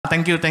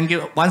Thank you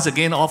once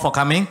again all for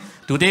coming.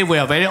 Today we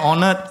are very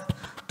honored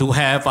to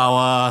have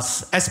our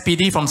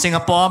SPD from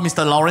Singapore,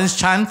 Mr. Lawrence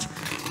Chan,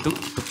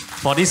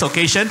 for this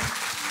occasion.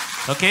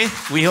 Okay,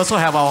 we also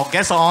have our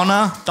guest of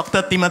honor,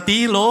 Dr.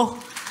 Timothy Loh,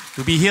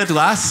 to be here to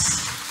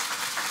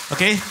us.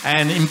 Okay,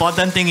 and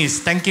important thing is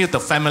thank you to the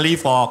family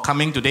for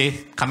coming today,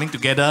 coming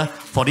together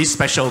for this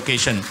special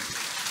occasion.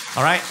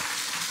 All right,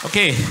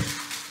 okay.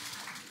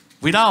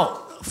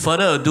 Without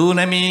further ado,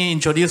 let me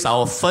introduce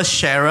our first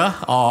sharer,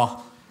 or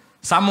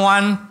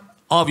someone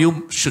all of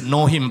you should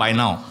know him by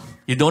now.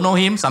 You don't know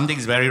him, something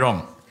is very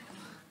wrong.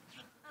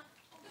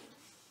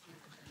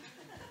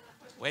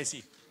 Where is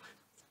he?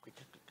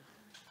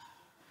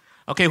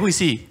 Okay, who is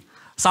he?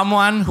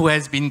 Someone who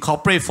has been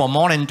corporate for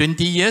more than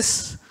 20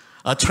 years,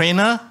 a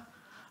trainer,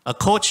 a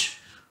coach.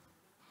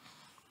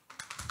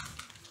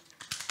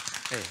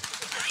 Hey.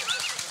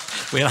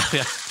 Wait.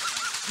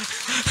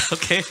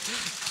 Okay.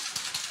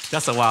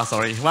 Just a while,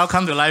 sorry.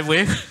 Welcome to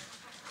Lifewave.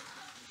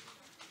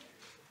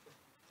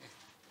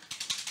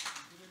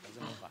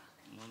 No,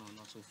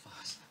 not so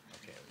fast.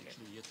 Okay.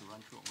 You have to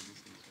run through all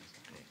these things.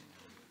 Okay.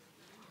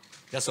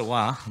 Just a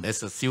while.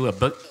 There's still a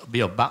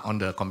bit of bug on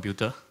the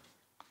computer.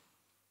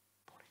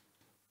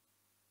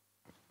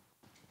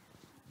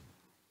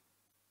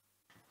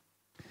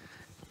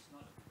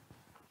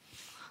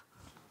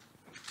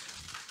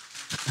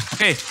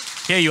 Okay,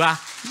 here you are.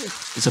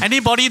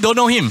 Anybody don't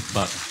know him?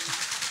 But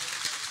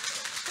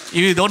if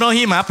you don't know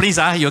him, please,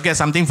 you'll get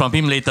something from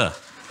him later.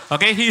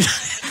 Okay,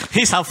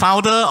 he's our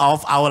founder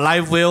of our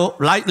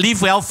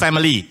LiveWell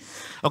family.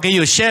 Okay,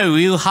 he'll share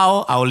with you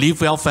how our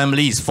LiveWell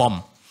family is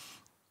formed,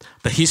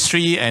 the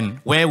history and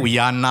where we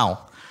are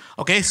now.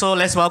 Okay, so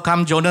let's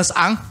welcome Jonas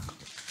Ang.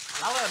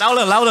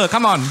 Louder,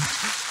 come on.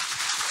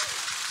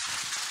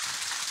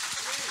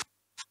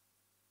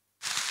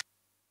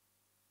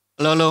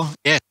 Hello.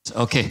 Yes.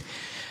 Okay.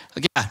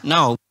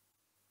 Now,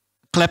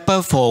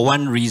 clapper for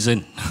one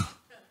reason.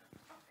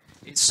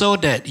 It's so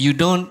that you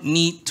don't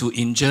need to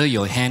injure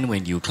your hand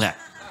when you clap.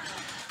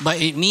 But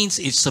it means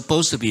it's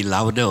supposed to be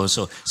louder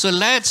also. So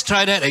let's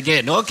try that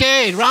again.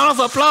 Okay, round of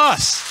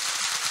applause.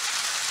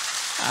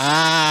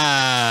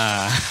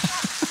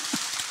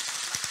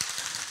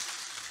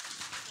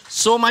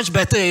 So much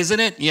better, isn't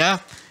it? Yeah.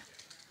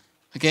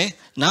 Okay.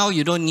 Now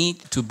you don't need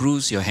to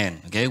bruise your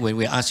hand. Okay, when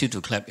we ask you to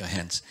clap your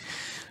hands.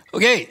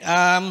 Okay,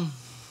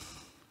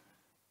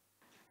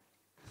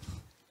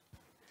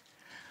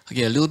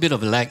 okay, a little bit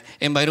of a lag.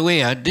 And by the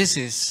way, this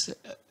is,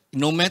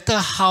 no matter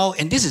how,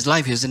 and this is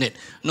life, isn't it?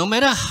 No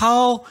matter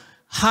how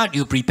hard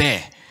you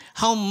prepare,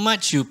 how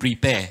much you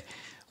prepare,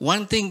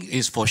 one thing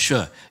is for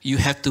sure, you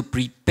have to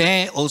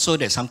prepare also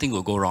that something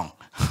will go wrong.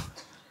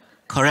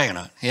 Correct or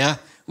not? Yeah?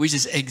 Which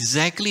is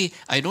exactly,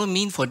 I don't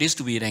mean for this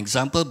to be an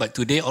example, but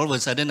today all of a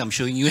sudden I'm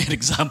showing you an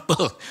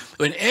example.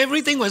 When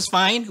everything was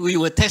fine, we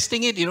were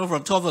testing it,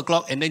 from 12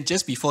 o'clock, and then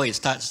just before it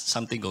starts,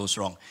 something goes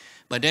wrong.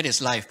 But that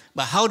is life.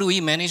 But how do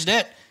we manage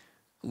that?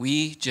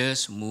 We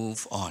just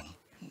move on.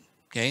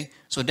 Okay?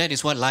 So that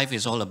is what life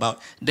is all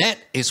about. That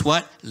is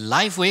what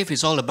LiveWave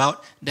is all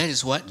about. That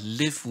is what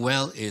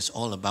LiveWell is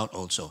all about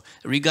also.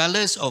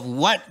 Regardless of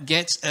what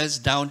gets us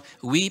down,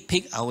 we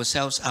pick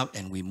ourselves up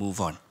and we move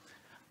on.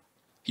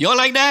 You all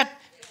like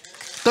that?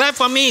 Clap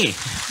for me.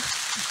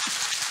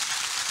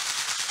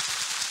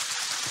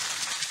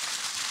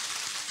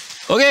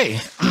 Okay.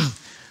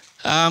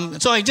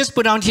 So I just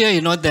put down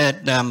here,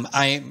 that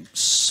I'm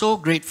so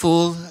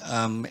grateful,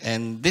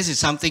 and this is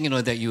something,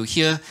 that you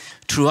hear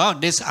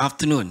throughout this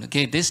afternoon.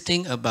 Okay, this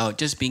thing about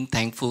just being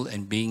thankful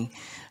and being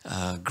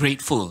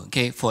grateful.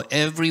 Okay, for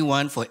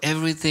everyone, for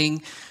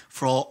everything,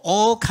 for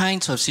all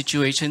kinds of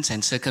situations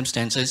and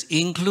circumstances,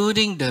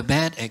 including the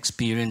bad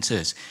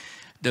experiences.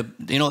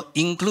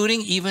 Including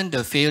even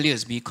the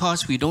failures,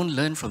 because we don't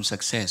learn from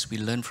success, we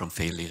learn from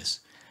failures.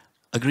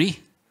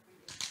 Agree?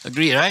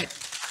 Agree, right?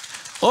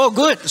 Oh,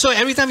 good. So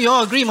every time you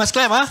all agree, must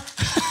clap, huh?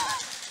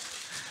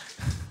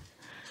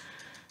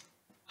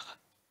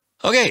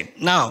 Okay,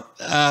 now,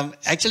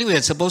 actually we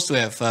are supposed to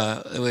have,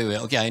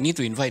 okay, I need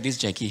to invite this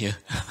Jackie here.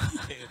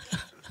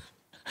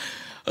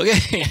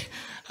 Okay,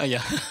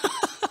 yeah.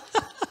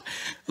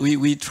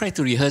 We tried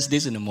to rehearse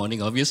this in the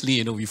morning.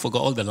 Obviously, we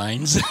forgot all the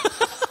lines.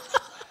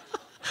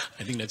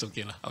 I think that's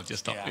okay. I'll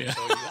just stop. Yeah.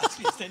 So you ask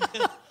me to stand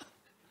here.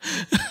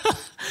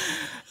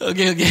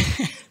 Okay.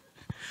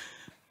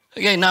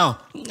 Okay, now,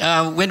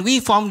 when we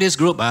formed this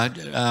group,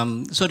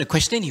 so the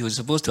question he was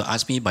supposed to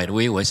ask me, by the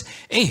way, was,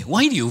 hey,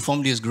 why do you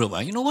form this group?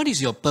 What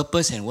is your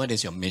purpose and what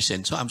is your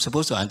mission? So I'm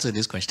supposed to answer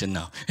this question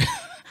now.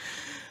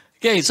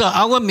 Okay, so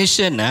our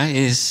mission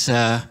is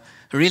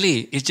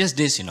really, it's just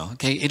this,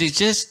 okay? It is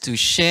just to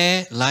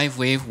share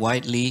LiveWave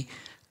widely,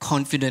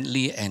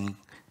 confidently, and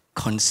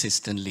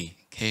consistently,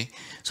 okay?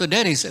 So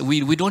that is,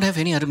 we don't have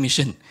any other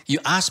mission. You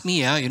ask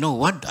me,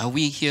 what are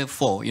we here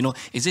for?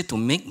 Is it to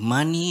make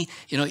money?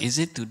 Is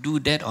it to do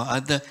that or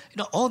other?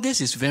 All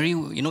this is very,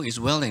 is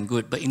well and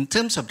good. But in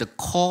terms of the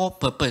core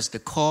purpose, the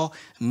core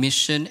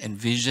mission and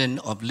vision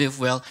of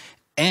LiveWell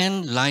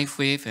and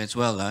LiveWave as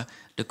well,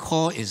 the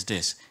core is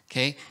this,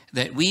 okay?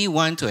 That we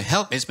want to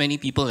help as many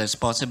people as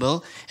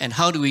possible. And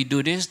how do we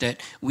do this? That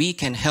we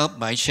can help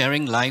by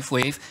sharing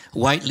Lifewave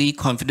widely,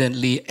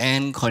 confidently,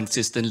 and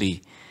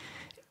consistently.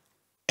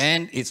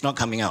 And it's not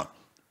coming out.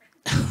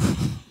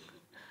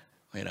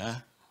 Wait,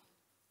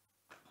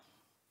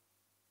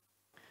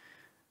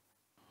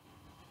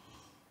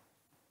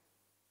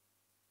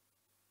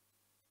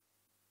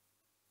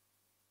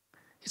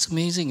 It's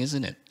amazing,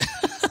 isn't it?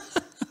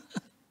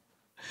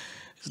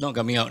 It's not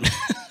coming out.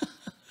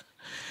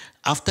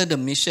 After the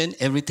mission,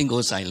 everything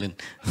goes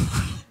silent.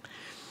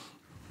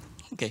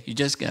 Okay, you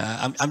just,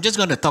 I'm just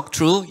going to talk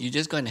through. You're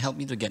just going to help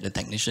me to get the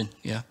technician.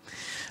 Yeah.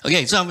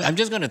 Okay, so I'm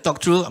just going to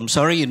talk through. I'm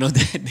sorry, you know,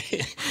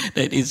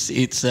 that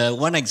it's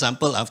one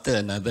example after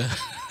another.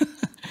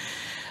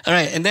 All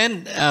right, and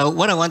then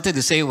what I wanted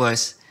to say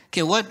was,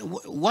 okay,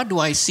 what do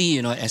I see,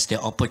 you know, as the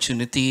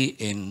opportunity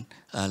in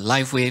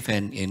Lifewave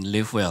and in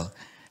LiveWell?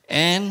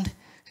 And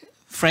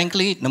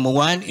frankly, number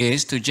one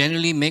is to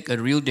generally make a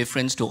real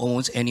difference to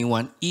almost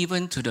anyone,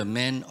 even to the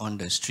man on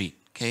the street.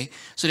 Okay,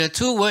 so there are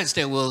two words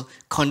that will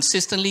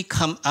consistently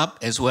come up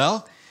as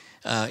well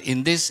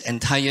in this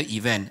entire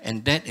event,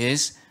 and that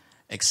is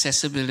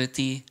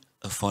accessibility,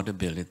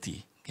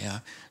 affordability. Yeah,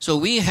 so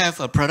we have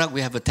a product,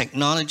 we have a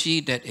technology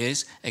that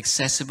is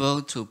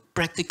accessible to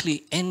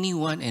practically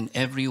anyone and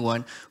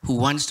everyone who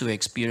wants to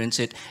experience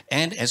it,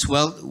 and as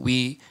well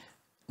we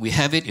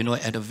have it, you know,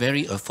 at a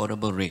very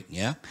affordable rate.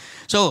 Yeah.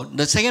 So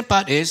the second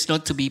part is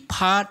not to be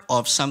part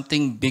of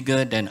something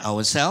bigger than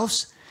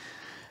ourselves.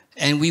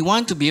 And we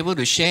want to be able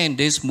to share in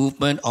this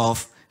movement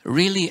of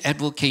really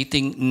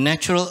advocating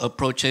natural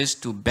approaches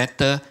to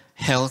better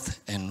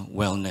health and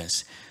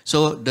wellness.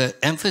 So the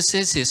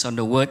emphasis is on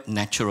the word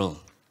natural.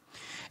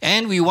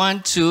 And we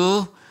want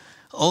to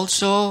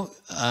also,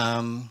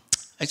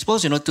 I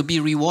suppose, you know, to be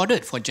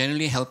rewarded for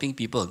generally helping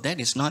people. That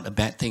is not a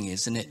bad thing,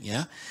 isn't it?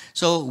 Yeah.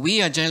 So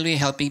we are generally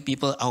helping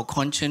people. Our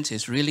conscience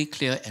is really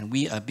clear, and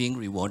we are being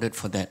rewarded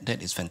for that.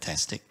 That is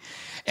fantastic.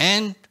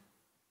 And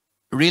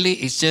really,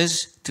 it's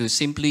just to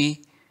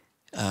simply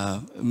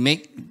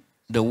make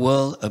the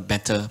world a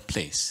better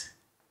place.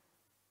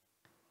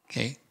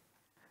 Okay.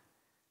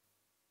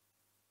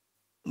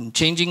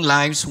 Changing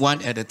lives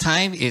one at a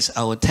time is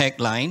our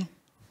tagline.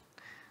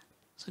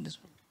 So this.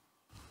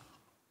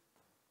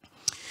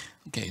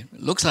 Okay,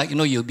 looks like, you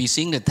know, you'll be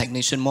seeing the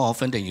technician more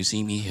often than you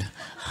see me here.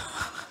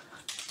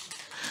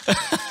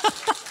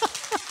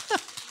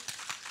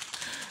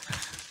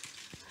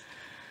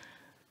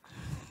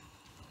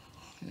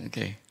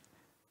 Okay.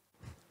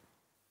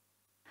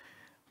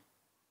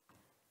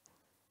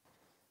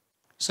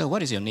 So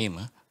what is your name?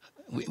 Huh?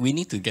 We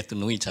need to get to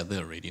know each other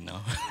already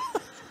now.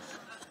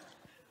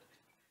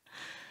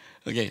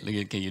 Okay,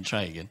 you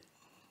try again.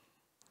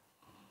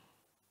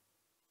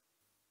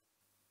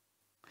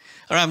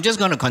 All right, I'm just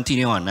going to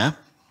continue on. Huh?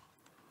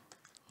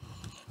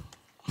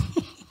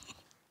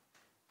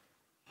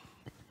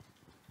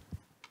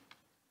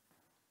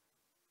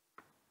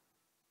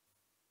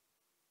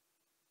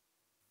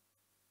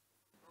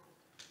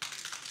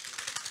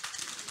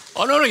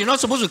 Oh, no, you're not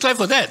supposed to clap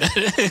for that.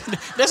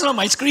 That's not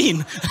my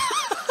screen.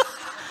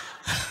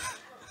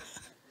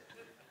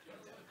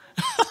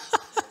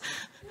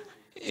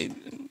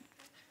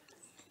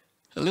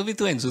 A little bit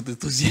too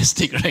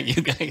enthusiastic, right,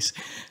 you guys?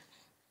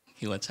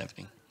 Okay, what's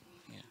happening?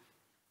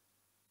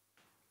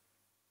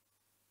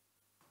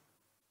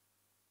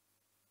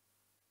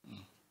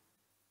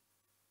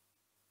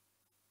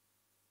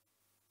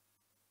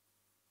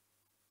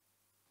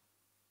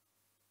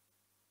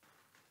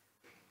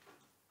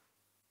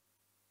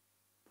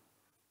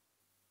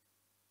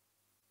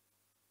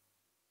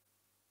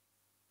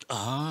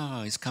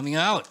 Ah, it's coming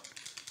out.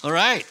 All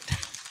right.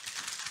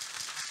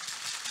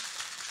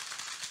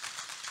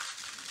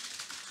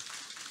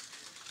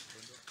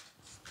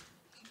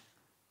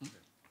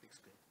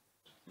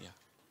 Yeah.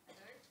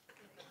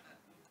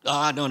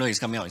 Ah, no, it's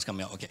coming out. It's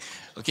coming out. Okay.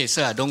 Okay,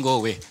 sir, don't go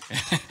away.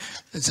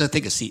 Sir,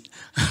 take a seat.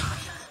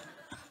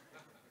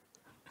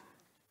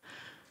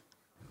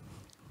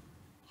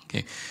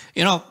 Okay.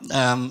 You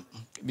know,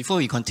 before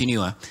we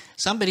continue,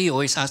 somebody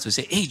always has to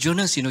say, hey,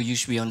 Jonas, you know, you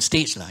should be on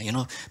stage, you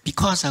know,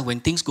 because when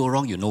things go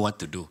wrong, you know what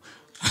to do.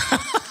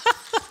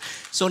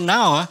 So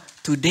now,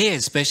 today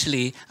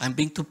especially, I'm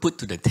being put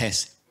to the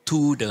test,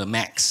 to the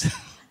max.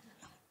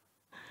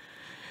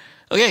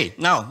 Okay,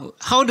 now,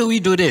 how do we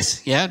do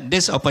this? Yeah,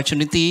 this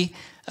opportunity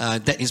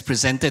that is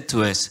presented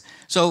to us.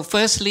 So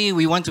firstly,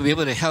 we want to be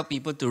able to help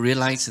people to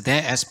realize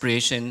their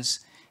aspirations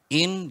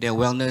in their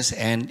wellness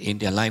and in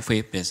their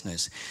Lifewave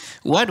business.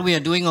 What we are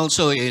doing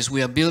also is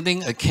we are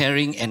building a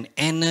caring and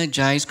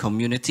energized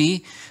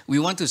community. We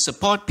want to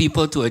support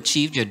people to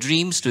achieve their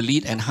dreams, to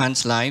lead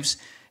enhanced lives.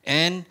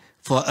 And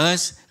for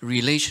us,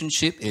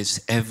 relationship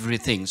is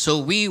everything. So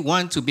we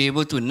want to be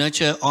able to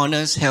nurture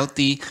honest,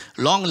 healthy,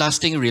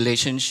 long-lasting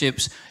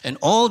relationships. And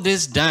all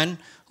this done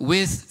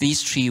with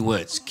these three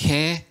words: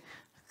 care,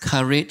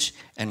 courage,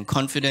 and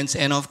confidence.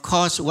 And of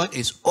course, what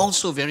is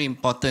also very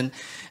important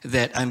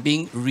that I'm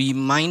being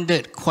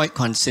reminded quite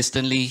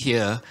consistently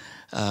here,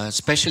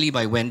 especially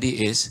by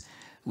Wendy, is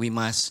we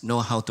must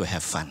know how to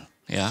have fun.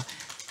 Yeah.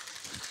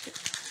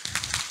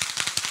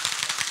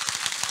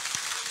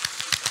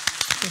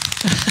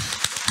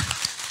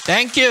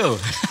 Thank you.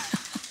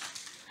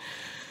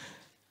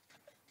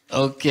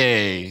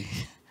 Okay.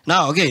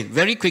 Now, okay,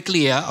 very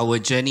quickly, our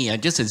journey,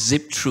 just a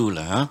zip through.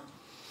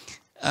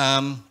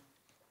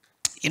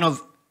 You know,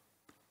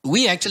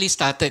 we actually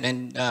started,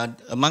 and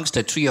amongst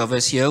the three of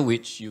us here,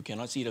 which you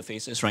cannot see the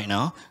faces right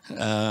now.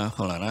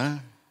 Hold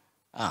on.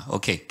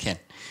 Okay, can.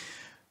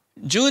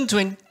 June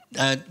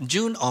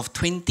of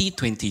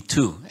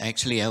 2022,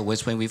 actually,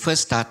 was when we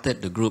first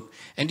started the group.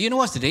 And do you know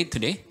what's the date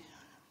today?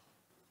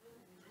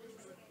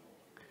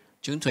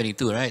 June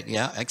 22, right?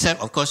 Yeah,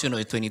 except, of course, you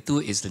know, 22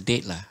 is the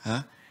date.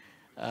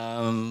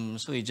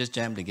 So it just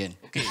jammed again.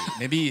 Okay,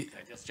 maybe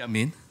I just jump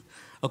in.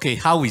 Okay,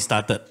 how we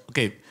started.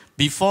 Okay,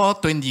 before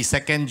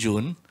 22nd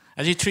June,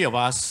 actually 3 of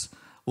us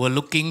were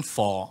looking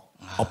for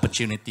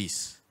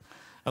opportunities.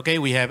 Okay,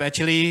 we have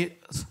actually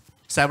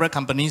several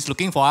companies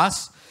looking for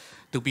us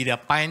to be the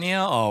pioneer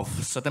of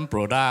certain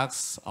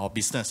products or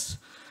business.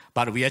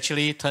 But we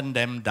actually turned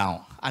them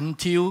down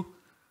until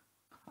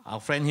our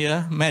friend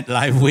here met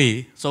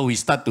Lifewave. So we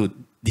start to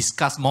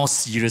discuss more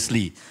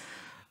seriously.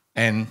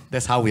 And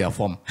that's how we are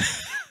formed.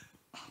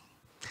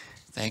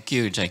 Thank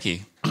you,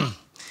 Jackie.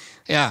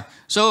 Yeah,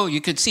 so you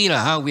could see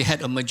how we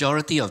had a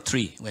majority of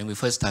 3 when we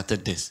first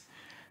started this.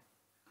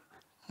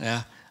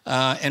 Yeah,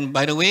 and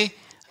by the way,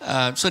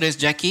 so there's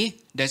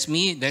Jackie, there's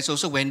me, there's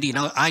also Wendy.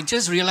 Now, I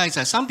just realized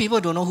that some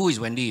people don't know who is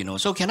Wendy, you know.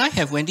 So can I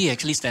have Wendy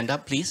actually stand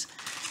up, please?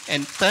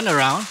 And turn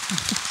around.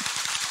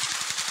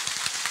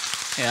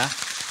 Yeah,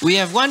 we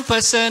have one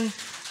person,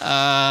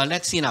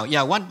 let's see now.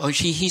 Yeah,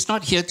 he's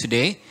not here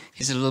today.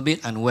 He's a little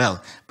bit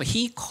unwell. But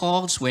he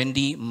calls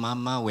Wendy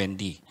Mama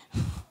Wendy.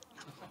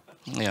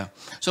 Yeah.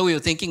 So we were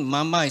thinking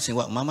Mama is in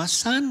what? Mama's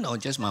son or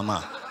just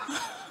Mama?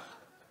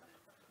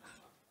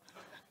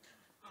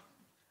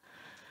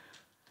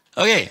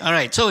 Okay, all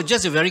right. So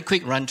just a very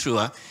quick run through.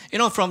 You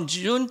know, from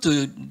June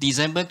to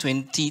December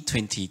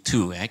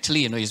 2022, actually,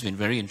 you know, it's been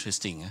very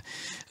interesting.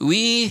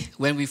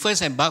 When we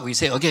first embarked, we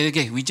said,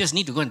 okay, we just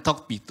need to go and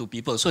talk to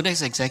people. So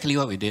that's exactly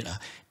what we did.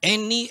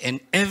 Any and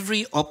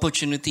every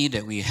opportunity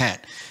that we had,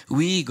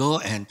 we go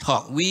and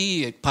talk.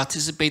 We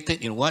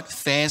participated in what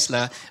fairs.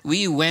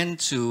 We went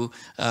to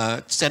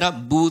set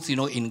up booths, you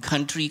know, in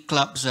country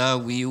clubs.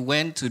 We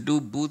went to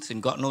do booths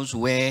in God knows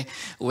where,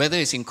 whether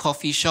it's in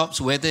coffee shops,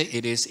 whether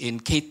it is in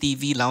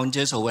KTV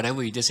lounges or whatever,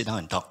 we just sit down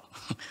and talk.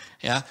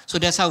 Yeah, so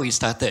that's how we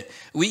started.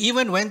 We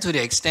even went to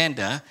the extent,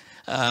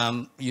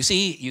 you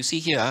see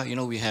here, you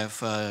know, we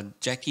have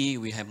Jackie,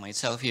 we have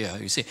myself here.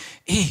 You say,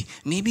 hey,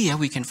 maybe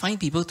we can find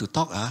people to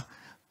talk,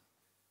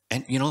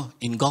 and you know,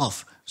 in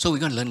golf. So we're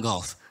going to learn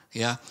golf.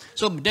 Yeah.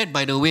 So that,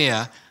 by the way,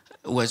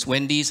 was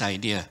Wendy's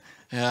idea.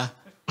 Yeah.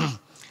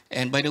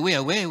 And by the way,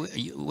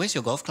 where's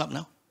your golf club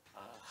now?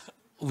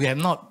 We have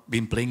not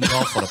been playing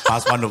golf for the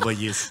past 1 over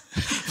years,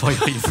 for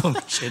your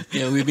information.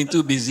 Yeah, we've been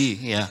too busy,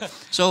 yeah.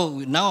 So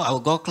now our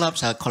golf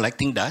clubs are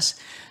collecting dust.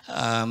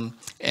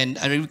 And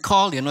I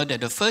recall, you know,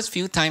 that the first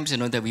few times, you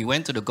know, that we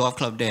went to the golf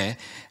club there,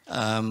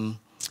 you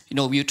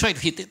know, we tried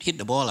to hit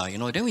the ball, you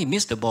know, then we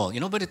missed the ball, you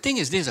know. But the thing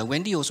is this,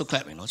 Wendy also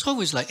clapped, you know. So it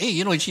was like, hey,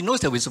 you know, she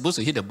knows that we're supposed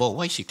to hit the ball.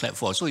 Why she clap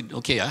for? So,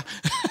 okay,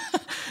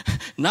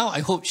 now I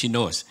hope she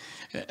knows.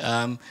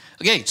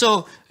 Okay,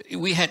 so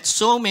we had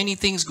so many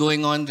things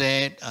going on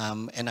there,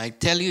 and I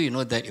tell you, you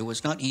know, that it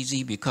was not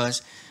easy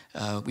because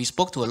we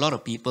spoke to a lot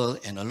of people,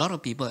 and a lot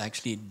of people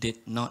actually did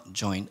not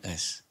join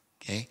us,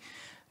 okay?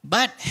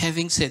 But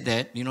having said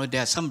that, you know,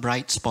 there are some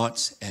bright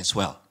spots as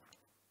well.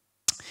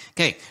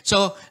 Okay,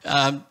 so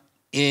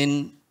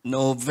in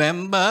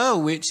November,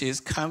 which is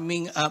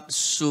coming up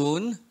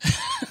soon,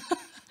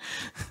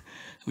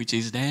 which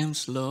is damn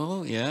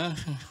slow, yeah.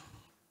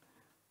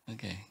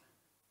 Okay.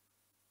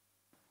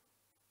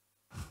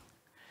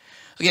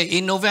 Okay,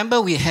 in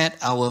November, we had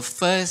our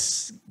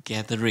first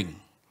gathering.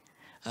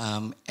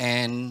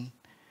 And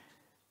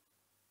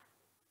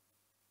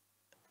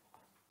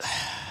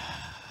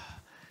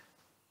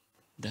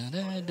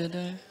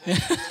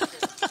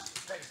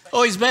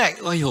oh, he's back.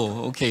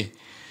 Oh, okay.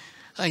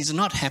 He's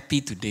not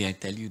happy today, I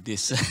tell you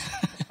this.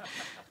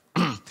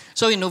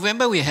 So in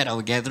November, we had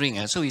our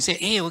gathering. So we said,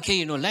 hey, okay,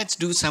 you know, let's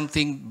do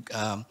something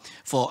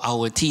for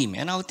our team.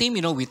 And our team,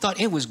 you know, we thought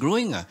it was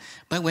growing.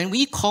 But when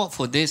we called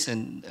for this,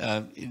 and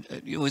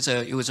it was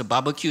a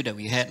barbecue that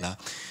we had.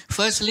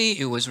 Firstly,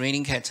 it was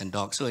raining cats and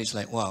dogs. So it's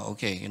like, wow,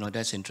 okay, you know,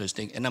 that's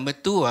interesting. And number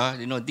 2,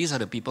 you know, these are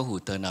the people who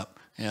turn up.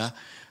 Yeah.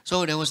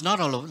 So there was not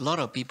a lot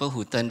of people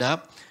who turned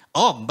up.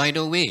 Oh, by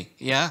the way,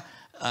 yeah.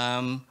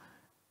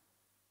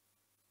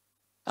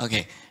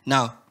 Okay,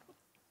 now,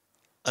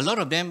 a lot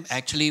of them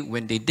actually,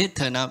 when they did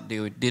turn up,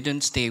 they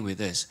didn't stay with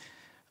us.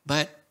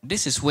 But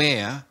this is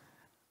where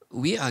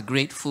we are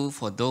grateful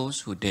for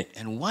those who did.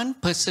 And one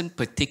person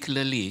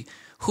particularly,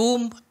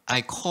 who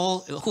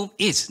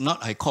is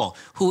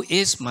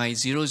my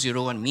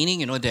 001, meaning,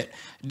 you know, that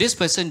this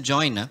person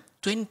joined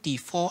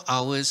 24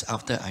 hours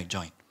after I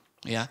joined.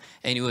 Yeah,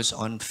 and it was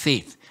on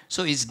faith.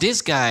 So it's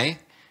this guy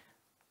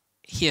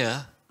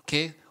here,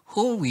 okay,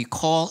 whom we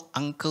call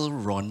Uncle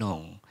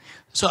Ronald.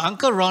 So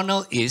Uncle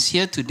Ronald is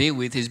here today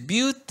with his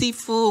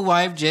beautiful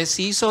wife,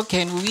 Jessie. So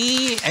can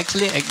we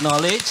actually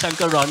acknowledge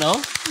Uncle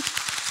Ronald?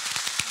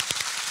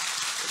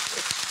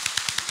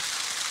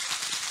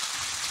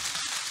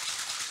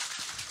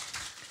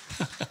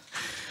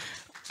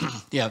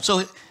 Yeah,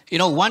 so, you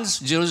know, once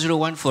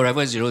 001,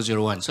 forever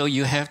 001. So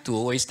you have to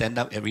always stand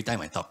up every time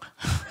I talk.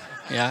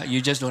 Yeah,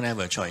 you just don't have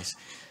a choice.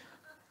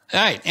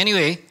 All right,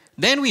 anyway,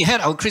 then we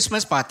had our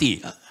Christmas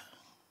party,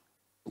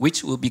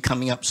 which will be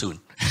coming up soon.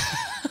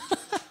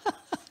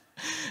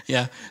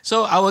 Yeah,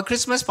 so our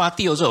Christmas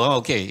party also, oh,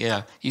 okay,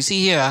 yeah. You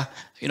see here,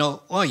 you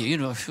know, oh, you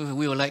know,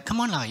 we were like, come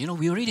on lah, you know,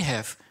 we already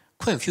have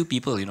quite a few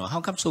people, you know, how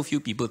come so few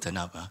people turn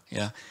up?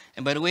 Yeah,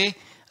 and by the way,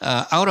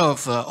 out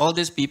of all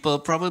these people,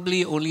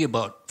 probably only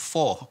about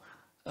 4.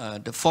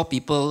 The 4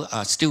 people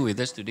are still with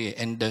us today.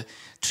 And the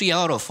 3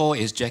 out of 4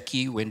 is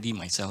Jackie, Wendy,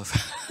 myself.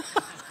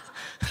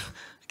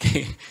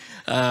 Okay.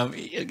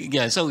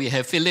 Yeah, so we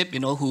have Philip, you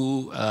know,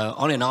 who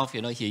on and off,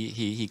 you know,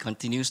 he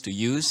continues to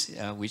use,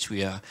 which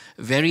we are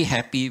very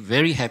happy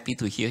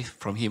to hear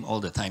from him all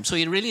the time. So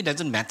it really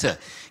doesn't matter,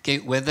 okay,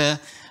 whether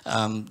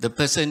the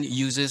person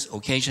uses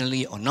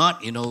occasionally or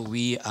not. You know,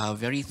 we are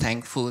very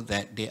thankful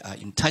that they are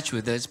in touch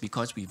with us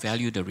because we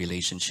value the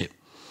relationship.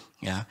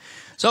 Yeah.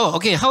 So,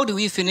 okay, how do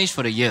we finish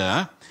for the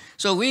year?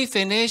 So we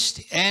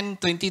finished end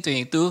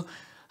 2022.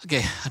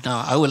 Okay,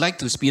 now I would like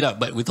to speed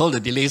up, but with all the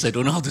delays, I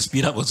don't know how to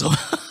speed up also.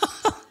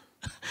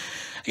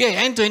 Okay,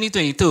 end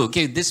 2022.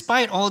 Okay,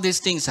 despite all these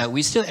things,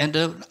 we still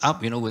ended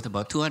up, you know, with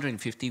about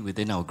 250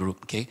 within our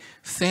group. Okay,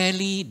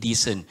 fairly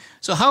decent.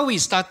 So how we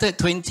started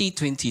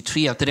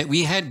 2023 after that,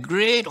 we had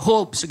great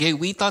hopes. Okay,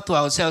 we thought to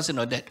ourselves, you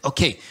know, that,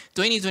 okay,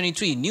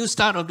 2023, new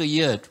start of the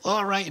year.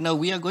 All right, now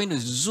we are going to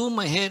zoom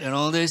ahead and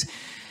all this.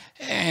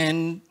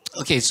 And,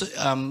 okay, so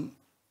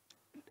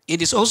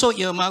it is also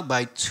earmarked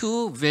by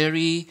 2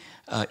 very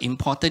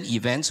important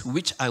events,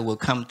 which I will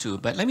come to.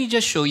 But let me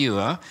just show you.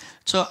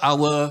 So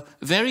our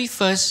very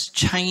first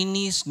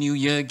Chinese New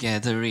Year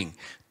gathering,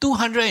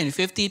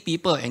 250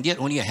 people, and yet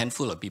only a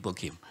handful of people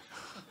came.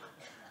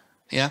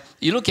 Yeah,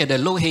 you look at the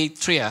low hay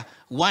tray,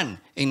 1,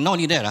 and not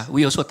only that,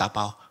 we also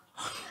tapao.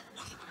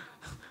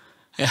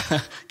 Yeah,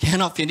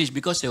 cannot finish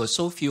because there were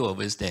so few of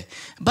us there.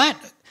 But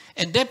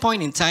at that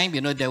point in time,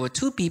 you know, there were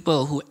 2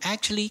 people who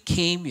actually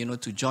came, you know,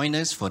 to join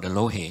us for the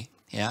low hay.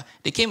 Yeah,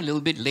 they came a little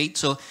bit late,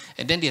 so,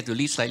 and then they had to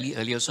leave slightly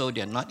earlier, so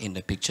they're not in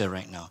the picture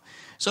right now.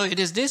 So it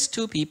is these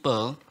 2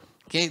 people,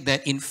 okay,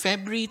 that in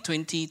February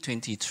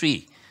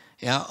 2023,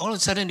 yeah, all of a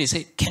sudden they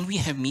said, can we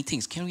have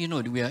meetings? Can we, you know,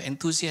 we are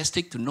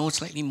enthusiastic to know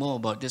slightly more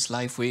about this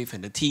Lifewave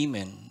and the team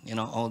and, you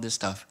know, all this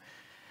stuff.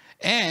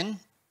 And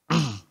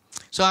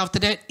so after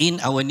that, in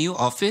our new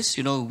office,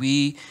 you know,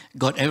 we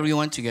got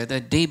everyone together.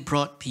 They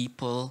brought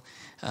people.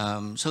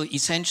 So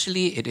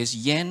essentially, it is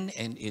Yen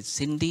and it's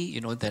Cindy, you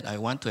know, that I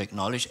want to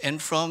acknowledge.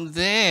 And from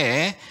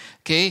there,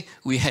 okay,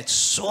 we had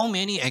so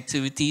many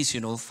activities,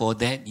 you know, for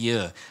that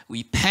year.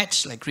 We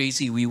patched like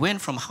crazy. We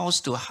went from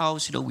house to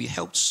house, you know, we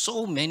helped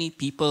so many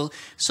people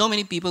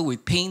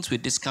with pains,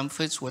 with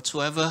discomforts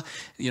whatsoever.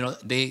 You know,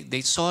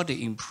 they saw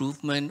the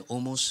improvement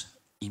almost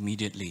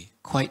immediately,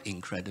 quite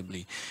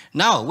incredibly.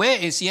 Now, where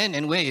is Yen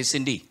and where is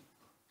Cindy?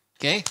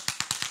 Okay.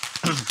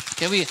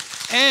 Can we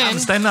and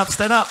stand up.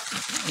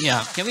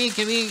 Yeah, can we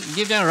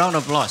give them a round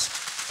of applause?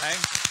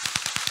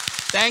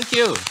 Thank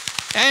you.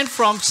 And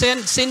from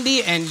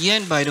Cindy and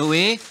Yen, by the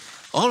way,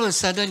 all of a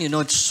sudden, you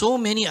know, so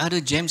many other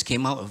gems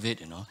came out of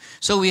it, you know.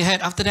 So we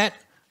had, after that,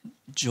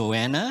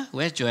 Joanna.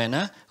 Where's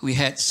Joanna? We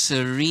had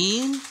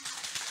Serene.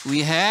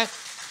 We had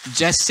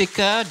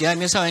Jessica. Did I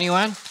miss out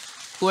anyone?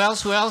 Who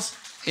else?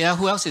 Yeah,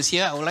 who else is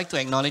here? I would like to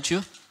acknowledge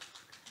you.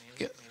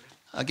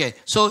 Okay,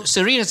 so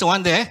Serene is the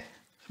one there.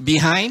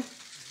 Behind?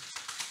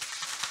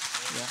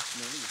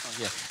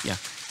 Yeah.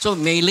 So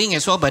Mei Ling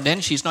as well, but then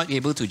she's not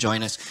able to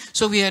join us.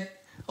 So we had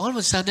all of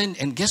a sudden,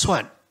 and guess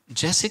what?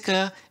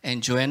 Jessica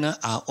and Joanna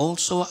are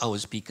also our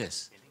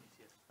speakers.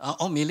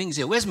 Oh, Mei Ling is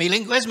here. Where's Mei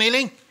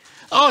Ling?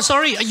 Oh,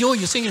 sorry. You're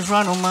sitting in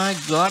front. Oh my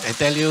God, I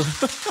tell you.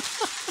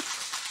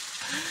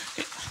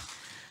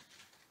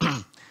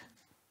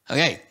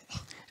 Okay.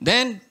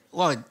 Then,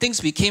 well,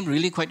 things became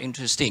really quite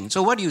interesting.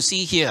 So what you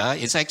see here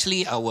is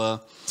actually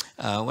our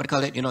what do you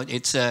call it? You know,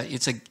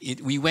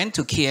 we went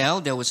to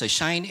KL. There was a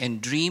Shine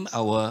and Dream,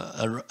 our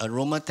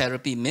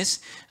aromatherapy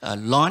mist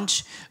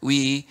launch.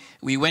 We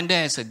went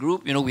there as a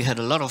group. You know, we had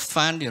a lot of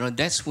fun. You know,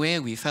 that's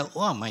where we felt,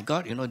 oh my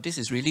God, you know, this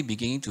is really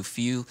beginning to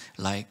feel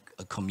like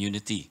a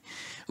community.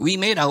 We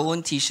made our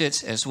own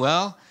T-shirts as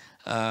well.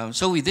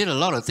 So we did a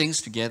lot of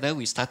things together.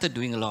 We started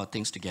doing a lot of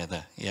things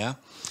together. Yeah.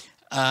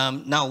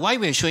 Now, why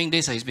we're showing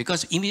this is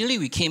because immediately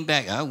we came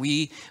back.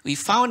 We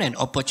found an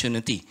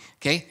opportunity.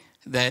 Okay.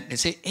 That they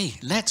say, hey,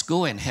 let's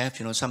go and have,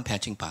 you know, some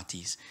patching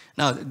parties.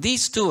 Now,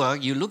 these 2,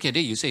 you look at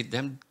it, you say,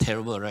 they're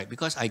terrible, right?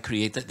 Because I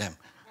created them.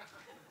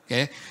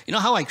 Okay? You know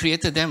how I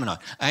created them or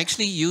not? I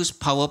actually use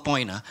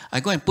PowerPoint. I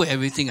go and put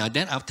everything.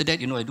 Then after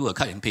that, you know, I do a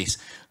cut and paste.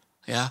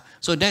 Yeah?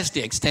 So that's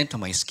the extent of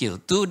my skill.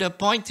 To the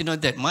point, you know,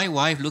 that my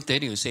wife looked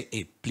at it and say,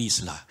 hey,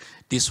 please lah,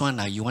 this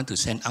one you want to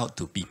send out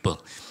to people.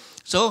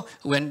 So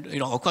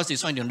when, of course,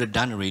 this one you're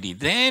done already.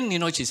 Then,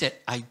 she said,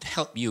 I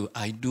help you,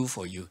 I do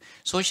for you.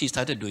 So she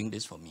started doing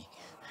this for me.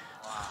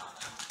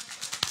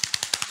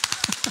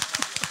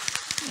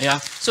 Yeah,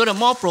 so the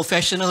more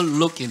professional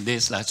look in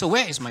this. So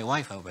where is my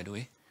wife, by the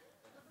way?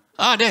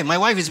 Ah, there, my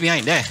wife is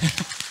behind there.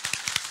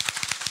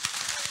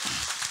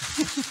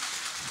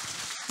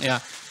 Yeah,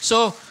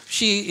 so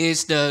she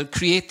is the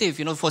creative.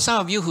 For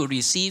some of you who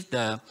received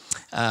the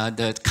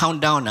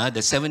countdown,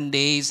 the 7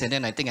 days, and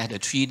then I think I had the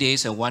 3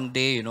 days and 1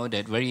 day,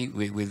 that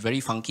with very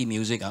funky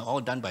music,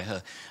 all done by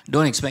her.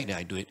 Don't expect that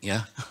I do it,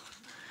 yeah?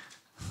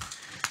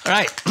 All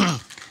right.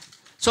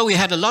 So we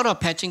had a lot of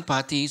patching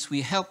parties.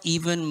 We helped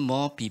even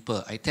more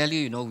people. I tell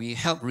you, we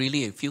helped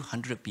really a few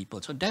hundred people.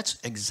 So that's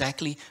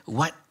exactly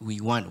what we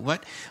want,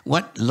 what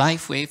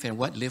Lifewave and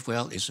what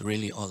LiveWell is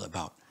really all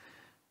about.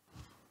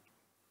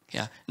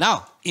 Yeah.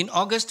 Now, in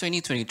August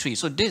 2023,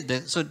 so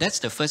that's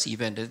the first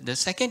event. The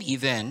second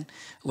event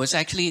was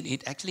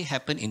it actually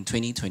happened in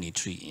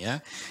 2023. Yeah.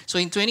 So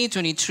in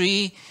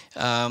 2023,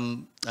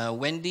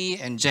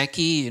 Wendy and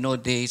Jackie,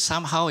 they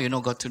somehow,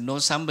 got to know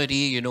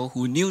somebody,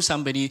 who knew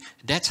somebody.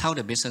 That's how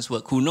the business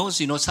works. Who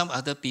knows, some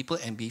other people,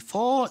 and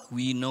before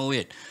we know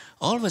it,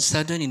 all of a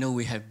sudden,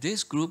 we have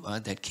this group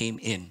that came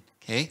in.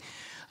 Okay,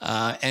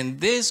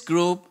 and this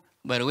group,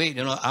 by the way,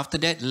 after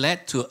that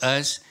led to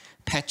us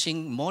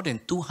patching more than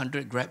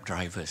 200 Grab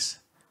drivers,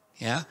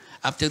 yeah,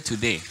 up till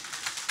today.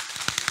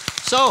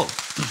 So,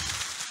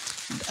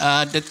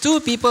 the two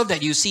people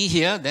that you see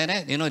here,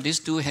 these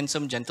two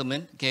handsome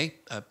gentlemen, okay,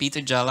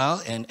 Peter Jalal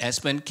and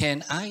Esmond,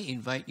 can I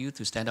invite you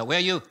to stand up? Where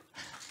are you?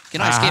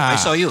 Cannot escape, I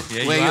saw you.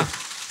 Yeah, where are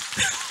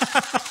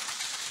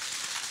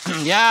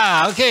you?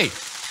 Yeah, okay.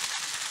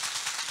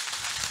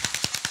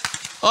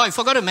 Oh, I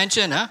forgot to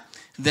mention,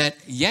 that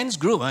Yen's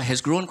group has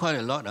grown quite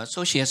a lot.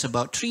 So she has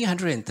about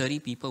 330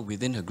 people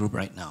within her group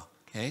right now.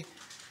 Okay.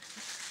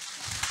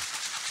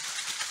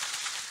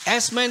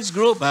 Esmond's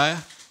group,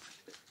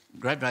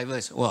 Grab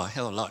drivers, wow,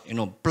 hell a lot.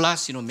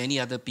 Plus, many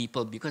other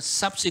people, because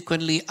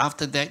subsequently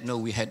after that,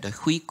 we had the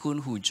Hui Kun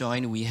who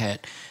joined. We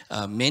had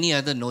many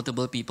other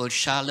notable people.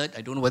 Charlotte,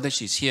 I don't know whether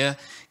she's here.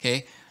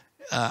 Okay.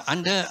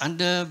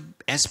 Under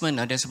Esmond,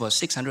 there's about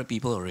 600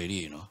 people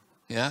already,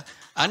 Yeah.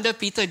 Under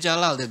Peter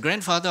Jalal, the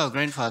grandfather of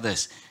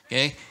grandfathers,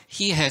 okay,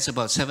 he has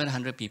about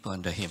 700 people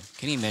under him.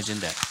 Can you imagine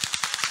that?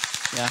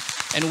 Yeah.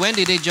 And when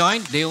did they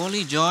join? They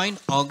only joined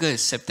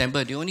August,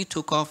 September. They only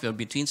took off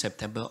between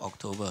September,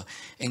 October.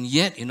 And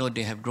yet,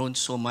 they have grown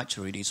so much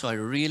already. So I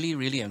really,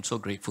 really am so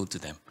grateful to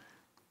them.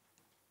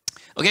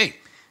 Okay.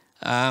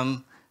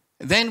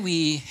 Then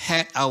we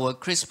had our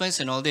Christmas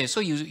and all this. So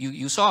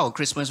you saw our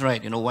Christmas,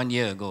 right, 1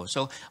 year ago.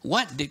 So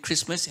what did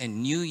Christmas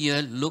and New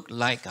Year look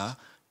like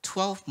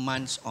 12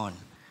 months on?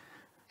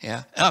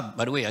 Yeah.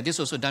 By the way, this is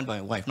also done by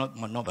my wife,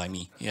 not by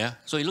me. Yeah.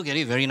 So you look at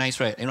it, very nice,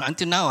 right?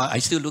 Until now, I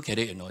still look at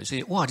it. I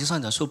say, wow, this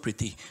ones are so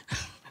pretty.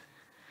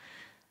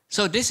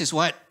 So this is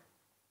what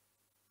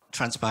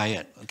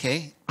transpired.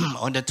 Okay.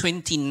 On the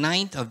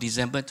 29th of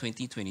December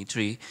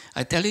 2023,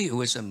 I tell you, it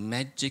was a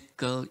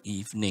magical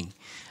evening.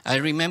 I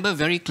remember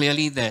very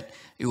clearly that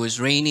it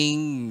was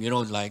raining,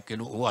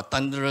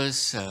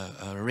 thunderous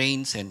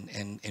rains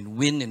and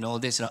wind and all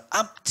this,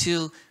 up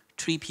till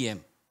 3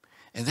 p.m.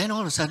 And then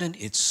all of a sudden,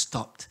 it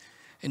stopped.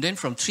 And then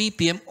from 3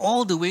 p.m.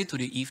 all the way to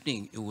the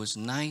evening, it was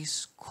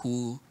nice,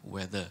 cool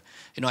weather.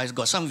 I've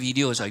got some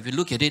videos. If you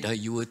look at it,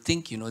 you would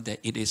think, that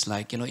it is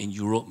like, in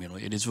Europe,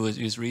 it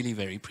is really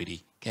very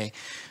pretty. Okay.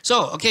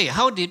 So, okay,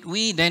 how did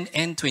we then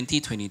end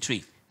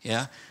 2023?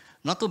 Yeah.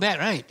 Not too bad,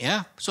 right?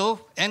 Yeah.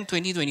 So, end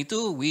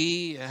 2022,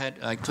 we had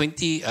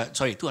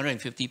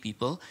 250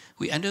 people.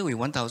 We ended with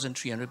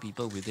 1,300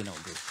 people within our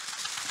group.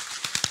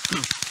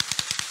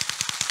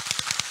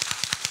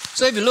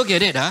 So if you look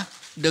at it,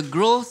 the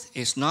growth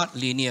is not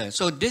linear.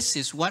 So this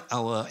is what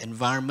our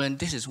environment,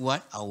 this is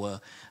what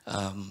our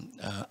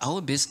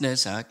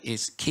business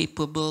is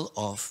capable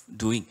of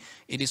doing.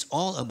 It is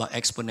all about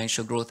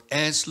exponential growth.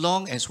 As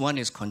long as one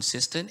is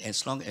consistent,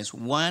 as long as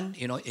one,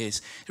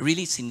 is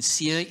really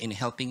sincere in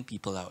helping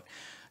people out.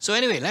 So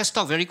anyway, let's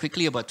talk very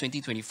quickly about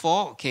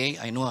 2024. Okay,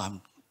 I know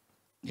I'm,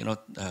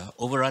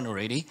 overrun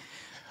already.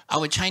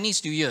 Our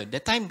Chinese New Year,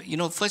 that time,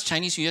 first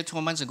Chinese New Year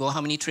 12 months ago,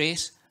 how many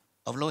trays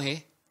of lo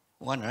hei?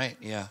 1, right?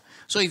 Yeah.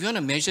 So if you want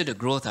to measure the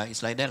growth,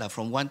 it's like that,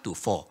 from 1 to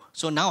 4.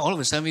 So now all of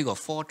a sudden we got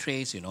 4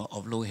 trays,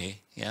 of lo hei.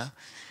 Yeah.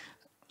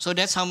 So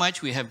that's how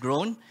much we have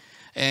grown.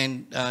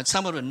 And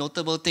some of the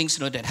notable things,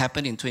 that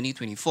happened in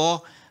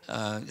 2024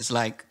 is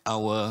like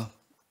our,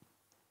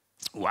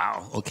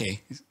 wow,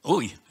 okay.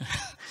 Oh,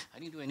 I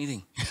didn't do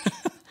anything.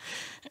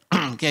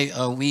 Okay,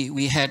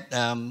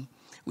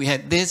 we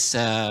had this,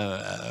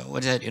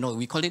 what is that,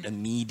 we call it a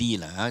midi.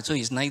 So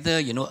it's neither,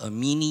 a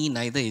mini,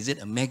 neither is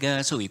it a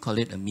mega, so we call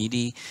it a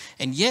midi.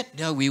 And yet,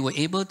 we were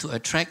able to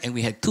attract, and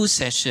we had 2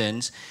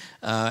 sessions,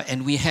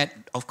 and we had,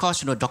 of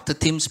course, Dr.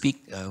 Tim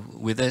speak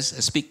with us,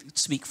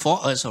 speak for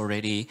us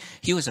already.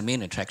 He was the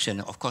main attraction.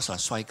 Of course, our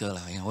Swiker,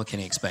 what can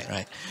you expect,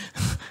 right?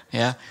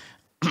 Yeah.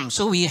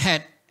 So we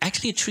had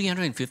actually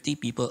 350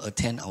 people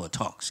attend our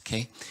talks,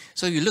 okay?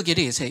 So you look at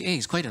it and say, hey,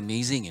 it's quite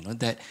amazing, you know,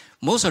 that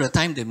most of the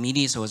time the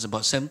meetings was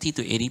about 70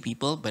 to 80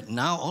 people, but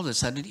now all of a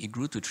sudden it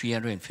grew to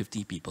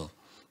 350 people,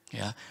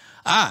 yeah?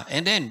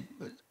 And then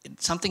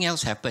something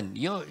else happened.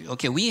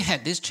 Okay, we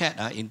had this chat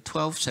in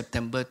 12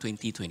 September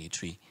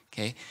 2023,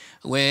 okay,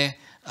 where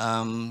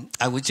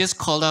I was just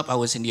called up, I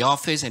was in the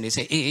office and they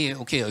say, hey,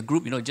 okay, a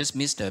group, you know, just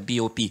missed the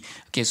BOP.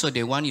 Okay, so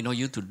they want, you know,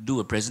 you to do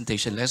a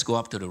presentation. Let's go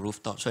up to the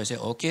rooftop. So I said,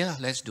 okay,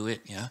 let's do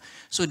it, yeah.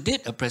 So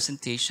did a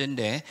presentation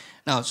there.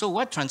 Now, so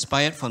what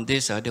transpired from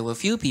this, there were a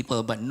few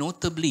people, but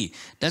notably,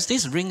 does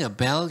this ring a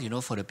bell, you know,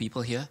 for the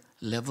people here?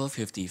 Level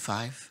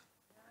 55?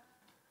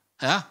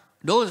 Yeah?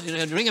 Those,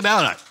 ring a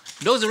bell, right?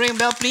 Those ring a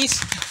bell, please.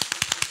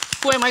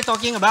 Who am I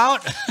talking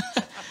about?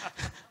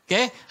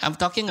 Okay, I'm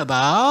talking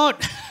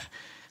about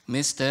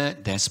Mr.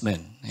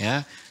 Desmond,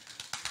 yeah?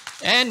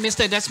 And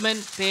Mr. Desmond,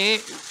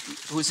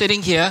 who's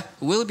sitting here,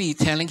 will be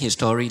telling his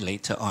story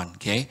later on,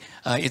 okay?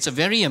 It's a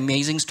very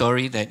amazing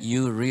story that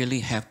you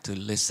really have to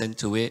listen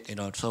to it, you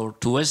know, so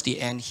towards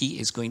the end, he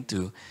is going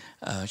to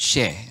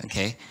share,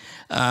 okay?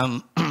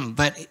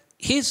 But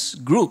his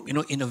group, you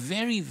know, in a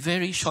very,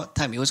 very short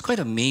time, it was quite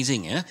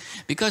amazing, yeah?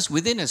 Because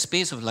within a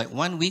space of like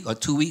 1 week or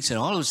 2 weeks, and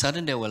all of a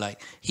sudden they were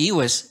like,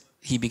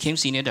 he became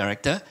senior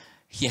director.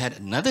 He had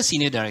another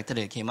senior director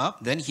that came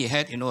up. Then he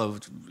had,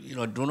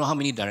 don't know how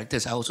many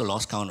directors. I also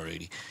lost count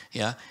already.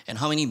 Yeah, and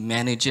how many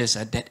managers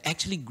that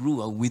actually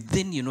grew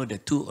within, you know, the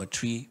 2 or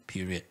 3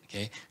 period.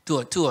 Okay,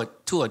 2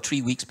 or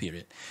 3 weeks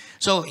period.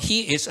 So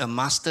he is a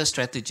master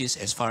strategist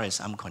as far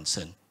as I'm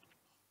concerned.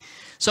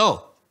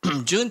 So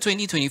June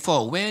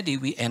 2024, where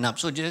did we end up?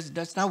 So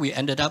just now we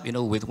ended up, you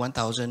know, with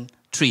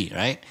 1,003,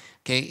 right?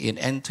 Okay, in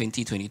end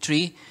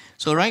 2023.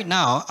 So right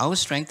now our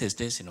strength is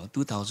this, you know,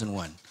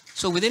 2,001.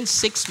 So within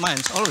 6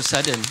 months, all of a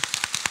sudden,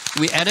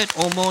 we added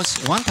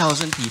almost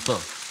 1,000 people,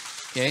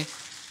 okay?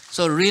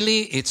 So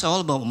really, it's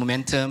all about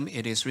momentum.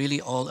 It is really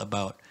all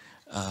about,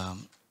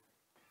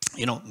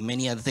 you know,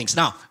 many other things.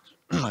 Now,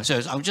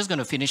 so I'm just going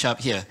to finish up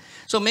here.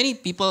 So many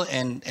people,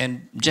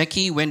 and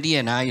Jackie, Wendy,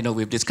 and I, you know,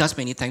 we've discussed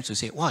many times to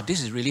say, wow,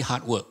 this is really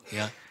hard work,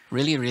 yeah?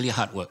 Really, really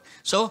hard work.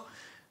 So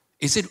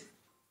is it,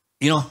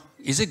 you know,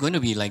 is it going to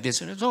be like this?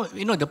 So,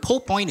 you know, the whole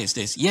point is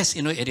this. Yes,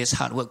 you know, it is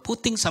hard work.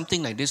 Putting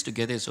something like this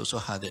together is also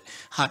hard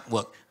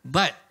work.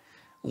 But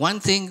one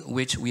thing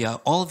which we are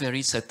all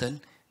very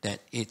certain, that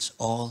it's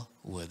all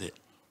worth it.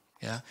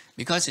 Yeah,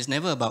 because it's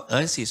never about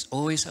us. It's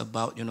always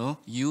about, you know,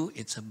 you.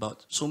 It's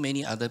about so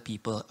many other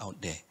people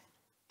out there.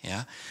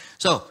 Yeah.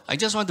 So I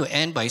just want to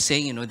end by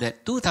saying, you know,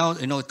 that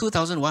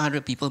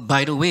 2,100 people,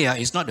 by the way,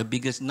 is not the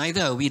biggest.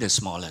 Neither are we the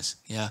smallest.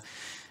 Yeah.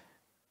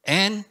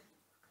 And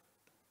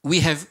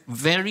we have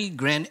very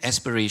grand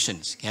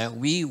aspirations. Yeah?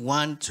 We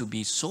want to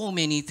be so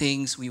many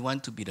things. We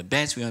want to be the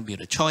best. We want to be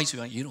the choice. We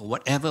want, you know,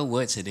 whatever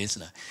words it is.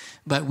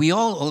 But we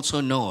all also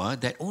know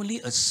that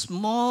only a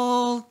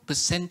small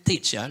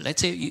percentage,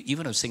 let's say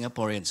even of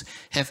Singaporeans,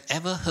 have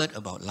ever heard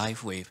about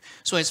Lifewave.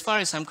 So as far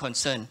as I'm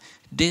concerned,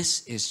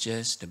 this is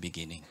just the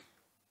beginning.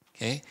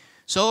 Okay?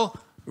 So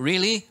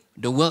really,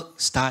 the work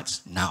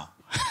starts now.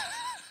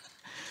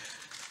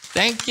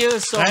 Thank you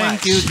so much.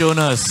 Thank you,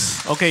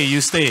 Jonas. Okay,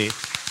 you stay.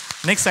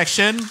 Next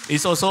section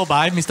is also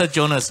by Mr.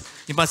 Jonas.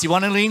 You must be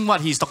wondering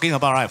what he's talking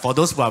about, right? For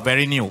those who are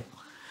very new.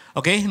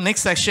 Okay,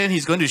 next section,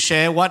 he's going to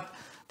share what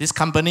this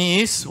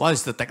company is, what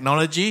is the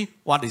technology,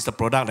 what is the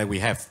product that we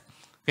have.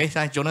 Okay,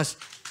 thanks, Jonas.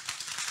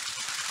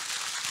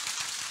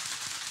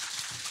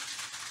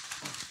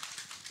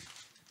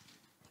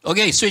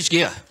 Okay, switch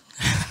gear.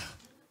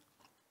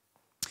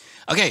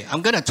 Okay,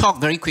 I'm going to talk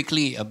very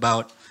quickly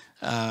about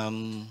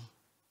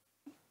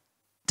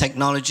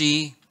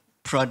technology,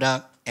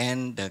 product,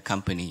 and the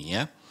company,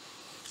 yeah?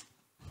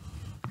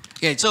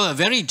 Okay, so a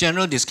very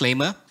general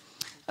disclaimer.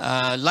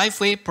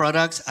 Lifewave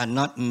products are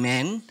not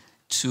meant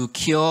to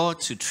cure,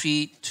 to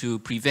treat, to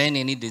prevent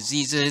any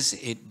diseases.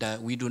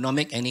 We do not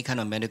make any kind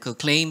of medical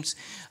claims.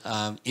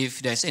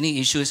 If there's any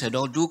issues at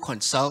all, do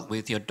consult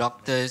with your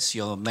doctors,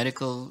 your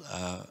medical,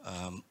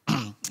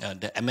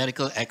 the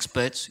medical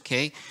experts,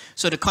 okay?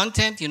 So the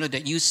content, you know,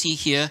 that you see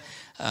here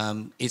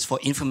is for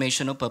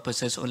informational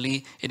purposes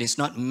only. It is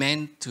not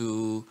meant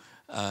to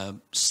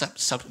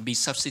be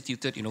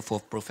substituted, you know, for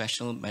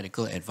professional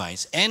medical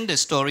advice. And the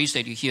stories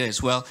that you hear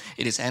as well,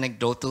 it is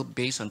anecdotal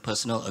based on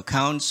personal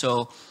accounts.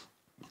 So,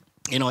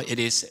 you know, it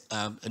is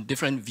a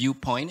different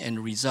viewpoint,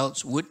 and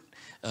results would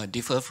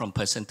differ from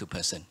person to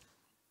person.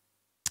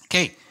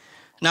 Okay,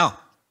 now,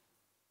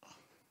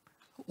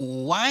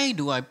 why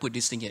do I put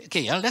this thing here?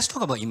 Okay, let's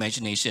talk about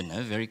imagination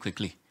very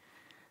quickly.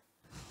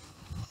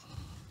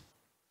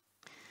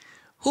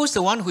 Who's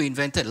the one who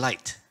invented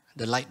light,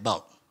 the light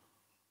bulb?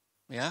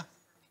 Yeah?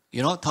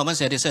 You know,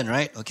 Thomas Edison,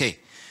 right? Okay.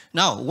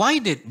 Now,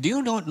 do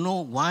you all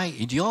know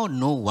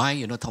why,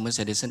 you know, Thomas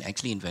Edison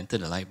actually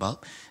invented the light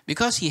bulb?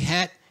 Because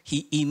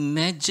he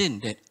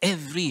imagined that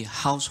every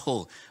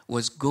household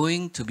was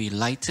going to be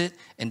lighted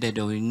and that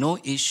there were no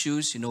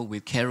issues, you know,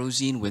 with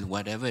kerosene, with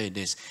whatever it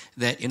is.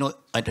 That, you know,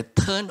 at the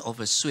turn of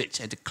a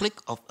switch, at the click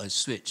of a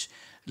switch,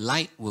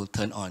 light will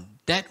turn on.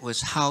 That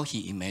was how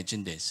he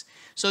imagined this.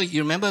 So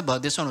you remember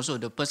about this one also,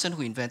 the person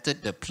who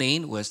invented the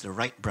plane was the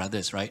Wright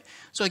brothers, right?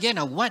 So again,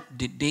 now what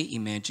did they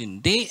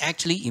imagine? They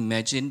actually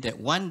imagined that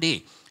one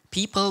day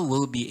people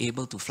will be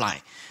able to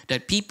fly,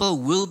 that people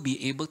will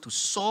be able to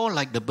soar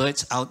like the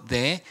birds out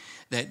there,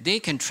 that they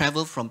can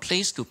travel from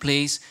place to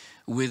place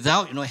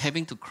without,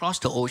 having to cross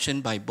the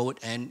ocean by boat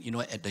and,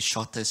 at the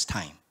shortest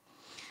time.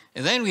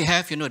 And then we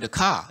have, the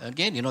car.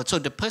 Again, so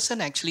the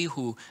person actually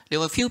there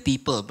were a few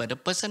people, but the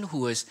person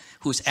who's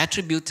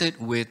attributed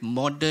with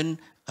modern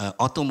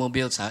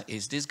automobiles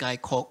is this guy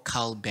called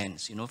Carl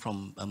Benz,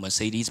 from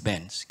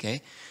Mercedes-Benz,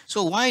 okay?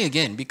 So why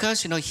again?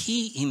 Because,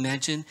 he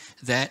imagined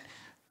that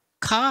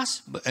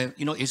cars,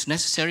 is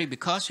necessary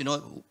because,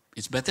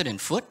 it's better than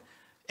foot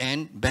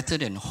and better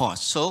than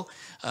horse. So,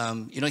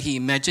 he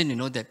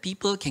imagined, that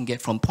people can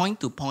get from point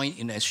to point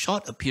in as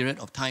short a period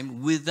of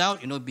time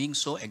without, being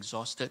so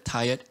exhausted,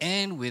 tired,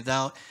 and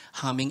without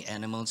harming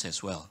animals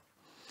as well.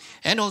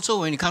 And also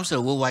when it comes to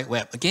the World Wide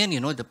Web, again,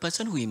 the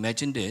person who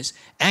imagined this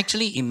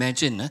actually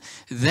imagined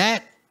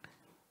that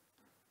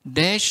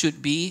there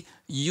should be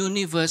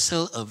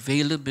universal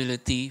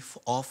availability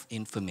of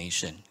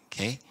information,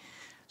 okay?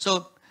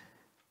 So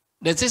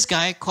there's this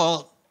guy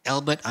called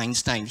Albert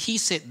Einstein. He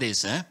said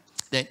this,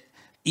 that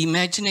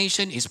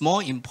imagination is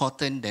more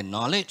important than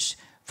knowledge,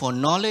 for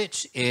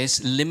knowledge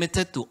is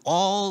limited to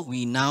all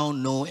we now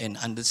know and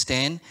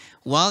understand,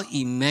 while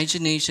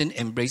imagination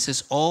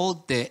embraces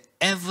all there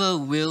ever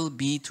will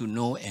be to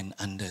know and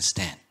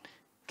understand.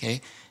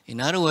 Okay? In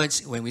other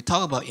words, when we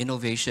talk about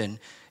innovation,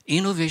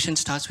 innovation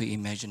starts with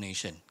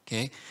imagination.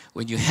 Okay?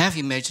 When you have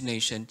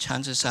imagination,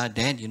 chances are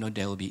that,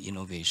 there will be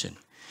innovation.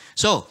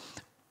 So,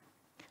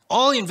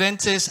 all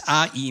inventors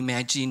are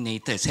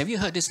imaginators. Have you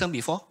heard this term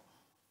before?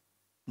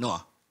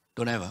 No,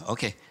 don't ever.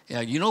 Okay.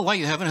 You know why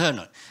you haven't heard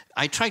it?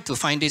 I tried to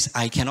find this,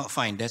 I cannot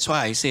find. That's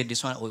why I said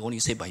this one will only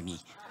say by me.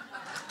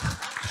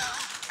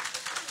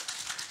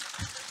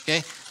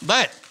 Okay.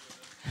 But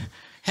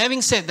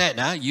having said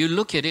that, you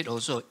look at it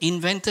also.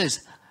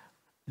 Inventors,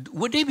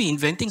 would they be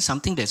inventing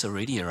something that's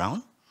already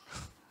around?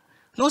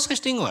 No such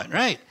thing,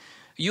 right?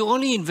 You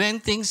only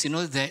invent things,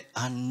 that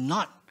are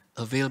not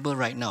available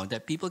right now,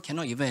 that people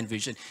cannot even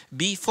envision.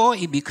 Before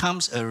it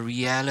becomes a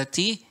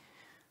reality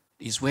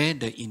is where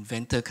the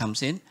inventor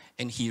comes in,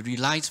 and he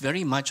relies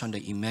very much on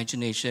the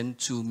imagination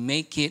to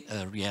make it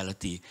a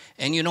reality.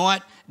 And you know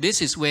what?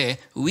 This is where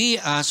we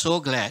are so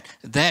glad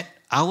that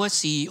our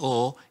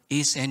CEO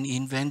is an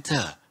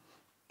inventor.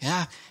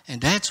 Yeah,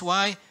 and that's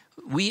why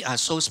we are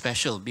so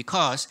special,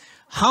 because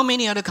how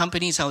many other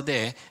companies out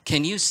there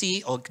can you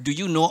see, or do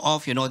you know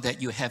of, that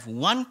you have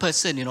one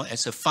person,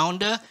 as a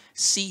founder,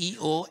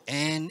 CEO,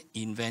 and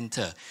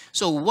inventor?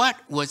 So what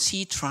was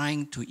he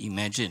trying to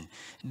imagine?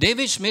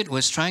 David Schmidt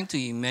was trying to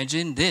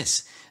imagine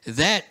this,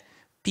 that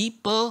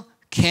people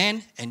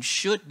can and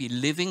should be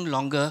living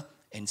longer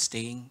and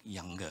staying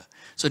younger.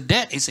 So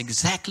that is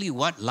exactly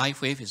what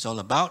Lifewave is all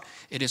about.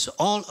 It is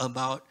all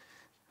about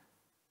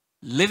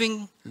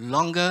living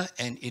longer,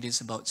 and it is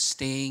about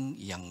staying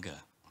younger.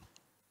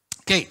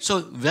 Okay, so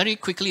very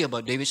quickly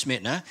about David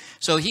Schmidt.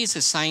 So he's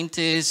a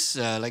scientist,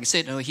 like I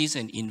said, he's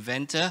an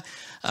inventor.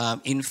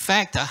 In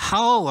fact,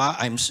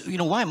 why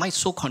am I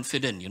so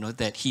confident,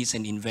 that he's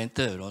an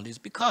inventor and all this?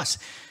 Because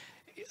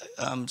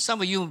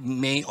some of you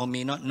may or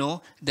may not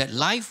know that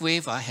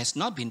Lifewave has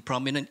not been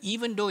prominent,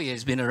 even though it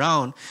has been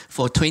around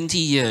for 20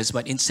 years.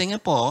 But in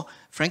Singapore,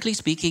 frankly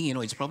speaking,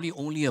 it's probably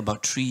only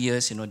about 3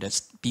 years,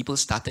 that people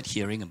started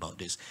hearing about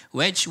this,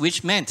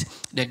 which meant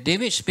that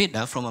David Schmidt,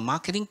 from a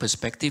marketing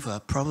perspective,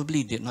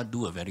 probably did not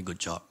do a very good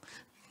job.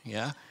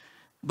 Yeah,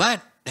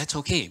 but that's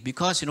okay,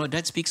 because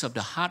that speaks of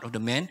the heart of the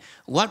man.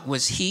 What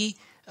was he?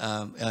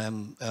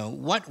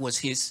 What was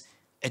his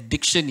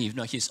addiction?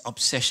 His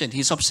obsession.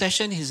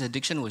 His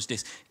addiction was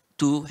this: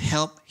 to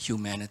help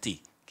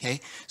humanity. Okay,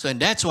 so and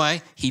that's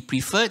why he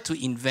preferred to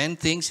invent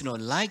things,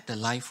 like the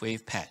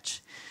Lifewave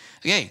patch.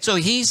 Okay, so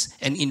he's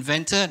an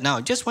inventor. Now,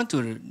 I just want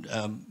to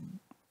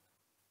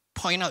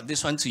point out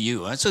this one to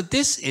you. So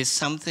this is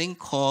something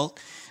called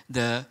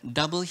the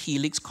double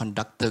helix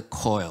conductor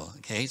coil.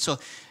 Okay, so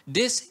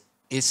this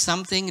is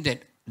something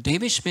that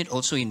David Schmidt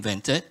also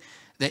invented,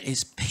 that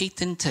is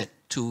patented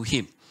to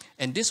him.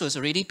 And this was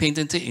already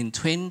patented in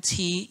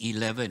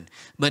 2011.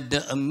 But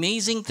the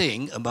amazing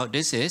thing about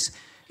this is,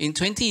 in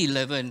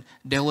 2011,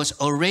 there was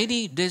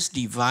already this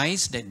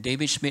device that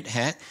David Schmidt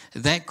had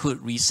that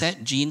could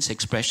reset genes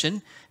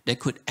expression, that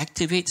could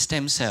activate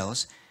stem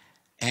cells,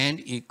 and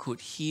it could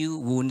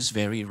heal wounds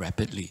very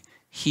rapidly.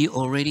 He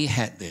already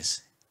had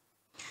this.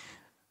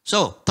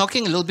 So,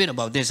 talking a little bit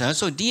about this.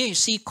 So,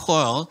 DHC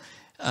coil,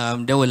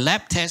 there were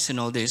lab tests and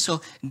all this.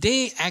 So,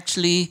 they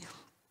actually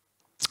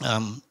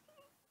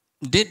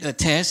did a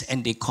test,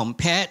 and they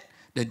compared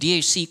the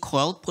DHC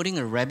coil, putting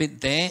a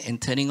rabbit there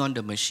and turning on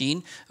the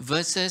machine,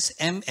 versus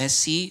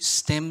MSC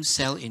stem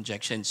cell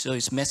injection. So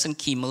it's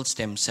mesenchymal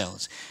stem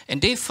cells.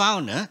 And they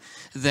found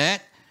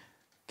that,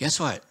 guess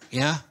what?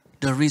 Yeah,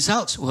 the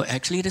results were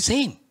actually the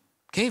same.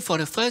 Okay, for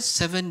the first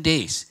 7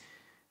 days.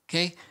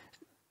 Okay,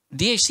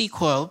 DHC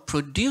coil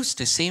produced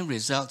the same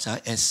results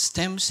as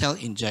stem cell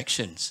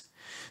injections.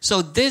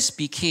 So this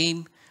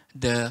became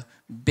the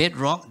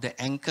bedrock,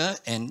 the anchor,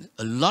 and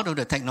a lot of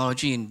the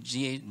technology in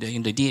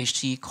the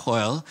DHC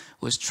coil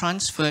was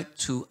transferred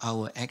to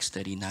our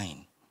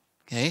X39.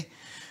 Okay.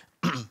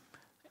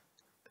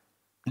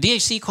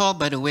 DHC coil,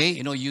 by the way,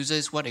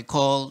 uses what they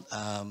call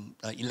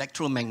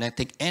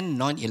electromagnetic and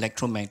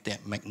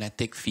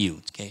non-electromagnetic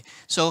fields. Okay,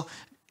 so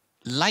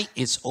light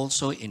is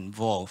also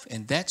involved,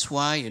 and that's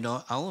why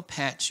our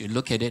patch. You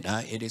look at it,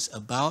 it is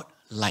about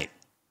light.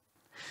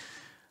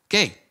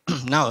 Okay,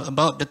 now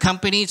about the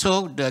company.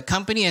 So the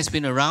company has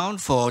been around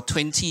for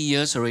 20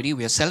 years already.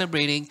 We are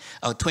celebrating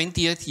our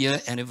 20th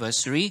year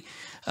anniversary.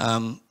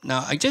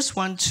 Now, I just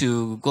want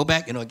to go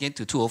back, again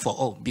to 2004.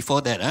 Oh,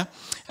 before that,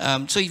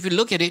 so if you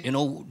look at it,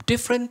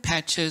 different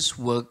patches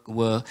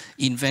were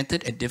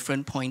invented at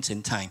different points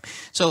in time.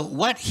 So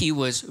what he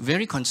was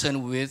very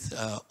concerned with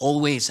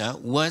always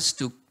was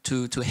to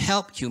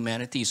help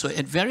humanity. So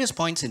at various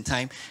points in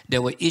time,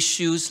 there were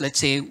issues, let's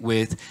say,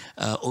 with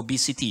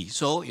obesity.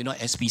 So,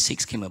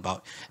 SB6 came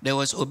about. There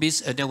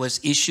was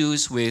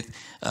issues with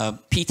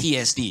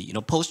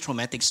PTSD,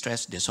 post-traumatic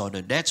stress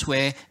disorder. That's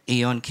where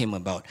AON came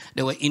about.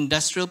 There were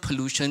industrial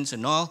pollutions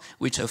and all,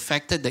 which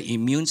affected the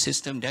immune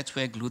system. That's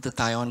where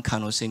glutathione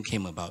carnosine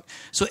came about.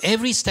 So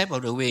every step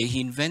of the way,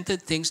 he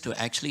invented things to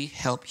actually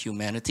help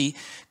humanity,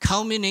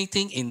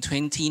 culminating in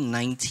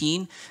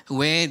 2019,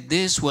 where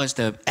this was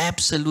the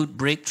absolute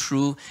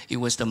breakthrough. It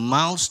was the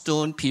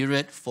milestone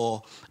period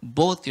for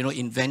both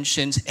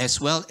inventions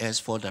as well as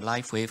for the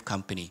Lifewave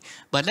company.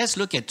 But let's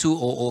look at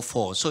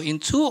 2004. So in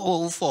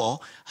 2004,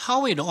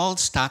 how it all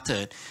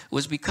started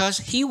was because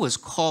he was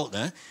called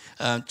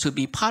to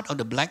be part of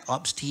the Black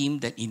Ops team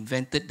that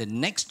invented the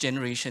next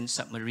generation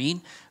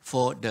submarine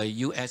for the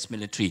US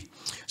military.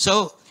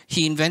 So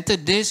he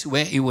invented this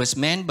where it was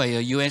manned by a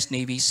US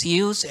Navy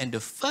SEALs, and the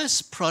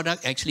first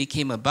product actually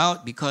came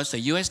about because the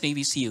US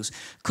Navy SEALs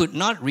could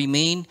not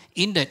remain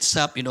in that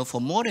sub for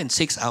more than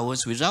 6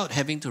 hours without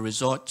having to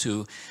resort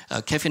to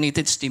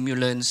caffeinated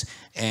stimulants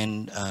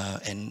and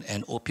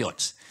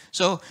opioids.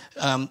 So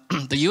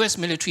the US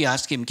military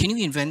asked him, can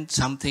you invent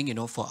something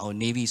for our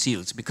Navy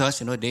SEALs? Because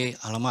they,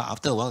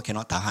 after a while,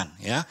 cannot tahan.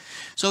 Yeah?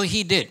 So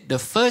he did. The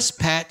first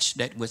patch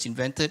that was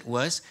invented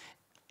was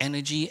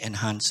energy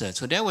enhancer.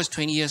 So that was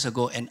 20 years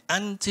ago, and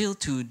until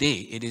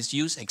today, it is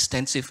used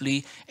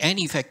extensively and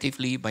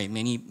effectively by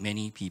many,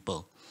 many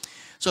people.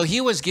 So he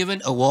was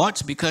given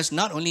awards because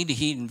not only did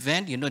he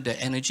invent, the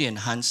energy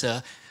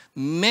enhancer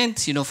meant,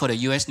 for the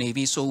US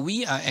Navy, so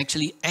we are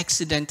actually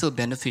accidental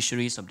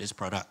beneficiaries of this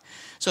product.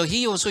 So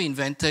he also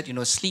invented,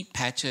 sleep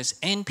patches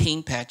and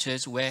pain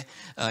patches where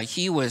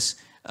he was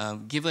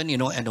given,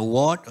 an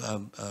award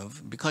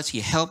because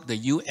he helped the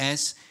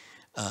US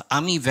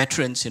Army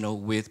veterans,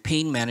 with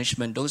pain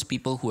management, those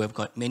people who have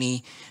got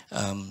many,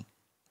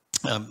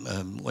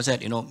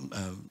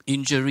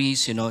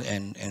 injuries,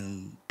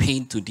 and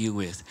pain to deal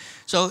with.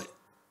 So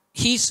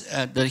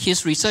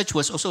his research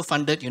was also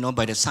funded,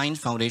 by the Science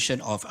Foundation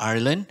of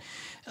Ireland,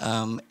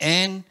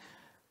 and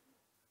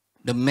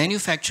the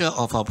manufacture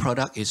of our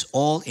product is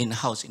all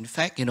in-house. In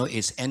fact,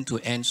 it's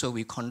end-to-end, so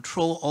we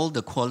control all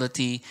the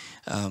quality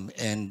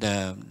and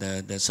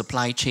the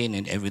supply chain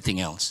and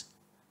everything else.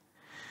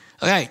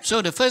 All right,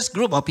 so the first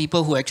group of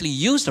people who actually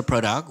used the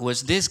product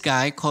was this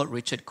guy called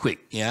Richard Quick.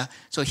 Yeah,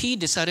 so he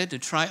decided to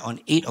try on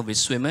 8 of his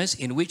swimmers,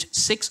 in which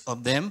 6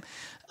 of them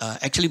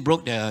actually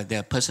broke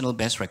their personal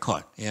best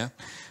record. Yeah,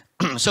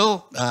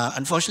 so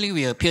unfortunately,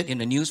 we appeared in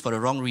the news for the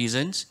wrong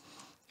reasons.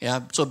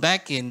 Yeah, so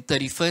back in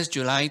 31st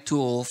July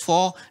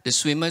 2004, the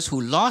swimmers who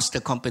lost the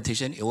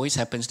competition, it always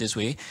happens this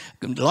way,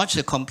 lodged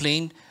a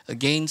complaint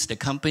against the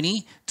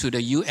company to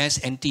the US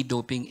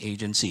Anti-Doping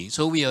Agency.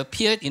 So we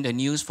appeared in the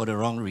news for the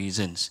wrong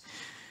reasons.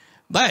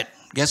 But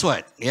guess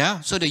what? Yeah,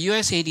 so the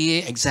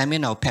USADA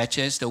examined our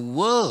patches. The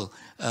World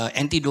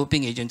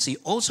Anti-Doping Agency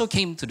also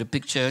came to the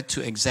picture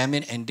to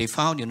examine, and they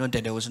found,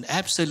 that there was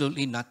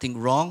absolutely nothing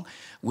wrong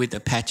with the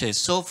patches.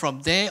 So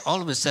from there,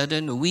 all of a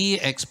sudden, we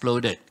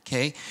exploded.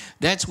 Okay,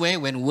 that's where,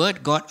 when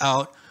word got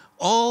out,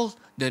 all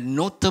the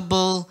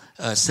notable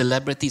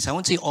celebrities, I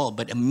won't say all,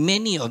 but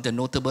many of the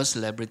notable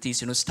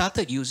celebrities,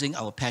 started using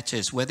our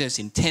patches, whether it's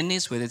in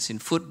tennis, whether it's in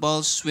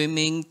football,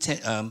 swimming,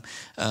 NFLs,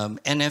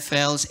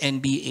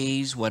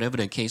 NBAs, whatever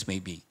the case may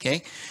be,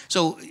 okay?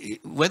 So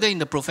whether in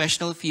the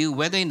professional field,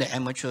 whether in the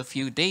amateur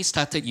field, they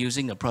started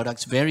using the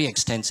products very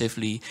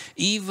extensively.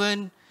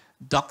 Even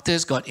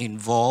doctors got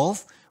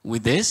involved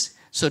with this.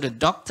 So the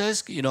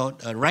doctors,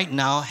 right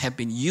now have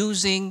been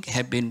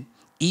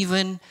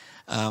even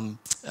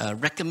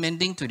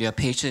recommending to their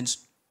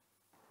patients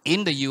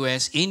in the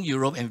US, in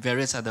Europe, and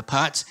various other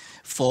parts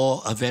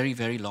for a very,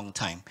 very long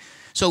time.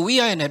 So we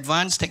are an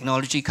advanced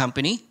technology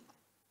company,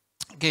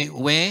 okay,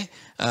 where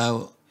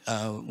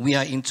we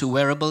are into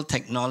wearable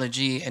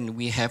technology, and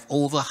we have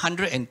over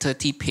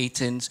 130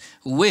 patents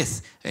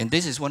with, and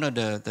this is one of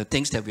the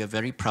things that we are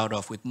very proud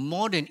of, with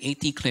more than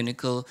 80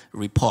 clinical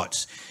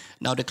reports.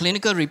 Now, the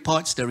clinical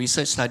reports, the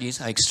research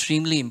studies are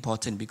extremely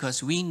important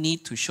because we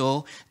need to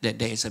show that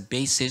there is a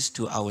basis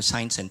to our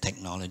science and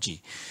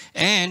technology.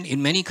 And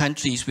in many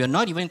countries, we are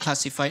not even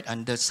classified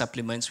under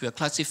supplements, we are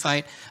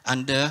classified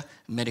under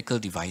medical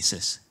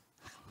devices.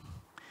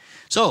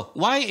 So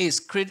why is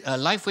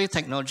Lifewave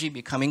technology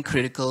becoming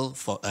critical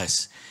for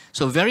us?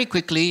 So very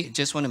quickly,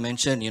 just want to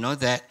mention,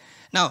 that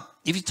now,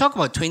 if you talk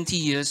about 20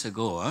 years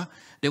ago,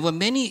 there were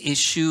many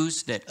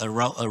issues that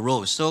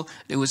arose. So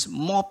there was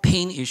more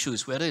pain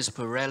issues, whether it's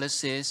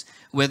paralysis,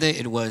 whether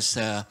it was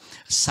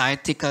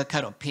sciatica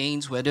kind of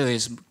pains, whether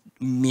it's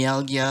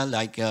myalgia,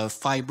 like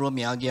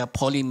fibromyalgia,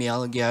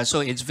 polymyalgia. So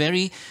it's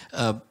very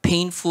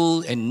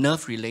painful and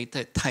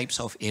nerve-related types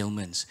of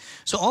ailments.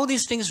 So all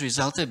these things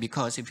resulted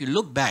because if you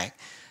look back,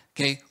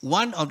 okay,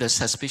 one of the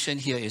suspicion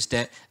here is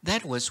that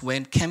that was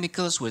when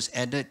chemicals was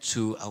added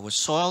to our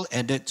soil,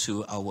 added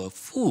to our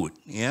food,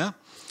 yeah?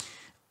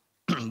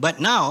 But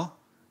now,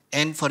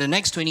 and for the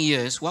next 20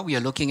 years, what we are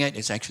looking at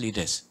is actually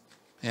this,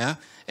 yeah?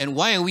 And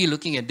why are we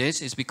looking at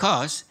this? Is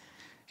because,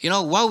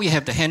 while we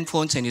have the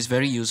handphones and it's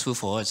very useful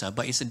for us,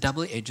 but it's a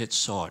double-edged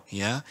sword,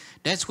 yeah?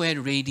 That's where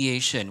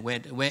radiation,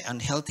 where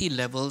unhealthy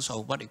levels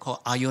of what they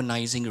call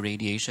ionizing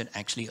radiation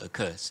actually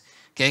occurs.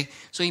 Okay,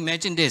 so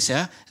imagine this,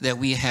 that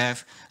we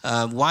have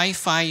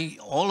Wi-Fi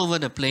all over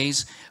the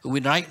place.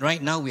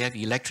 Right now we have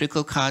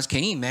electrical cars.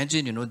 Can you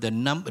imagine,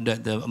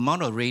 the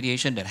amount of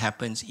radiation that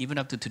happens even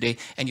up to today,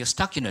 and you're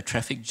stuck in a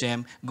traffic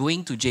jam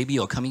going to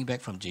JB or coming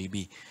back from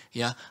JB?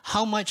 Yeah,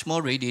 how much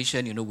more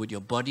radiation, would your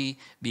body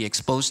be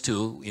exposed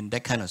to in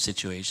that kind of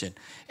situation?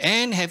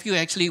 And have you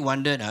actually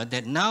wondered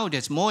that now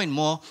there's more and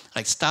more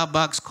like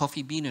Starbucks,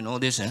 Coffee Bean, and all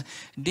this?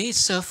 They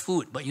serve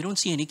food, but you don't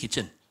see any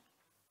kitchen.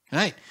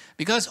 Right?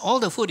 Because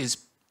all the food is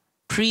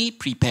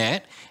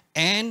pre-prepared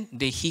and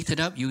they heat it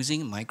up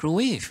using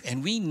microwave.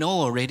 And we know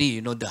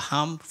already, the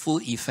harmful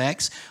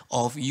effects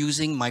of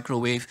using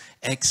microwave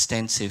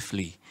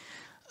extensively.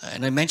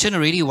 And I mentioned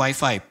already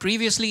Wi-Fi.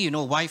 Previously,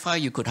 Wi-Fi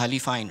you could hardly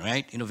find,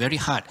 right? Very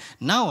hard.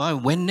 Now,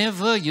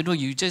 whenever,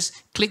 you just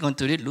click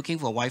onto it looking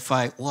for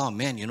Wi-Fi, wow,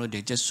 man,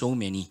 there's just so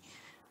many.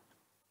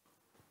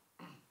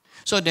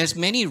 So there's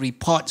many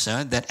reports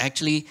that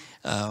actually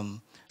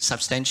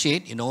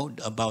substantiate,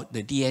 about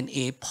the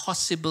DNA,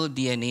 possible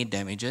DNA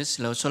damages.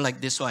 So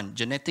like this one,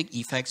 genetic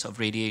effects of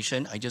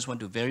radiation. I just want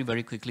to very,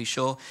 very quickly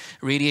show.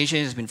 Radiation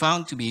has been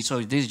found to be, so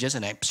this is just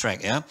an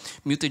abstract,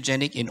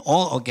 mutagenic in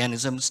all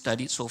organisms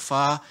studied so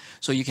far.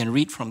 So you can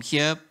read from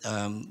here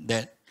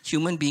that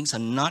human beings are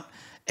not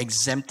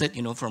exempted,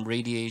 from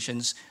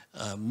radiation's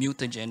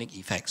mutagenic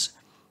effects.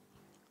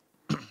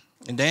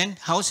 And then,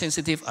 how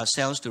sensitive are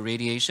cells to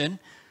radiation?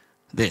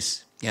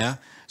 This, yeah.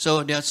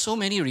 So there are so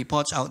many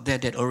reports out there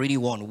that already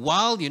warn.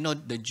 While,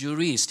 the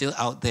jury is still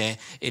out there,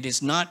 it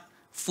is not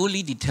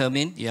fully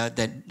determined,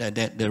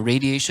 that the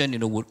radiation,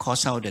 would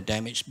cause out the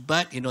damage.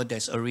 But,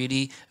 there's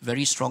already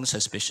very strong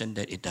suspicion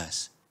that it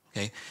does.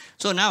 Okay.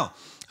 So now,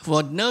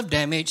 for nerve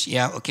damage,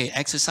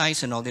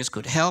 exercise and all this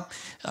could help.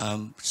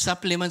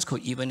 Supplements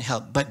could even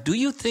help. But do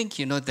you think,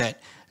 that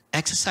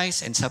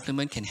exercise and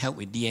supplement can help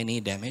with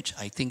DNA damage?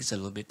 I think it's a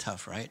little bit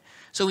tough, right?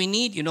 So we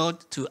need,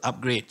 to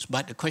upgrade.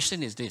 But the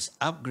question is this,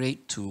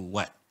 upgrade to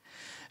what?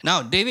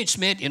 Now, David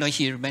Smith,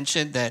 he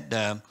mentioned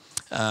that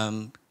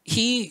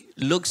he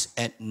looks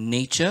at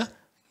nature,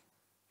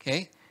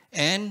 okay?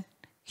 And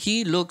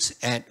he looks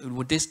at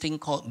this thing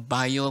called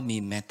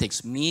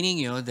biomimetics,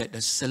 meaning, that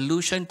the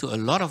solution to a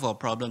lot of our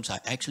problems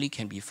actually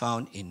can be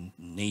found in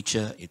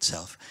nature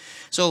itself.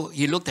 So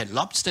he looked at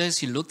lobsters,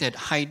 he looked at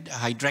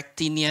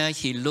hydractinia,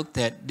 he looked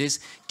at this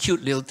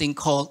cute little thing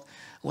called,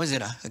 what is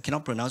it? I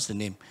cannot pronounce the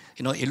name.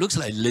 It looks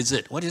like a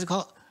lizard. What is it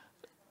called?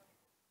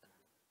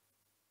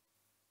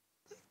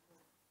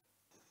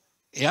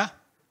 Yeah?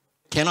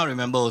 Cannot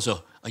remember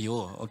also.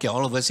 Ayo, okay,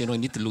 all of us,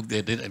 need to look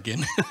at it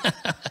again.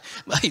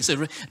 But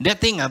that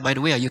thing, by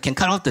the way, you can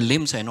cut off the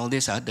limbs and all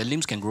this. The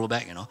limbs can grow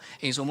back,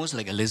 It's almost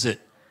like a lizard.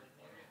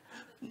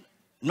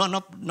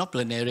 Not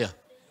planaria.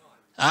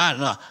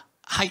 No.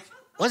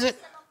 What's it?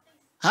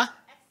 Huh?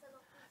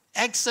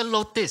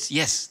 XcLusiv.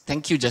 Yes.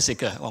 Thank you,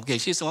 Jessica. Okay,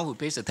 she's the one who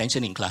pays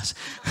attention in class.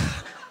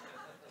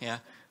 Yeah.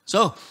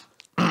 So,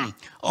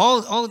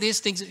 all these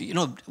things,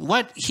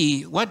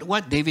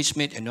 what David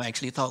Smith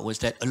actually thought was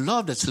that a lot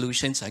of the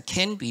solutions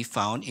can be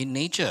found in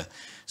nature.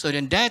 So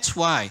then that's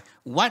why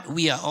what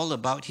we are all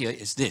about here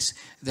is this,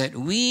 that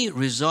we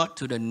resort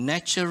to the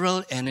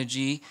natural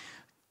energy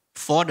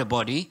for the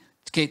body,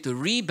 okay, to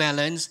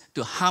rebalance,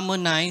 to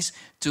harmonize,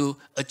 to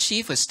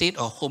achieve a state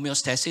of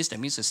homeostasis, that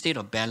means a state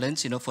of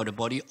balance, for the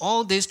body.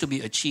 All this to be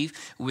achieved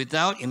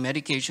without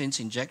medications,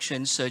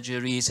 injections,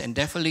 surgeries, and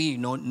definitely,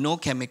 no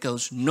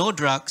chemicals, no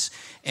drugs,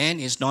 and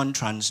it's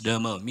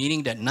non-transdermal,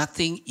 meaning that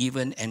nothing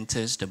even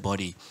enters the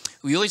body.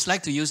 We always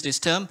like to use this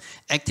term,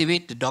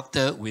 activate the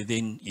doctor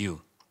within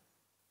you.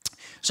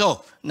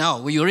 So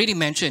now, we already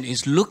mentioned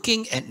is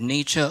looking at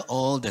nature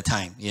all the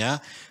time, yeah?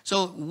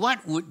 So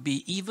what would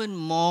be even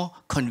more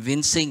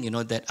convincing,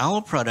 that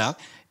our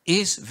product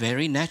is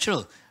very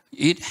natural?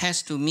 It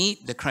has to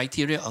meet the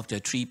criteria of the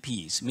 3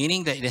 Ps,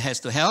 meaning that it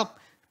has to help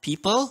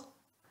people,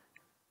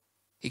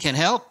 It can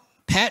help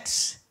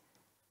pets,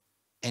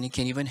 and it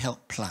can even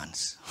help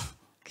plants.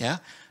 Yeah?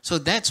 So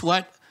that's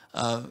what,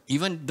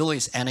 even though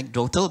it's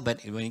anecdotal,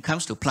 but when it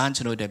comes to plants,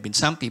 there have been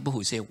some people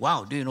who say,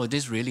 wow, do you know,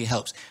 this really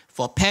helps.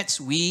 For pets,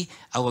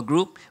 our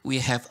group, we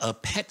have a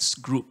pets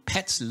group,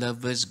 pets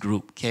lovers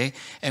group, okay?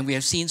 And we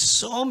have seen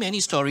so many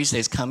stories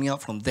that's coming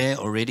out from there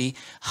already,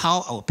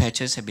 how our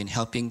patches have been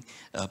helping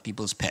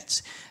people's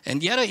pets. And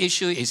the other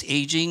issue is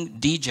aging,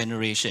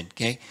 degeneration,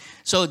 okay?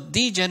 So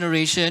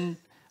degeneration,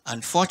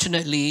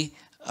 unfortunately,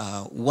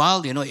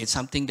 while, it's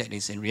something that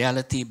is in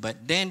reality,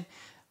 but then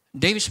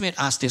David Smith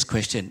asked this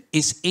question: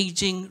 is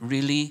aging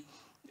really,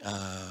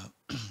 how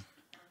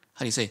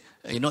do you say,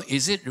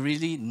 is it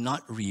really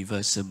not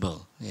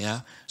reversible?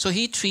 Yeah. So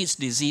he treats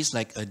disease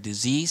like a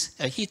disease.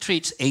 He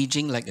treats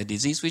aging like a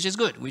disease, which is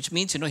good, which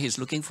means, he's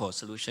looking for a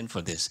solution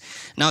for this.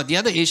 Now, the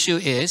other issue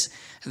is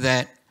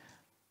that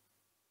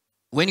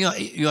when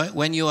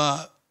you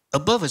are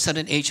above a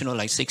certain age,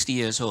 like 60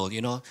 years old,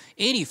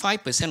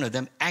 85% of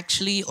them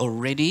actually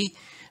already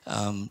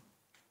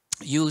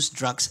use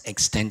drugs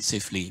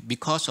extensively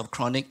because of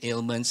chronic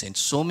ailments and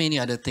so many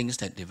other things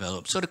that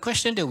develop. So the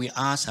question that we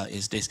ask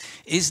is this: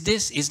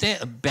 is there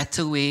a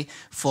better way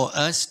for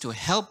us to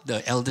help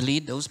the elderly,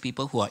 those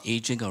people who are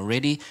aging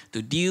already,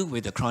 to deal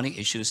with the chronic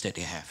issues that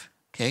they have?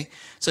 Okay,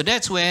 so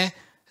that's where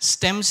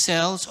stem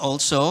cells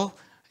also,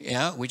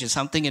 which is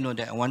something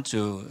that I want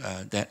to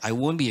that I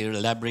won't be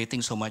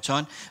elaborating so much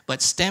on,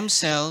 but stem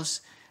cells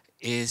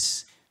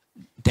is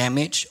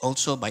damaged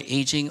also by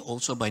aging,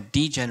 also by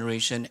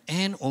degeneration,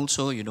 and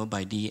also,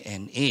 by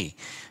DNA.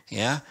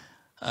 Yeah.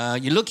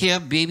 You look here,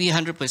 baby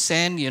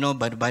 100%,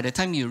 but by the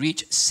time you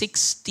reach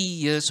 60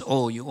 years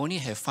old, you only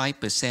have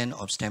 5%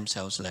 of stem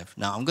cells left.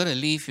 Now, I'm going to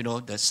leave,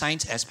 the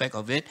science aspect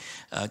of it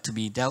to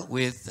be dealt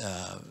with,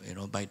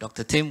 by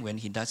Dr. Tim when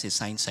he does his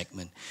science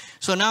segment.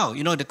 So now,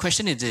 the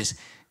question is this: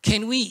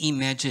 can we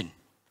imagine,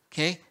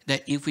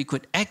 that if we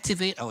could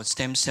activate our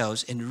stem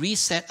cells and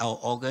reset our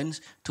organs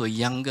to a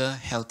younger,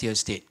 healthier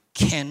state,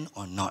 can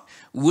or not?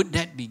 Would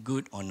that be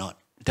good or not?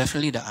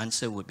 Definitely the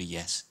answer would be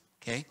yes.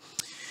 Okay.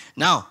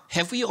 Now,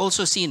 have we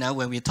also seen now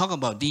when we talk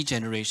about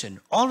degeneration,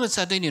 all of a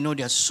sudden,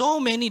 there are so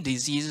many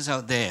diseases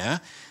out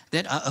there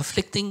that are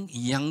afflicting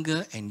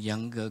younger and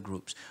younger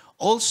groups.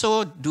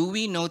 Also, do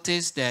we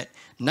notice that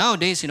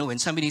nowadays, when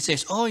somebody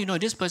says, oh,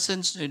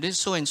 this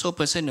so-and-so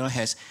person,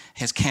 has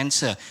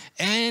cancer,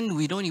 and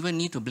we don't even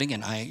need to blink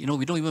an eye,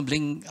 we don't even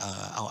blink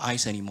our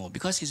eyes anymore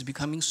because it's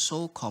becoming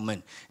so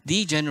common.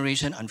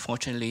 Degeneration,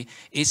 unfortunately,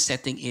 is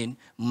setting in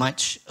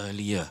much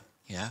earlier.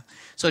 Yeah.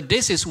 So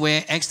this is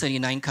where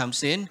X39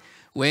 comes in,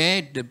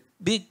 where the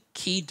big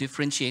key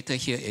differentiator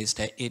here is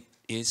that it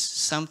is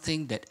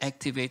something that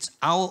activates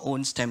our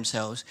own stem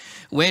cells,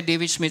 where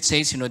David Smith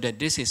says, that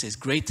this is his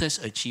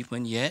greatest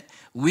achievement yet,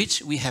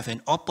 which we have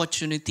an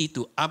opportunity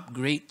to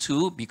upgrade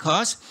to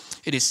because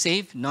it is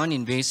safe,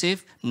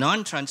 non-invasive,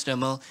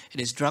 non-transdermal,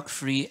 it is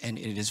drug-free, and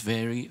it is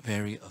very,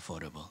 very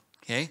affordable.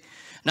 Okay.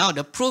 Now,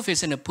 the proof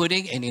is in the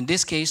pudding, and in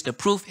this case, the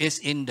proof is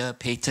in the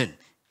patent.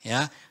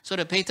 Yeah. So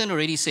the patent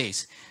already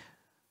says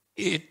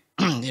it.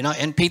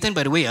 And patent,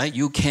 by the way,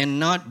 you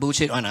cannot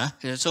bullshit on.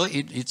 So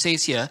it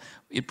says here,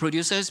 it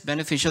produces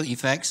beneficial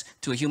effects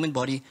to a human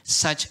body,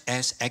 such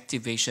as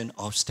activation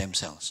of stem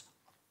cells.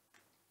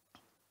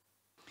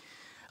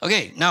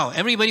 Okay, now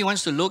everybody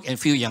wants to look and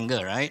feel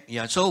younger, right?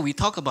 Yeah, so we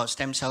talk about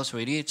stem cells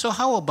already. So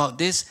how about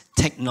this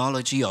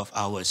technology of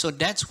ours? So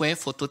that's where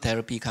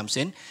phototherapy comes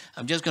in.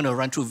 I'm just going to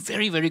run through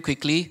very, very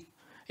quickly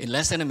in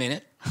less than a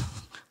minute.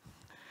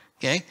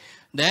 Okay,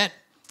 that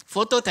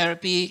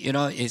phototherapy,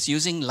 is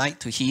using light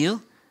to heal.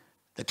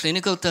 The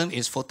clinical term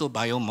is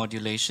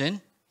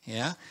photobiomodulation,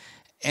 yeah,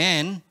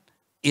 and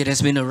it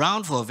has been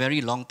around for a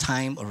very long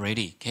time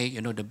already. Okay,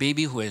 the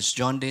baby who has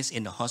jaundice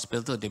in the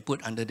hospital, they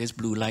put under this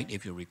blue light,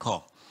 if you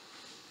recall.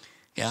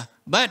 Yeah,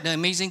 but the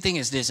amazing thing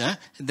is this,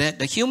 that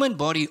the human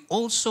body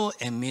also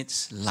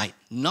emits light.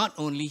 Not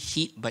only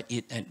heat, but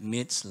it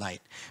emits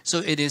light. So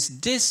it is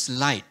this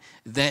light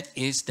that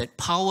is that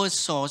power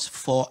source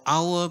for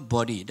our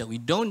body, that we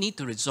don't need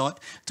to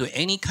resort to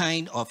any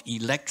kind of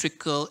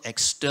electrical,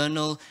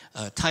 external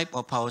type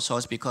of power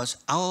source, because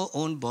our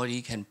own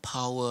body can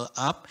power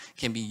up,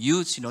 can be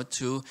used,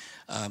 to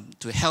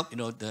help,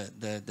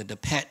 the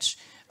patch,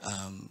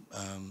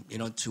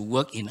 to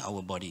work in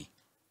our body.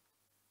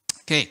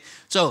 Okay,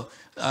 so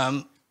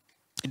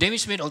David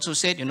Smith also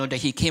said, that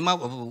he came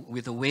up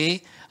with a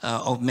way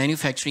of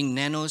manufacturing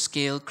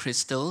nanoscale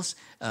crystals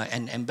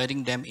and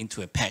embedding them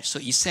into a patch. So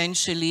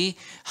essentially,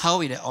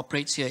 how it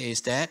operates here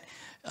is that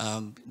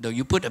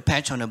you put a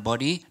patch on a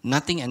body,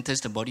 nothing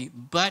enters the body,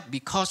 but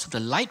because of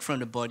the light from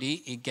the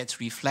body, it gets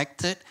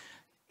reflected.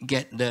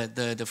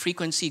 The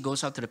frequency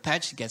goes out to the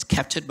patch, it gets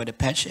captured by the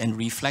patch and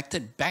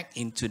reflected back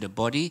into the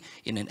body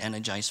in an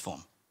energized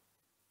form.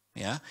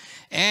 Yeah,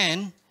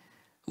 and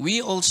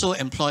we also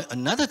employ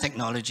another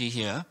technology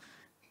here,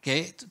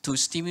 okay, to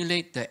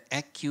stimulate the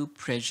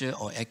acupressure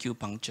or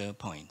acupuncture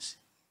points.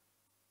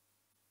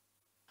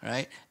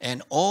 right?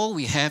 And all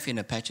we have in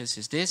the patches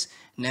is this,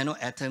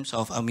 nanoatoms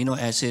of amino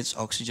acids,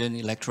 oxygen,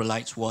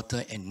 electrolytes,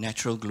 water, and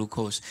natural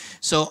glucose.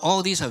 So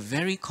all these are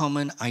very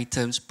common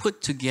items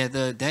put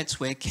together. That's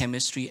where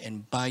chemistry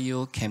and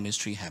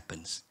biochemistry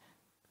happens.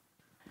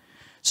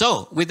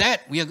 So with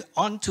that, we are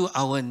on to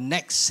our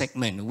next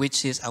segment,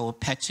 which is our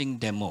patching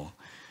demo.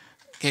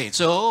 Okay,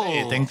 so...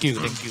 Hey, thank you.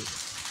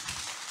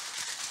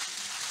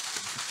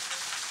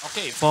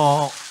 Okay,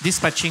 for this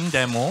patching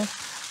demo,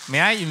 may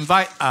I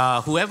invite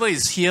whoever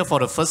is here for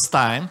the first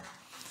time,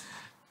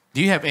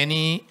 do you have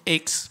any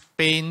aches,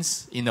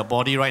 pains in the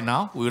body right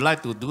now? We would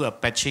like to do a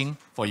patching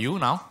for you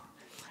now.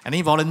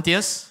 Any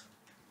volunteers?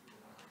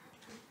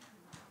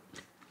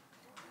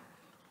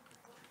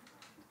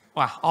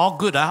 Wow, all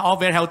good, all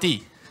very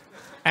healthy.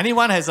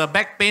 Anyone has a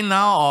back pain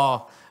now,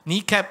 or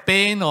kneecap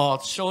pain,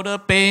 or shoulder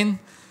pain?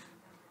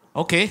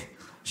 Okay,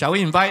 shall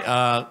we invite,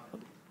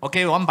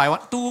 okay, one by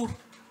one, two,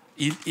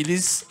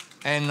 Elise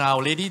and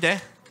our lady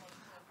there.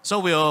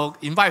 So we'll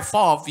invite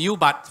 4 of you,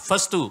 but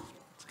first 2,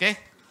 okay?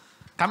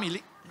 Come,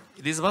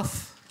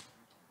 Elizabeth.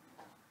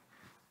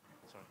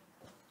 Sorry.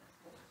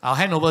 I'll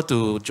hand over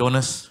to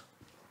Jonas.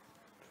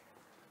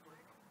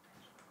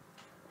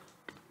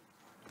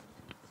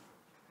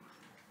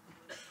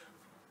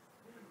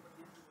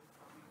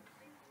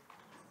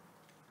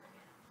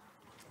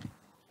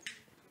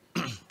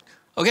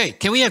 Okay,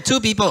 can we have 2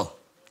 people?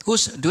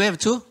 Do we have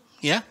 2?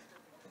 Yeah?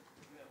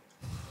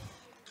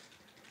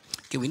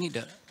 Okay, we need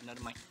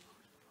another mic.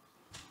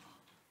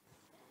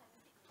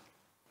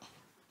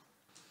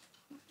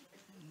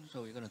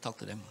 So we're going to talk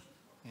to them.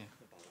 Yeah.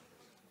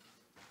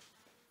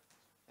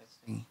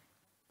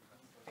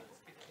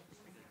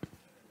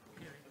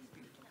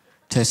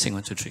 Testing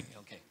 1, 2, 3.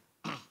 Okay.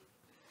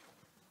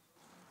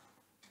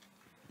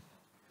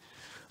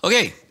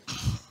 Okay.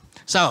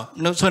 So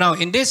now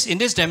in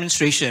this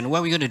demonstration,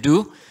 what we're going to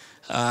do,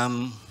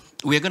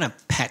 we're going to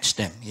patch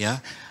them, yeah?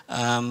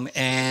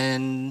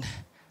 And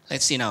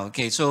let's see now.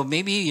 Okay, so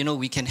maybe,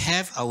 we can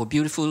have our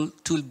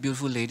two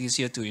beautiful ladies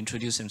here to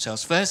introduce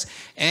themselves first.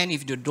 And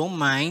if you don't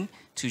mind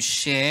to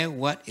share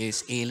what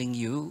is ailing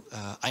you,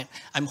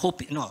 I'm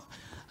hoping,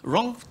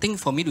 wrong thing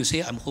for me to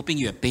say, I'm hoping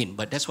you have pain,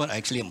 but that's what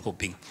actually I'm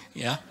hoping,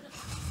 yeah?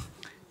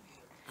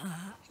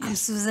 I'm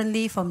Susan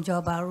Lee from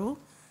Johor Bahru.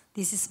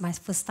 This is my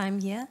first time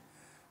here.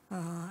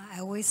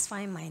 I always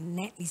find my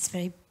neck is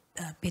very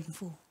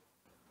painful.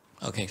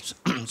 Okay,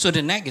 so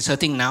the neck is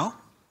hurting now?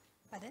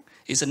 Pardon?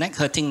 Is the neck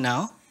hurting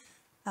now?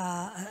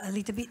 A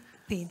little bit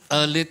painful.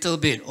 A little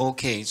bit,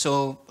 okay.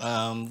 So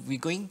we're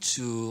going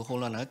to,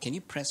 hold on, can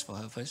you press for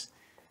her first?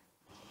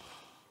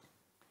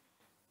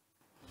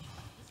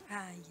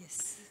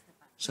 Yes.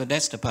 So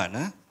that's the part,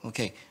 huh?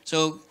 Okay,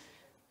 so,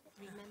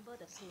 Remember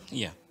the pain.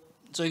 yeah.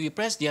 So if you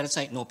press the other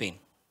side, no pain.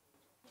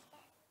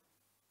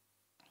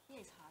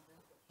 Here is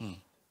harder.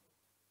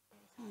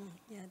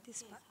 Yeah,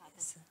 this part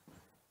is.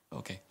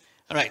 Okay,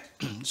 all right.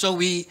 So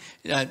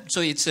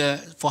so it's,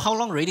 for how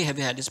long already have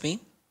you had this pain?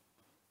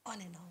 On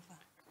and off.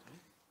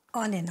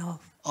 On and off.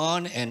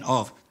 On and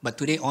off, but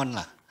today on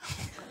lah.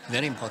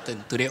 Very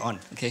important, today on,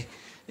 okay?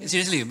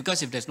 Seriously,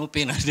 because if there's no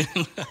pain,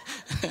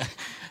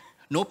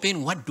 no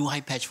pain, what do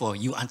I patch for?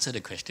 You answer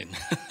the question.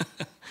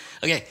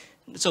 Okay,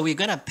 so we're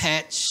gonna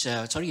patch,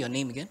 sorry, your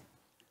name again?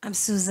 I'm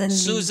Susan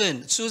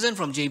Lee. Susan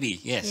from JB,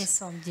 yes. Yes,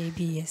 from JB,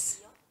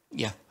 yes.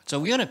 Yeah, so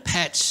we're gonna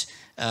patch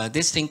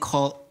this thing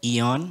called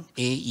Aeon,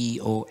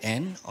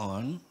 A-E-O-N,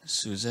 on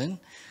Susan.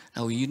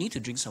 Now you need to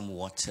drink some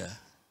water.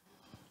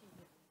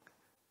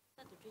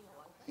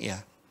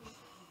 Yeah.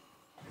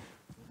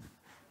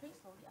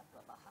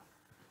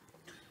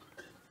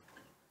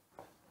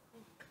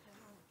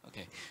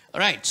 Okay. All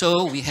right.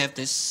 So we have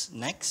this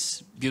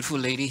next beautiful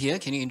lady here.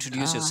 Can you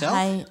introduce yourself?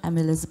 Hi, I'm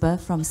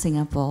Elizabeth from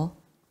Singapore.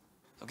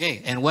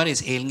 Okay. And what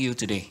is ailing you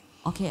today?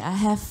 Okay, I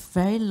have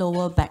very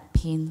lower back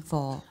pain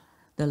for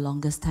the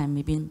longest time,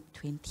 maybe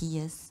 20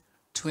 years.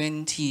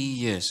 20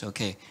 years.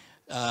 Okay.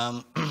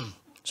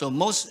 So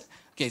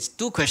it's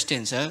 2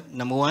 questions.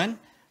 Number 1.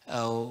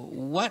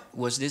 What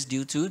was this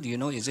due to? Do you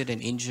know? Is it an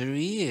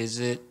injury? Is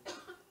it?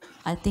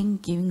 I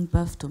think giving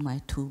birth to my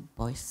 2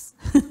 boys.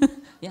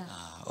 Yeah.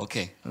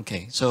 Okay.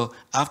 So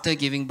after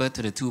giving birth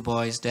to the 2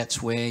 boys,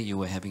 that's where you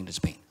were having this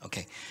pain.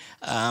 Okay.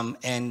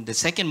 And the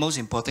second most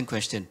important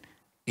question,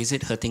 is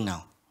it hurting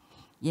now?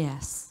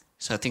 Yes.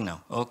 It's hurting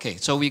now. Okay.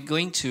 So we're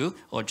going to,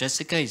 or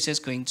Jessica is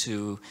just going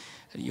to,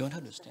 you want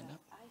her to stand up?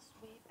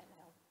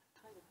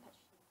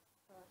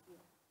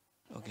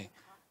 Okay.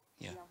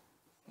 Yeah.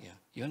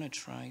 You want to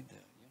try the...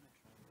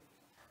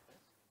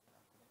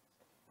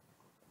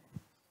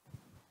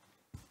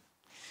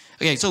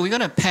 Okay, so we're going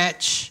to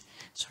patch...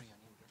 Sorry, your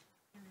name again.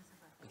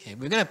 Okay,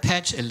 we're going to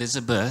patch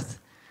Elizabeth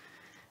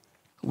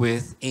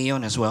with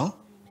Aeon as well.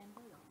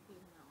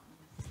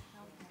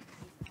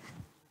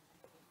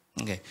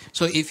 Okay,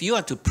 so if you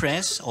are to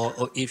press,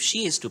 or if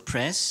she is to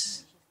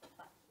press...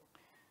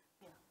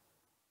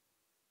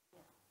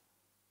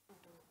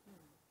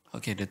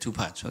 Okay, the 2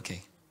 parts,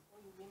 okay.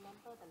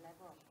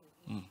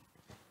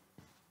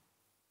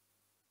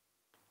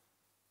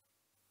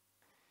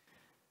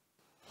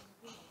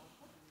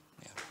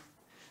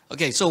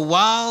 Okay, so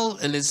while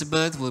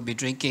Elizabeth will be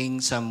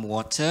drinking some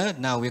water,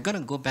 now we're going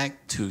to go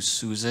back to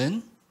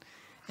Susan.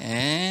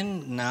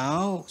 And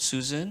now,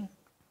 Susan,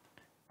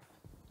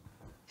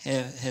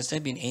 has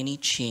there been any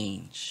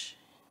change?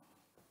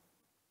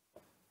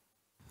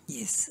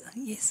 Yes,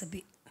 yes, a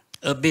bit.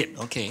 A bit,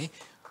 okay.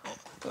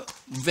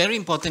 Very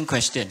important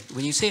question.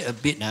 When you say a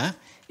bit,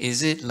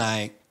 is it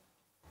like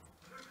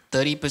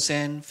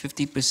 30%,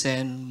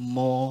 50%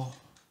 more?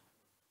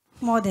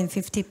 More than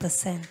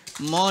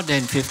 50%. More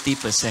than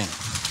 50%.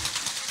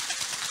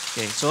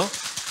 Okay, so?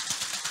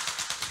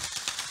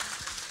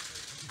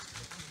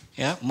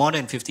 Yeah, more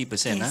than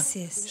 50%. Yes,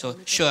 yes. So,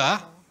 sure?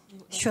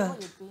 Sure.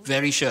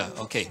 Very sure.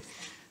 Okay.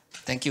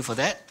 Thank you for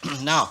that.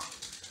 Now,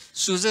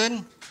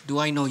 Susan, do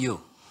I know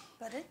you?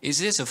 Pardon? Is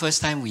this the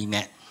first time we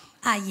met?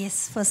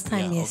 Yes, first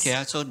time, yes.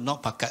 Okay, so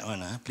not pakat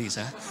one, please.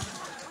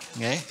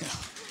 Okay.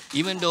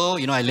 Even though,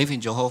 I live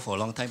in Johor for a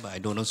long time, but I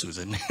don't know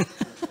Susan.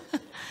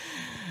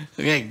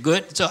 Okay,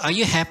 good. So are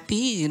you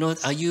happy?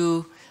 Are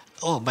you...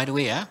 Oh, by the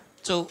way,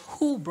 so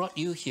who brought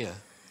you here?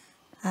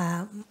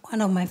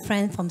 One of my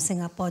friends from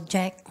Singapore,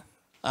 Jack.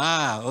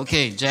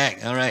 Okay,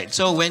 Jack. All right.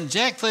 So when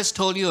Jack first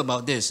told you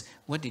about this,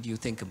 what did you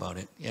think about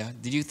it? Yeah,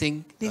 did you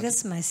think...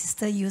 Because my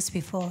sister used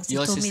before. She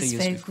Your told me sister it's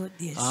used very before. good,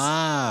 yes.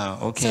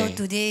 Okay. So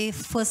today,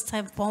 first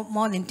time for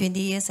more than 20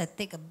 years, I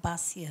take a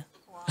bus here.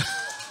 Wow.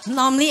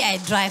 Normally I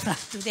drive,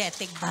 today I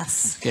take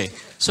bus. Okay.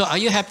 So are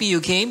you happy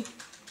you came?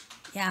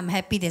 Yeah, I'm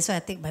happy. That's why I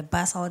take my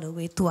bus all the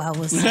way 2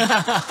 hours.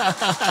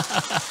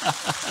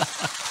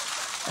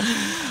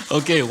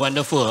 Okay,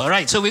 wonderful. All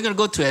right, so we're going to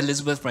go to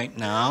Elizabeth right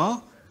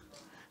now.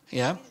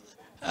 Yeah.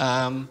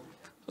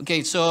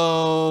 Okay,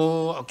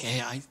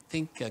 I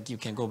think you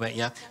can go back.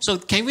 Yeah. So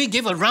can we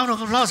give a round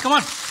of applause? Come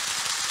on.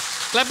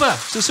 Clapper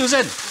to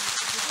Susan.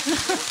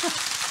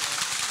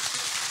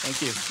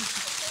 Thank you.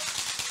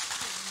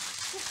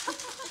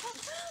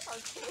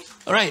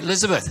 All right,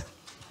 Elizabeth.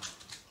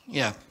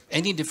 Yeah.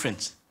 Any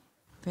difference?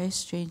 Very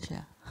strange,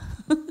 yeah.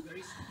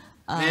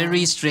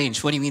 Very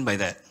strange. What do you mean by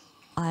that?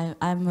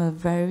 I'm a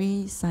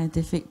very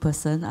scientific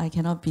person. I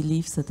cannot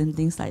believe certain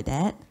things like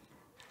that.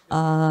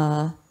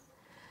 No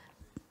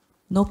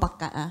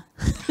pakat.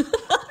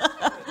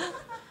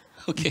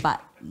 Okay. But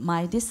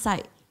this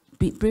side,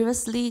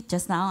 previously,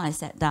 just now I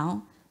sat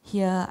down.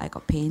 Here I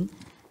got pain.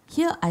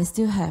 Here I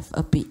still have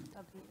a bit.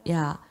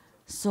 Yeah.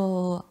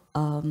 So,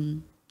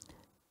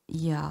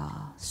 yeah,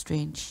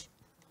 strange.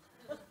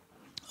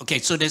 Okay,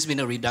 so there's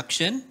been a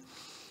reduction.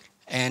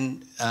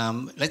 And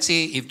let's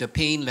say if the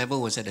pain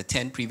level was at a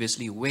 10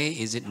 previously, where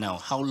is it now?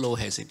 How low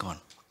has it gone?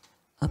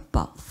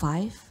 About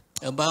 5.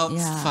 About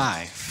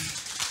 5.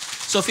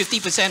 So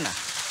 50%.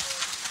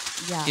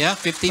 Yeah. Yeah,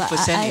 50%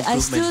 improvement. I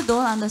still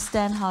don't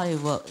understand how it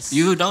works.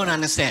 You don't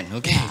understand,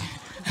 okay.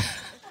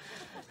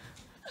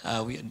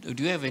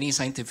 Do you have any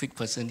scientific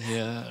person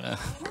here?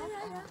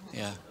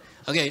 Yeah.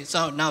 Okay,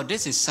 so now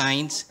this is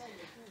science,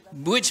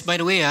 which, by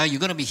the way, you're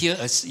going to be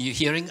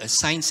hearing a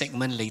science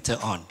segment later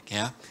on.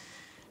 Yeah.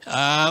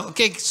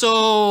 Okay,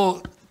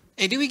 so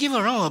did we give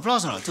a round of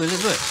applause or not to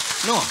Elizabeth?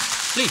 No,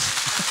 please.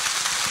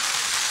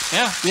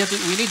 Yeah,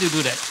 we need to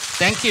do that.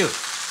 Thank you.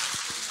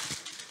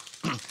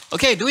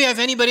 Okay, do we have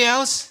anybody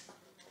else?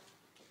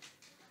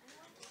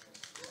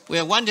 We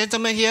have one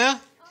gentleman here,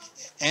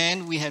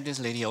 and we have this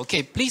lady here.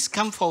 Okay, please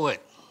come forward.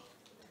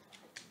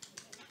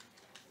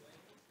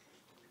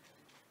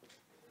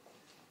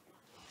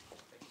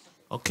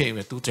 Okay, we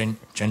have two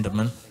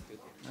gentlemen.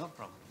 No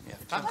problem. Yeah.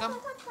 Come.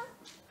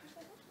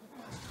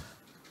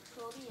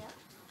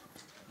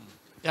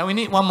 Yeah, we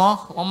need one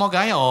more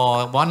guy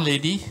or one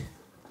lady.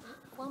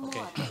 One more.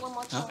 Okay. One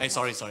more. Hey,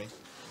 sorry.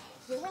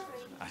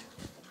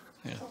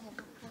 Yeah.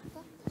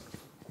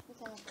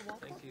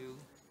 Thank you.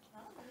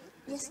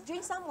 Yes,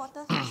 drink some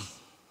water.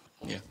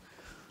 Yeah.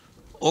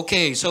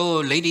 Okay, so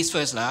ladies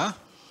first, lah.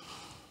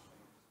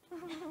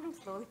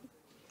 Slowly.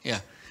 Yeah.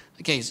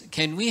 Okay,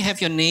 can we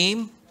have your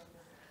name?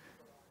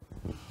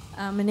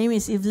 My name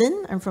is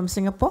Evelyn. I'm from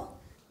Singapore.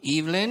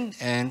 Evelyn,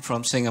 and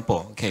from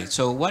Singapore. Okay,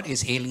 so what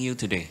is ailing you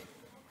today?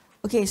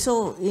 Okay,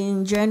 so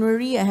in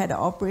January, I had an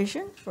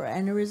operation for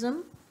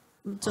aneurysm.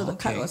 So the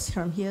cut was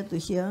from here to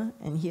here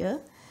and here.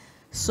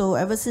 So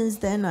ever since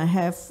then, I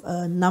have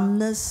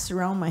numbness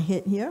around my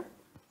head here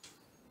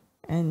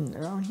and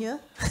around here.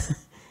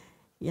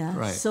 Yeah,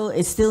 Right. so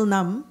it's still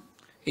numb.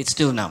 It's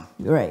still numb.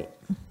 Right.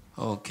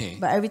 Okay.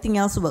 But everything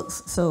else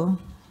works. So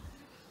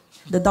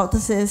the doctor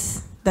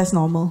says that's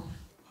normal.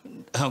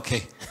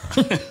 Okay.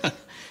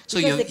 So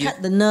because they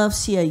cut the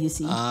nerves here, you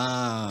see,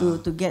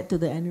 to get to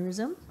the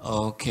aneurysm.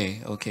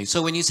 Okay.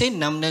 So when you say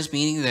numbness,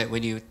 meaning that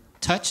when you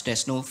touch,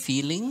 there's no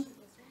feeling?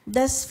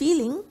 There's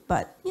feeling,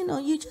 but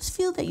you just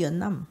feel that you're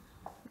numb.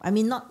 I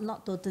mean,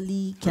 not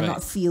totally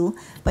cannot feel,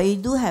 but you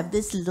do have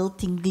this little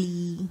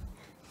tingly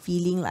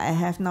feeling like I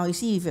have now. You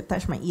see, if you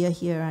touch my ear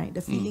here, right,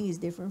 the feeling is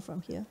different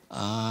from here.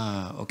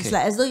 Okay. It's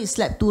like as though you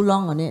slept too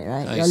long on it,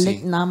 right? Your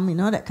leg numb,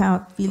 that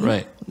kind of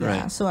feeling.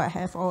 Right. So I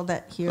have all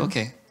that here.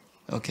 Okay.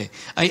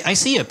 I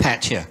see a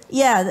patch here.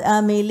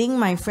 Yeah, Mei Ling,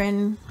 my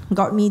friend,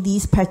 got me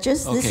these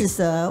patches. Okay. This is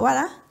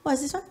what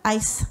is this one?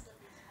 Ice.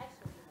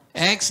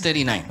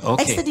 X39.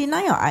 Okay.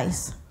 X39 or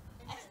ice?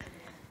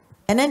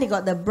 And then they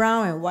got the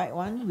brown and white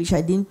one, which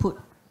I didn't put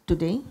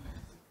today.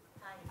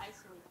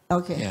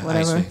 Okay, Yeah,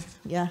 whatever. Ice Wave.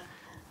 Yeah.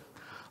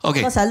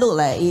 Okay. Because I look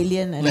like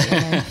alien. And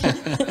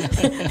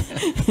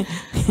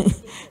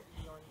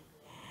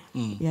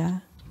yeah.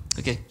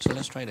 Okay, so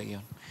let's try the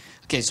Aeon.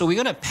 Okay, so we're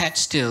going to patch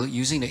still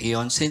using the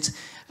Aeon since,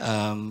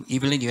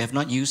 Evelyn, you have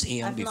not used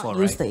Aeon I've before, not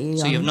right? used the Aeon,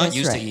 So you have not that's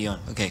used right. the Aeon.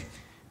 Okay.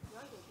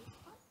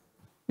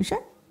 Which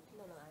one?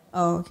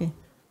 Oh, okay.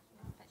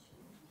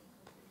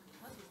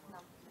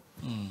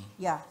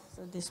 Yeah,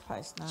 so this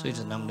part is numb. So it's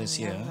a numbness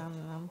here.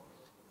 Numb.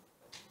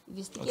 If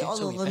you stick Okay, it all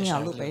so we over patch me,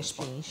 I'll directly look very on the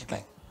spot. strange.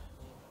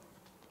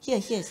 Okay.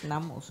 Here is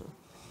numb also.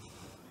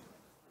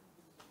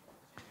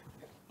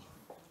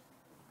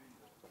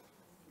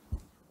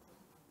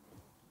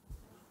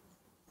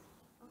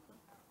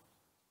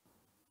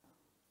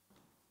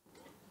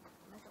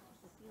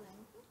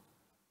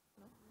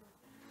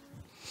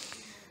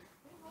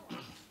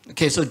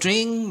 Okay, so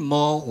drink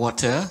more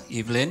water,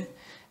 Evelyn.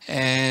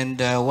 And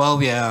while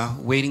we are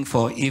waiting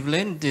for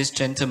Evelyn, this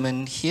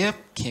gentleman here,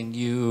 can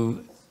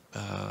you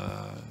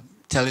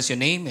tell us your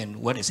name and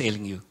what is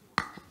ailing you?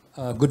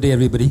 Good day,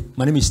 everybody.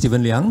 My name is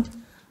Stephen Liang.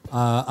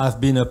 I've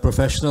been a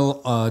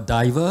professional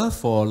diver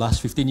for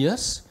last 15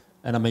 years,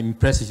 and I'm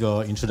impressed with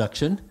your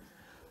introduction.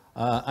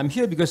 I'm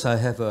here because I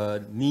have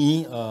a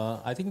knee.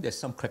 I think there's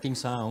some cracking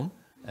sound,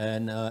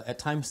 and at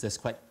times there's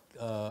quite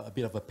a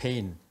bit of a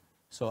pain.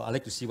 So I'd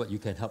like to see what you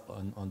can help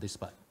on this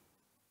part.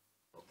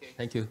 Okay.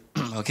 Thank you.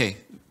 Okay,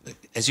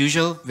 as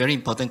usual, very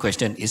important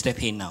question. Is there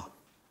pain now?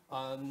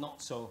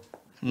 Not so.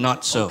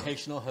 Not so.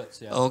 Occasional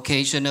hurts, yeah.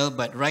 Occasional,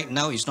 but right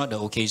now it's not the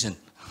occasion.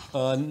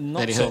 Not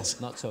that it so.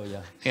 hurts. Not so,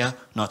 yeah. Yeah,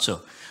 not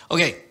so.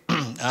 Okay,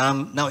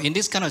 now in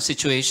this kind of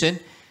situation,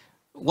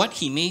 what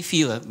he may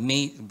feel,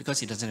 because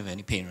he doesn't have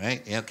any pain,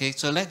 right? Yeah, okay,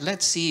 so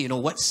let's see,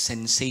 what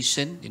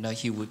sensation,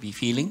 he would be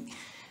feeling.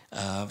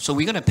 So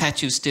we're going to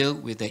patch you still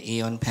with the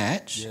Aeon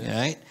patch,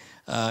 Yeah. right?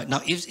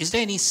 Now, is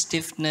there any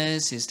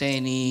stiffness? Is there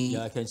any...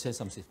 Yeah, I can sense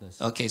some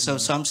stiffness. Okay, so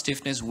some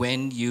stiffness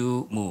when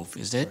you move,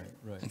 is it?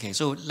 Right, right. Okay,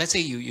 so let's say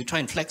you try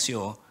and flex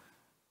your...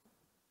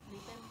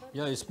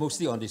 Yeah, it's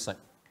mostly on this side.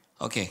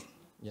 Okay.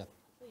 Yeah.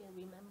 So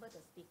you remember the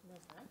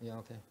stiffness, right? Yeah,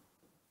 okay.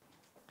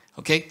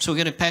 Okay, so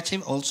we're going to patch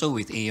him also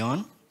with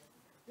Aeon.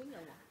 Drink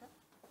your water.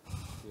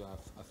 Yeah,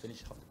 I've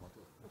finished half the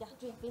bottle. Yeah,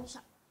 drink, finish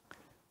up.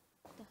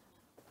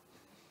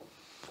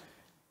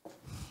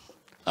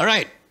 All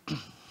right.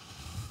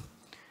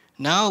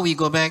 Now we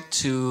go back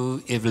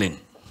to Evelyn.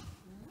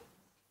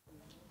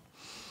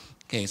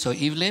 Okay, so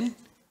Evelyn,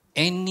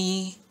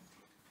 any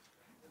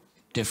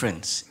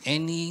difference?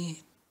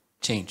 Any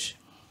change?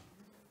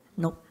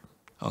 Nope.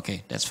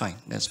 Okay, that's fine.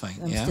 That's fine.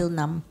 I'm yeah. still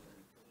numb.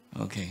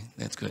 Okay,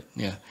 that's good.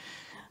 Yeah.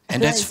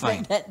 And I that's expect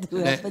fine. that to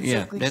happen so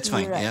yeah, quickly, that's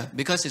fine. right? Yeah,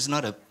 because it's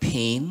not a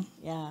pain.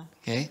 Yeah.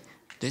 Okay,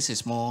 this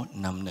is more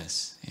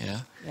numbness.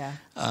 Yeah. Yeah.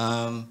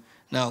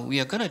 Now we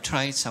are gonna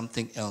try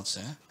something else.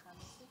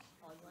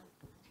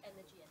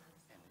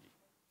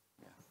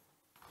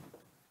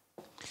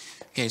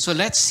 Okay, so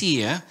let's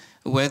see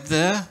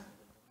whether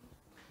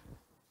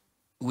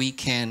we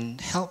can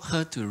help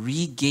her to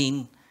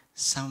regain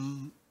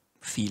some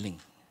feeling.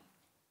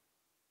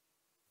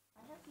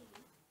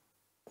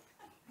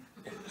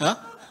 Huh?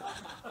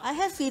 I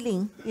have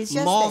feeling. It's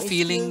just More that it's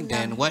feeling still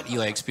than numb. what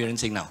you are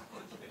experiencing now.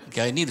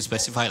 Okay, I need to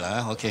specify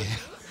lah. Okay.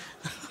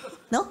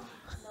 No?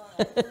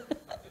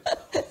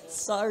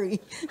 Sorry.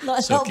 Not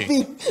It's okay.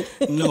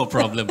 helping. No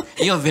problem.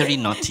 You're very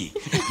naughty.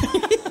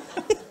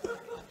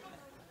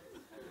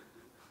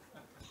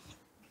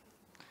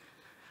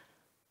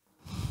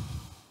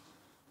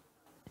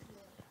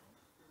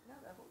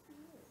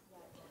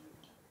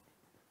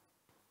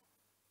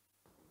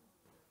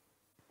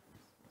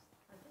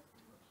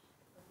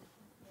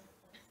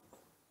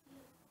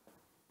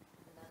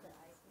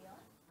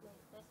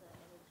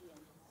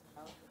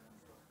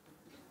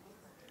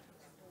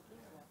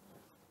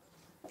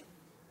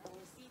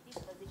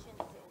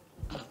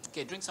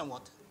 Okay, drink some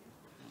water.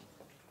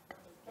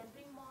 Can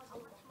drink more. How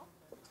much more?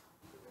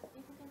 If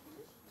you can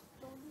finish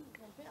slowly, you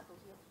can drink up to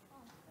here.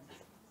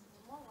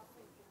 More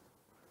water.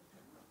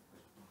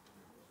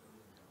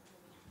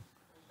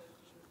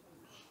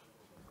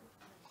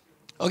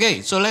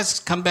 Okay, so let's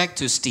come back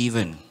to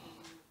Stephen.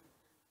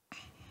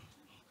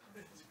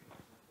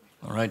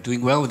 All right,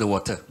 doing well with the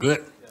water.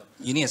 Good.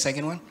 You need a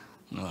second one?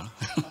 No.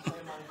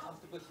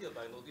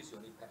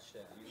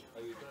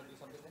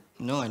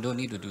 No, I don't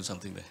need to do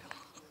something there.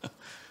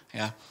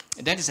 Yeah,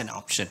 that is an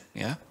option.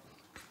 Yeah.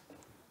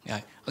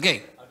 Yeah.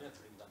 Okay.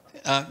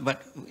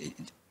 But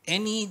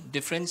any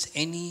difference,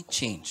 any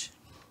change?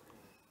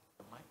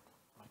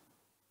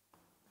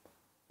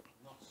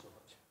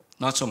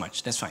 Not so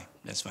much. That's fine.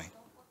 That's fine.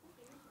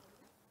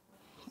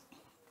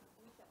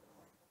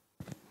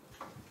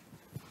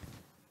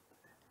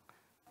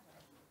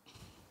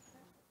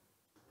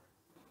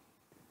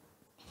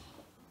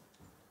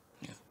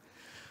 Yeah.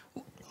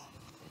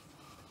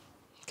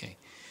 Okay.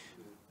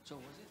 So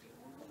was it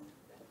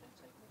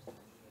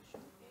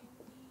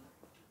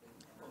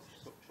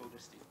shoulder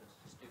stiffness?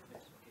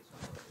 Okay,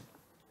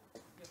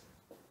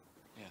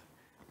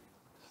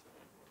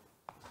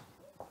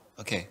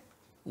 Okay.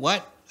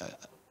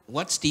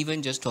 What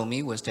Stephen just told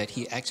me was that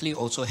he actually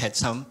also had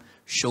some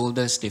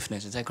shoulder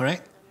stiffness. Is that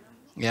correct?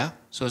 Yeah?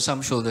 So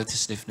some shoulder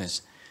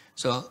stiffness.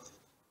 So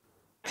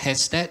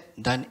has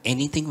that done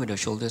anything with the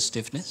shoulder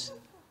stiffness?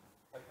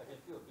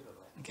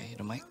 Okay,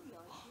 the mic.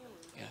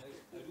 Yeah.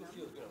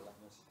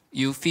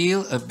 You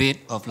feel a bit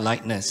of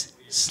lightness.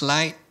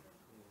 Slight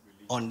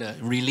on the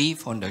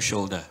relief on the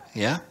shoulder.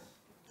 Yeah?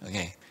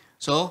 Okay.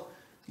 So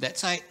that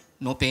side,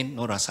 no pain,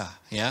 no rasa.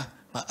 Yeah?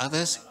 But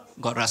others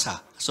got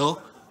rasa.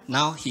 So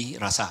now he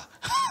rasa.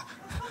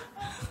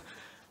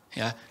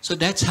 Yeah? So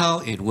that's how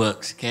it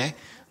works. Okay?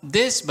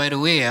 This, by the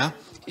way,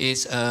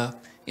 is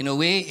in a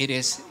way it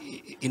is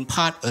in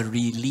part a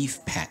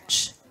relief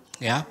patch.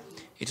 Yeah?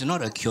 It's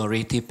not a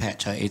curative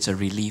patch, it's a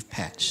relief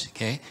patch.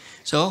 Okay?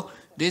 So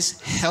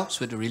this helps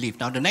with the relief.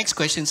 Now the next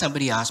question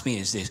somebody asked me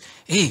is this.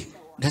 Hey,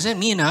 does that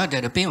mean that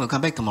the pain will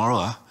come back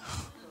tomorrow?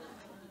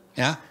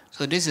 Yeah?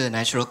 So this is a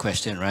natural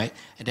question, right?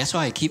 And that's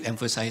why I keep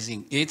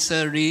emphasizing it's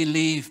a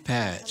relief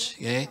patch.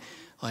 Okay?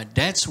 Well,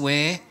 that's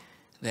where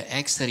the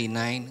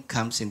X39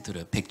 comes into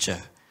the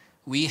picture.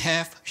 We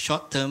have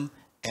short-term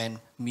and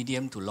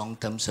medium to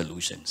long-term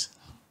solutions.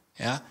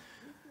 Yeah?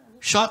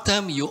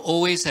 Short-term, you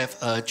always have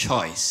a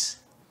choice.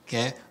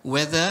 Okay?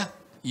 Whether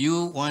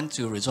you want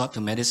to resort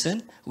to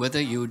medicine,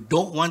 whether you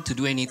don't want to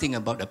do anything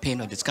about the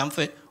pain or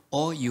discomfort,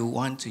 or you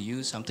want to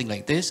use something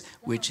like this,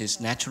 which is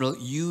natural,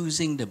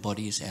 using the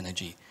body's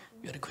energy.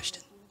 You had a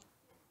question?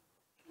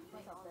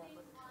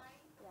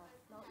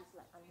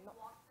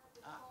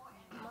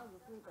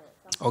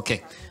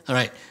 Okay, all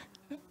right.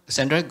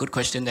 Sandra, good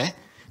question there.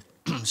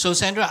 So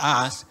Sandra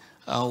asked,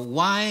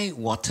 why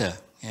water?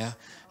 Yeah.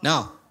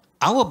 Now,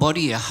 our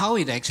body, how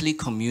it actually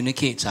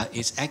communicates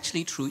is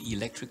actually through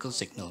electrical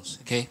signals.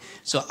 Okay,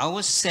 so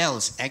our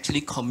cells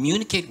actually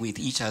communicate with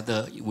each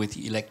other with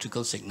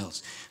electrical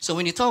signals. So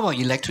when you talk about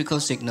electrical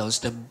signals,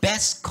 the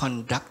best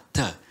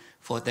conductor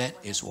for that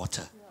is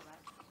water.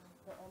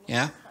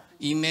 Yeah,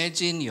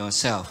 imagine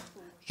yourself,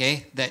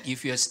 okay, that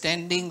if you're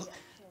standing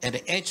at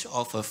the edge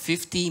of a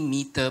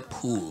 50-meter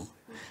pool,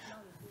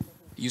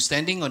 you're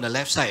standing on the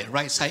left side,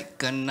 right side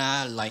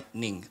kena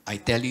lightning. I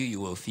tell you, you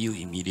will feel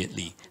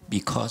immediately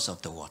because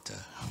of the water.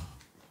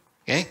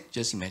 Okay,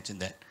 just imagine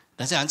that.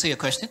 Does that answer your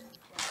question?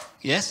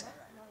 Yes?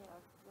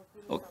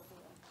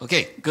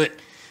 Okay, good.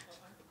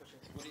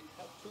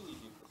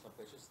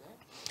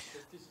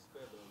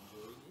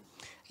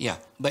 Yeah,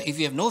 but if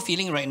you have no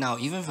feeling right now,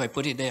 even if I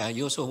put it there,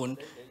 you also won't.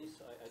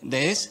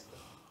 There is?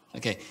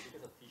 Okay.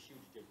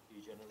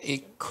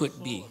 It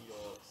could be.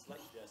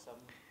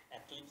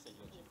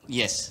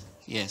 Yes,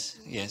 yes,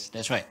 yes,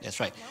 that's right,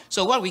 that's right.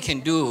 So what we can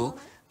do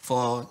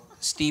for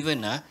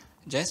Stephen,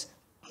 just,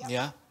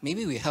 yeah,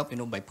 maybe we help,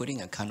 by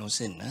putting a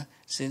carnosin,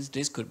 since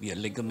this could be a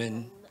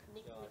ligament.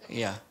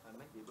 Yeah.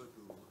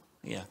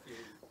 Yeah.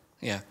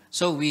 Yeah.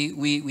 So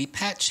we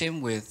patch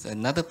him with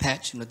another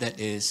patch, that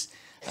is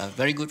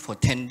very good for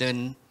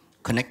tendon,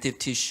 connective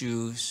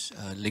tissues,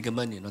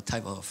 ligament,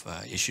 type of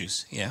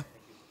issues. Yeah.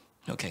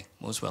 Okay.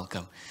 Most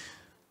welcome.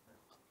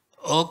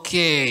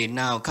 Okay.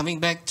 Now coming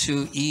back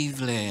to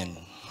Evelyn.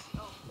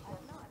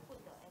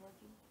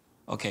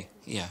 Okay.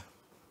 Yeah.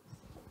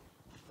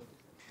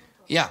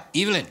 Yeah.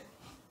 Evelyn.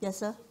 Yes,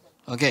 sir.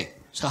 Okay.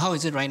 So how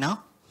is it right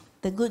now?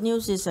 The good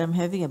news is I'm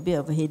having a bit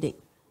of a headache.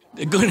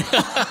 The good.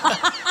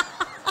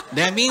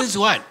 That means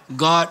what?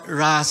 God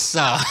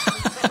rasa.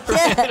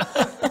 Yeah.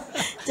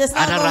 Just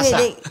now Ada got rasa.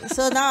 headache.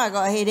 So now I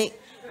got a headache.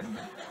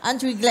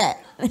 Aren't we glad?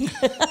 And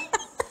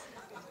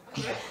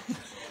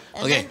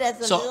Okay, then there's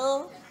a so-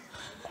 little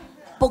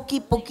pokey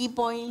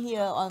point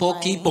here on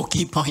Pokey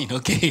my... point,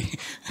 okay.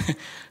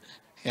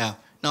 Yeah.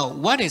 Now,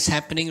 what is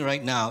happening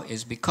right now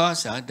is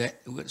because,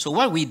 so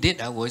what we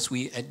did was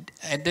we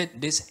added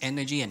this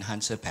energy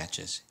enhancer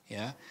patches,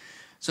 yeah?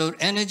 So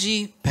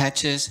energy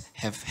patches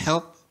have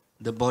helped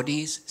the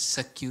body's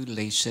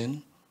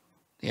circulation,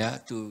 yeah,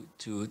 to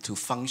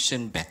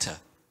function better,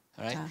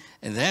 all right?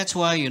 And that's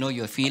why,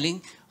 you're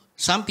feeling,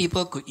 some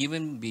people could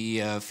even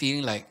be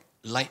feeling like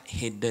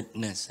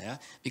lightheadedness, yeah?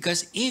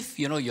 Because if,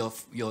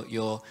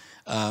 your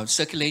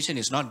circulation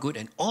is not good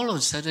and all of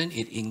a sudden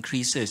it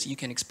increases, you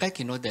can expect,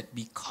 that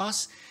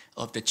because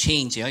of the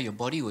change, yeah, your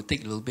body will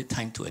take a little bit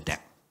time to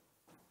adapt.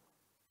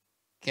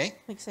 Okay?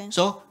 Makes sense.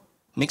 So,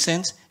 makes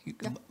sense?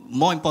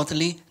 More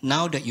importantly,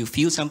 now that you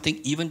feel something,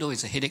 even though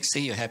it's a headache,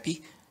 say you're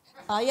happy.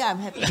 Yeah, I'm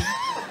happy.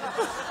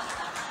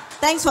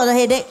 Thanks for the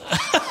headache.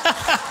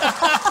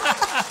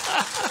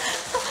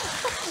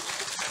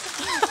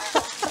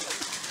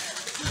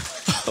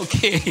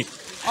 Okay.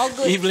 All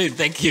good. Evelyn,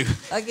 thank you.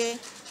 Okay.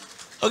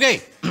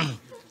 Okay.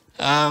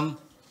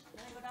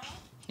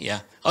 Yeah.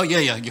 Oh,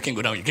 yeah, you can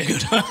go down,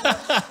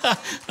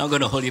 I'm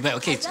going to hold you back.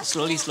 Okay,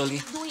 slowly.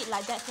 Do it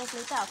like that first.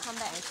 Later I'll come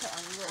back and check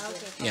on you again.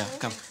 Okay. Yeah,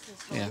 come.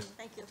 Yeah.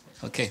 Thank you.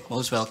 Okay,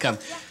 most welcome.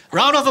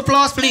 Round of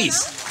applause,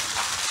 please.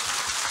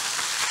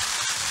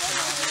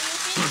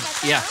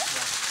 Yeah.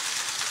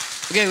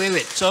 Okay,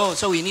 wait.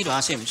 So we need to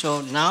ask him.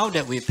 So now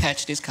that we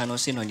patched this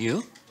carnosin on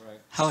you,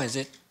 how is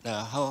it?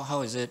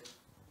 How is it?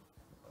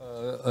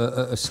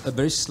 A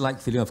very slight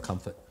feeling of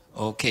comfort.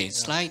 Okay,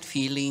 slight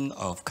feeling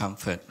of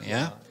comfort,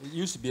 yeah? It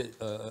used to be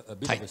a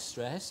bit Tight. of a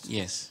stress.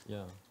 Yes.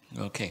 Yeah.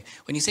 Okay.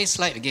 When you say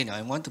slight, again,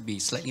 I want to be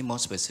slightly more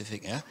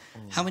specific, yeah?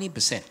 How many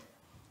percent?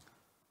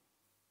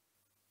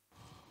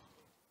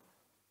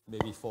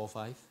 Maybe 4 or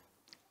 5.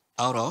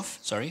 Out of,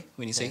 sorry,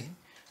 when you say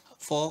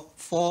 4,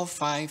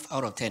 5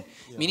 out of 10.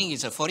 Yeah. Meaning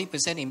it's a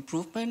 40%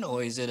 improvement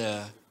or is it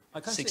a I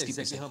can't say 60%?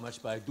 exactly how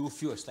much, but I do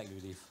feel a slight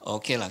relief.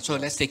 Okay, so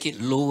let's take it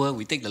lower.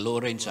 We take the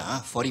lower range,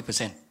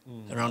 40%,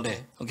 around there.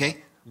 Okay?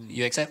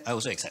 You accept? I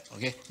also accept.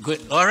 Okay,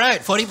 good. All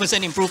right,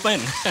 40%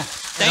 improvement.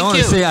 Thank I want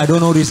you. to say I don't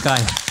know this guy.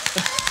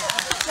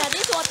 Now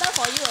this water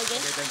for you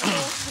again. So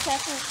be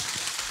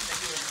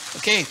careful.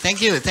 Okay,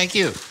 thank you, thank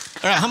you.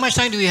 All right, how much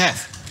time do we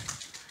have?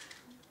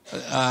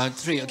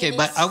 3. Okay,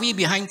 but are we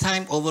behind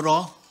time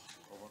overall?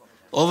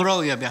 Overall,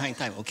 we are behind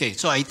time. Okay,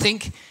 so I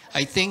think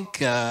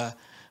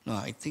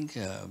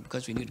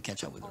because we need to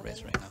catch up with the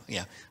rest right now.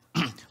 Yeah.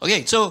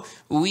 Okay, so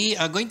we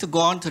are going to go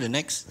on to the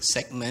next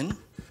segment.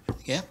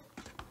 Yeah.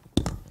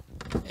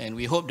 And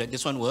we hope that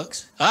this one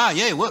works.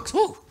 Yeah, it works.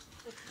 Woo.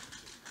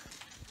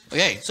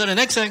 Okay, so the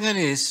next segment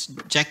is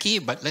Jackie,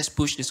 but let's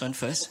push this one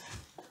first.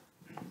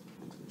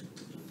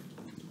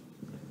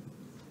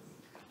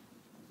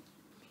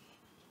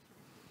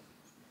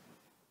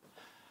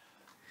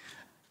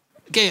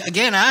 Okay,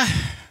 again,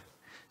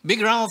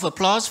 big round of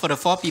applause for the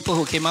 4 people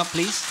who came up,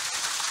 please.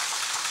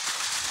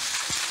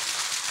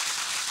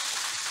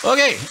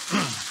 Okay.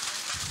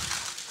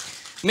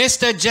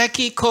 Mr.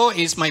 Jackie Koh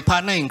is my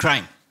partner in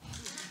crime.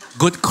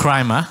 Good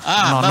crime, huh?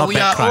 But not we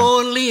bad are crime.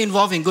 only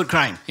involved in good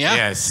crime. Yeah?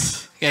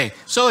 Yes. Okay,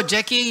 so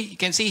Jackie, you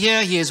can see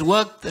here, he has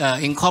worked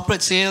in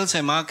corporate sales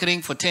and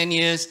marketing for 10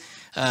 years,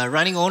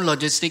 running own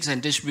logistics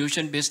and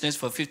distribution business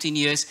for 15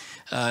 years.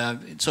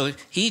 So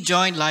he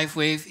joined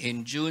Lifewave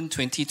in June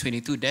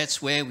 2022.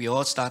 That's where we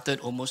all started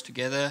almost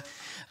together.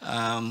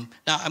 Now,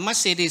 I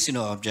must say this,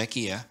 of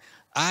Jackie,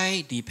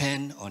 I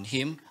depend on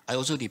him. I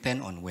also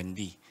depend on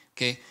Wendy.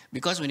 Okay,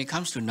 because when it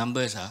comes to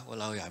numbers,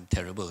 I'm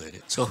terrible at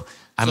it. So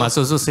I must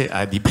also say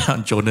I depend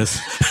on Jonas.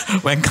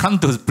 When it comes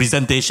to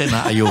presentation,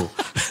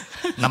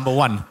 number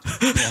 1.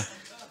 Yeah.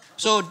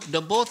 So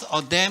the both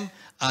of them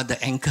are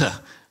the anchor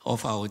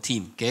of our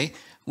team. Okay,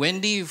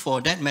 Wendy,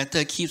 for that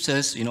matter, keeps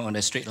us, on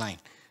a straight line.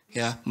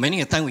 Yeah,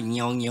 many a time we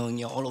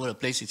nyong all over the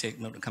place. You say,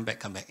 no, come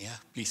back. Yeah,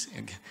 please.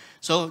 Okay.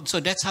 So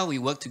that's how we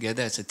work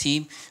together as a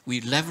team.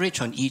 We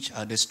leverage on each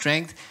other's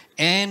strength.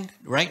 And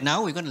right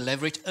now, we're going to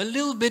leverage a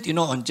little bit,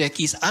 on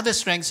Jackie's other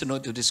strengths,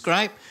 to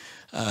describe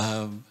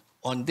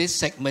on this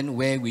segment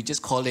where we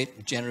just call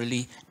it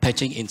generally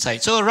patching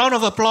insight. So a round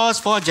of applause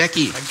for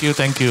Jackie.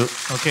 Thank you.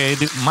 Okay,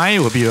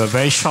 mine will be a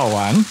very short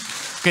one.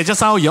 Okay, just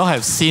now you all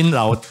have seen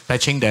our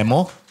patching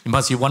demo. You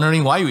must be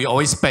wondering why we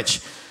always patch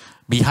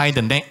behind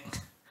the neck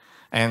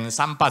and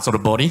some parts of the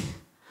body.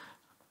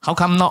 How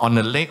come not on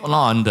the leg,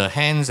 not on the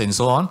hands and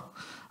so on?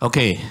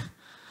 Okay,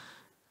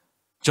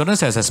 Jonas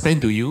has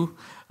explained to you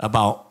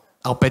about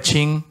our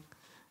patching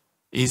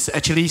is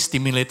actually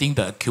stimulating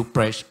the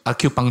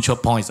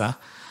acupuncture points.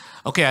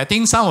 Okay, I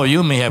think some of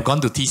you may have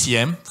gone to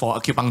TCM for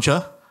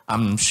acupuncture.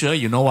 I'm sure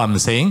you know what I'm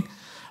saying.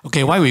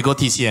 Okay, why we go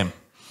TCM?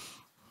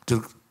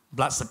 To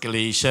blood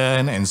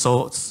circulation and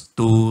so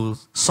to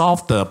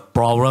solve the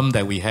problem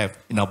that we have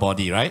in our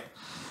body, right?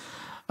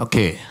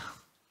 Okay.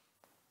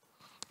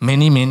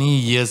 Many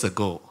years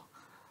ago,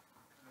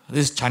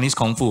 this is Chinese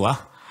Kung Fu.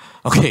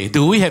 Okay,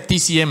 do we have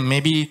TCM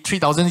maybe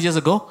 3,000 years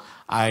ago?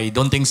 I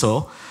don't think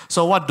so.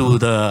 So what do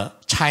the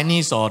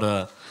Chinese or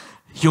the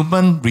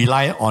human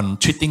rely on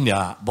treating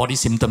their body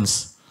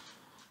symptoms?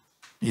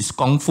 It's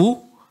Kung Fu,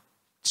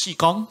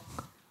 Qigong,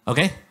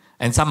 okay?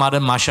 And some other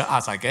martial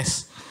arts, I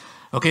guess.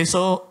 Okay,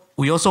 so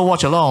we also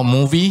watch a lot of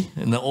movie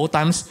in the old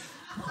times.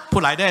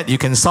 Put like that, you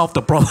can solve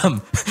the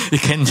problem.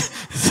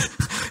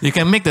 you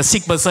can make the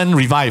sick person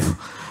revive.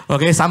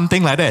 Okay,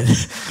 something like that.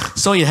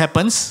 So it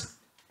happens.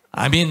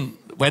 I mean,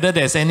 whether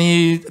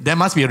there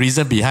must be a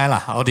reason behind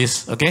all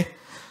this, okay?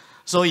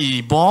 So it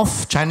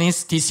evolved,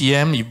 Chinese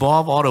TCM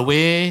evolved all the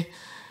way,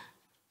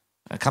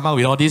 come out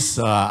with all these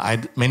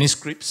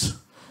manuscripts,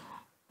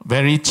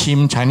 very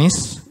cheap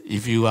Chinese.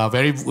 If you are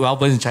very well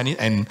versed in Chinese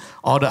and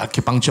all the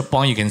acupuncture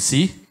point you can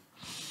see.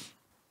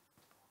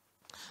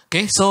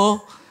 Okay,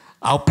 so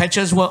our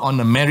patches work on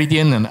the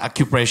meridian and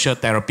acupressure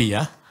therapy.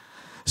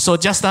 So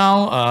just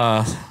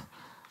now,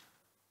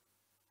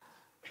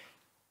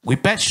 we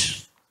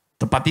patch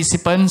the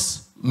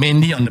participants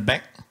mainly on the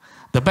back.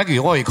 The back is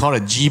what we call a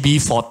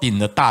GB14,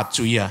 the 大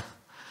椎.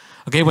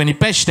 Okay, when you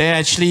patch there,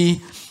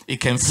 actually, it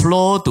can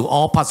flow to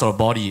all parts of the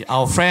body.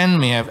 Our friend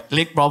may have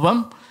leg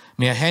problem,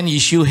 may have hand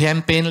issue,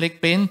 hand pain,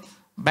 leg pain,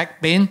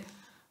 back pain.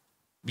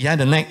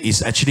 Behind the neck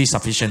is actually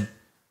sufficient.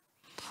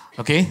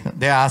 Okay,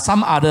 there are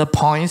some other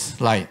points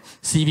like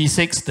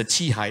CV6, the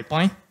Qi Hai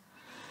point,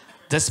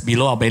 just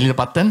below our belly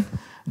button.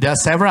 There are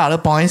several other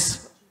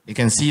points you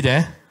can see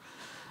there.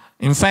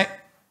 In fact,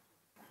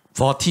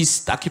 for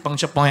this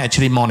acupuncture point,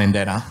 actually more than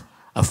that,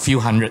 a few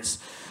hundreds.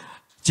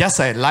 Just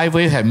like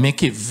LiveWave have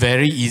make it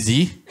very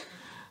easy,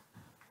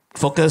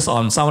 focus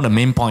on some of the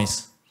main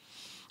points.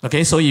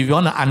 Okay, so if you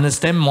want to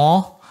understand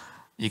more,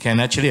 you can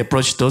actually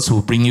approach those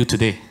who bring you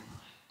today.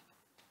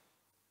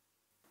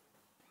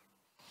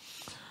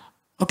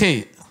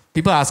 Okay,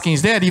 people are asking,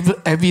 is there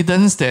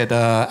evidence that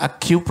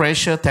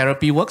acupressure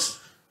therapy works?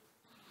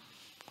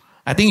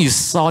 I think you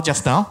saw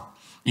just now.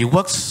 It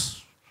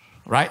works,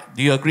 right?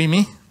 Do you agree with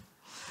me?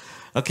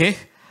 Okay.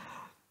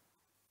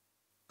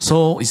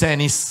 So is there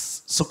any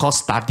so-called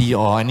study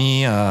or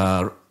any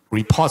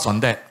reports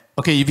on that?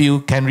 Okay, if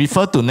you can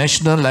refer to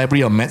National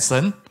Library of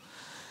Medicine,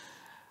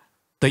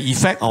 the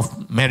effect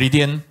of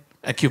meridian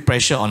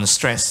acupressure on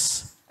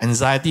stress,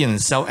 anxiety,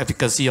 and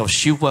self-efficacy of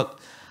shift work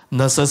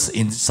nurses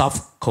in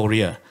South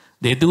Korea.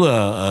 They do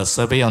a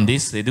survey on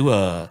this. They do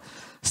a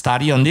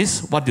study on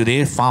this. What do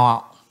they find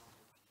out?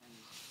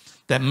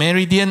 That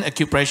meridian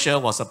acupressure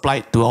was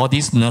applied to all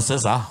these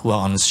nurses who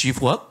are on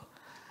shift work.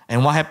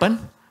 And what happened?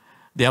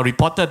 They are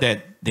reported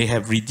that they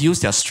have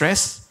reduced their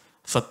stress,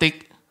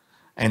 fatigue,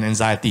 and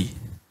anxiety.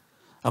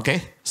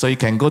 Okay, so you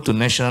can go to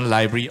National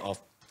Library of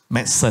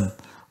Medicine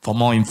for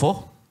more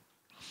info.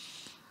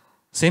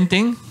 Same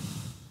thing.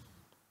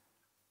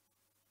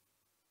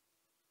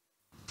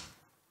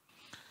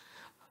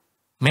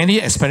 Many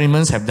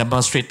experiments have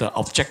demonstrated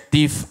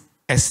objective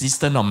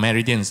existence of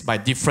meridians by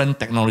different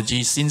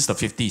technologies since the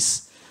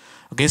 50s.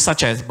 Okay,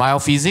 such as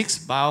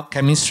biophysics,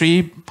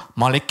 biochemistry,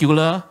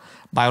 molecular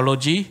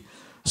biology.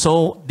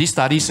 So this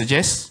study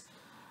suggests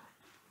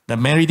the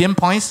meridian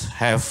points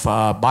have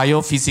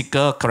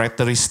biophysical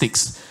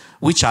characteristics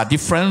which are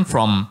different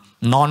from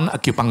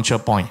non-acupuncture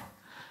point.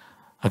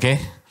 Okay.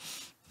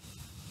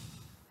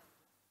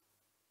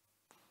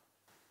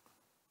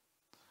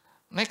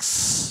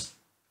 Next.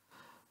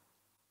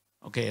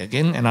 Okay,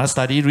 again, another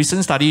study.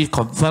 Recent study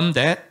confirmed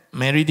that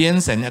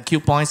meridians and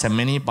acupoints have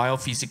many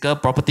biophysical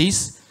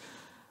properties.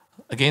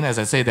 Again, as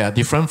I say, they are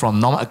different from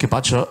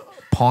non-acupuncture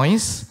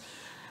points.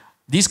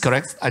 These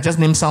I just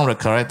named some of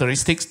the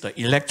characteristics, the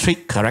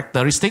electric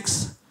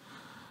characteristics,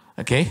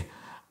 okay,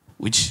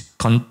 which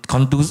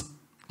conductance,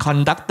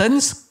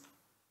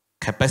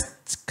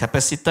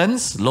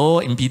 capacitance, low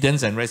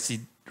impedance, and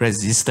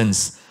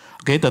resistance.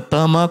 Okay, the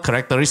thermal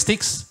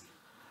characteristics,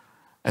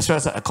 as well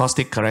as the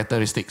acoustic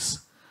characteristics.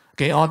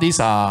 Okay, all these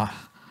are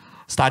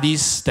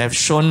studies that have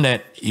shown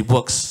that it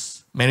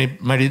works.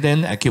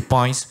 Meridian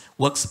acupoints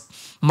works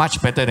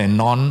much better than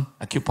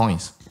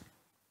non-acupoints.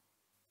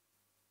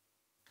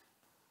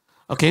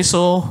 Okay,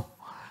 so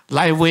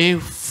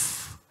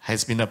Lifewave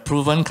has been a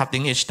proven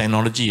cutting-edge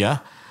technology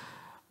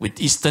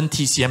with Eastern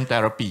TCM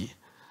therapy.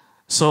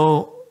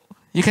 So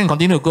you can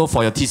continue to go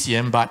for your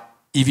TCM, but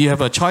if you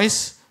have a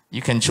choice,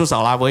 you can choose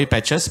our Lifewave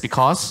patches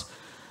because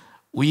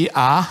we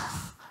are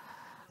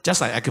just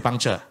like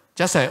acupuncture,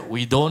 just like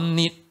we don't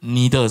need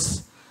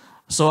needles.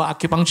 So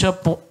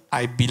acupuncture,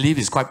 I believe,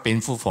 is quite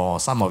painful for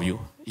some of you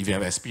if you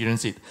have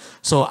experienced it.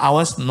 So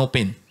ours, no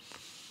pain.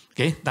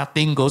 Okay,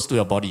 nothing goes to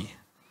your body.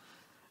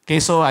 Okay,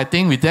 so I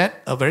think with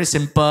that, a very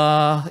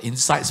simple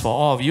insights for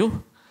all of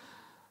you.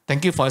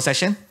 Thank you for your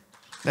session.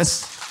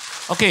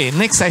 Okay,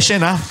 next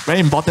session, very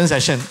important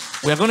session.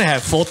 We are going to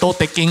have photo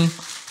taking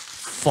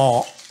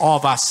for all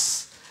of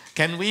us.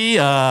 Can we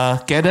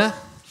gather?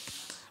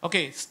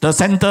 Okay, the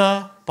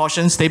center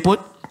portion stay put.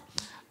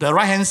 The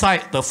right hand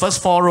side, the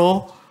first 4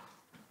 row,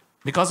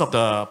 because of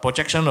the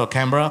projection of the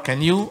camera,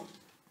 can you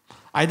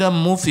either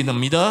move in the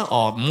middle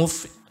or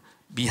move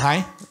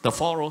behind the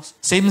 4 rows?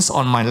 Same as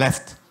on my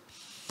left.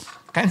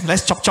 Okay,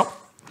 let's chop.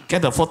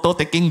 Get the photo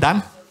taking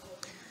done.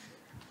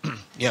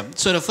 Yeah,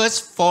 so the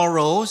first 4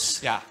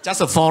 rows. Yeah, just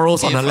the 4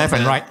 rows on the left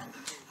and right.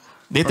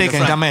 Later you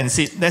can come and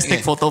sit. Let's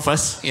take photo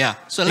first. Yeah,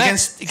 so you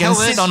can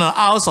sit on the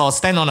aisles or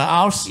stand on the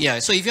aisles. Yeah,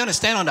 so if you want to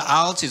stand on the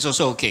aisles, it's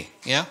also okay.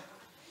 Yeah.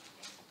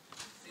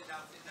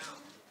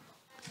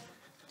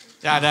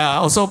 Yeah, there are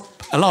also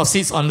a lot of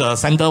seats on the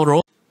center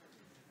row.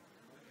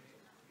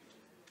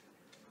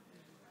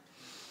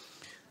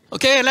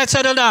 Okay, let's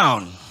settle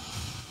down.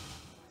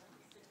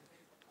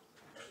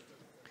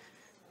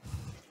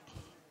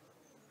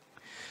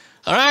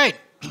 All right.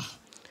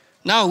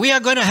 Now we are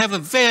going to have a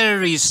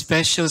very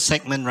special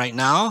segment right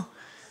now.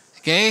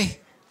 Okay,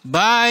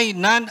 by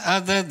none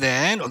other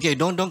than, okay,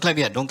 don't clap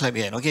yet,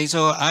 Okay,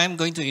 so I'm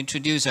going to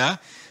introduce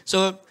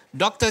so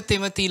Dr.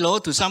 Timothy Loh,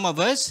 to some of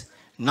us,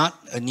 not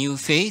a new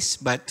face,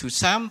 but to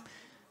some,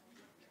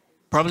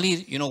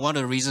 probably, one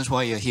of the reasons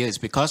why you're here is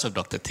because of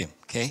Dr. Tim.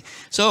 Okay,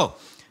 so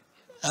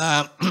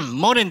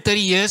more than 30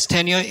 years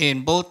tenure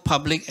in both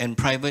public and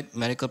private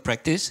medical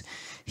practice.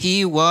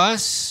 He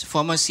was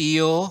former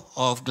CEO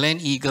of Glen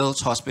Eagles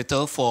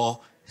Hospital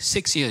for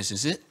 6 years,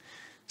 is it?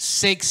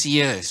 6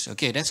 years.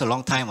 Okay, that's a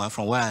long time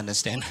from what I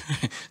understand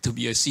to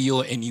be a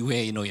CEO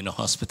anywhere, in a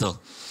hospital.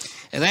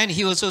 And then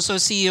he was also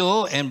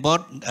CEO and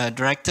board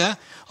director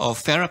of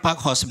Farrer Park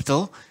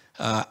Hospital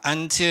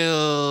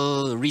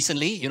until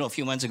recently, a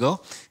few months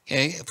ago.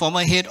 Okay,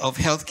 former head of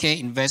healthcare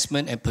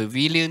investment and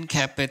Pavilion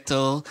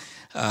Capital.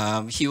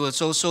 He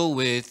was also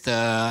with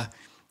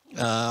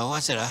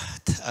what's it?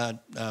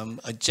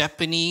 A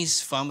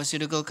Japanese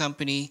pharmaceutical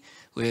company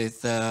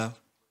with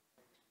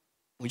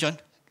which one?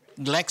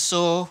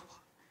 Glaxo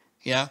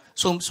Yeah,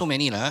 so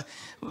many lah.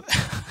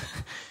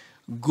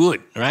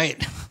 Good,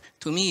 right?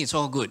 To me, it's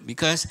all good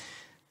because,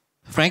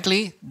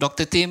 frankly,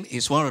 Dr. Tim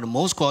is one of the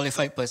most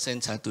qualified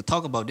persons to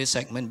talk about this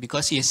segment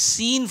because he has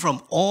seen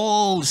from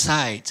all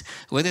sides,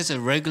 whether it's a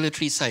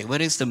regulatory side,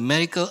 whether it's the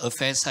medical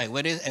affairs side,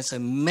 whether it's as a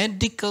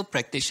medical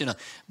practitioner.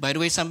 By the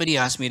way, somebody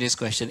asked me this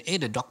question, hey,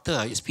 the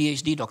doctor is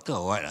PhD doctor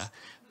or what?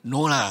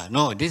 No lah,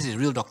 no, this is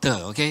real doctor,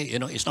 okay? You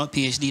know, it's not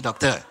PhD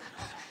doctor.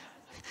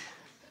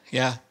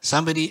 Yeah,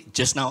 somebody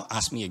just now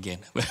asked me again.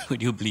 Would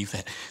you believe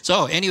that?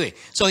 So anyway,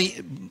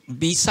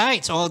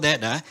 besides all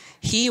that,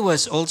 he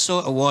was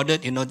also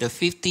awarded, you know, the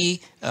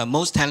 50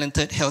 most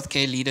talented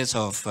healthcare leaders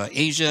of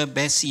Asia,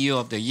 best CEO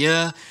of the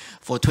year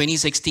for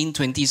 2016,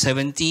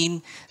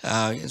 2017.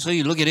 So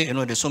you look at it, you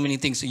know, there's so many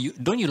things.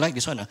 Don't you like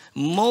this one?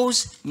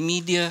 Most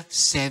media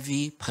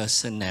savvy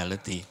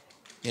personality.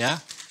 Yeah.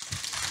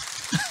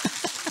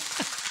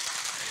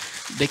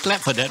 They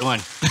clap for that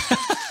one.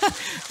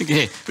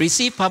 Okay,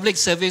 received Public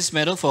Service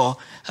Medal for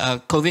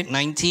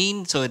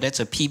COVID-19, so that's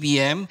a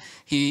PBM.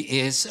 He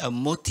is a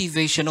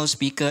motivational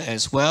speaker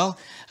as well,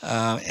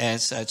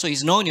 so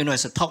he's known, you know,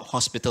 as a top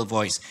hospital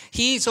voice.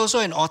 He is also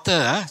an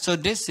author, so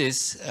this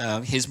is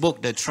his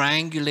book, The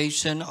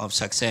Triangulation of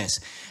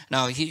Success.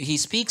 Now, he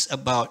speaks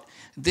about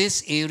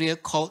this area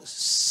called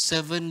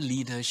servant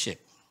leadership,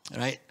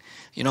 right?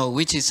 You know,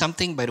 which is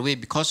something, by the way,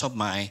 because of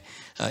my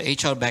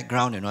HR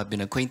background, you know, I've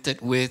been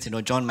acquainted with, you know,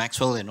 John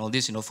Maxwell and all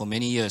this, you know, for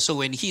many years. So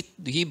when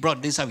he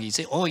brought this up, he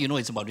said, oh, you know,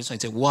 it's about this one. I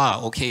said,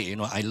 wow, okay, you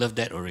know, I love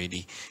that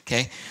already,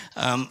 okay?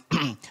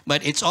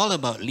 But it's all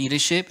about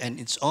leadership and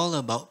it's all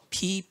about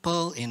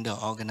people in the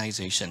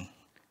organization.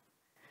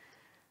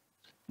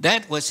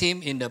 That was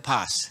him in the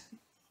past.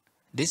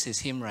 This is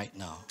him right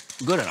now.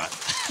 Good or not?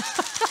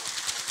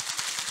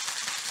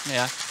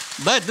 Yeah.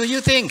 But do you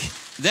think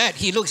that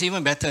he looks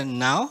even better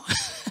now?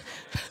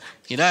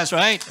 He does,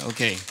 right?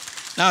 Okay.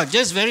 Now,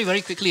 just very,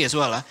 very quickly as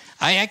well,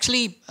 I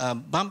actually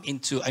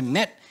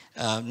met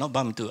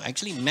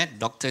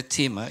Dr.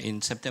 Tim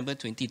in September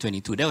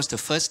 2022. That was the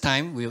first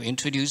time we were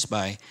introduced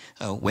by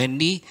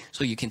Wendy.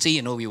 So you can see,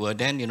 you know, we were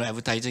then, you know,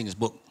 advertising his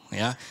book.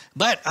 Yeah.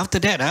 But after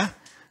that,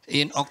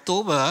 in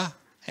October,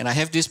 and I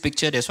have this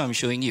picture, that's what I'm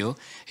showing you.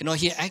 You know,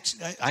 I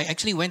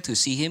actually went to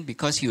see him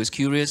because he was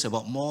curious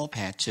about more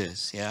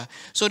patches. Yeah.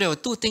 So there were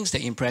two things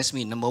that impressed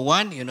me. Number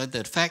one, you know,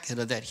 the fact, you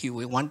know, that he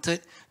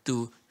wanted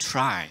to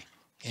try.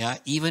 Yeah,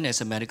 even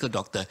as a medical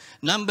doctor.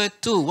 Number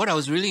two, what I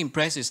was really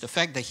impressed is the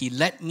fact that he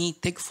let me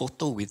take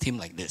photo with him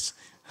like this.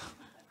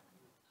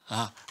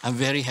 I'm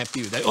very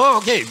happy with that. Oh,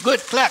 okay, good,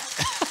 clap.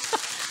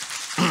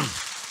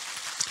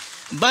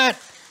 But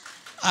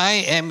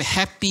I am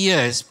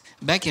happiest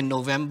back in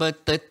November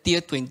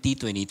 30th,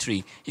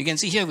 2023. You can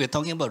see here we're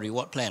talking about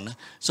reward plan.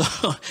 So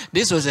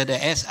this was at the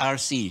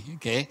SRC,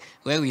 okay,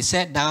 where we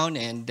sat down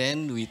and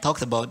then we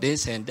talked about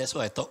this, and that's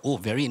what I thought, oh,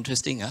 very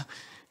interesting, huh?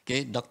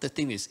 Okay, Dr.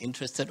 Tim is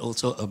interested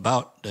also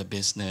about the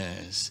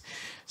business.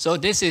 So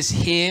this is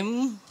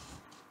him.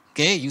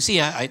 Okay, you see,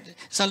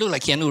 does not look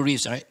like Keanu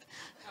Reeves, right?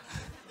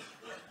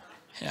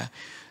 Yeah.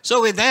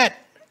 So with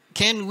that,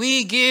 can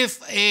we give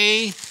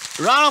a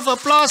round of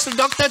applause to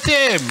Dr.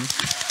 Tim?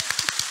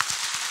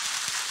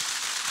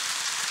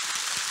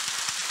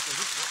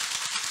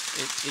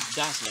 It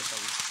does like that.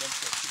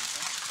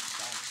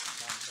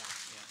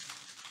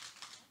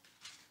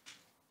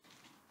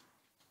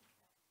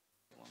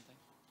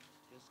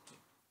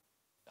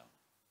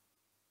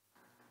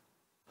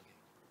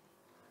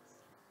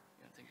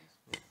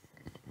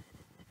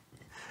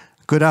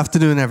 Good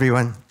afternoon,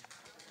 everyone.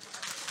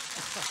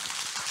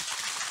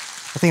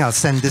 I think I'll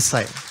send this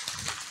side.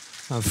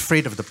 I'm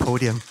afraid of the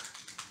podium.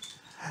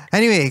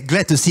 Anyway,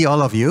 glad to see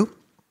all of you.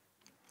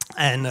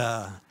 And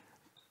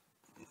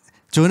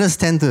Jonas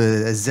tend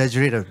to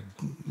exaggerate a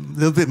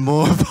little bit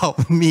more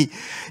about me.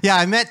 Yeah,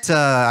 I met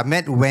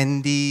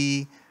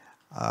Wendy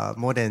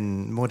more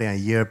than a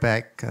year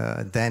back.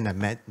 Then I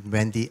met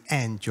Wendy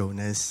and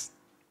Jonas.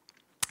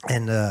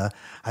 And I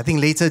think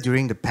later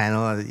during the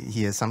panel,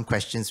 he has some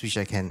questions which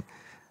I can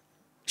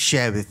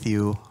share with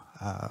you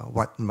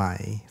what my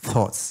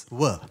thoughts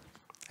were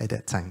at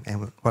that time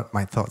and what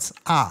my thoughts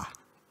are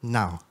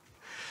now.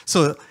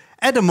 So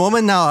at the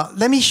moment now,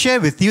 let me share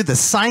with you the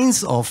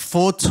science of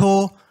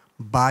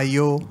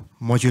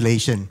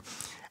photobiomodulation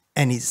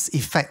and its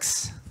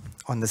effects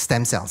on the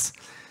stem cells.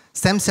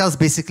 Stem cells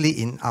basically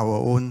in our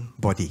own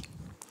body.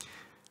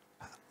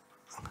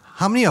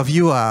 How many of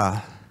you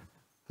are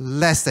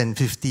less than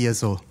 50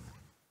 years old?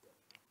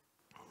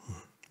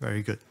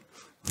 Very good.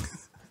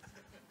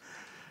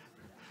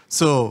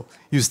 So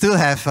you still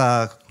have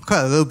quite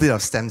a little bit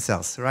of stem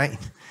cells, right?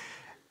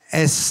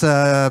 As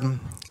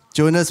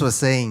Jonas was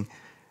saying,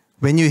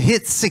 when you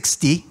hit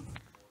 60,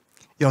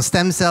 your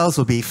stem cells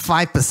will be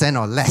 5%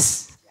 or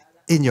less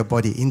in your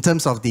body in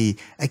terms of the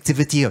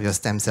activity of your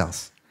stem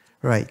cells,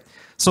 right?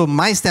 So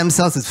my stem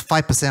cells is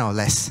 5% or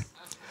less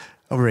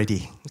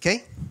already,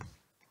 okay?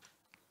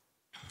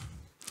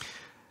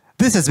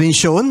 This has been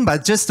shown,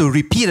 but just to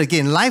repeat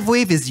again,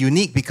 LiveWave is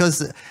unique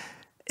because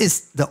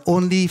it's the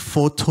only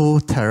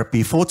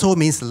phototherapy. Photo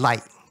means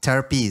light.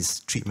 therapy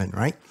is treatment,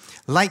 right?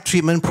 Light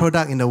treatment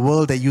product in a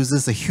world that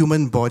uses the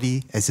human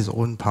body as its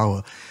own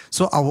power.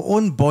 So our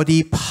own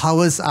body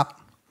powers up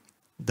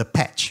the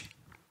patch,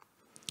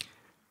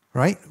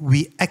 right?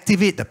 We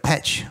activate the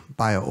patch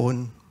by our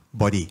own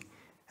body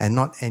and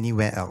not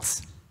anywhere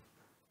else.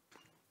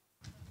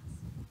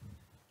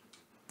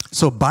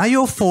 So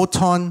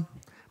biophoton,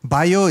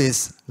 bio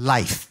is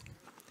life,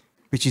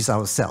 which is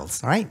our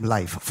cells, right?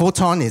 Life.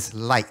 Photon is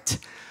light.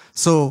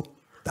 So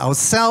our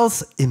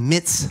cells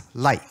emits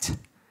light.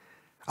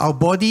 Our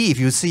body, if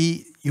you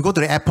see, you go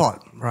to the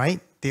airport, right?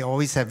 They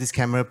always have this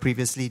camera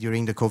previously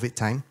during the COVID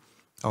time,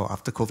 or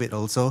after COVID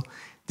also.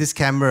 This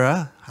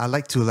camera, I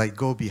like to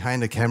go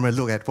behind the camera,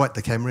 look at what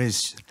the camera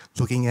is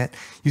looking at.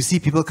 You see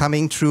people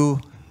coming through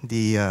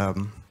the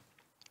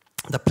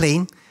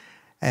plane,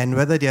 and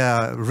whether they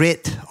are red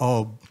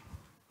or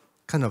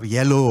kind of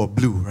yellow or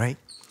blue, right?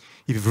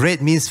 If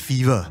red means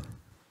fever,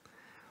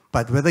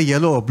 but whether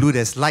yellow or blue,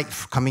 there's light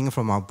coming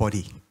from our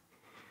body.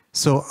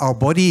 So our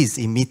body is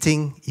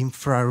emitting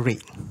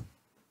infrared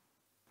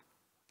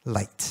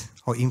light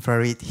or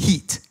infrared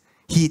heat.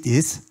 Heat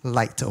is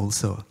light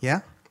also,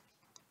 yeah?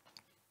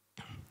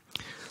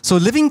 So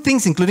living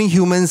things, including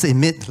humans,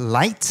 emit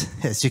light.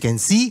 As you can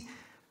see,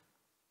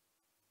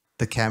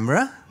 the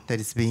camera that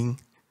is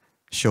being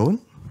shown.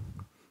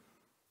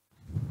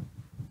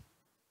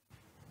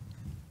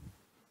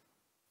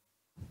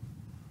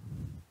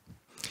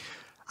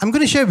 I'm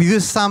going to share with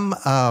you some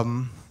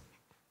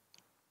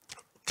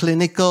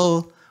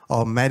clinical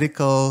or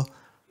medical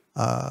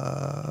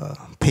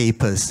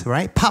papers,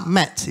 right?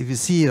 PubMed, if you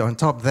see it on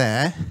top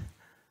there,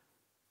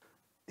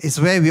 is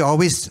where we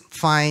always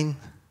find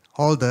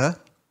all the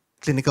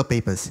clinical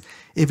papers.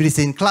 If it is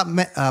in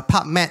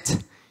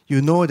PubMed,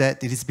 you know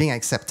that it is being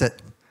accepted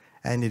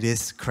and it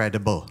is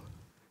credible.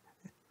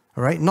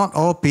 All right? Not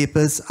all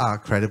papers are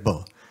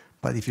credible,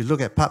 but if you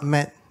look at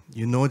PubMed,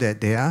 you know that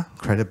they are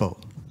credible.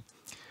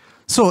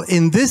 So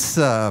in this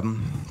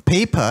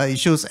paper, it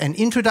shows an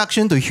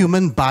introduction to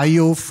human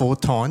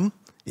biophoton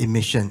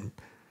emission,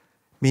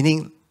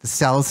 meaning the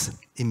cells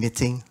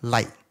emitting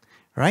light,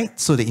 right?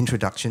 So the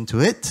introduction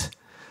to it.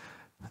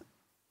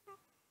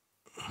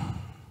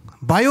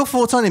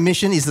 Biophoton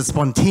emission is the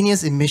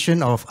spontaneous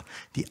emission of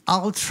the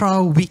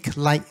ultra-weak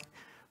light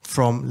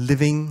from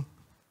living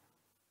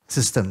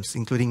systems,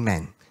 including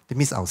man. That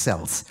means our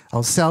cells.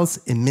 Our cells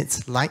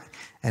emit light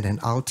at an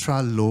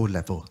ultra-low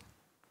level.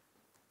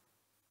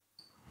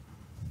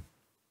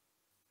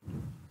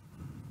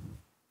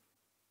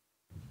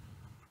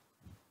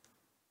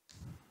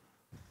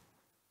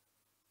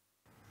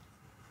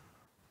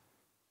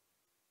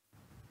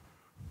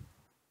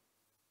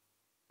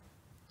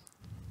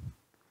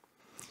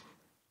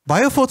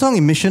 Biophoton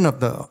emission of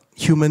the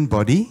human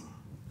body.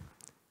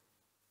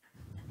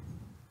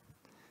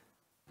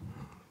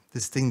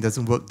 This thing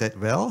doesn't work that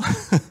well.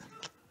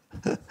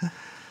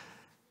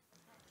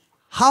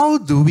 How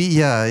do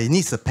we, it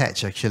needs a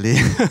patch actually.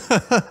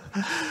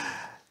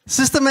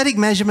 Systematic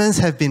measurements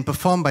have been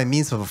performed by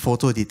means of a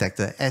photo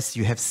detector. As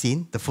you have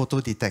seen, the photo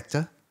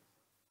detector,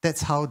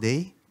 that's how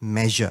they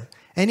measure.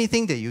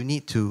 Anything that you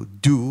need to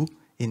do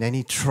in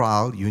any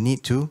trial, you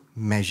need to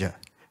measure,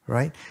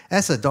 right?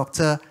 As a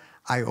doctor,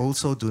 I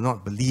also do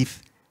not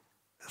believe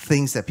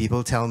things that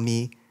people tell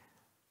me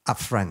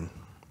upfront.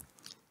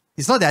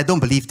 It's not that I don't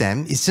believe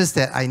them, it's just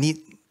that I need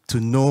to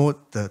know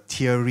the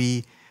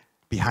theory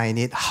behind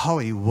it, how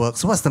it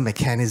works, what's the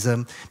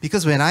mechanism.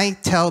 Because when I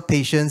tell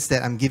patients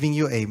that I'm giving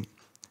you a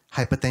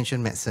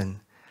hypertension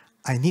medicine,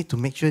 I need to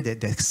make sure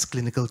that there's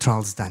clinical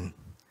trials done.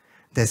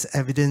 There's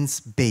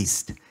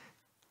evidence-based.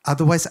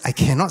 Otherwise, I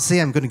cannot say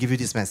I'm going to give you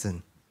this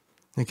medicine.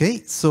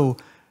 Okay? So,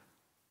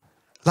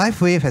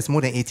 Lifewave has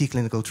more than 80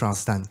 clinical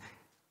trials done.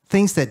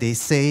 Things that they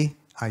say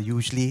are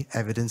usually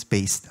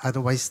evidence-based.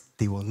 Otherwise,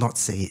 they will not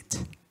say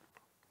it.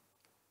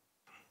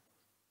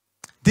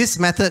 This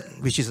method,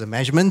 which is a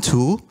measurement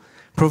tool,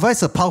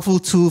 provides a powerful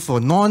tool for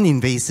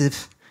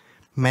non-invasive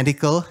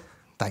medical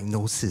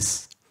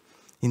diagnosis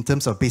in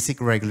terms of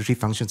basic regulatory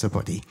functions of the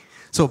body.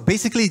 So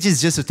basically,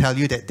 just to tell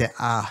you that there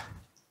are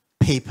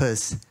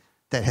papers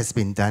that has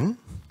been done.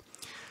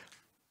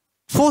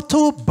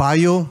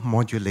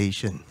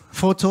 Photobiomodulation.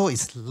 Photo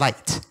is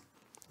light.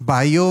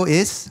 Bio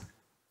is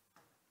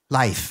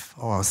life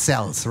or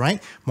cells,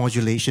 right?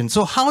 Modulation.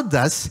 So how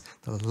does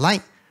the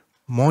light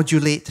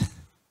modulate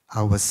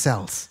our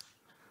cells?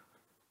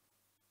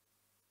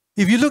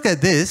 If you look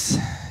at this,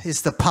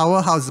 it's the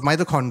powerhouse,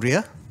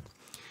 mitochondria.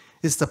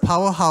 It's the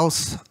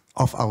powerhouse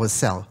of our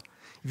cell.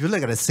 If you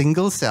look at a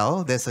single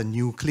cell, there's a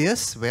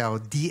nucleus where our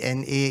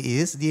DNA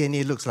is.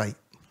 DNA looks like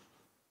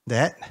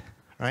that,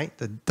 right?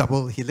 The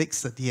double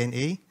helix, the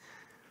DNA.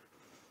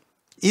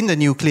 In the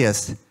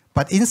nucleus.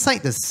 But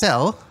inside the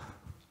cell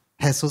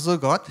has also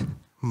got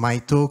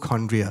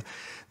mitochondria.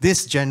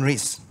 This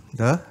generates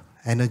the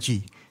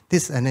energy.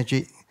 This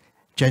energy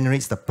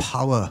generates the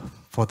power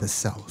for the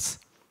cells.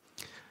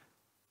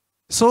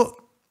 So,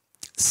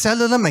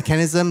 cellular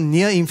mechanism,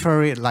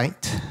 near-infrared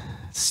light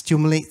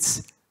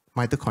stimulates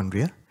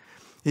mitochondria.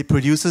 It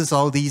produces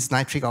all these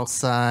nitric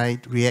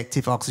oxide,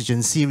 reactive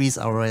oxygen series,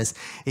 ROS,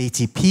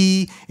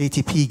 ATP.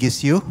 ATP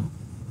gives you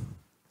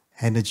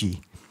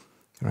energy,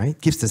 right?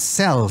 Gives the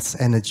cells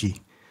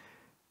energy.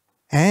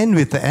 And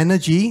with the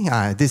energy,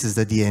 this is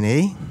the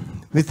DNA.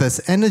 With this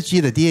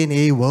energy, the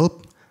DNA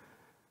will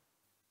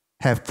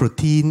have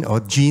protein or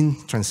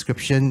gene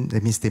transcription.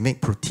 That means they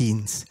make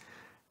proteins.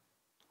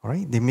 All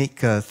right? They make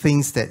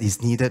things that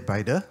is needed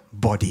by the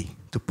body,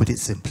 to put it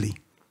simply.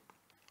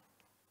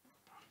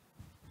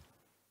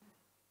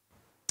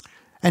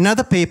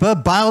 Another paper,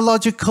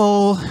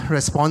 biological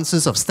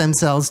responses of stem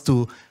cells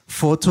to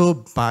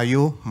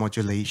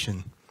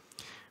photobiomodulation.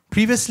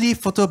 Previously,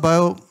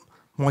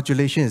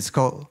 photobiomodulation is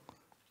called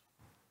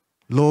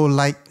low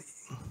light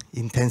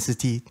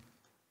intensity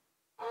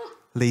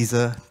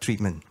laser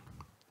treatment,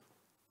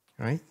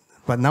 right?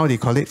 But now they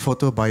call it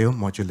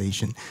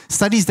photobiomodulation.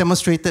 Studies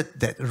demonstrated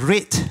that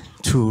rate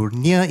to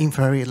near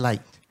infrared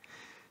light,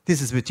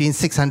 this is between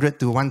 600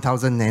 to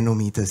 1000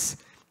 nanometers,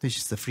 which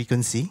is the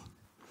frequency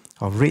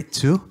of rate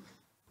to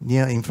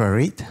near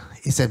infrared,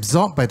 is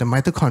absorbed by the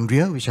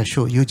mitochondria, which I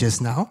showed you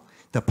just now,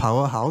 the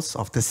powerhouse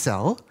of the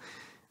cell,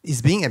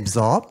 is being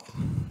absorbed.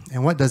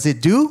 And what does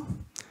it do?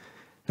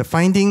 The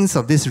findings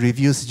of this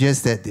review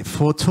suggest that the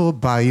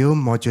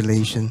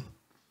photobiomodulation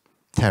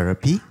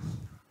therapy,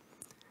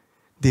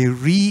 the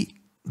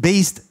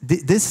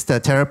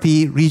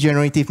therapy,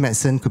 regenerative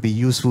medicine, could be a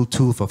useful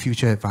tool for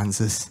future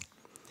advances.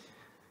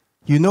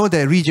 You know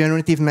that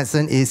regenerative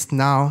medicine is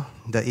now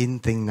the in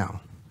thing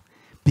now.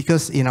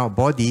 Because in our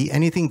body,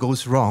 anything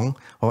goes wrong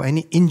or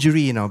any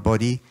injury in our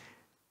body,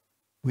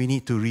 we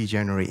need to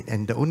regenerate.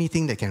 And the only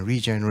thing that can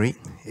regenerate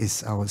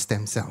is our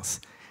stem cells.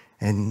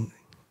 And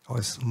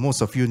as most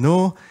of you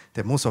know,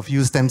 that most of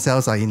you stem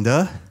cells are in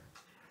the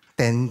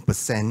 10%,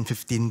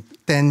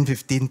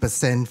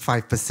 15%,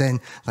 5%,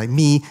 like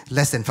me,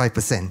 less than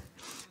 5%.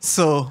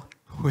 So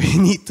we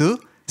need to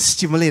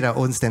stimulate our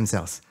own stem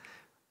cells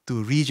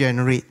to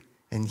regenerate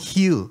and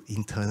heal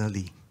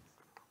internally.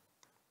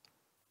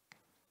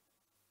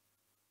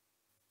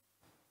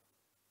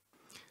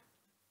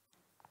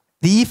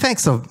 The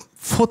effects of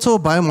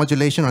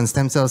photobiomodulation on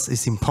stem cells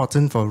is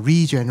important for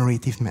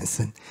regenerative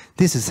medicine.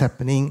 This is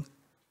happening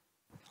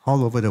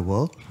all over the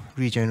world,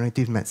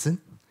 regenerative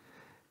medicine,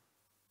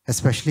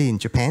 especially in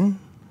Japan.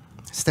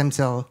 Stem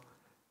cell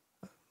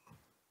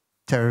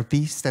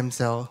therapy, stem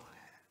cell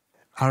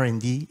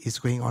R&D is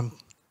going on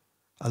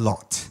a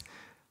lot.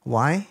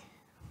 Why?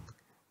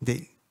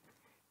 They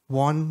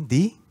won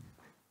the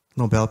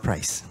Nobel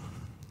Prize.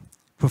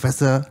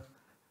 Professor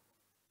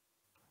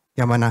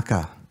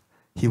Yamanaka,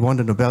 he won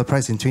the Nobel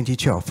Prize in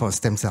 2012 for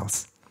stem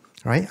cells,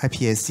 right?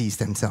 iPSC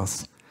stem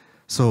cells.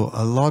 So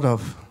a lot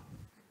of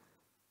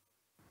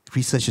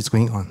research is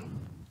going on.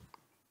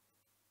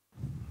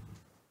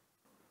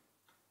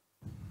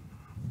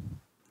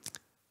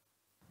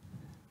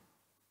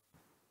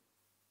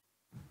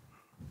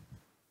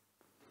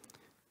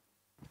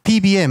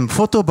 PBM,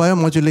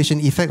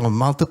 photobiomodulation effect on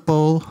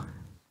multiple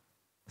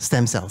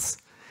stem cells.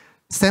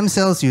 Stem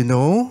cells, you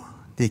know,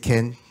 they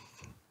can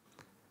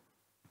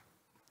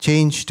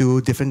change to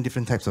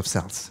different types of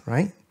cells,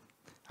 right?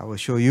 I will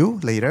show you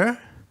later.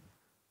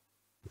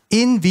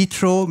 In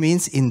vitro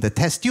means in the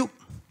test tube.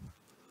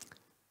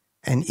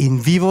 And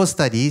in vivo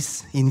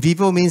studies, in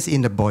vivo means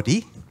in the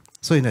body.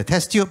 So in the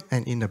test tube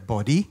and in the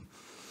body,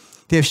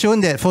 they have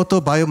shown that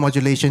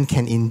photobiomodulation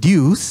can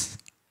induce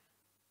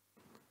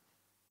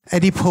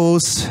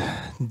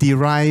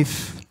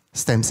adipose-derived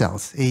stem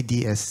cells,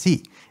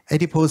 ADSC.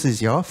 Adipose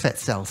is your fat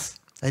cells,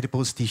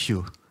 adipose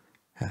tissue.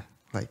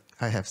 Like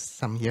I have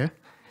some here,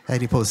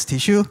 adipose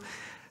tissue.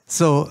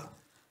 So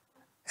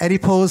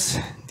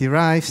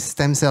adipose-derived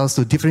stem cells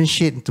to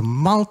differentiate into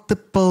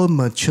multiple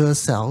mature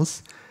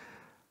cells.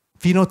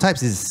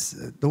 Phenotypes is,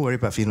 don't worry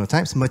about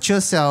phenotypes.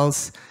 Mature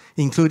cells,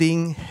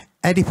 including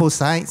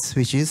adipocytes,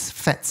 which is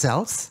fat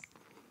cells,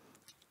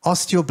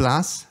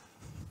 osteoblasts,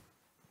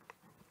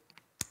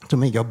 to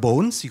make your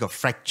bones. You got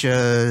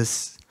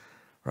fractures,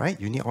 right?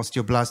 You need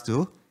osteoblasts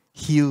to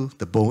heal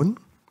the bone.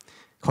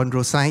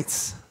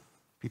 Chondrocytes,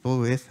 people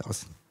with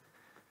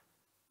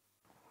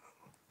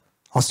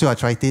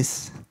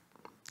osteoarthritis,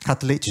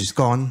 cartilage is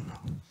gone.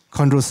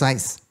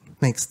 Chondrocytes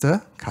makes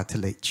the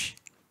cartilage.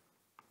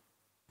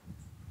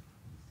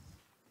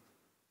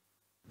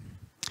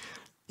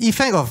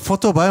 Effect of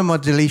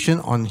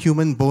photobiomodulation on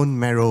human bone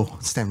marrow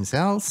stem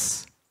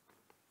cells.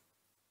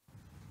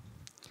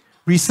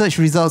 Research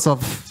results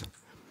of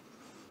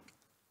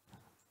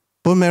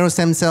bone marrow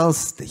stem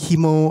cells,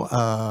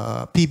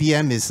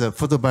 PBM is a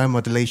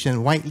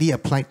photobiomodulation widely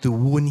applied to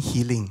wound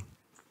healing.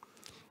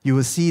 You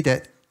will see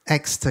that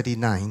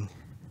X39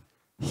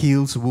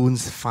 heals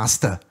wounds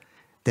faster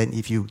than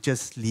if you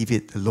just leave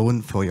it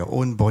alone for your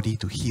own body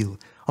to heal.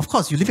 Of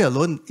course, you leave it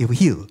alone, it will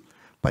heal,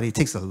 but it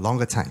takes a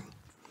longer time.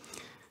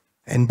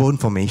 And bone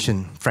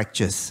formation,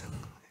 fractures.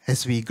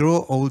 As we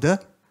grow older,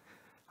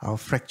 our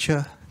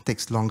fracture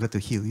takes longer to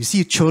heal. You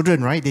see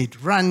children, right? They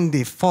run,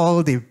 they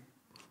fall, they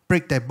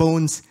break their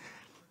bones,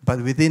 but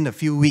within a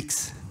few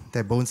weeks,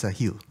 their bones are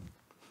healed.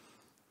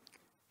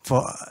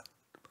 For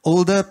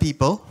older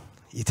people,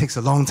 it takes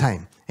a long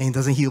time and it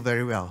doesn't heal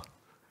very well.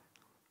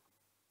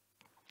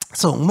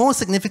 So more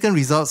significant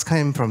results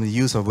came from the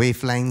use of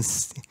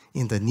wavelengths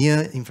in the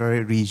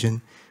near-infrared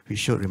region, which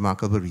showed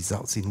remarkable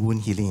results in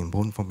wound healing and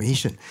bone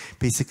formation.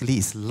 Basically,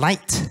 it's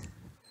light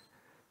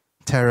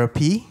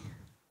therapy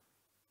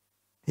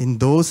in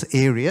those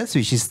areas,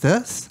 which is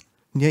the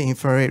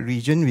near-infrared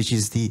region, which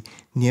is the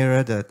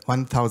nearer the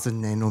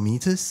 1,000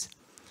 nanometers.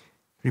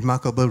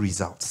 Remarkable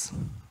results.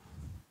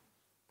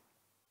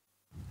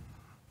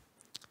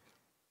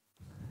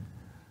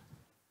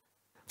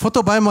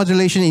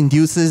 Photobiomodulation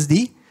induces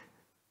the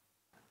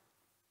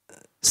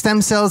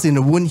stem cells in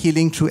the wound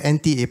healing through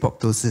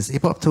anti-apoptosis.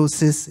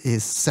 Apoptosis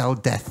is cell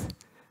death.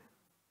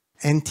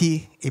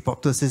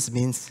 Anti-apoptosis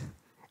means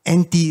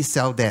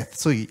anti-cell death.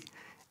 So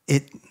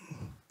it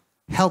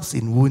helps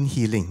in wound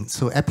healing.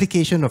 So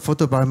application of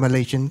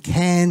photobiomodulation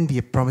can be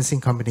a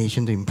promising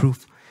combination to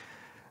improve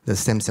the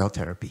stem cell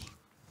therapy.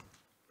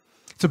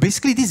 So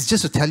basically, this is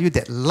just to tell you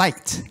that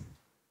light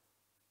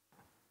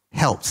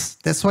helps.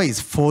 That's why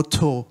it's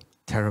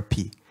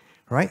phototherapy,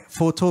 right?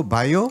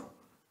 Photobio,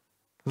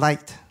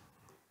 light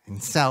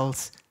and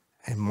cells,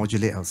 and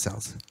modulate our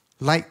cells.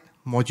 Light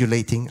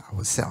modulating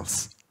our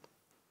cells.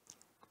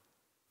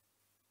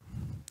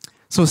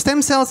 So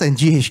stem cells and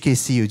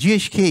GHK-Cu.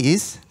 GHK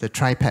is the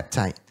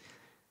tripeptide,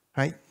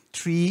 right?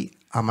 3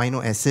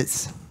 amino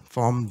acids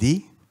form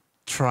the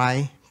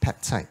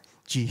tripeptide,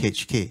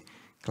 GHK.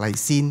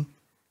 Glycine,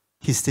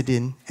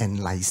 histidine, and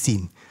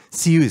lysine.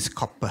 Cu is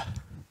copper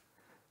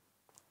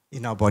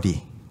in our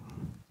body.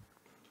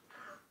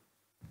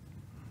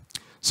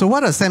 So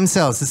what are stem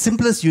cells? The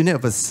simplest unit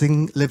of a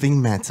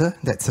living matter,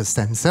 that's a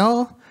stem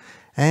cell.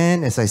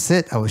 And as I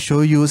said, I will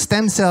show you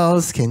stem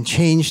cells can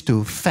change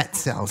to fat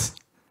cells.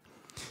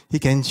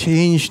 It can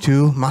change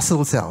to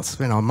muscle cells.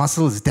 When our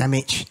muscle is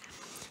damaged,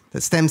 the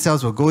stem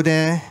cells will go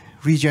there,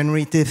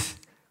 regenerative,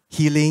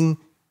 healing,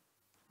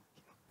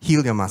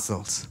 heal your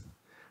muscles.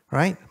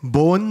 Right?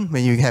 Bone,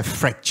 when you have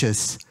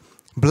fractures.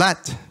 Blood,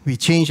 we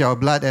change our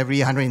blood every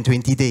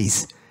 120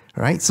 days.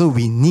 Right? So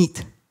we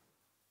need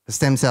the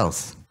stem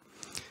cells.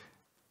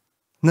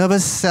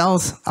 Nervous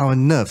cells, our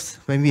nerves.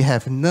 When we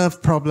have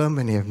nerve problem,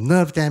 when we have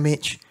nerve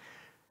damage,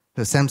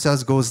 the stem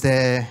cells goes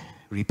there,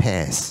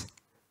 repairs.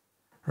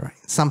 Right.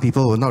 Some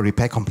people will not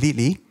repair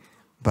completely,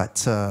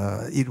 but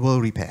it will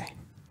repair.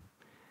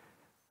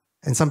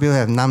 And some people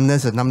have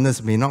numbness. The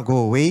numbness may not go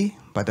away,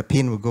 but the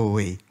pain will go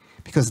away.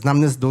 Because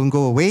numbness don't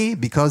go away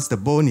because the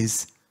bone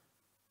is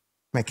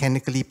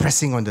mechanically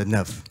pressing on the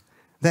nerve.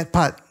 That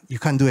part, you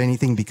can't do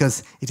anything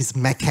because it is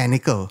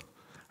mechanical.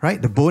 Right?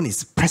 The bone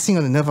is pressing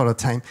on the nerve all the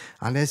time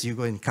unless you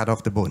go and cut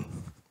off the bone.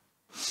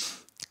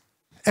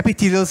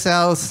 Epithelial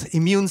cells,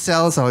 immune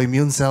cells, or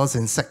immune cells,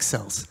 and sex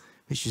cells,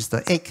 which is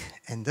the egg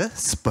and the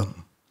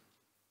sperm.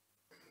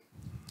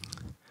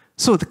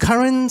 So the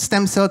current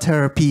stem cell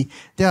therapy,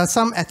 there are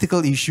some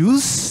ethical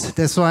issues.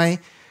 That's why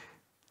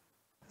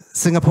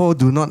Singapore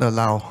do not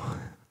allow.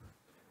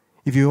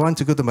 If you want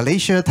to go to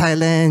Malaysia,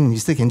 Thailand, you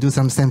still can do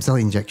some stem cell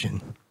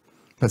injection.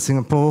 But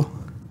Singapore,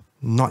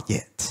 not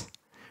yet.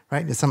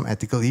 Right? There's some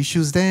ethical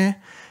issues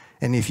there.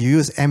 And if you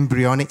use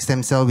embryonic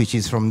stem cell, which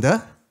is from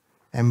the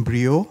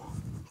embryo,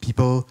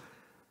 people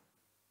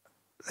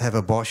have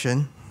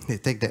abortion. They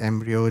take the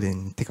embryo,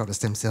 then take out the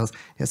stem cells.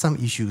 There's some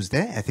issues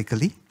there,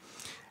 ethically.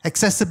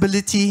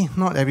 Accessibility,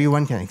 not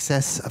everyone can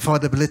access.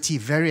 Affordability,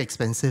 very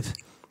expensive.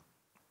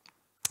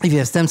 If you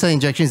have stem cell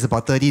injection, it's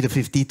about $30,000 to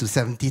 $50,000 to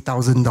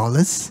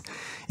 $70,000.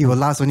 It will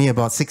last only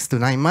about 6 to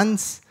 9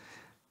 months.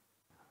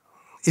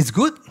 It's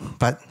good,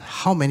 but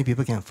how many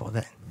people can afford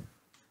that?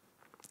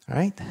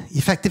 Right?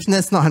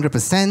 Effectiveness, not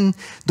 100%.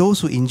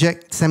 Those who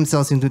inject stem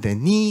cells into their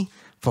knee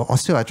for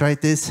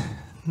osteoarthritis,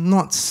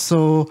 not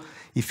so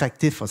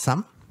effective for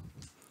some,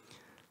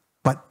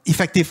 but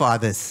effective for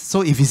others.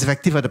 So if it's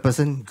effective for the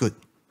person, good.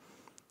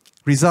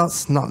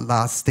 Results not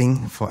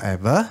lasting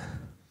forever.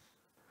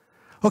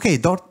 Okay,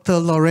 Dr.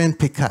 Laurent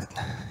Picard,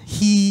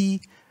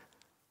 he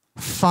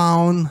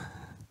found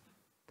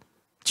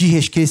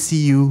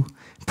GHK-Cu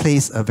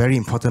plays a very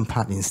important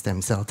part in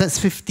stem cell. That's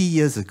 50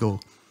 years ago.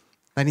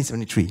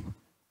 1973.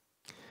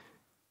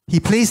 He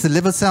placed the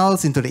liver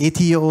cells into the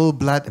 80-year-old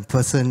blood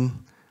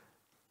person,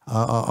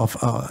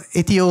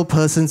 80-year-old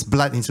person's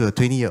blood into a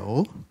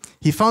 20-year-old.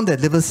 He found that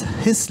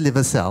his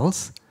liver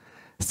cells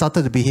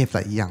started to behave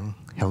like young,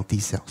 healthy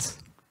cells.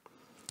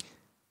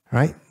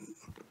 Right?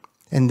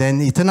 And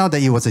then it turned out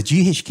that it was a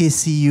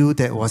GHK-Cu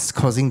that was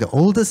causing the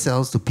older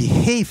cells to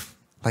behave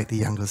like the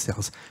younger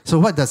cells. So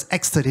what does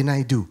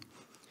X39 do?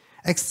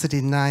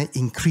 X39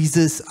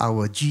 increases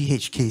our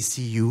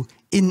GHK-Cu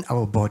in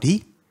our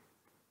body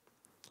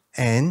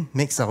and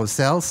makes our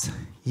cells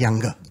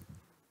younger,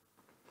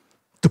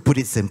 to put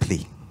it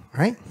simply,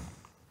 right?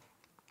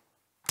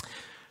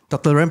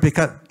 Dr.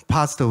 Rempicard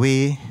passed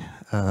away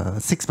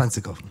 6 months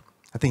ago,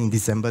 I think in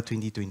December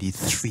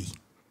 2023.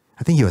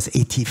 I think he was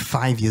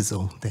 85 years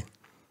old then.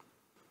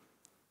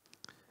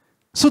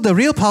 So the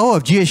real power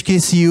of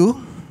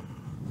GHK-Cu,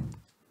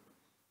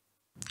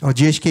 or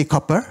GHK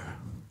copper,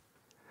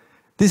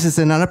 This is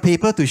another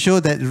paper to show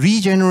that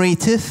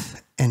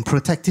regenerative and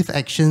protective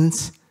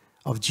actions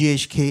of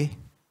GHK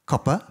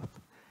copper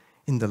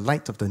in the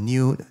light of the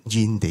new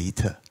gene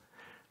data,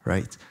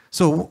 right?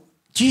 So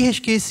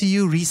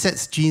GHK-Cu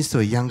resets genes to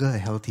a younger,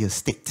 healthier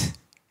state.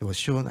 It was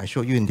shown, I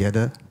showed you in the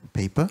other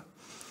paper.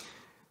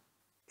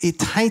 It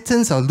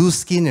tightens or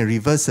loose skin and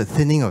reverses the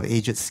thinning of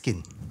aged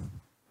skin.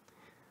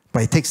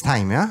 But it takes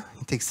time, yeah?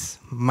 It takes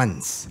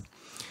months.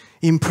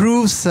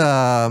 Improves,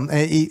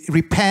 it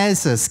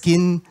repairs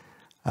skin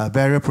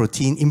barrier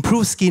protein,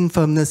 improves skin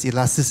firmness,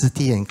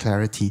 elasticity, and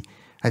clarity.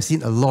 I've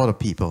seen a lot of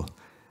people.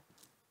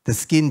 The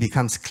skin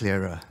becomes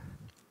clearer.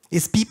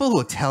 It's people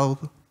who tell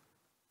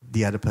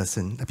the other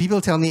person. People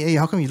tell me, hey,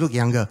 how come you look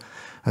younger?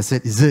 I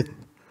said, is it?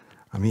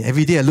 I mean,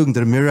 every day I look into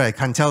the mirror, I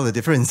can't tell the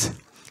difference.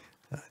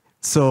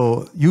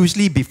 So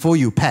usually before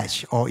you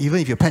patch, or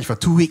even if you patch for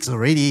 2 weeks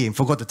already and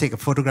forgot to take a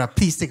photograph,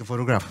 please take a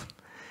photograph.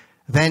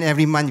 Then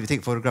every month you take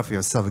a photograph of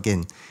yourself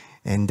again,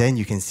 and then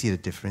you can see the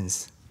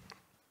difference.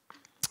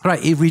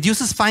 Right, it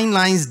reduces fine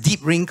lines, deep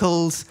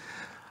wrinkles,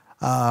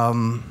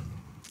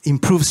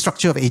 improves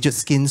structure of aged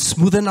skin,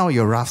 smoothen out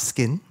your rough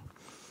skin,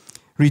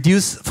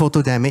 reduce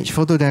photo damage.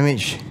 Photo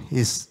damage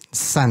is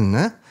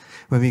sun.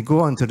 When we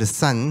go onto the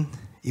sun,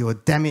 it will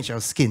damage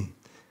our skin.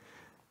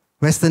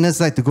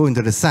 Westerners like to go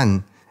into the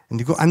sun, and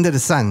they go under the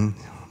sun,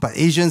 but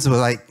Asians will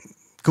like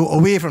go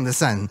away from the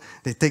sun.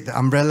 They take the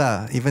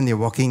umbrella, even they're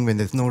walking when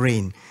there's no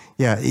rain.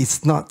 Yeah,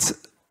 it's not,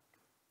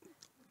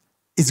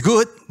 it's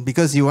good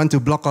because you want to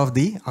block off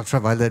the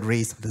ultraviolet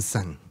rays of the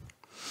sun.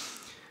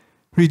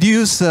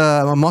 Reduce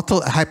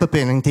mottle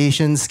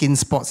hyperpigmentation, skin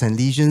spots and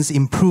lesions,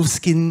 improve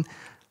skin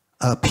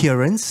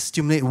appearance,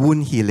 stimulate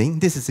wound healing.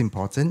 This is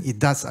important. It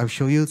does, I'll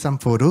show you some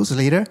photos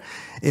later.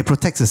 It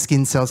protects the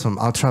skin cells from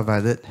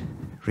ultraviolet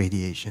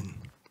radiation.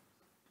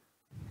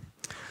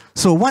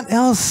 So what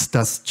else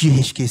does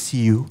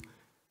GHK-Cu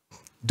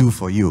do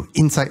for you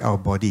inside our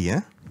body?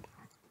 Yeah?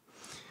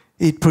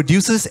 It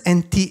produces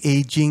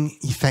anti-aging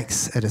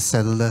effects at a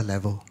cellular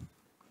level.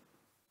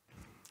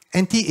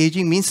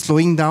 Anti-aging means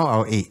slowing down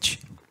our age.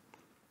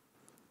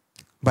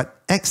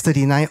 But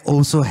X39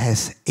 also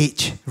has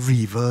age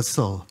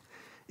reversal.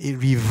 It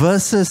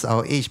reverses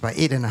our age by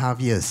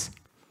 8.5 years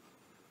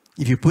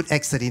if you put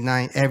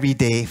X39 every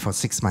day for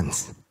 6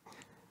 months.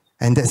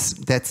 And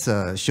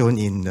that's shown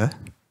in the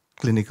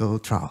clinical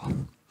trial.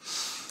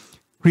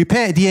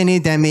 Repair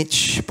DNA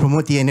damage,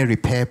 promote DNA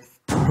repair,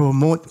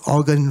 promote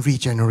organ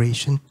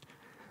regeneration,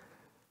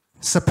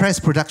 suppress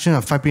production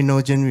of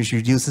fibrinogen, which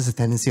reduces the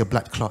tendency of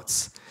blood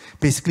clots.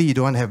 Basically, you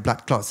don't want to have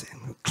blood clots.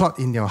 Clot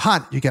in your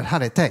heart, you get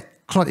heart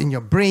attack. Clot in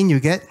your brain, you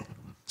get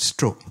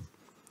stroke.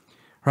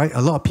 Right?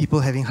 A lot of people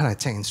having heart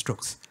attack and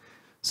strokes.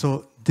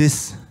 So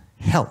this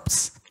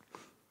helps.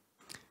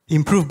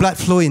 Improve blood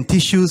flow in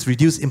tissues,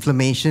 reduce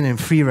inflammation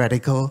and free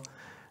radical,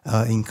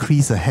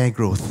 increase the hair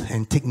growth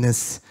and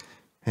thickness,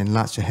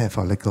 enlarge the hair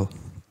follicle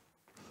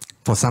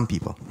for some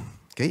people.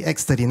 Okay,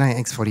 X39,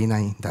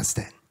 X49 does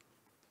that.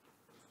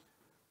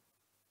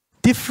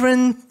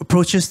 Different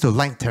approaches to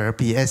light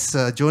therapy. As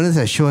Jonas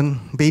has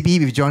shown, baby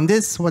with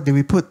jaundice, what do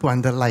we put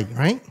under light,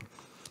 right?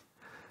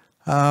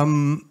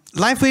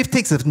 Lifewave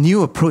takes a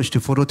new approach to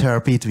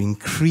phototherapy to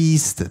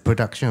increase the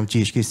production of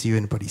GHK-Cu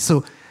in the body.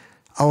 So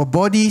our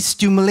body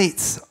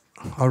stimulates,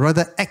 or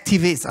rather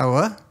activates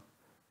our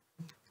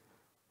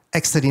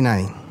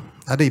X39.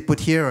 Either you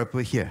put here or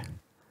put here.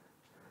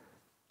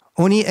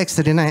 Only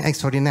X39,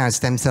 X49 are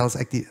stem cells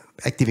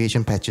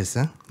activation patches.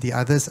 The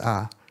others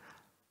are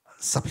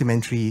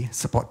supplementary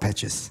support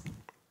patches.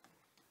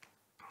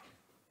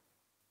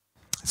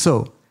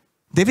 So,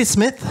 David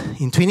Smith,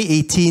 in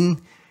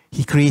 2018,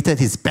 he created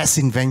his best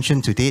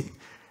invention to date,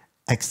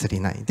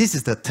 X39. This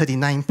is the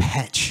 39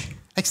 patch.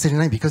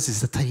 X39 because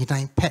it's the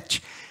 39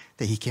 patch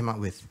that he came up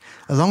with.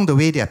 Along the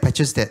way, there are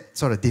patches that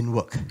sort of didn't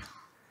work.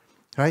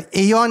 Right?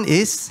 Aeon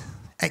is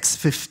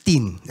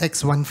X15,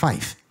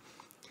 X15.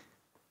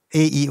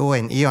 AEO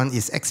and Aeon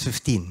is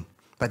X15,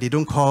 but they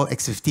don't call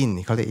X15,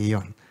 they call it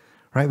Aeon.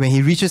 Right? When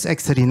he reaches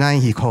X39,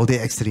 he called it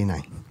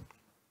X39.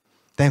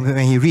 Then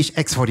when he reached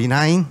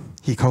X49,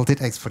 he called it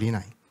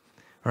X49.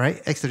 All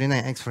right? X39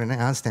 and X49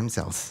 are stem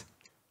cells,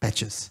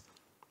 patches,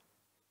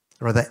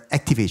 rather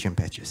activation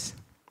patches.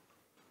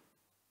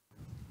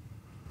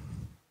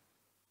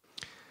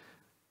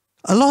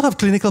 A lot of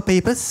clinical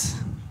papers,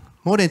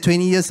 more than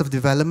 20 years of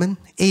development,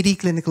 80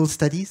 clinical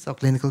studies or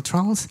clinical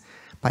trials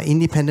by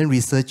independent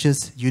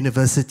researchers,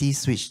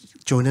 universities,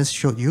 which Jonas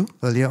showed you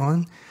earlier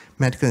on,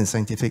 medical and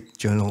scientific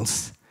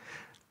journals.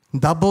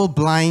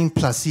 Double-blind,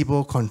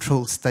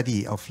 placebo-controlled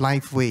study of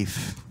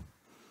Lifewave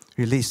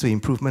relates to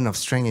improvement of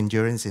strength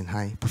endurance in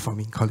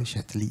high-performing college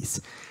athletes.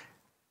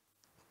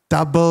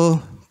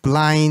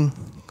 Double-blind,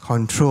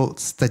 controlled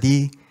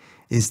study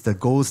is the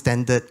gold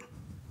standard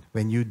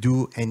when you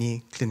do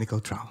any clinical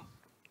trial,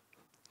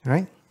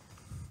 right?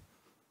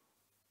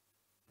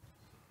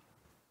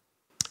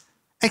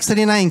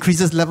 X39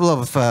 increases level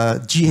of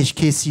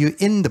GHK-Cu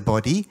in the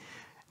body.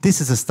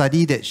 This is a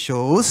study that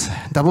shows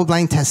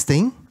double-blind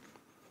testing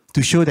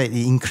to show that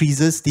it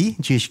increases the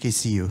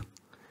GHK-Cu,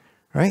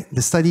 right?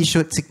 The study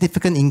showed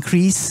significant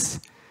increase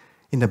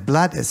in the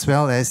blood as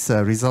well as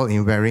a result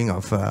in wearing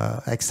of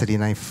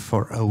X39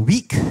 for a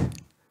week.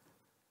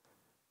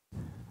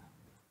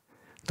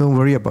 Don't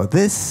worry about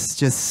this,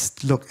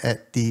 just look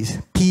at the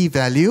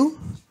p-value,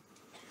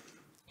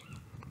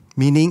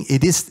 meaning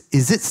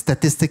is it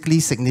statistically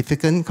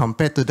significant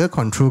compared to the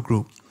control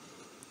group?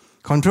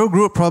 Control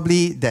group,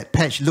 probably that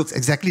patch looks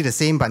exactly the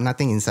same but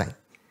nothing inside,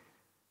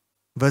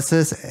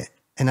 versus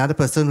another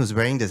person who's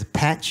wearing this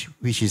patch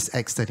which is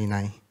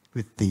X39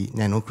 with the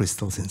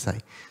nanocrystals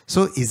inside.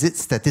 So is it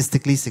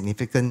statistically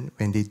significant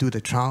when they do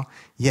the trial?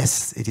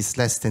 Yes, it is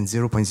less than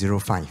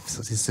 0.05, so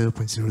it's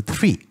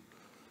 0.03.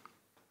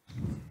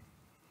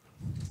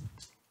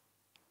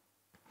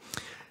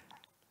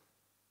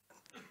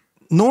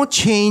 No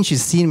change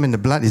is seen when the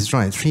blood is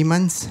drawn at 3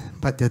 months,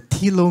 but the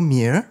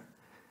telomere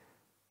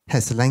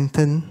has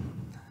lengthened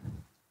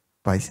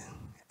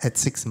at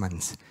 6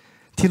 months.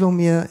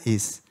 Telomere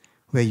is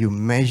where you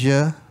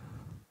measure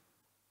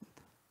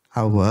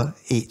our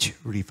age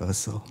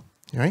reversal,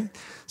 right?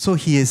 So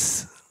he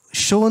has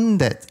shown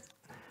that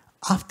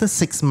after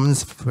 6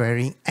 months of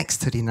wearing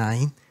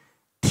X39,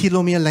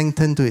 telomere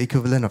lengthened to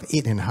equivalent of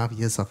 8.5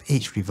 years of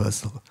age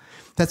reversal.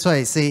 That's why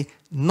I say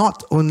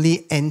not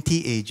only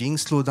anti-aging,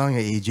 slow down your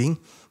aging,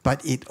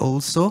 but it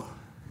also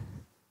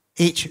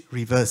age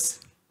reverse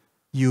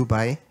you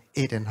by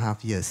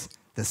 8.5 years,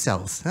 the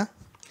cells. Huh?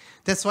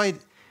 That's why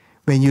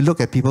when you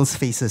look at people's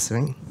faces,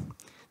 right,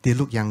 they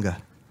look younger.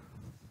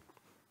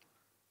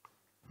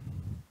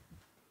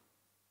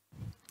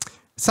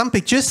 Some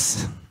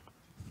pictures,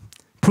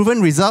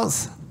 proven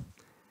results,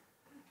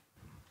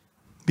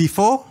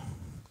 before,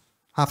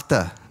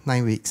 after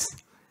 9 weeks,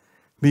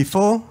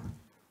 before,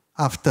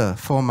 after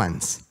 4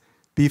 months,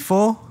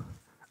 before,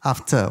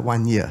 after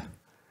 1 year,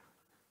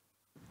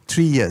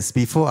 3 years,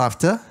 before,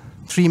 after,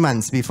 3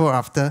 months, before,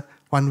 after,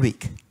 1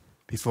 week,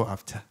 before,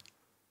 after.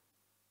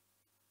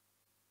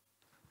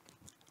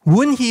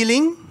 Wound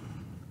healing,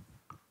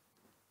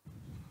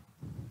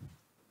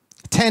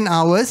 10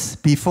 hours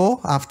before,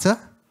 after,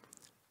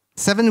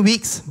 7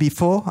 weeks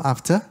before,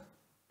 after.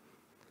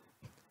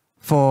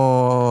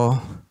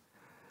 For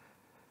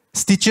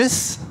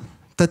stitches,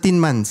 13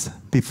 months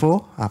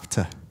before,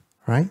 after,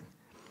 right?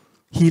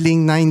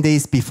 Healing 9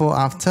 days before,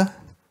 after.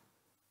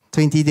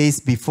 20 days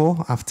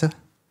before, after.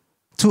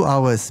 2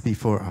 hours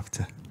before,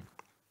 after.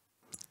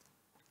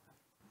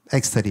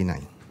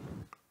 X39.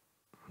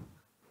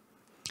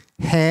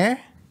 Hair,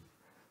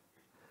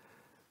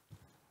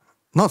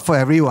 not for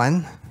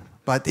everyone,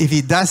 but if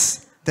it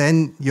does,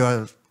 then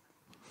you're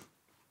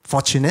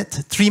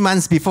fortunate. 3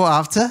 months before,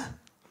 after.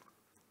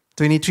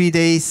 23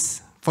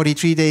 days,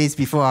 43 days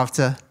before,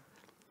 after.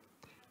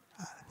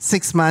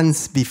 6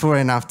 months before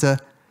and after.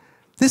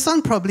 This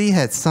one probably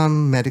had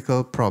some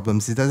medical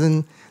problems. It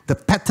doesn't, the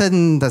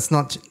pattern does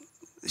not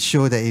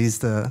show that it is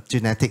the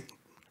genetic.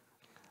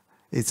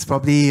 It's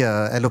probably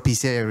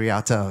alopecia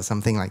areata or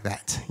something like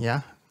that.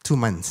 Yeah, 2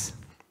 months.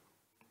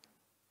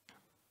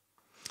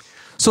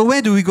 So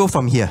where do we go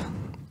from here?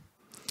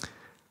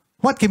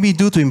 What can we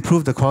do to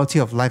improve the quality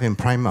of life and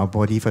prime our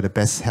body for the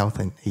best health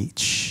and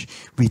age?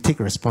 We take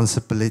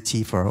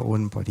responsibility for our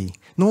own body.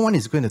 No one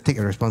is going to take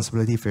a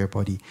responsibility for your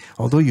body.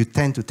 Although you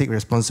tend to take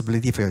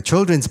responsibility for your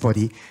children's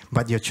body,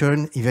 but your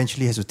children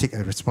eventually has to take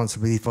a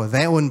responsibility for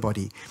their own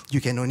body.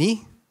 You can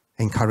only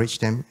encourage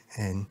them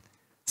and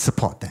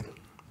support them.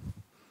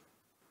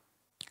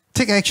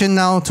 Take action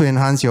now to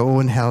enhance your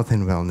own health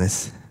and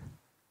wellness.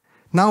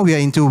 Now we are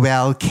into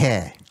well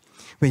care.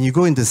 When you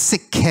go into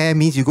sick care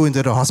means you go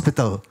into the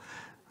hospital.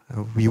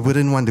 We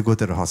wouldn't want to go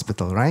to the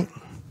hospital, right?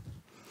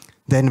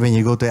 Then when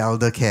you go to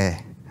elder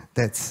care,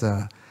 that's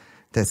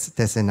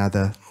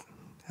another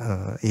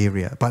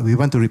area. But we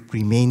want to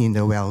remain in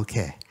the well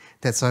care.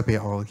 That's why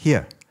we're all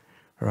here,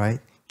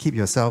 right? Keep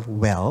yourself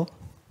well.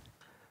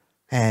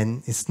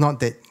 And it's not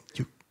that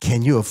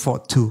can you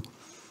afford to,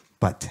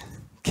 but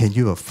can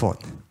you afford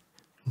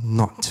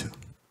not to?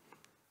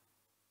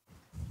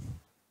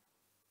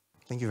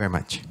 Thank you very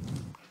much.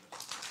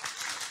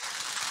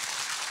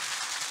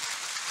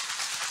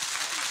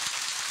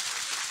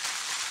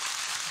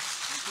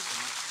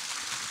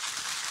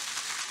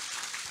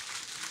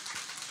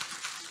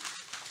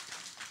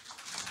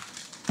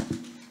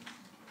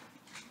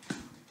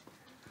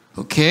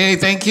 Okay,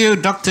 thank you,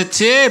 Dr.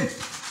 Tim.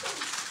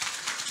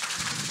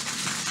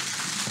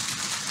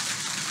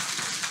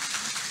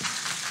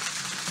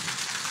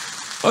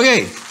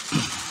 Okay.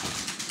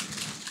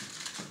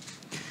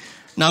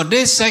 Now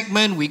this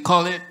segment, we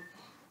call it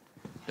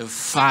the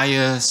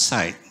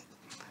fireside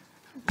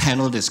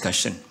panel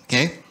discussion,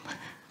 okay?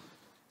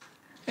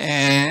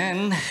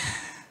 And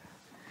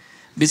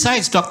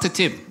besides Dr.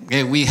 Tim,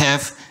 okay, we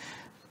have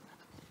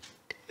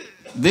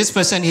this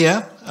person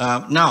here.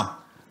 Now,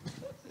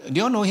 do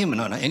you all know him or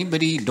not?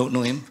 Anybody don't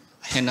know him?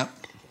 Hand up.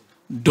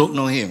 Don't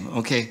know him.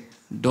 Okay.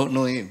 Don't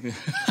know him.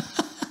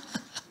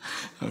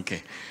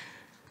 Okay.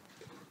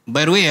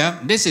 By the way,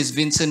 this is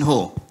Vincent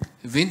Ho.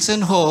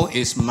 Vincent Ho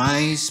is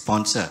my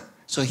sponsor.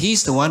 So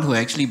he's the one who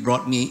actually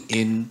brought me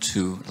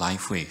into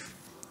Lifewave.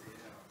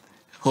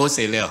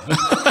 Wholesale.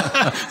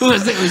 Who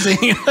was that who's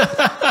saying?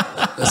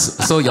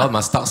 So y'all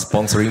must start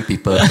sponsoring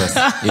people first.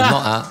 If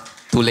not,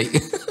 too late.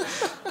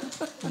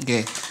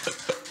 Okay.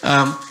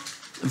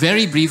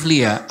 Very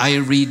briefly, I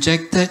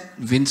rejected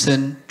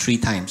Vincent 3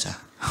 times.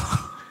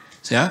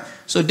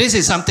 So this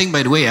is something,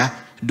 by the way,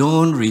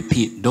 don't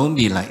repeat. Don't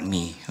be like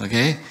me,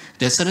 okay?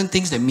 There's certain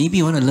things that maybe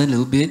you want to learn a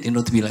little bit,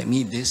 to be like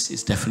me. This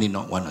is definitely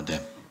not one of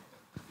them.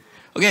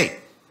 Okay.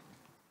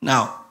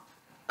 Now,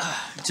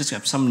 just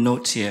have some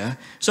notes here.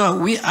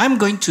 So I'm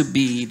going to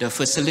be the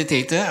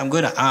facilitator. I'm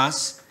going to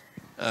ask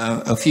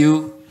a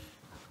few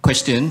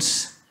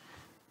questions.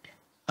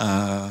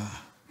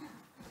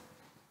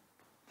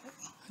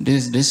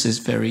 This is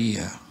very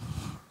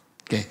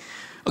okay.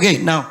 Okay,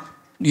 now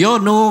you all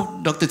know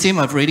Dr. Tim.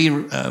 I've already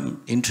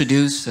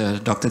introduced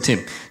Dr.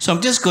 Tim. So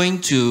I'm just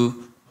going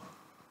to.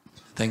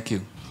 Thank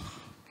you.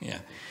 Yeah,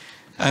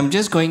 I'm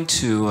just going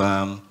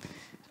to.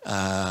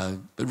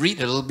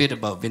 Read a little bit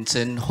about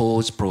Vincent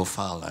Ho's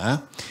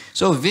profile.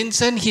 So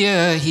Vincent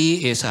here,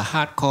 he is a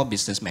hardcore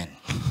businessman.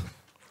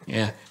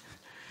 Yeah.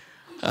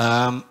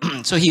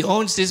 So he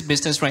owns this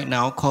business right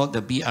now called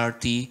the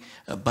BRT,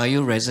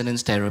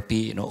 Bioresonance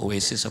Therapy,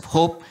 Oasis of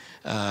Hope.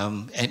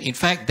 And in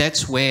fact,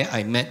 that's where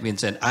I met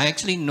Vincent. I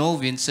actually know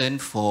Vincent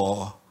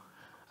for,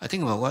 I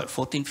think about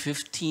 14,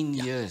 15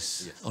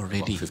 years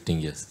already.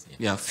 15 years.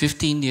 Yeah,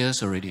 15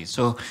 years already.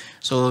 So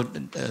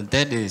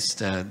that is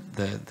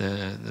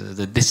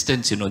the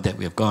distance, that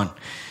we have gone.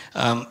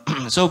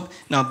 So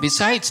now,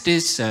 besides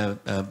this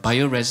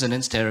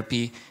bioresonance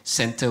therapy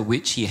center,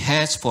 which he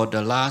has for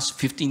the last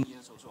 15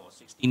 years or so, or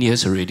 16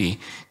 years already,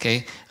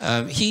 okay,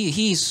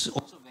 he's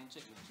also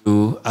ventured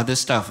into other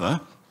stuff,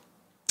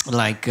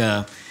 like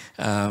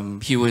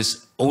he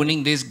was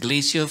owning this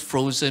glacier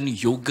frozen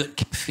yogurt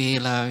cafe,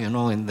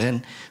 and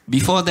then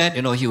before that,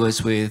 he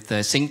was with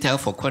Singtel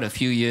for quite a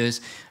few years.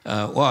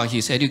 Wow,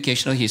 his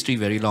educational history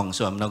very long,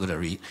 so I'm not going to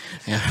read.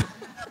 Yeah.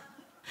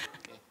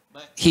 Okay.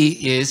 But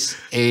he is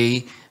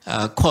a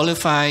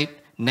qualified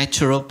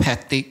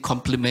naturopathic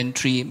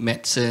complementary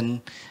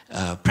medicine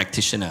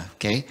practitioner,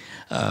 okay?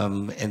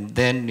 And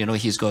then,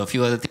 he's got a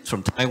few other things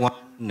from Taiwan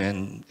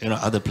and,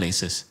 other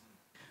places.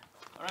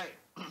 All right.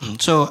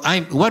 So how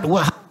I'm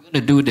going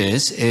to do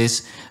this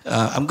is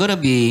I'm going to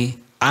be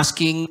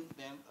asking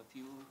them a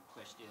few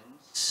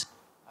questions.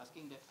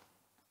 Asking them.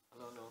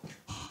 Hello. Okay,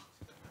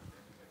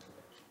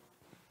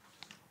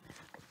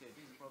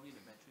 this is probably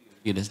the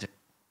battery.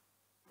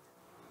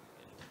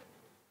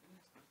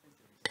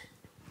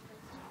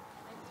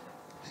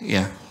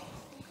 Yeah.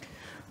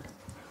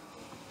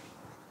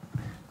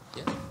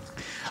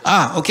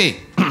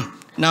 Okay.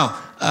 Now,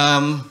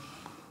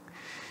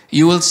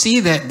 you will see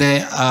that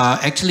there are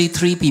actually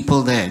 3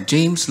 people there.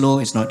 James Lowe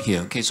is not here.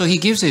 Okay, so he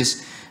gives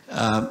his,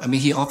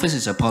 he offers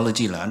his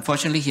apology.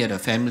 Unfortunately, he had a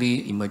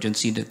family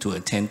emergency to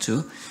attend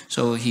to,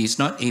 so he's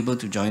not able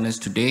to join us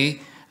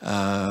today.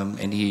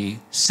 And he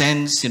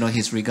sends,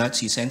 his regards.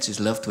 He sends his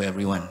love to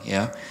everyone.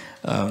 Yeah.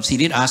 So he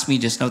did ask me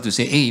just now to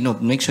say, hey,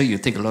 make sure you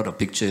take a lot of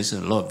pictures,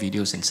 a lot of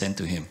videos, and send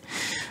to him.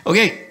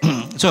 Okay.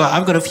 So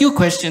I've got a few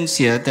questions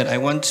here that I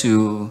want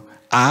to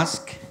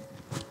ask.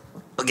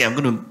 Okay, I'm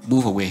going to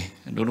move away.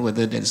 I don't know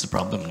whether that's the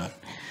problem or not.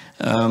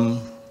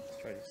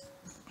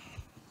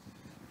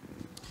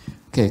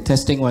 Okay,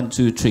 testing 1,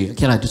 2, 3.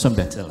 Okay, I'll do some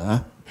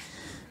better.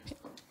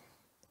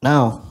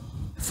 Now,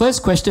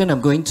 first question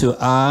I'm going to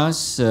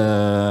ask.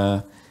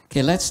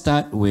 Okay, let's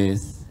start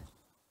with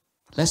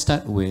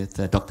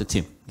Dr.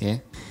 Tim.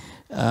 Okay.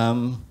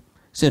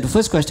 So the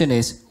first question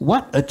is,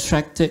 what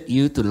attracted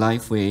you to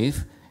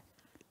Lifewave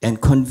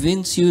and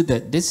convinced you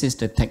that this is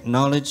the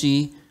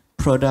technology,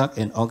 product,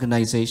 and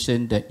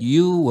organization that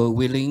you were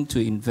willing to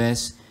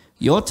invest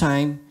your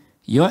time,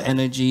 your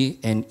energy,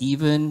 and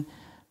even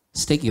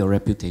stake your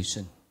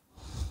reputation?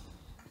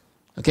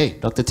 Okay,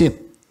 Dr. Tim.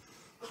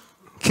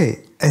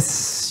 Okay,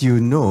 as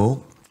you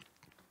know,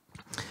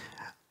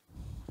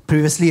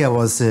 previously I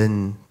was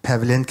in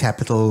Pavilion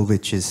Capital,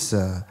 which is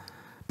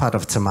part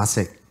of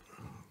Temasek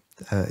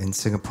in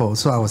Singapore.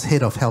 So I was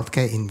head of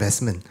healthcare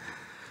investment.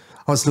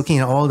 I was looking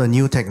at all the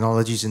new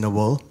technologies in the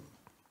world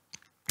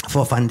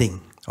for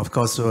funding. Of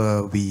course,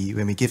 when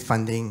we give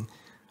funding,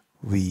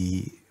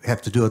 we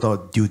have to do a lot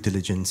of due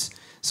diligence.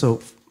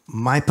 So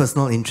my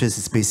personal interest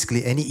is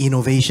basically any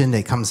innovation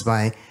that comes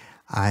by,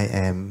 I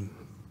am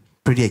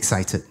pretty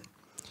excited.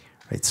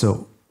 Right?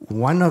 So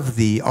one of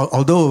the,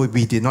 although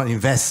we did not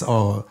invest,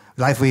 or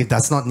Lifewave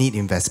does not need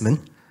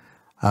investment,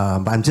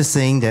 but I'm just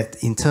saying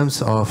that in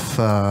terms of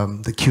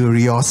the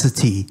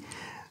curiosity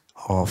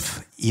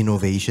of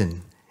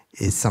innovation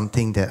is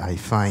something that I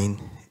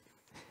find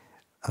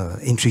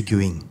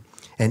intriguing.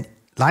 And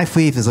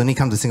Lifewave has only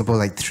come to Singapore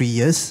like 3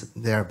 years,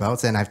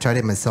 thereabouts, and I've tried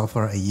it myself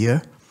for a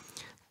year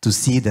to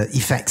see the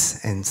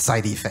effects and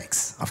side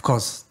effects. Of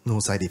course, no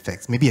side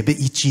effects. Maybe a bit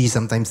itchy,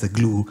 sometimes the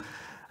glue,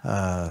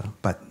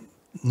 but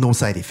no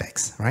side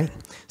effects, right?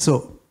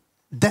 So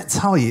that's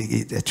how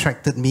it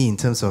attracted me in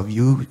terms of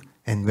you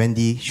and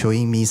Wendy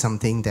showing me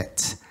something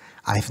that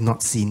I've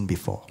not seen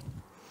before.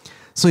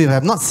 So if I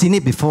have not seen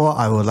it before,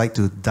 I would like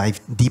to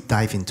deep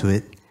dive into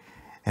it.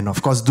 And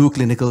of course, do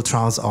clinical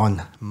trials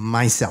on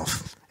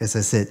myself. As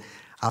I said,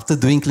 after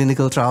doing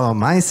clinical trial on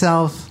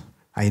myself,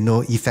 I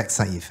know effect,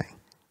 side effect.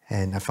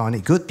 And I found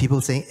it good.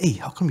 People saying, hey,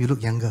 how come you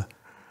look younger?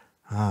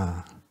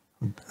 I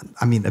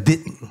mean, a bit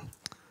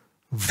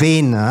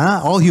vain.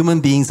 All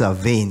human beings are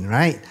vain,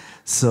 right?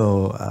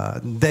 So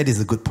that is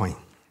a good point.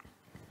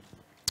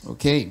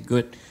 Okay,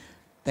 good.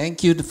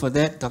 Thank you for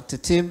that, Dr.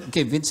 Tim.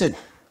 Okay, Vincent,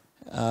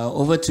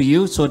 over to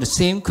you. So the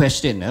same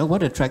question.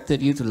 What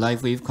attracted you to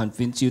LiveWave,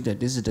 convinced you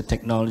that this is the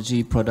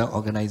technology product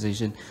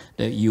organization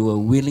that you were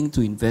willing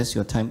to invest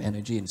your time,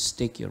 energy, and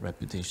stake your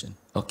reputation?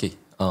 Okay.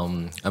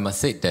 I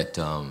must say that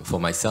for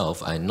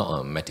myself, I'm not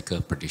a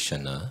medical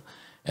practitioner.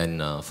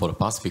 And for the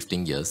past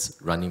 15 years,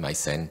 running my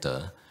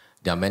center,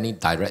 there are many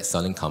direct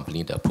selling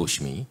companies that approach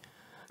me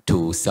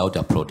to sell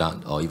their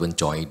product or even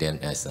join them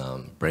as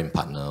a brand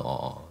partner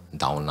or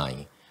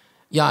downline.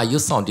 Yeah, I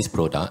use some of this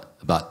product,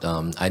 but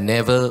I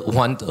never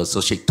want to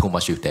associate too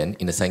much with them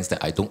in the sense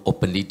that I don't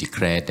openly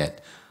declare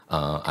that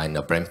I'm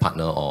a brand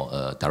partner or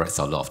a direct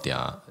seller of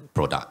their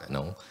product, you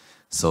know.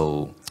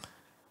 So,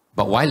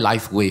 but why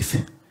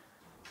LiveWave?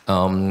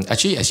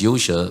 Actually, as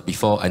usual,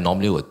 before I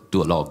normally would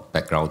do a lot of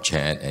background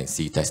check and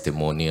see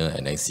testimonial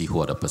and then see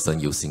who are the person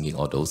using it,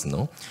 all those, you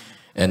know.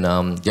 And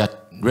there are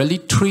really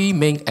three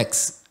main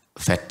X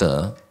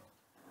factor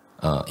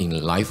in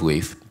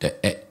LiveWave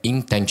that add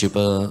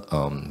intangible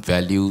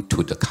value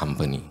to the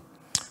company.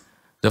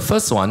 The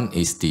first one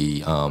is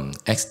the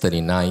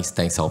X39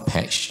 stem cell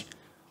patch,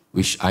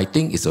 which I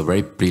think is a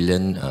very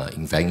brilliant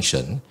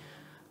invention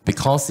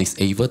because it's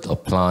able to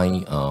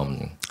apply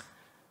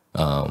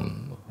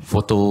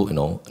photo,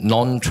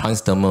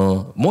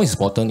 non-transdermal. Most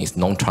important is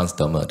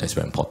non-transdermal. That's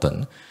very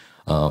important.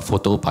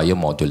 Photo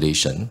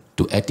biomodulation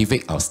to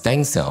activate our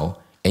stem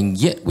cell, and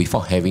yet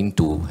without having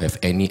to have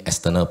any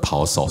external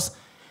power source.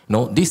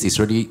 This is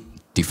really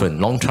different.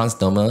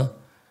 Non-transdermal,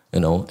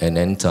 and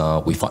then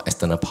without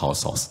external power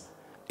source.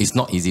 It's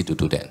not easy to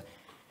do that.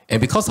 And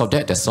because of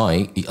that, that's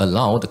why it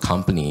allows the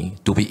company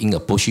to be in a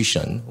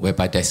position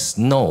whereby there's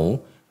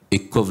no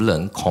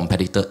equivalent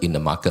competitor in the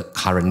market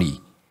currently.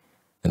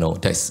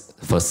 That's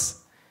first.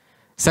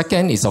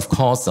 Second is, of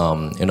course,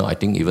 I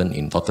think even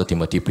in Dr.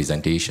 Timothy's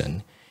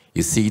presentation,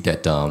 you see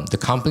that the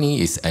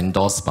company is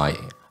endorsed by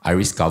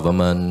Irish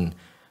government,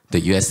 the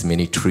US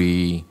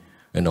military,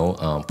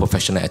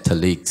 professional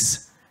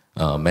athletes,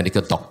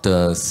 medical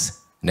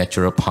doctors,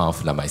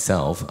 naturopath like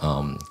myself,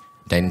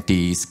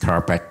 dentists,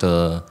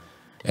 chiropractor,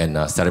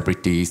 and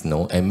celebrities,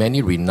 and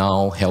many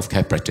renowned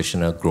healthcare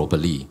practitioners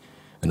globally.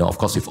 Of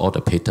course, with all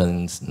the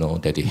patents,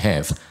 that they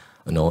have.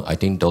 I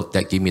think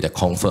that give me the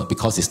comfort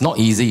because it's not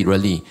easy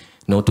really,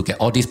 to get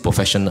all these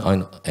professional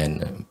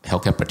and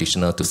healthcare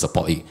practitioners to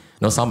support it.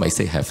 Some might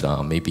say have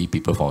maybe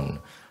people from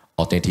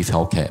alternative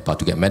healthcare, but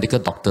to get medical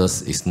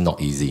doctors is not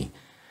easy.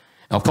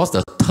 And of course,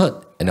 the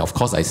third, and of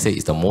course I say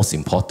is the most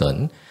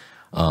important,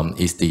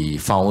 is the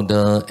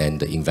founder and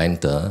the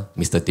inventor,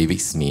 Mr. David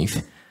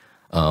Smith.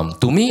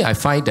 To me, I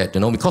find that,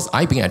 because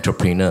I've been an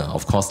entrepreneur,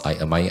 of course I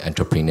am an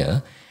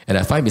entrepreneur, and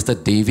I find Mr.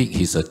 David,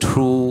 he's a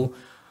true,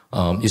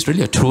 is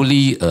really a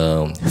truly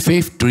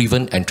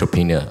faith-driven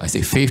entrepreneur. I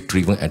say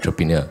faith-driven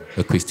entrepreneur,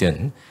 a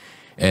Christian.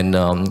 And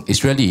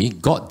it's really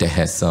God that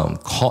has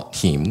called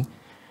him,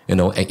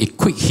 and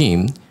equipped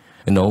him,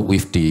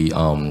 with the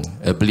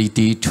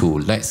ability to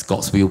let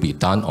God's will be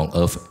done on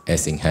earth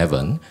as in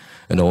heaven,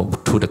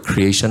 through the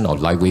creation of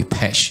LiveWave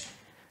patch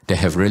that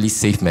have really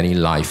saved many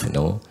lives,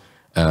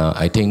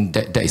 I think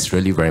that is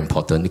really very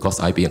important because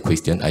I being a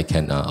Christian, I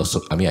can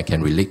I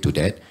can relate to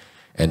that.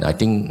 And I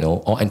think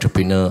all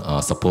entrepreneurs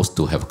are supposed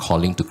to have a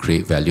calling to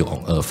create value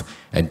on earth,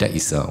 and that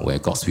is where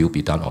God's will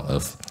be done on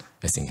earth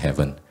as in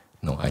heaven.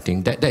 I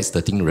think that's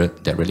the thing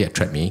that really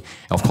attracts me.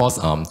 Of course,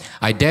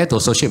 I dare to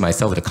associate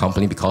myself with the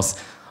company because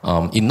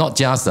it not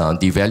just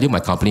devalue my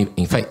company,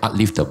 in fact,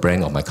 uplift the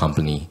brand of my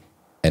company,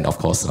 and of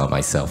course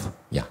myself.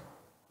 Yeah.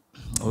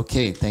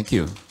 Okay, thank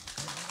you.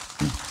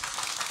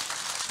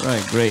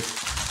 Right, great.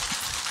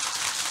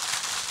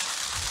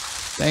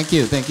 Thank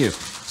you.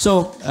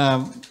 So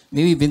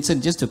maybe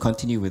Vincent, just to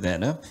continue with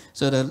that.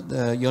 So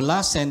your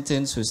last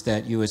sentence was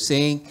that you were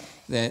saying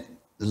that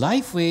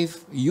LiveWave,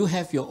 you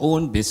have your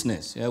own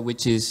business,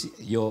 which is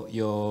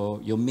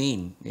your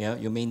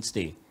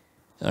mainstay,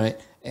 all right?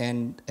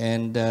 And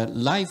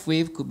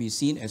LiveWave could be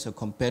seen as a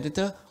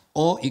competitor,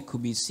 or it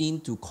could be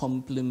seen to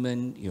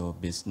complement your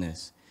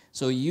business.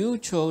 So you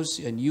chose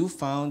and you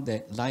found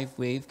that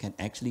LiveWave can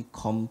actually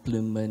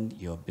complement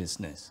your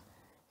business.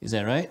 Is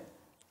that right?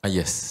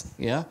 Yes.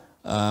 Yeah.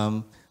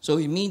 So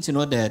it means,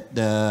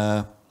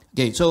 that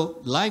okay,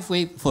 so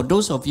LiveWave, for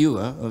those of you,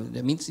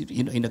 that means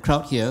in the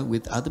crowd here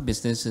with other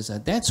businesses,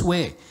 that's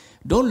where,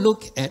 don't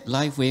look at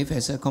LiveWave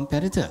as a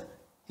competitor.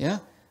 Yeah.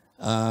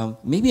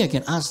 Maybe I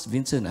can ask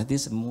Vincent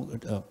this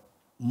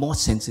more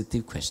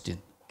sensitive question.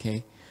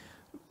 Okay.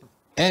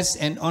 As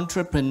an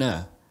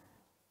entrepreneur,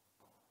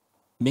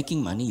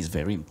 making money is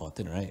very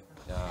important, right?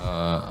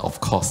 Of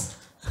course.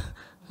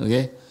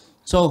 Okay.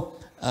 So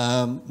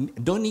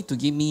Don't need to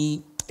give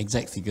me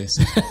exact figures.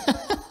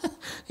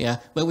 Yeah,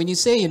 but when you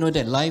say, you know,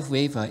 that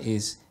LiveWave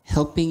is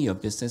helping your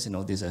business and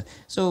all this,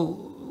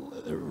 so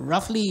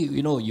roughly,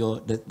 you know,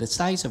 the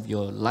size of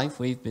your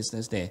LiveWave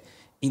business there,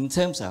 in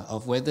terms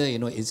of whether, you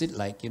know, is it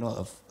like, you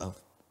know, a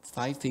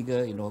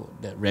 5-figure, you know,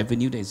 the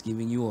revenue that is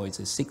giving you, or it's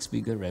a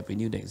 6-figure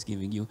revenue that is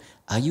giving you?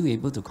 Are you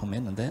able to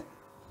comment on that?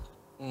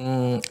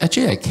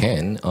 Actually, I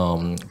can.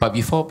 But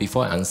before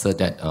I answer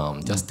that,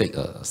 just take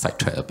a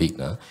sidetrack a bit.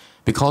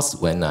 Because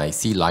when I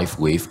see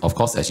LiveWave, of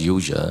course, as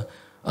usual,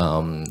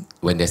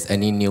 when there's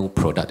any new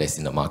product that's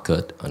in the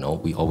market, you know,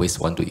 we always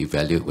want to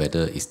evaluate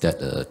whether is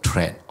that a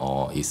threat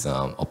or is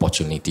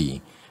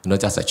opportunity. You know,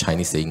 just like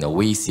Chinese saying,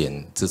 危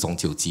险之中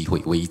就有机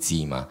会，危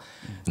机嘛.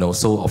 You know,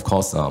 so of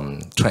course,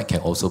 threat can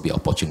also be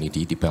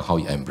opportunity, depending how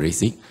you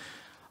embrace it.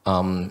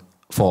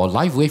 For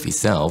LiveWave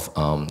itself,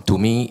 to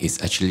me,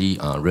 it's actually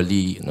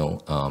really, you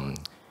know,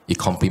 it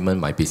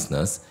complements my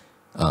business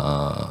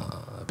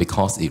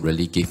because it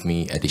really gives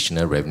me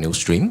additional revenue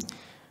stream.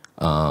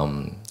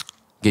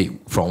 Okay,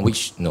 from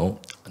which, you know,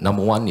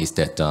 number one is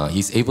that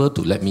he's able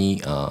to let me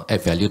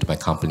add value to my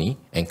company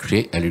and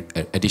create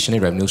additional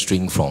revenue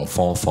stream from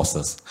 4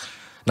 forces.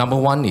 Number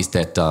one is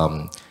that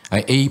I'm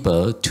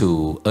able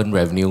to earn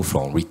revenue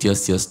from retail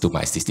sales to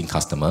my existing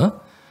customer.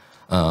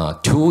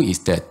 2 is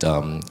that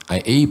I'm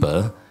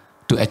able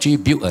to actually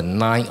build a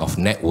line of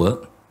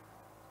network,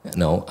 you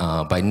know,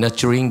 by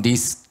nurturing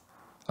these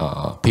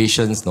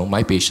patients, you know,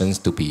 my patients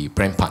to be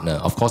brand partner.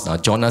 Of course,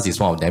 Jonas is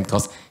one of them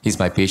because he's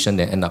my patient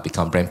and end up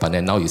become brand partner.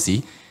 And now you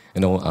see,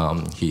 you know,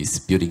 he's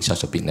building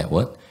such a big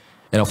network.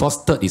 And of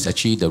course, third is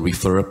actually the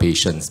referral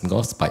patients,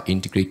 because by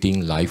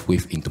integrating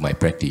LiveWave into my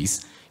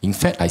practice, in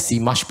fact, I see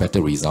much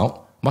better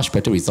result. Much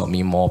better result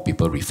means more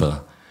people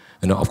refer.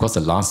 You know, of course,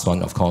 the last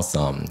one, of course,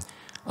 the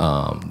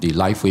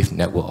LiveWave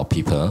network of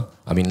people,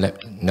 I mean,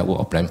 network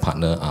of brand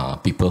partner are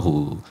people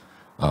who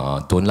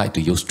don't like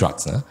to use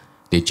drugs.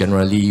 They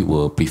generally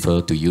will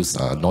prefer to use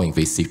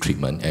non-invasive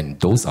treatment, and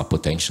those are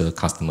potential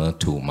customers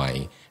to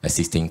my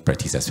existing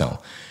practice as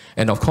well.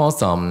 And of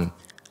course,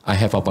 I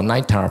have about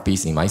 9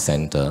 therapists in my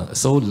center.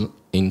 So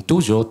in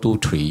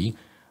 2023,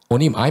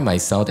 only I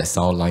myself that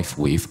sell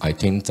LiveWave, I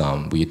think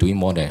we're doing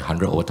more than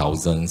 100 or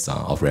thousands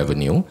of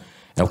revenue.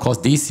 And of course,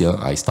 this year,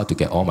 I start to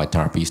get all my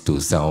therapists to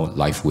sell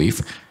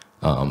LiveWave.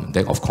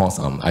 Then of course,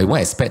 I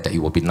won't expect that it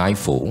will be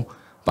 9-fold,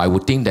 but I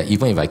would think that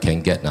even if I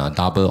can get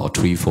double or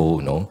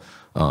 3-fold, you know,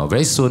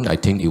 very soon, I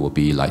think it will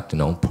be like, you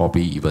know,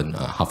 probably even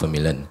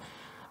 $500,000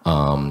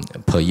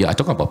 per year. I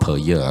talk about per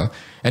year.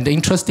 And the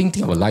interesting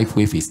thing about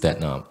LiveWave is that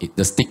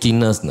the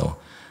stickiness, you know.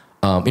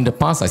 In the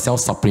past, I sell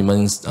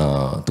supplements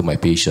to my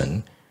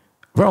patient.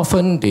 Very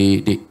often,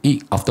 they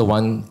eat after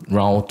 1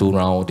 round, 2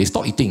 rounds, they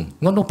stop eating.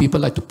 No people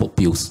like to put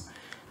pills.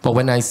 But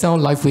when I sell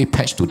LiveWave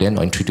patch to them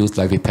or introduce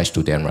LiveWave patch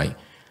to them, right,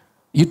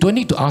 you don't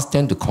need to ask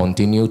them to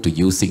continue to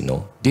use it,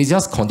 no. They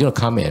just continue to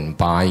come and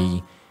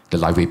buy the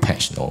LiveWave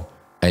patch, no.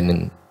 And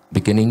then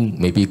beginning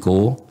maybe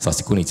go,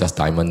 subsequently just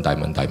diamond.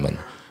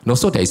 No,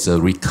 so there is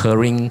a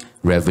recurring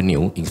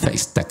revenue, in fact,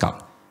 stack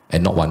up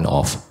and not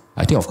one-off.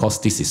 I think, of course,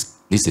 this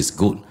is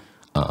good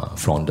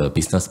from the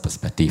business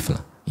perspective.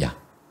 Yeah.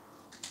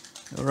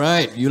 All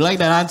right, you like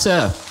that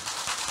answer?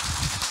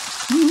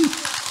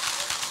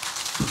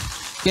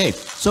 Okay,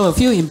 so a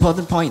few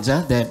important points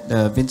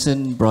that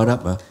Vincent brought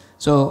up.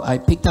 So I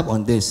picked up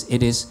on this.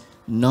 It's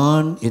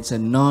a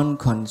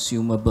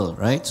non-consumable,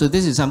 right? So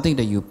this is something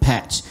that you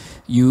patch.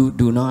 You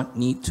do not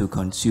need to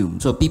consume.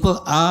 So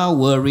people are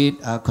worried,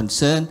 are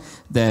concerned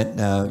that,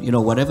 you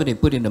know, whatever they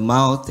put in the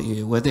mouth,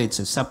 whether it's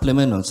a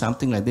supplement or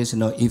something like this, you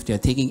know, if they're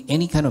taking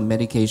any kind of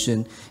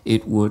medication,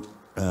 it would,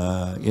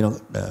 you know,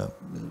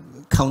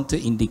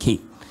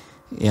 counter-indicate,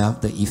 yeah,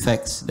 the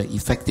effects, the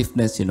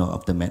effectiveness, you know,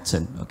 of the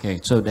medicine. Okay,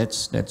 so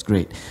that's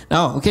great.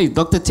 Now, okay,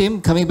 Dr.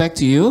 Tim, coming back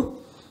to you.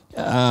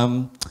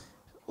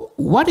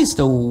 What is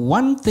the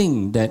one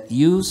thing that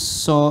you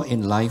saw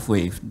in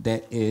LiveWave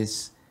that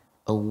is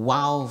a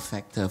wow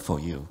factor for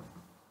you?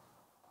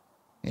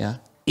 Yeah,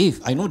 if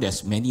I know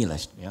there's many,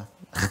 yeah,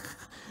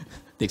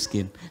 thick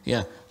skin.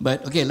 Yeah,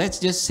 but okay, let's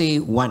just say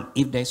one.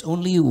 If there's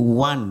only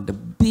one, the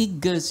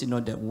biggest, you know,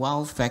 that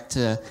wow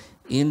factor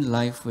in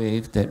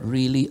LiveWave that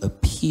really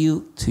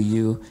appealed to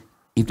you,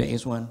 if there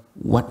is one,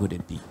 what would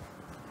it be?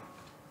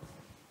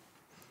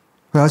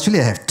 Well,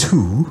 actually, I have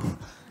 2.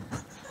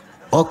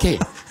 Okay,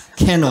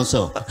 can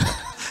also.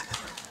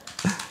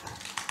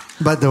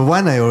 But the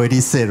one I already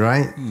said,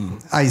 right?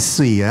 I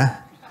see, I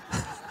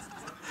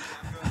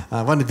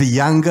want to be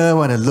younger,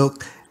 want to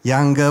look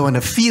younger, want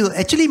to feel,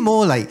 actually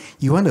more like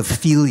you want to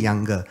feel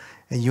younger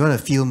and you want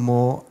to feel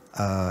more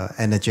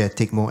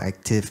energetic, more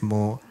active,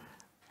 more,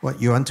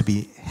 you want to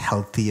be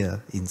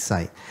healthier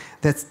inside.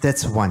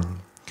 That's one.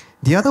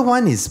 The other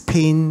one is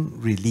pain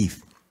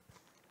relief.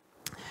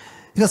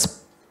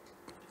 Because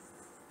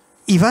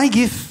if I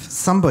give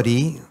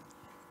somebody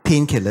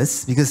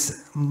painkillers,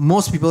 because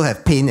most people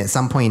have pain at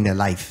some point in their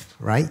life,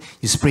 right?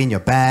 You sprain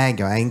your back,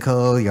 your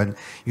ankle, you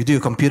do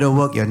your computer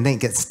work, your neck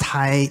gets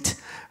tight,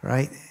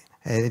 right?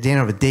 At the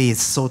end of the day,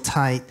 it's so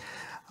tight.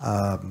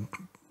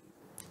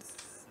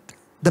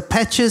 the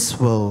patches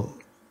will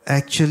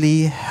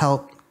actually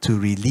help to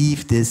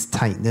relieve this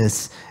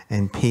tightness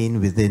and pain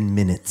within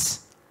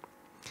minutes.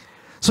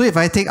 So if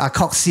I take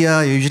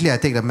Acoxia, usually I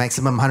take the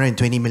maximum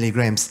 120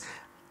 milligrams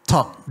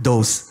top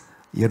dose.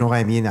 You know what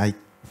I mean? I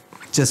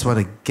just want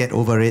to get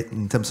over it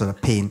in terms of the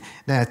pain.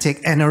 Then I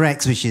take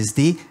Anorex, which is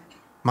the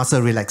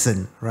muscle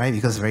relaxant, right?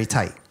 Because it's very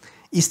tight.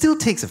 It still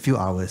takes a few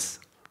hours.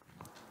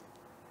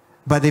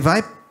 But if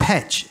I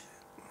patch,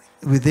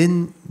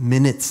 within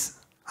minutes,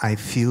 I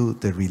feel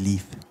the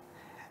relief.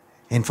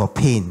 And for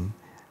pain,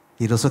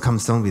 it also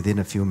comes down within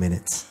a few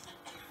minutes.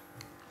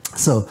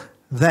 So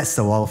that's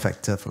the wow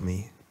factor for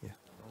me. Yeah.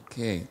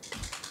 Okay.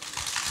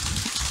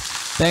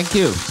 Thank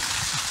you.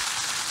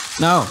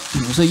 Now,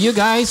 so you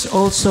guys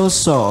also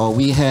saw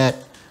we had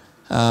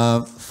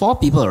 4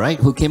 people, right,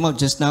 who came out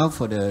just now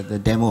for the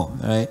demo,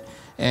 right?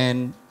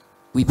 And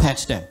we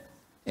patched them.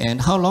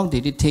 And how long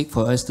did it take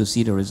for us to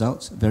see the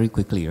results? Very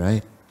quickly,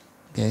 right?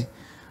 Okay.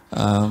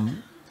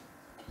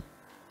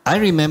 I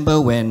remember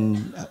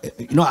when,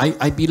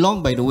 I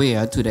belong, by the way,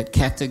 to that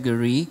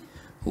category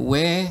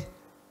where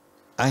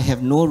I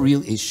have no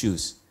real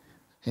issues.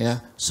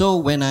 Yeah. So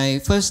when I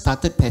first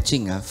started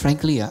patching,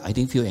 frankly, I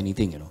didn't feel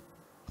anything,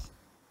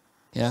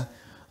 Yeah.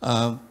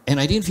 And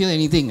I didn't feel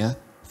anything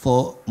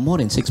for more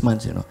than 6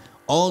 months,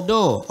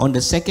 Although on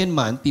the second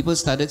month, people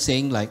started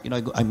saying like,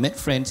 I met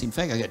friends. In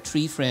fact, I got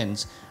 3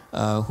 friends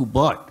who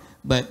bought.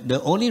 But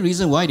the only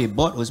reason why they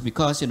bought was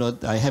because,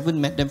 I haven't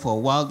met them for a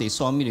while. They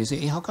saw me, they say,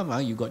 hey, how come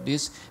you got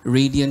this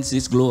radiance,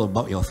 this glow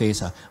about your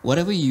face?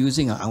 Whatever you're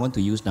using, I want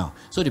to use now.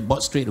 So they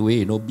bought straight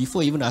away,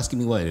 before even asking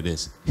me what it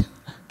is.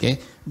 Okay?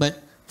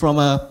 But from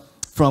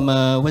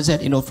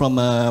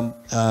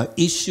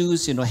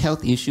issues,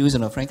 health issues,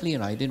 frankly,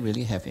 I didn't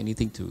really have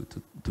anything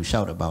to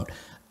shout about.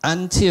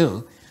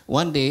 Until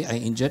one day I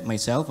injured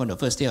myself on the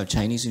first day of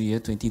Chinese New Year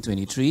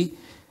 2023.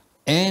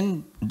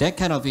 And that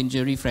kind of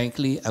injury,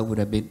 frankly, I would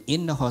have been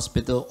in the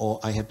hospital or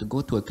I have to go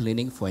to a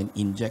clinic for an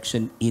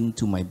injection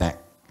into my back.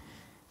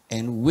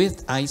 And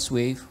with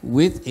IceWave,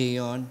 with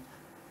Aeon,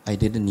 I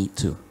didn't need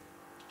to.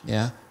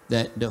 Yeah,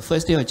 that the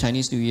first day of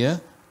Chinese New Year,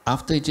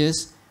 after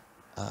just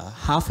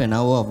half an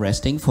hour of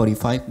resting,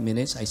 45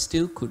 minutes, I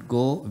still could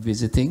go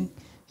visiting.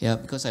 Yeah,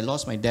 because I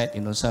lost my dad,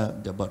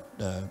 about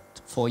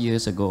 4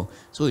 years ago.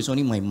 So it's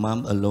only my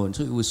mom alone.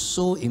 So it was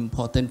so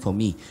important for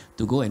me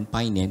to go and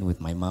pioneer with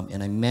my mom.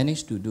 And I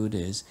managed to do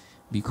this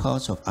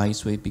because of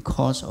IceWave,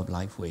 because of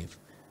Lifewave.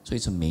 So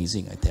it's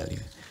amazing, I tell you.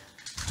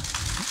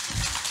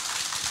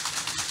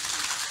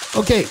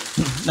 Okay,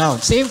 now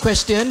same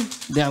question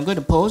that I'm going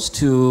to pose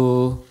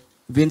to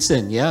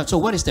Vincent. Yeah, so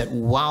what is that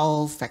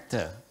wow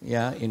factor?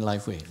 Yeah, in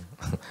Lifewave.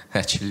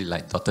 Actually,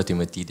 like Dr.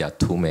 Timothy, there are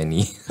too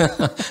many.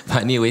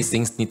 But anyway,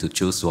 things need to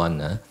choose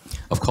one.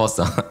 Of course,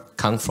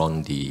 come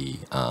from the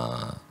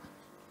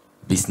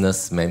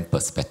businessman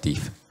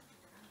perspective.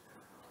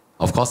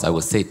 Of course, I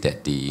would say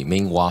that the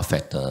main wow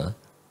factor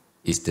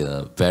is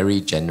the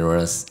very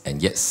generous and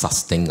yet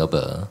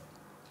sustainable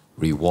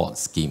reward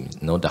scheme.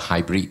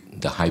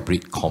 The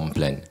hybrid comp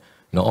plan.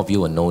 All of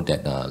you will know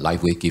that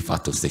Lifewave give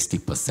up to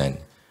 60%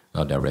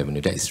 of their revenue.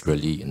 That is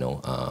really,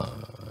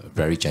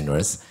 very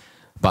generous.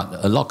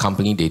 But a lot of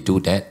companies, they do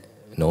that,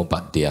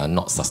 but they are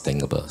not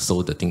sustainable.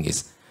 So the thing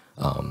is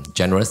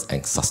generous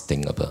and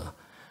sustainable,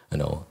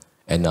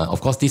 And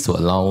of course, this will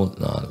allow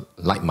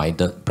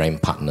like-minded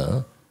brand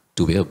partner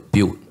to be able to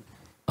build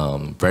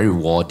very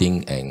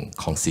rewarding and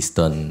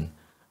consistent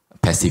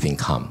passive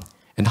income.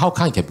 And how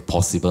can it be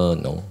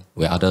possible,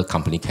 where other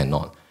company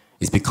cannot?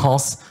 It's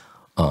because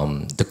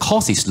the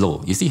cost is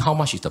low. You see how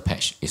much is the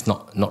patch? It's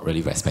not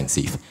really very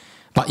expensive.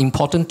 But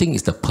important thing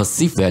is the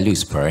perceived value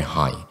is very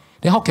high.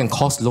 Then how can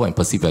cost low and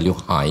perceived value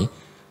high?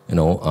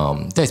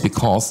 That is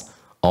because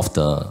of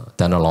the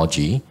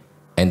technology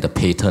and the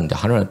patent, the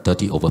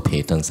 130 over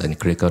patents and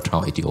clinical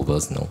trial 80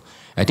 overs.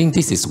 I think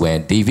this is where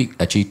David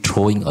actually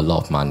throwing a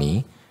lot of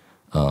money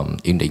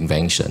in the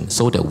invention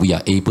so that we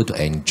are able to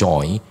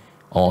enjoy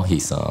all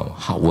his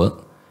hard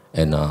work.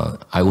 And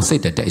I would say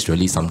that is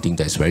really something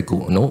that is very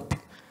good.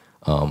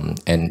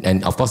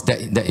 And of course,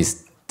 that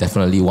is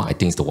definitely what I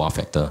think is the wow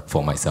factor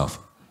for myself.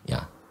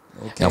 Yeah.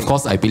 Okay. And of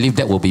course, I believe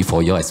that will be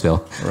for you as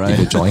well. Right. If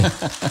you join.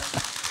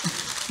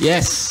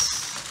 Yes.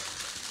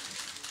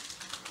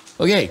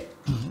 Okay.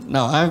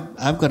 Now,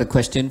 I've got a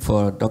question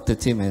for Dr.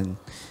 Tim. And,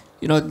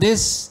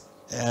 this,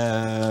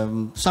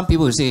 some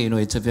people will say,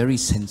 it's a very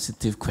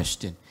sensitive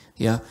question.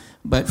 Yeah.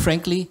 But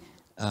frankly,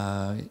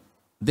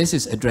 this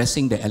is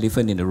addressing the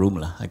elephant in the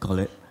room, I call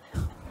it.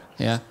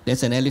 Yeah.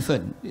 There's an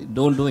elephant.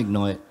 Don't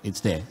ignore it. It's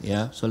there.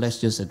 Yeah. So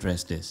let's just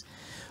address this.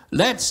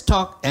 Let's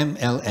talk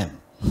MLM.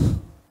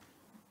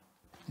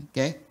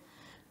 Okay.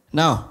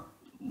 Now,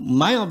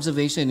 my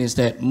observation is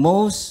that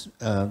most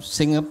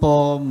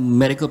Singapore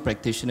medical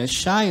practitioners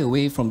shy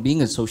away from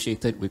being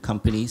associated with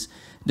companies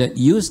that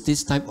use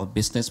this type of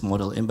business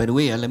model. And by the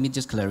way, let me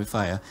just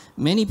clarify.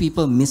 Many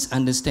people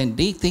misunderstand.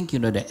 They think,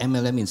 that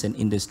MLM is an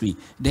industry.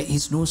 There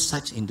is no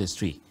such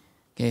industry.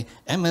 Okay.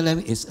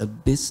 MLM is a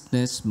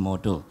business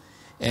model.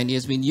 And it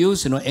has been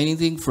used,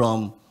 anything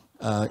from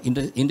in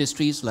the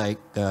industries like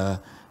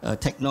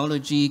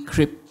technology,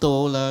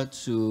 crypto,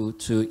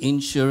 to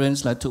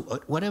insurance, to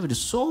whatever. There's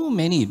so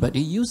many, but they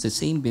use the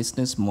same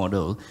business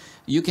model.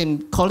 You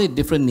can call it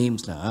different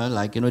names,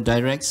 like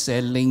direct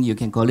selling. You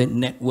can call it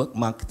network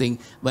marketing.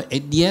 But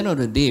at the end of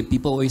the day,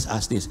 people always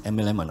ask this: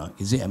 MLM or not?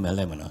 Is it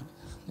MLM or not?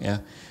 Yeah.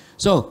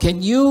 So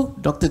can you,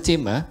 Dr.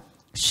 Tim,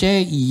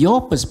 share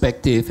your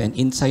perspective and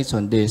insights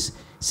on this,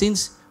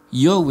 since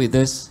you're with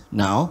us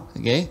now?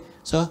 Okay.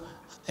 So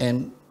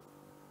and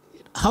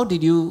how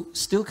did you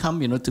still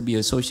come, to be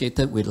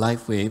associated with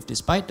Lifewave,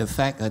 despite the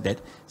fact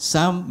that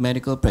some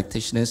medical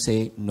practitioners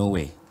say no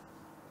way?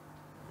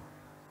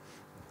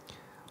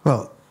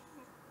 Well,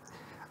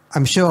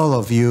 I'm sure all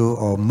of you,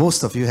 or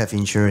most of you, have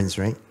insurance,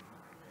 right?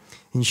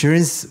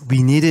 Insurance,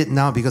 we need it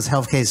now because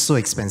healthcare is so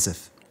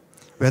expensive,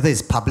 whether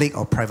it's public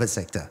or private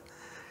sector.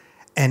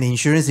 An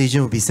insurance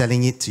agent will be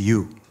selling it to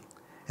you.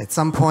 At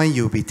some point,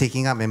 you'll be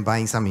taking up and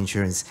buying some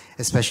insurance,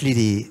 especially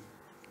the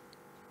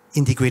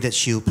Integrated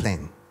Shield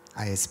Plan,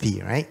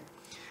 ISP, right?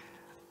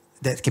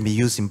 That can be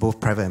used in both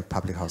private and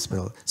public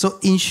hospitals. So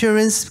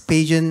insurance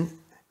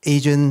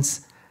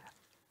agents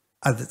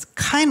are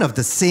kind of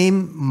the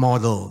same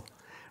model,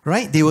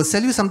 right? They will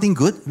sell you something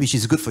good, which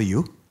is good for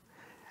you,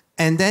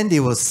 and then they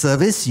will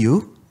service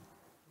you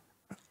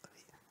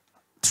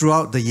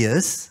throughout the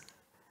years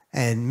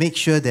and make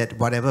sure that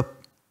whatever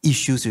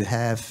issues you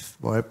have,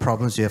 whatever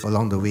problems you have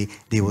along the way,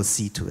 they will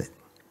see to it.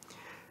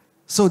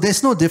 So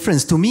there's no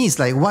difference. To me, it's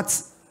like,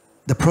 what's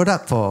the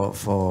product for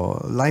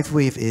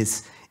Lifewave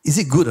is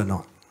it good or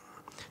not?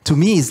 To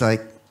me, it's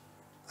like,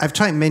 I've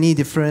tried many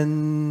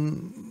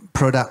different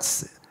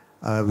products,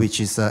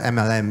 which is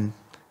MLM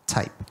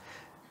type.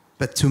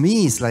 But to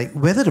me, it's like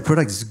whether the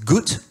product is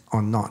good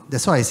or not.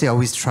 That's why I say I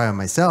always try on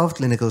myself,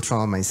 clinical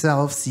trial on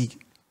myself, see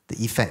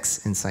the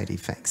effects and side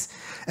effects.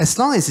 As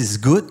long as it's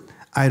good,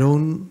 I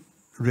don't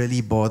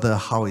really bother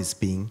how it's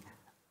being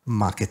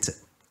marketed,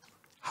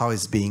 how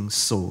it's being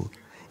sold.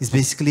 It's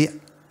basically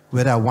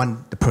whether I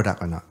want the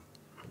product or not,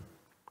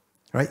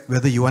 right?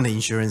 Whether you want the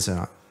insurance or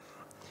not.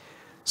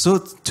 So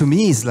to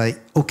me, it's like,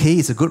 okay,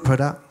 it's a good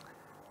product.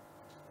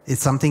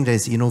 It's something that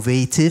is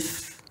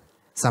innovative,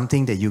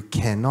 something that you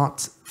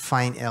cannot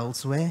find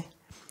elsewhere.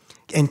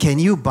 And can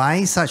you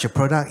buy such a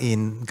product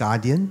in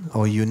Guardian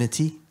or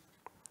Unity?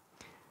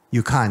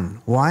 You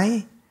can't.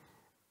 Why?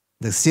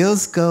 The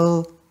sales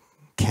girl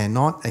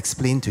cannot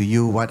explain to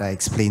you what I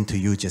explained to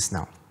you just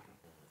now.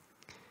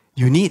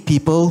 You need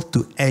people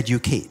to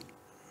educate.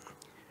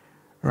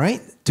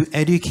 Right? To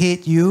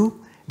educate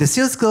you. The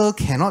sales girl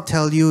cannot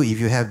tell you if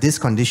you have this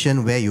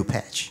condition where you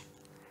patch.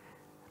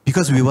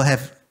 Because we will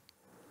have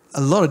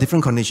a lot of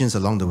different conditions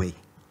along the way.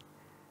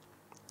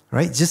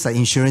 Right? Just like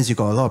insurance, you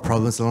got a lot of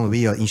problems along the way,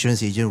 your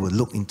insurance agent will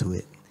look into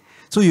it.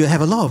 So you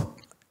have a lot of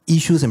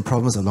issues and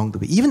problems along the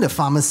way. Even the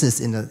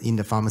pharmacist in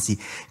the pharmacy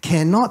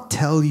cannot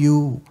tell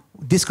you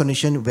this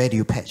condition, where do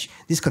you patch?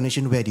 This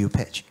condition, where do you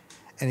patch?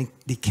 And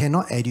they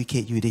cannot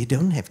educate you. They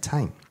don't have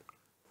time.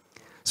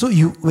 So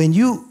when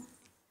you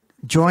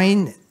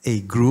join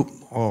a group,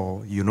 or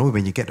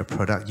when you get a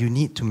product, you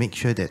need to make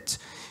sure that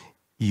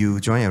you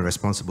join a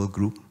responsible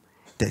group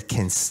that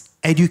can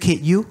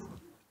educate you,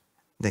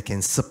 that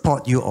can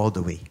support you all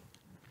the way.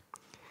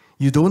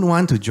 You don't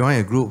want to join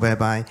a group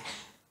whereby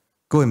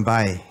go and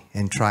buy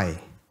and try,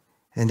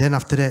 and then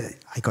after that,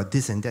 I got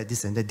this and that,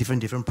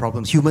 different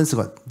problems. Humans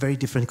got very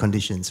different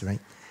conditions, right?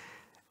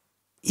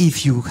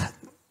 If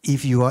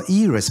you are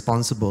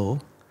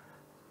irresponsible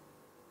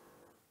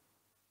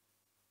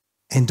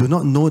and do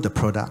not know the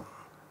product,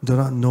 do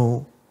not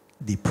know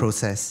the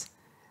process,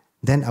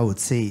 then I would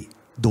say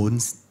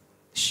don't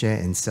share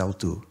and sell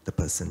to the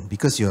person,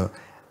 because you're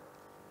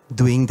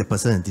doing the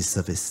person a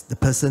disservice. The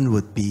person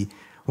would be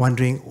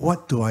wondering,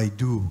 what do I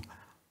do?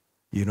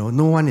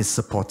 No one is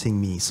supporting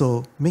me.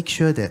 So make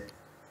sure that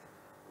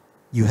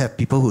you have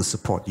people who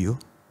support you,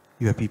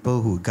 you have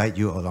people who guide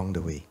you along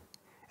the way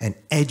and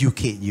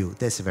educate you.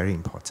 That's very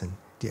important,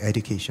 the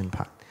education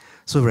part.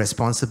 So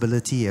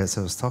responsibility, as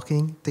I was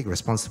talking, take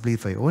responsibility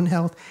for your own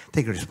health,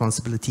 take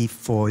responsibility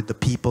for the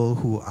people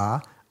who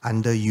are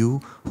under you,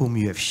 whom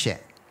you have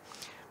shared.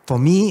 For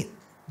me,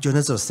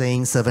 Jonas was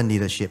saying servant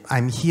leadership.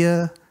 I'm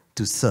here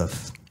to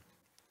serve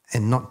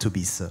and not to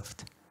be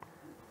served.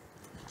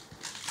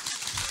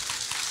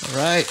 All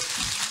right.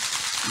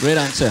 Great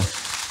answer.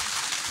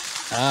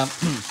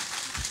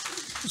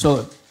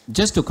 So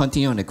just to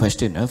continue on the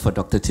question for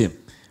Dr. Tim.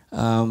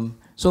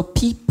 So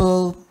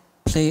people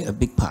play a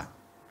big part,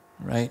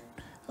 right?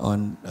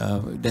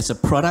 There's a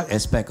product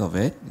aspect of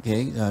it,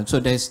 okay? So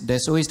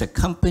there's always the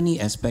company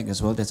aspect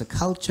as well. There's a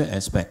culture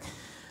aspect.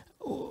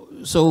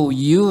 So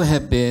you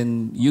have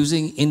been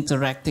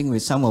interacting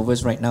with some of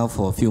us right now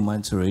for a few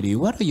months already.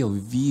 What are your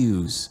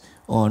views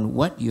on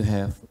what you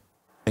have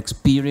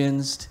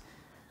experienced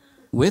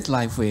with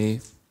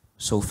Lifewave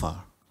so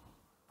far?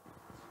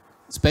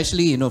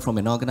 Especially, from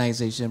an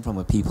organization, from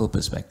a people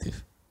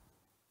perspective.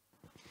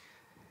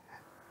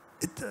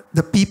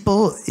 The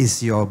people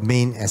is your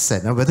main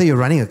asset. Now, whether you're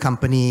running a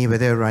company,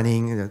 whether you're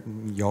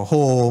running your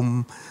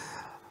home,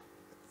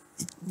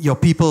 your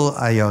people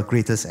are your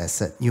greatest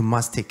asset. You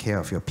must take care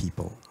of your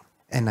people.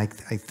 And I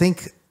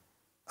think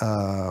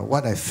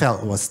what I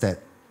felt was that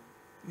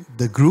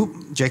the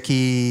group,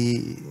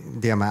 Jackie,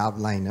 they are my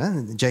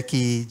outliner,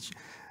 Jackie,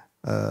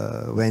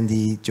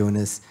 Wendy,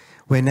 Jonas,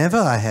 whenever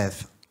I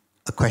have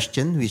a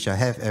question, which I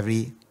have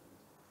every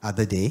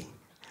other day.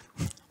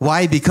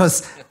 Why?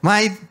 Because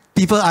my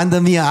people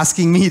under me are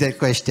asking me that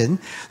question,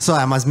 so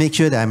I must make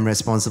sure that I'm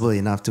responsible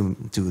enough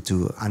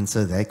to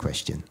answer their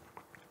question.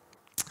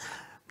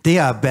 They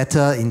are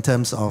better in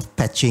terms of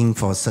patching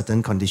for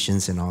certain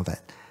conditions and all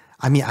that.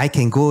 I mean, I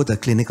can go the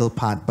clinical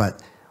part,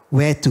 but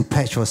where to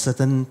patch for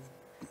certain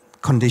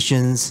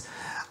conditions,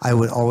 I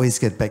would always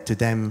get back to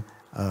them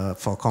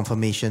for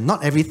confirmation.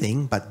 Not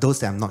everything, but those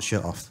that I'm not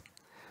sure of.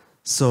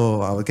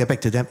 So I will get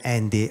back to them,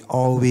 and they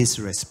always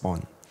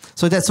respond.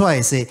 So that's why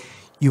I say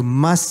you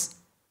must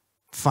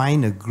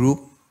find a group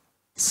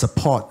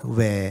support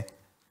where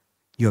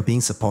you're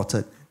being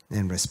supported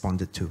and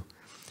responded to.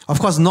 Of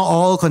course, not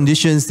all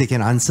conditions they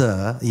can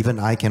answer. Even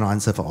I cannot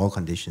answer for all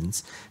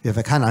conditions. If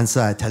I can't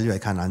answer, I tell you I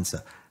can't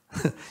answer.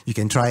 You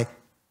can try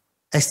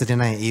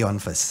X39 Aeon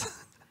first,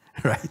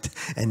 right?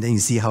 And then you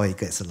see how it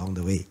gets along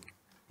the way.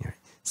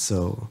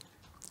 So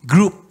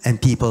group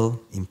and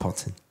people,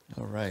 important.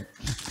 All right.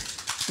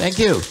 Thank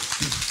you.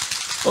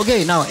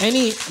 Okay, now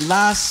any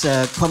last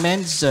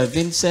comments,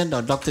 Vincent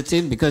or Dr.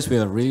 Tim, because we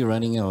are really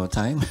running out of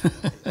time.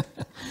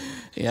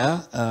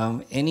 Yeah,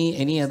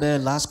 any other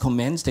last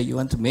comments that you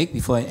want to make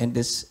before I end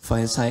this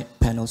fireside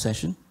panel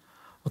session?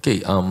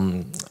 Okay,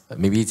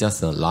 maybe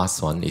just the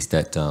last one is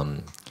that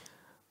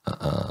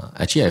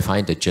actually I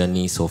find the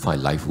journey so far at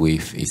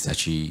LiveWave is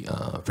actually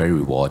very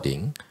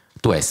rewarding.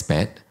 Two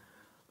aspects.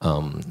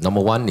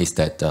 Number one is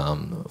that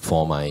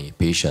for my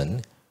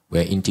patient,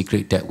 when I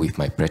integrate that with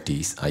my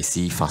practice, I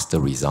see faster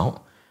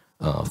result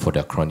for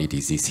their chronic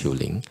disease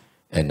healing.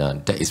 And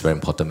that is very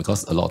important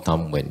because a lot of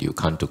time when you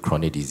come to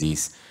chronic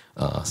disease,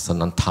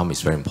 certain time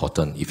is very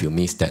important. If you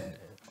miss that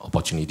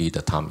opportunity,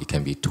 the time it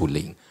can be too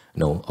late. You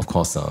know, of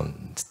course,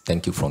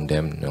 thank you from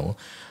them. You know,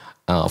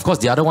 of course,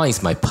 the other one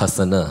is my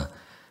personal,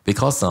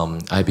 because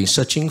I've been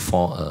searching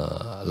for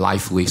a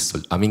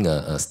LiveWave,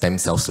 a stem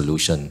cell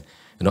solution.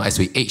 You know, as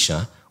we age,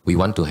 we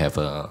want to have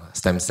a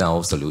stem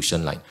cell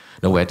solution, like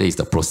whether it's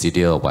the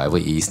procedure or whatever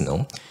it is,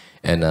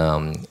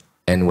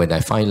 And when I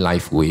find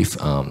LiveWave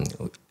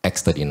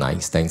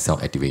X39 stem cell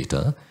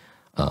activator,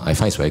 I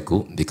find it's very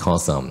good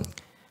because I'm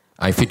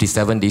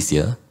 57 this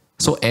year,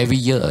 so every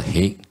year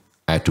ahead,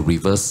 I have to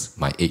reverse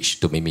my age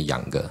to make me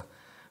younger.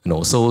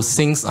 So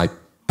since I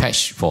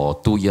patched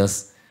for 2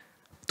 years,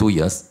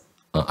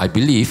 I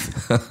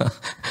believe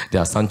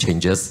there are some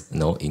changes,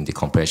 in the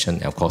compression.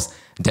 And of course,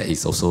 that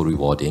is also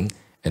rewarding.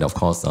 And of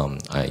course,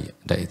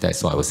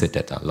 that's why I would say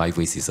that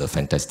LiveWave is a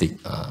fantastic,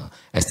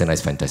 X39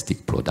 is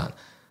fantastic product.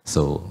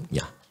 So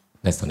yeah,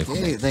 that's the only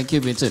comment. Okay, thank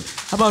you, Vincent.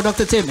 How about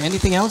Dr. Tim?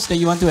 Anything else that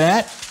you want to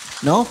add?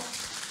 No?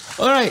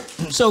 All right,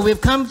 so we've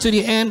come to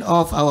the end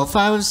of our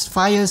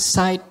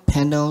fireside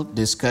panel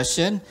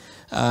discussion.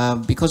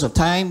 Because of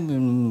time,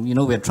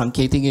 we're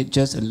truncating it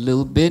just a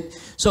little bit.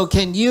 So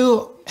can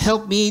you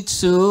help me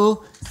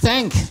to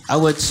thank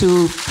our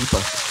two people?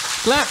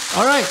 Clap,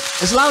 all right,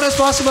 as loud as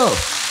possible.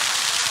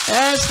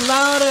 As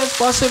loud as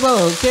possible,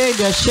 okay?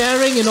 They're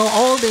sharing,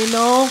 all they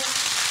know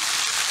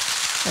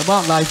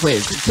about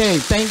LiveWave. Okay,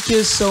 thank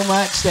you so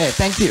much there.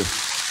 Thank you.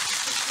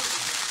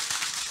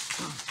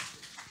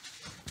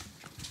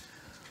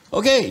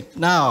 Okay,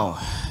 now,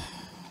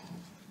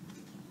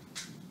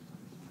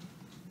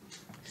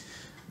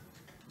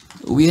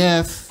 we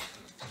have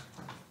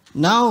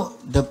now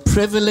the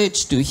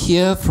privilege to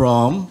hear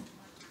from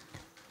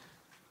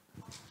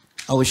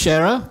our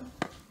sharer.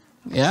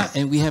 Yeah,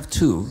 and we have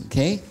two,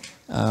 okay?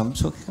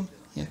 So come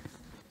here.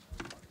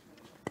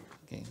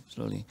 Okay,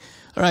 slowly.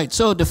 All right,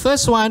 so the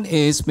first one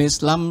is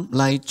Ms. Lam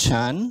Lai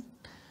Chan.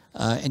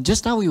 And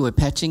just now we were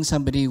patching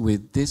somebody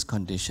with this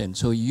condition.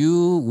 So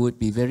you would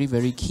be very,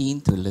 very keen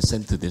to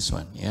listen to this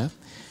one, yeah?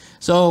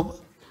 So,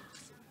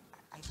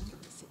 I don't need to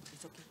listen.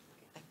 It's okay.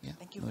 yeah,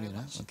 Thank you very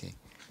much. Okay.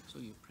 So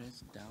you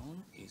press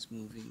down, it's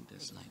moving the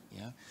slide,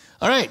 yeah?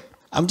 All right,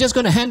 I'm just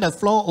going to hand the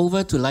floor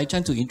over to Lai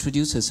Chan to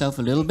introduce herself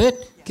a little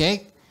bit,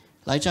 okay?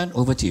 Lai Chan,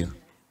 over to you.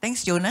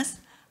 Thanks, Jonas.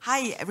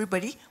 Hi,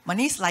 everybody. My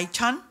name is Lai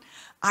Chan.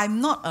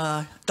 I'm not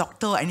a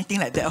doctor or anything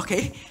like that,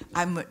 okay?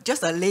 I'm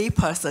just a lay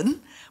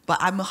person, but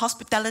I'm a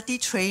hospitality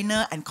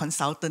trainer and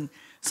consultant.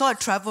 So I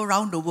travel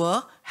around the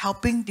world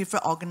helping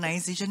different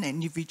organizations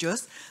and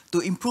individuals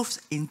to improve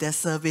in their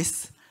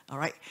service, all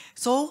right?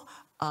 So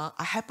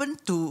I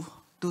happened to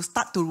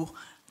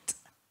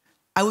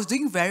I was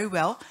doing very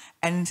well,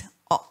 and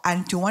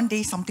until one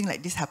day something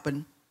like this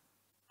happened.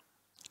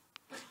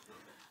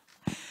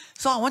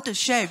 So I want to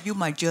share with you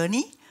my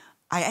journey.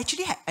 I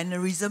actually had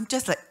aneurysm,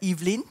 just like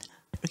Evelyn,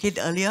 okay,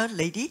 the earlier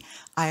lady.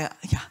 I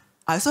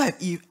also have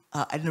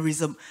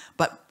aneurysm,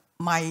 but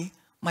my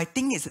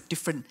thing is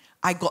different.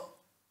 I got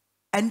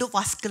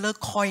endovascular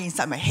coil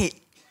inside my head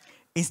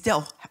instead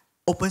of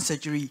open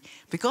surgery,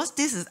 because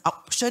this is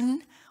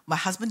option my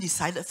husband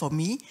decided for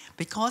me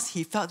because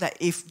he felt that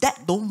if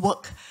that don't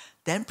work,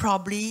 then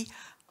probably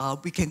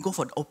we can go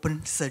for the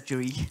open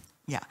surgery.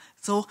 Yeah,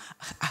 so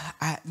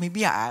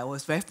maybe I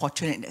was very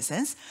fortunate in that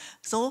sense.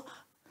 So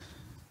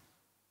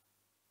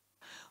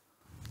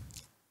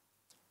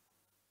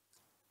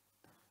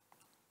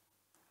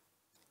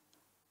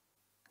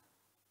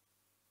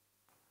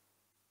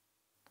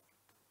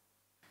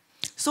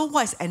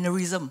what is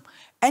aneurysm?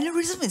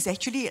 Aneurysm is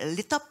actually a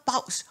little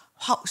pouch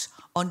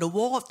on the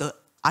wall of the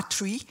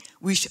artery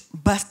which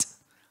burst,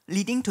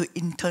 leading to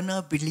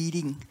internal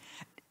bleeding.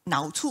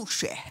 脑出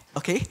血,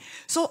 okay?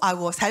 So I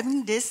was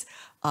having this,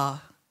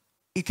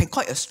 you can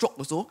call it a stroke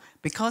also,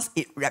 because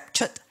it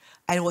ruptured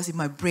and it was in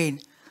my brain.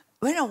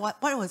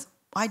 What was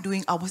I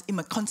doing? I was in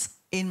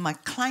my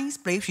client's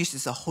place, which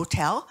is a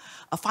hotel,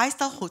 a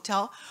 5-star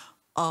hotel,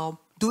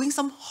 doing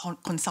some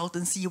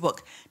consultancy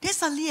work. Then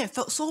suddenly I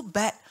felt so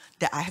bad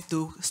that I have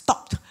to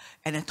stop.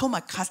 And I told my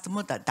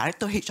customer, the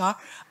director of HR,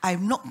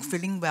 I'm not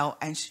feeling well.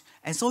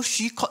 And so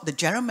she called the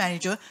general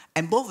manager,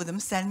 and both of them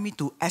sent me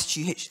to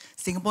SGH,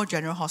 Singapore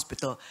General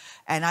Hospital.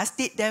 And I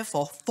stayed there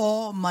for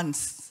 4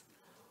 months.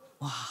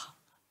 Wow.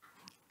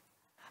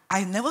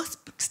 I never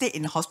stayed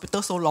in a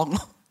hospital so long.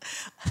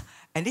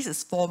 And this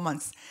is 4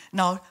 months.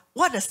 Now,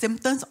 what are the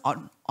symptoms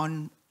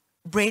on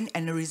brain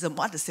aneurysm?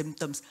 What are the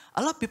symptoms?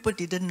 A lot of people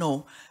didn't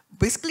know.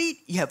 Basically,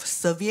 you have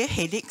severe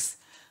headaches,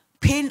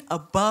 pain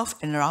above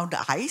and around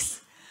the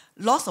eyes,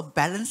 loss of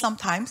balance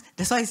sometimes.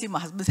 That's why you see my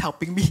husband's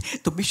helping me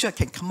to be sure I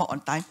can come out on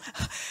time.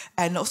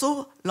 And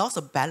also loss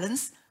of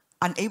balance,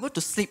 unable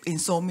to sleep,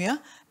 insomnia,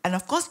 and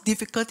of course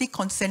difficulty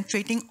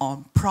concentrating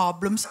on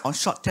problems on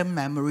short-term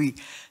memory.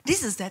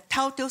 This is that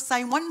telltale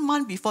sign 1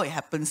 month before it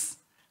happens.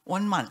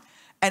 1 month.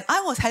 And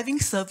I was having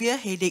severe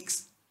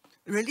headaches,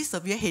 really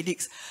severe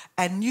headaches.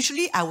 And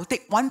usually I would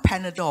take 1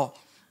 Panadol.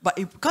 But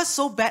because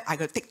so bad, I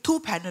got to take 2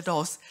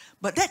 Panadols.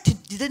 But that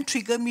didn't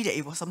trigger me that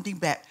it was something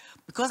bad,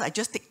 because I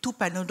just take 2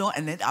 Panadol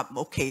and then I'm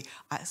okay.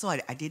 So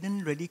I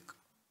didn't really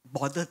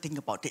bother think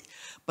about it.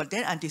 But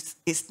then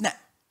it snapped,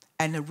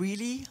 and I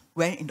really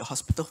went in the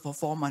hospital for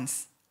 4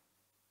 months.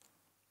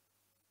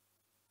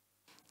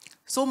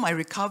 So my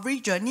recovery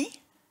journey,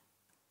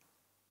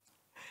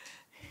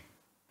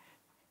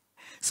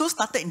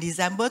 started in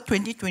December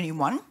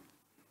 2021.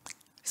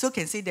 So you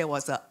can see there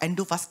was an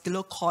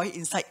endovascular coil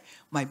inside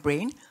my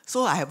brain.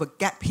 So I have a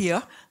gap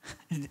here.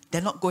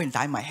 They're not going to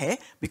dye my hair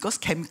because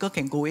chemical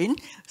can go in.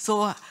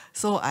 So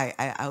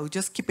I will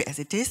just keep it as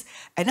it is.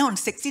 And then on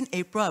 16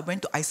 April, I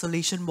went to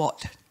isolation ward.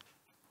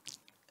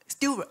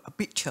 Still a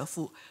bit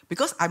cheerful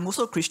because I'm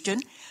also a Christian.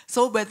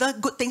 So whether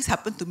good things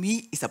happen to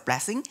me is a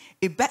blessing.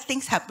 If bad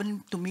things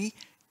happen to me,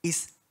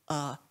 is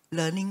a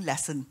learning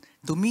lesson.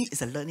 To me,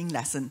 it's a learning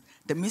lesson.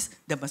 That means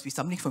there must be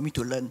something for me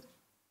to learn.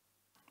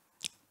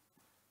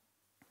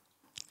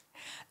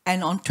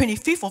 And on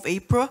 25th of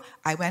April,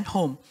 I went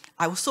home.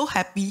 I was so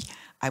happy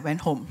I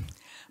went home.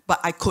 But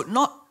I could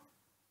not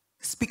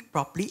speak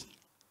properly.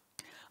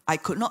 I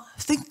could not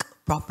think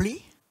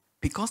properly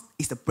because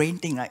it's a brain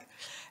thing, right?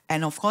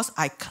 And of course,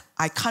 I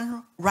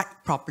can't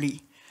write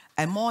properly.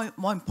 And more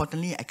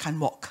importantly, I can't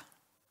walk.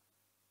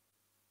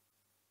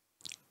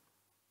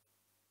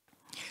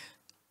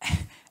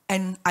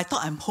 And I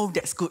thought I'm home,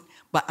 that's good.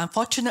 But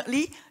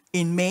unfortunately,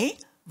 in May,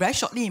 very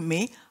shortly in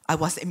May, I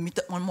was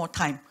admitted 1 more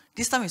time.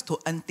 This time it's to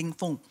Ng Ting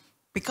Fung.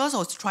 Because I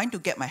was trying to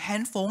get my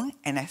handphone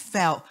and I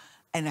fell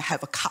and I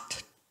have a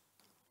cut.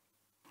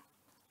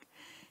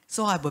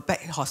 So I was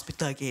back in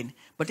hospital again.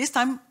 But this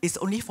time it's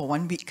only for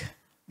 1 week.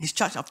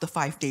 Discharged after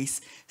 5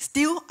 days.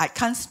 Still, I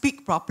can't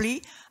speak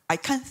properly, I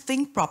can't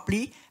think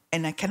properly,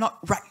 and I cannot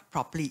write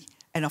properly.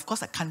 And of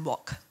course, I can't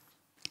walk.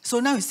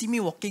 So now you see me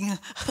walking,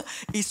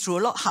 it's through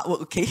a lot of hard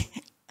work, okay?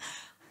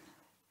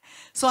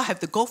 So I have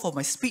to go for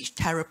my speech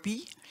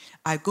therapy.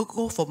 I go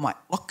for my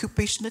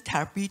occupational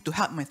therapy to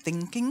help my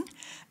thinking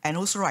and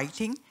also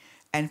writing,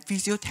 and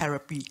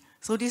physiotherapy.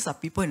 So these are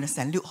people in the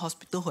St. Luke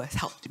Hospital who has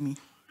helped me.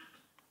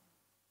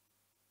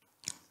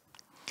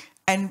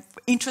 And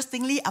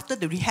interestingly, after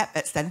the rehab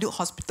at St. Luke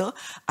Hospital,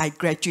 I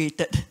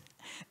graduated.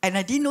 And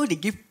I didn't know they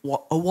give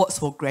awards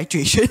for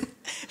graduation.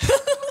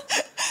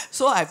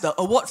 So I have the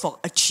award for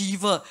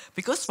achiever,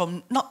 because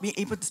from not being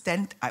able to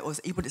stand, I was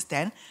able to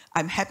stand.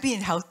 I'm happy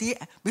and healthy.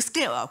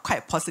 Basically, I'm quite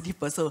a positive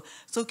person.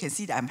 So you can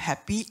see that I'm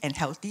happy and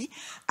healthy.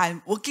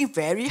 I'm working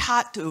very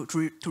hard to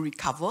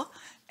recover,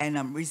 and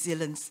I'm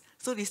resilient.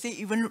 So they say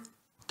even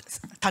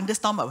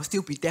thunderstorm, I will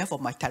still be there for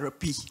my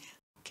therapy.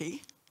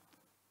 Okay.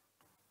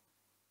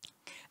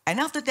 And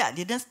after that, I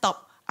didn't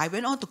stop. I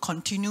went on to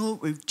continue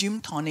with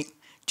Gym Tonic.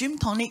 Gym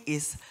Tonic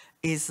is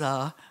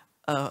a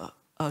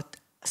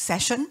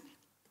session,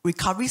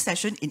 recovery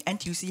session in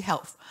NTUC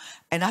Health.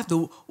 And I have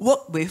to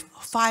work with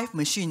 5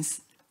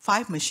 machines.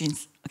 5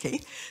 machines,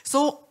 okay?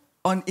 So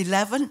on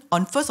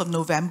 1st of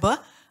November,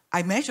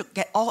 I managed to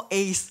get all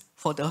A's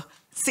for the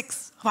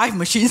 5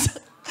 machines.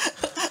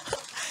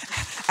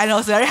 And I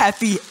was very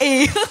happy.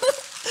 A.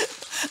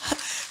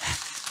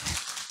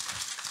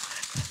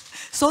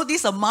 So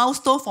this is a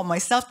milestone for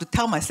myself to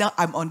tell myself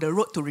I'm on the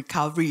road to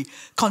recovery.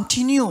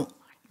 Continue.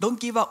 Don't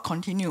give up,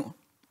 continue.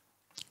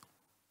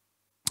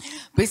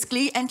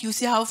 Basically,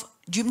 NTUC Health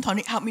Gym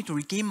Tonic helped me to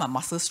regain my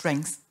muscle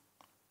strength.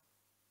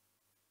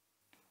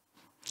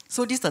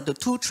 So these are the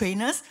two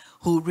trainers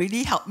who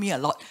really helped me a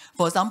lot.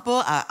 For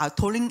example, I'm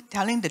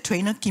telling the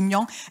trainer, Kim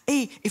Yong,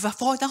 hey, if I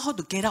fall down, how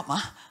to get up?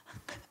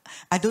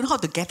 I don't know how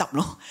to get up,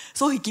 no?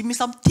 So he gave me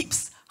some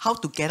tips how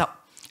to get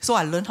up. So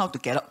I learned how to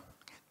get up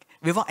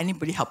without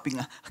anybody helping,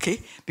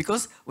 okay?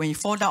 Because when you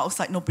fall down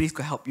outside, nobody's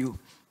going to help you.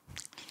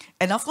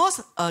 And of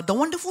course, the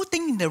wonderful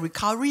thing in the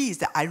recovery is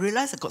that I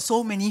realized I got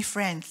so many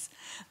friends.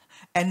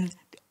 And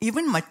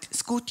even my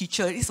school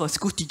teacher, this was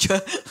school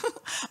teacher,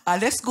 I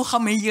left school how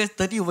many years?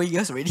 30 over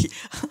years already.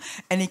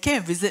 And he came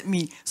and visit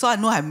me. So I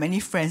know I have many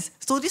friends.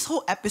 So this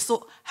whole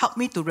episode helped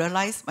me to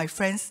realize my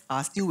friends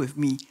are still with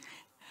me.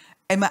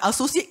 And my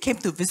associate came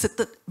to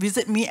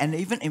visit me and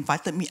even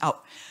invited me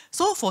out.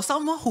 So for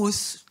someone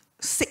who's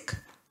sick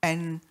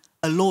and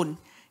alone,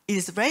 it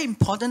is very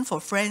important for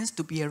friends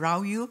to be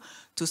around you,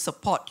 to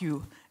support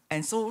you.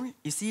 And so,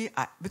 you see,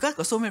 because I've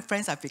got so many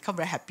friends, I've become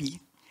very happy.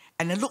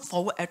 And I look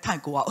forward every time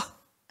I go out.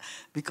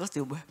 Because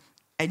they were,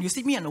 and you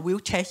see me in a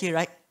wheelchair here,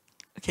 right?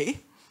 Okay,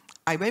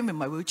 I went with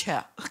my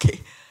wheelchair. Okay,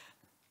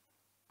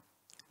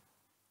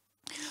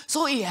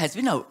 so it has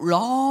been a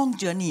long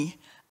journey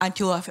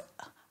until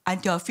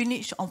I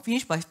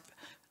finished my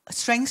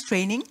strength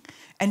training,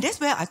 and that's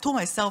where I told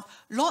myself,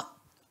 Lord,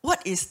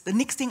 what is the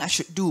next thing I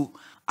should do?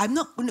 I'm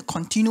not going to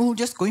continue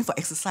just going for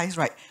exercise,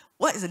 right?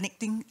 What is the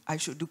next thing I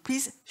should do?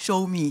 Please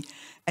show me.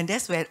 And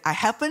that's where I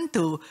happened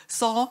to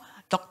saw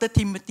Dr.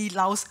 Timothy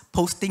Lau's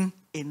posting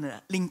in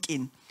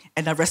LinkedIn,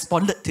 and I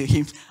responded to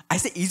him. I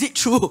said, is it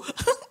true?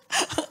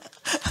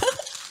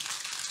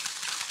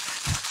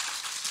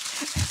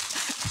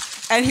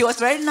 And he was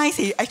very nice.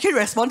 He actually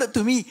responded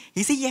to me.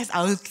 He said, yes,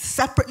 I will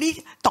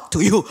separately talk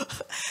to you.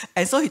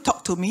 And so he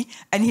talked to me,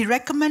 and he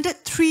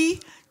recommended three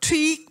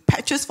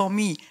patches for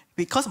me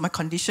because of my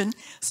condition.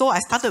 So I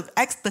started with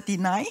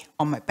X39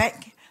 on my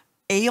back,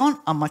 Aeon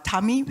on my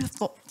tummy,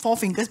 four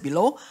fingers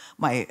below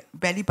my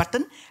belly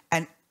button,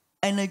 and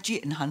Energy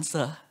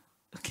Enhancer.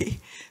 Okay,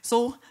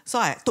 so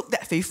I took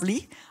that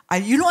faithfully.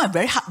 You know I'm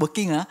very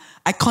hardworking.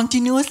 I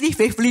continuously,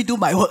 faithfully do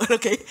my work.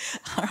 Okay,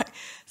 all right.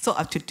 So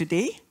up to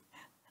today.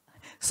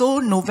 So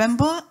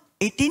November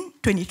 18,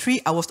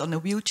 23, I was on a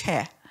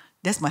wheelchair.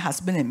 That's my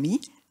husband and me.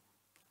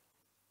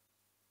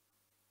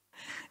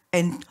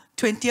 And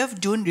 20th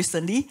June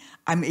recently,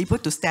 I'm able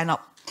to stand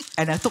up,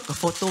 and I took a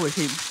photo with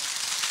him.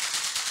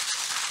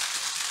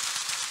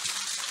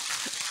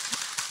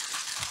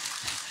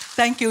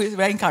 Thank you. It's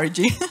very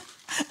encouraging.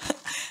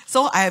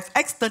 So I have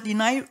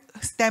X39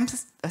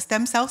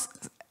 stem cells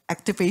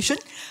activation.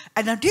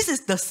 And now this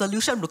is the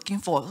solution I'm looking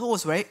for. So it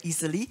was very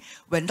easily.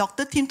 When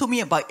Dr. Tim told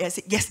me about it, I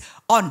said, yes,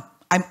 on.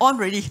 I'm on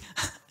already.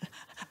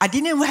 I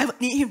didn't even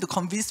need him to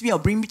convince me or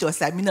bring me to a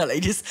seminar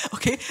like this,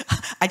 okay?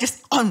 I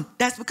just on.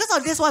 That's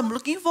what I'm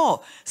looking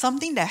for.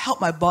 Something that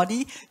help my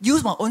body,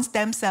 use my own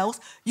stem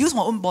cells, use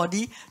my own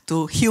body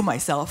to heal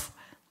myself.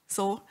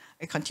 So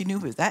I continue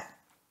with that.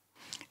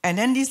 And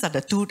then these are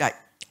the two that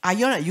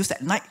iron I use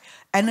at night.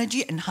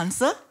 Energy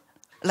Enhancer.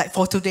 Like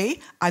for today,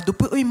 I had to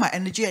put in my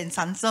Energy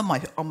Enhancer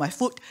on my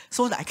foot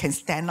so that I can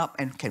stand up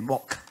and can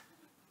walk.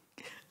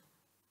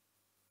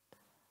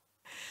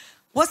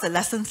 What's the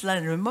lessons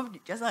learned? Remember,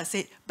 just like I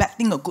said, bad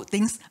things or good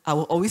things, I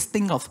will always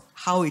think of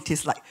how it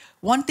is like.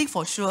 One thing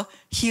for sure,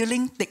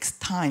 healing takes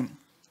time.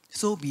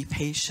 So be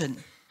patient.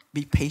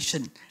 Be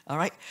patient, all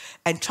right?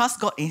 And trust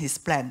God in His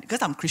plan.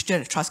 Because I'm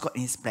Christian, I trust God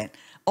in His plan.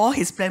 All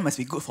His plan must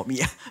be good for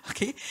me,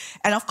 okay?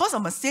 And of course, I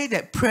must say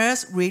that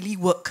prayers really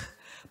work.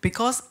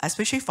 Because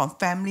especially from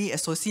family,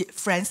 associate,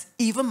 friends,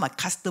 even my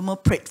customer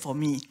prayed for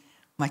me.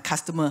 My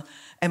customer.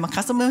 And my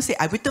customer said,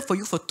 I waited for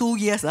you for 2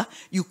 years.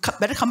 You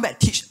better come back and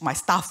teach my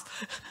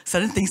staff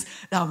certain things.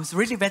 And I was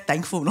really very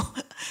thankful. No?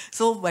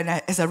 So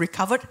as I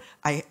recovered,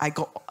 I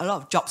got a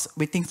lot of jobs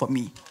waiting for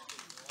me.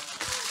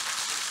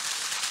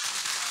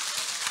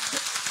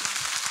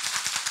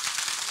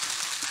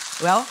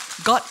 Well,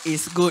 God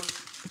is good.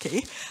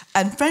 Okay,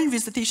 and friend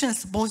visitation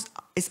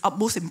is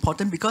utmost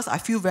important because I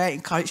feel very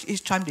encouraged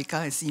each time they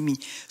come and see me.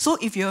 So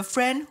if you have a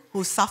friend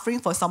who's suffering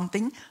for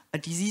something, a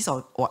disease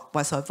or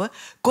whatsoever,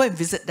 go and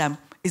visit them.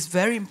 It's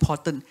very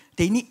important.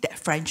 They need that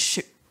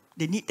friendship.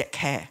 They need that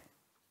care.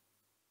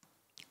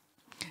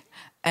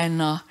 And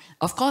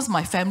of course,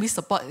 my family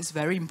support is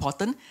very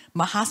important.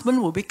 My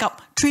husband will wake up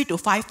 3 to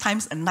 5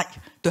 times a night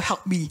to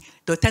help me,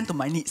 to attend to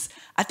my needs.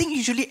 I think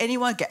usually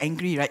anyone get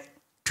angry, right?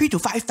 3 to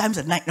 5 times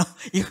a night, no?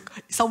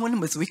 Someone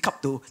must wake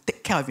up to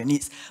take care of your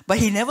needs. But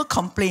he never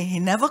complained. He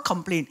never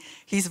complained.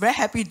 He's very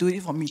happy to do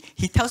it for me.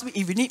 He tells me,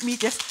 if you need me,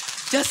 just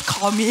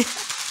call me.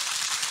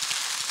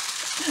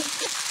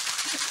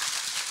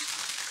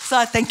 So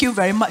I thank you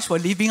very much for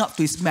living up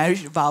to his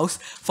marriage vows,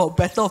 for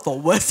better or for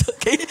worse,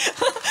 okay?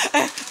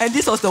 And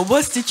this was the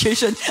worst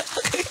situation,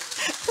 okay?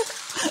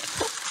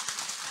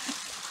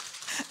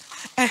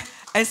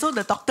 And so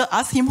the doctor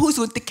asked him, who's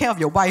going to take care of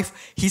your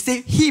wife? He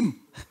said, him.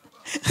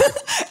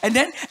 and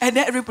then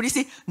everybody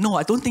say, no,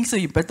 I don't think so,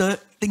 you better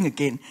think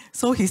again.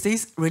 So he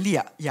says, really?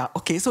 Yeah,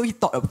 okay. So he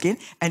thought again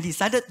and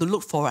decided to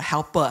look for a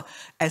helper.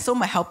 And so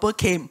my helper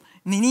came.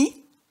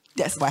 Nini,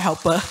 that's my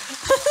helper.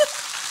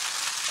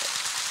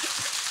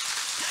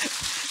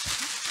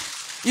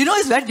 You know,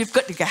 it's very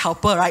difficult to get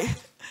helper, right?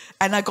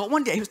 And I got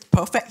one that is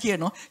perfect here,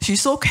 no?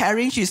 She's so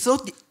caring, she's so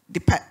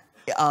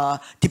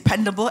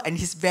dependable, and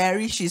she's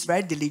very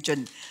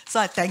diligent. So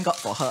I thank God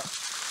for her.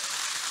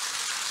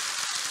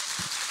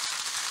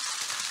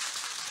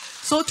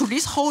 So through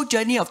this whole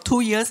journey of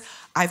 2 years,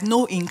 I have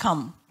no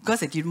income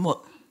because I didn't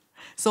work.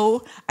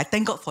 So I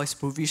thank God for His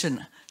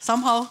provision.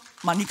 Somehow,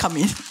 money come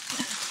in.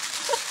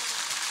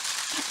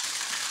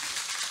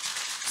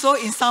 So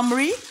in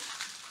summary,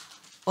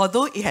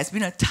 although it has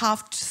been a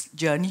tough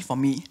journey for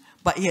me,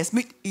 but it has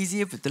made it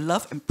easier with the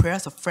love and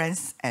prayers of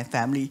friends and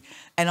family.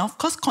 And of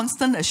course,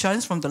 constant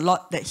assurance from the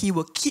Lord that He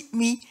will keep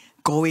me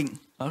going.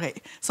 Okay,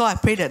 so I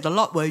pray that the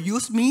Lord will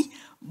use me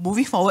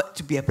moving forward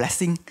to be a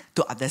blessing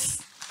to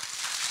others.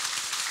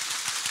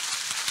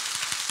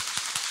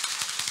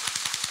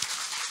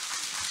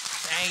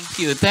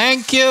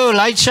 Thank you,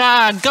 Lai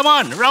Chan. Come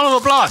on, round of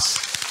applause.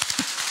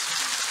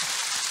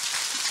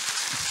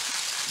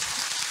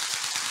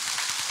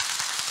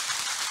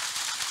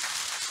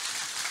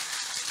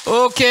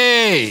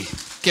 Okay,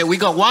 we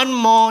got one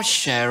more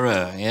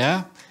sharer,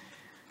 yeah?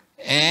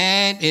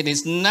 And it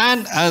is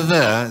none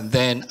other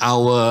than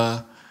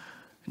our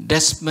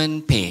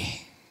Desmond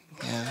Pay.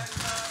 Yeah.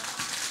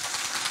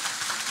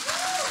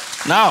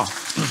 Now,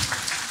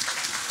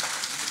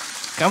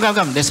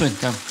 come, Desmond,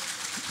 come.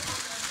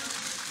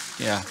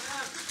 Yeah.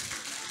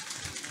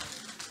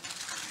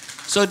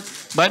 So,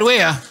 by the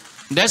way,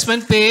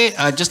 Desmond Pay,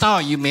 just now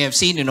you may have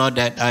seen, you know,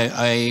 that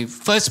I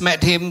first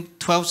met him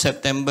 12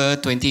 September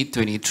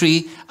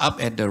 2023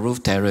 up at the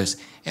roof terrace.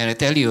 And I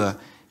tell you,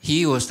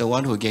 he was the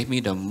one who gave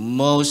me the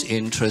most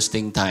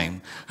interesting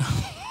time.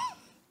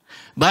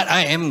 But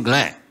I am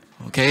glad,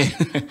 okay?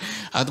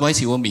 Otherwise,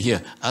 he won't be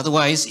here.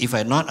 Otherwise, if I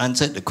had not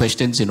answered the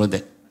questions, you know,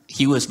 that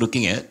he was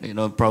looking at, you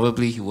know,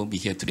 probably he won't be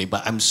here today.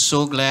 But I'm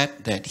so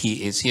glad that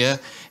he is here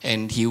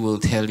and he will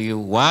tell you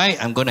why.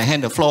 I'm going to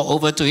hand the floor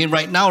over to him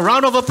right now.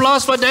 Round of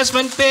applause for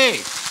Desmond Pay.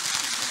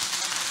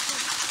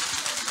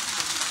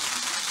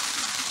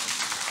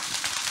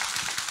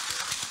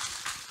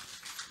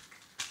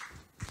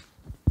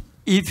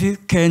 If you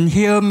can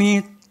hear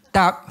me,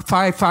 tap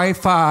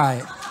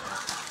 555.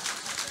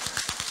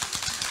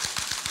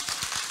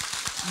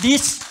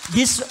 This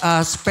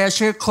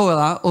special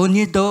call,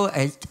 only though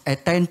I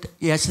attended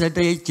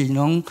yesterday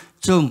Genome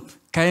Zoom.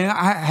 Can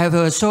I have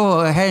a show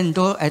of hand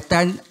though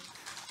attended?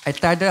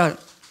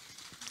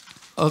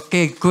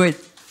 Okay, great.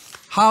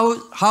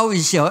 How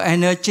is your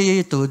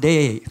energy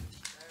today?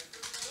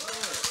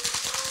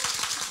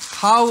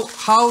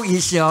 How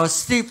is your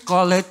sleep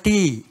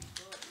quality?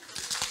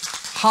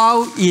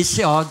 How is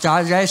your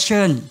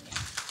digestion?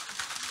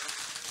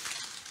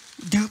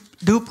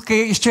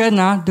 Duplication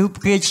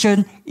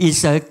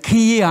is a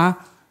key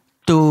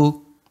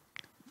to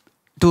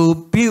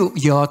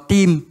build your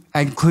team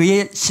and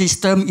create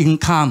system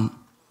income.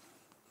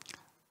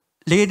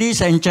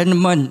 Ladies and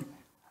gentlemen,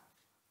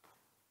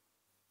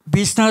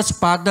 business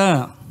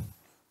partner,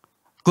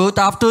 good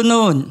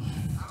afternoon.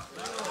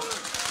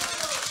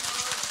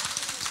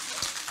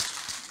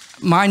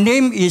 My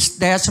name is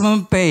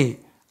Desmond Pay.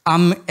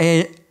 I'm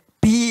a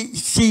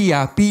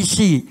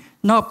PC,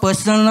 not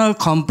personal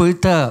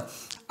computer.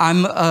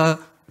 I'm a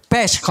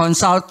patch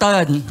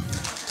consultant.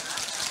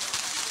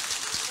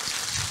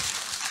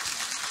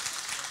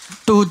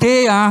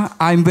 Today,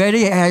 I'm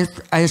very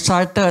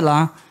excited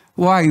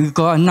why we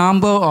got a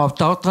number of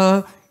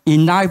doctors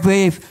in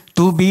Lifewave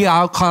to be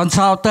our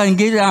consultant.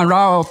 Give them a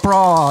round of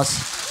applause.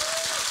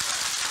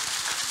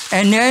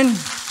 And then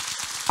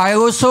I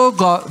also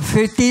got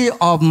 50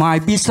 of my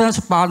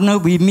business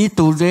partners with me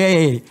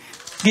today.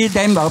 Give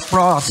them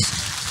applause.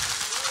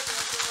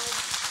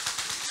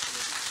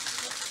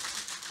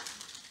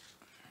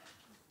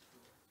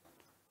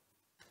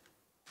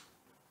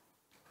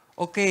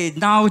 Okay,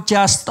 now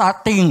just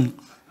starting.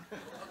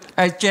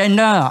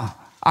 Agenda,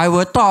 I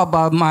will talk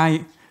about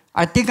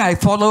I think I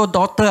follow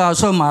doctor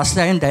also must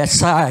stand that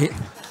side.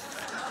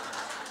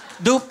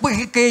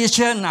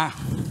 Duplication.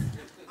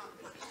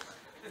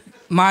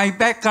 My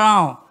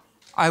background,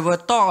 I will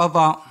talk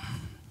about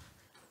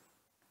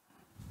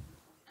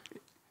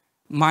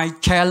my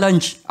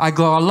challenge. I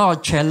got a lot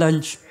of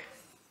challenge.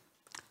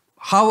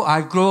 How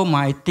I grow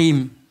my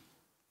team.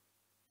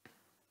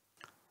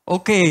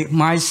 Okay,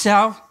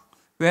 myself,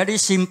 very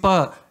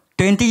simple.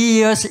 20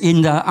 years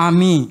in the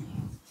army.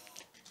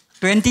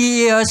 20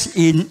 years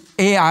in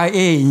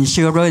AIA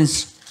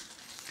insurance.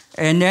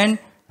 And then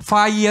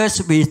 5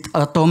 years with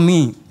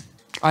Atomy.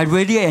 I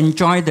really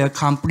enjoy the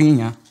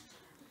company.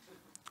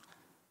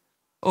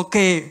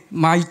 Okay,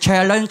 my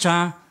challenge,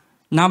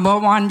 number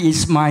one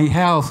is my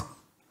health.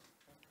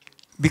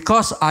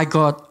 Because I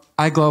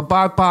got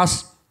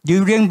bypass.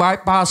 During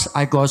bypass,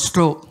 I got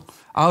stroke.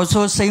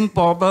 Also same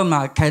problem,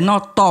 I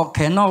cannot talk,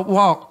 cannot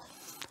walk.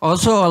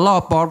 Also a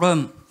lot of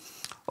problem.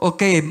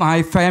 Okay,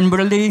 my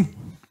family,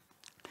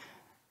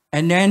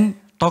 and then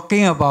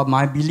talking about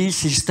my belief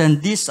system,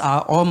 these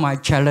are all my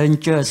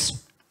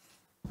challenges.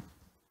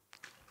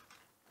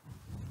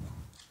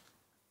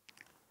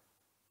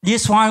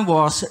 This one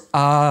was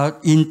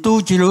in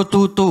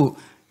 2022.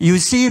 You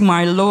see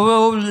my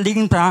lower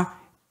limb,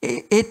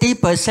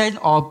 80%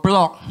 of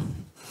blocked.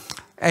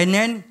 And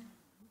then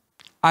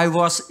I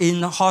was in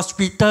the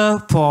hospital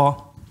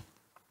for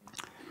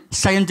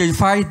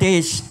 75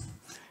 days.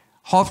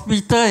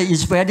 Hospital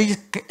is very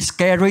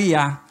scary.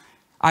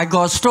 I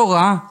got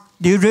stroke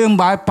during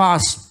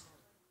bypass.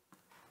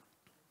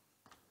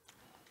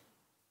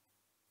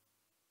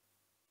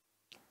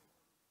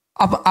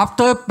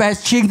 After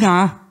patching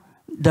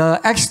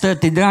the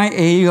X39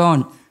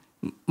 ion,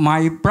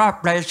 my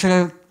blood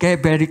pressure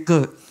get very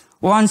good.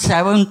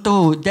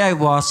 172, that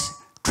was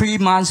 3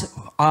 months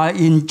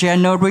in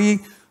January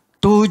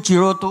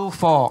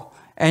 2024.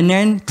 And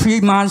then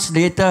 3 months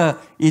later,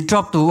 it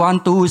dropped to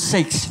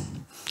 126.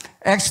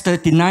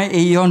 X39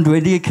 ion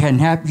really can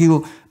help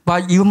you,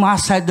 but you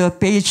must have the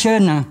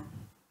patience.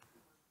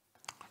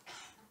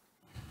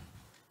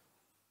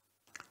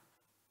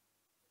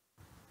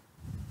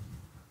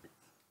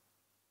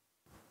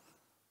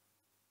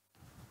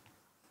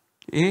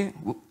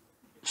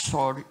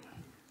 Sorry.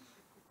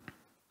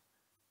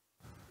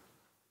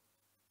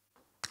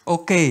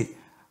 Okay,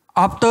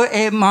 after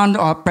 8 months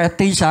of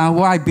practice,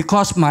 why?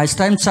 Because my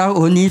stem cell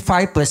only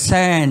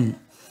 5%.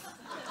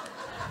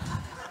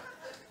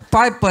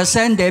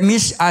 5%, that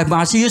means I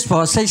must use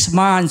for 6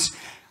 months.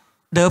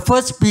 The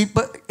first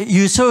people,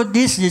 you saw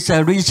this is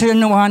a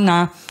recent one.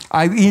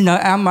 I'm in the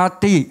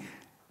MRT.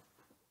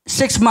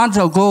 6 months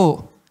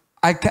ago,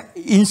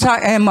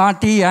 inside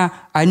MRT,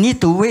 I need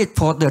to wait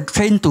for the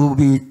train to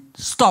be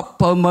stopped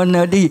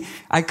permanently.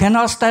 I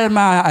cannot stand.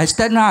 I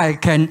stand now,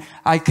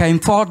 I can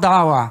fall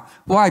down.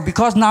 Why?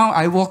 Because now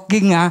I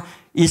walking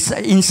is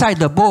inside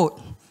the boat.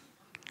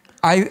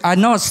 I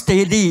not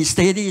steady,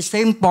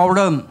 same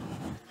problem.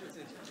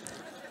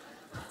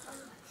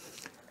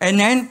 And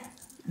then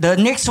the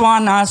next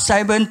one,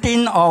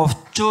 17th of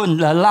June,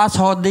 the last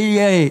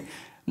holiday,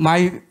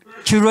 my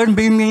children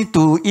bring me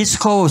to East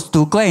Coast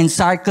to go and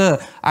cycle.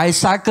 I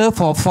cycle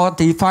for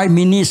 45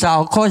 minutes.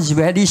 Of course, it's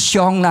very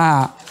strong.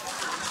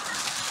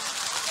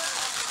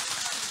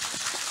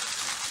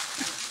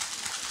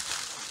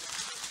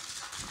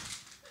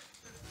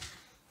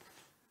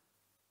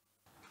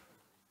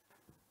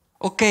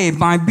 Okay,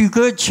 my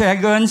bigger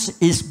challenge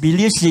is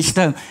belief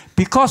system.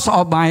 Because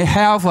of my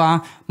health,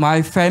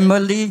 my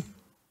family,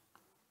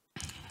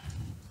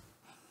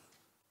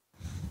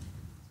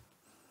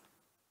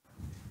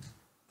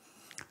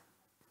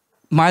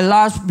 my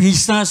last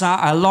business,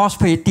 I lost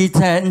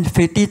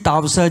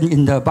 50,000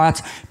 in the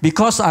bat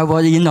because I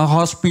was in the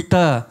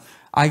hospital.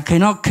 I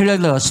cannot clear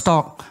the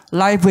stock.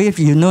 Lifewave,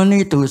 you no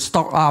need to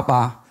stock up.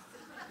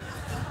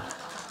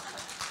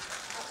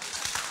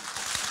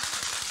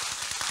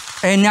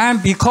 And then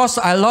because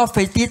I lost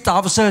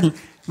 50,000,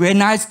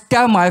 when I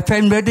tell my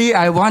family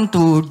I want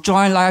to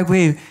join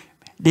Lifewave,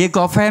 they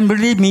got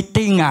family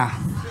meeting.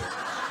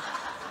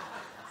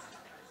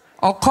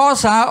 Of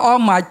course, all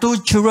my 2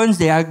 children,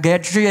 they are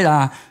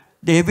graduate.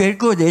 They very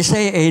good. They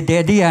say, hey,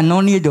 Daddy, I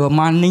don't need the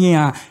money.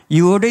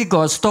 You already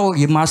got stock.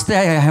 You must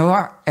stay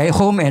at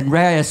home and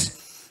rest.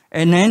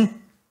 And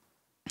then,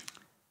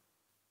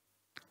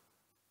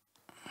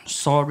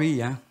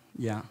 sorry,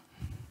 yeah.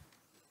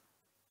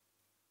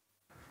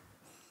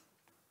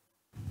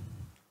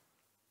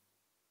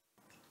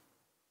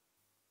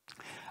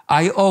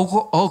 I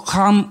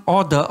overcome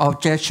all the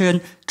objection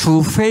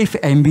through faith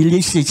and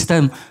belief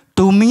system.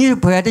 To me,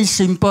 very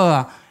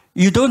simple.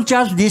 You don't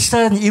just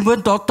listen.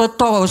 Even Dr.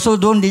 Talk also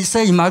don't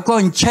listen. You must go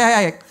and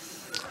check.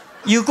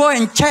 You go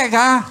and check.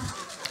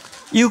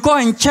 You go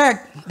and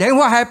check. Then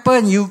what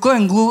happened? You go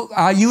and go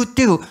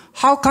YouTube.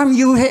 How come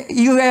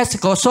US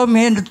got so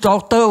many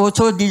doctors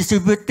also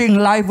distributing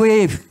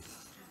Lifewave?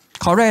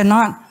 Correct or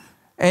not?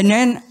 And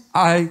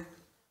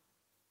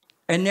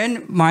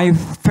then my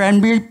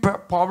family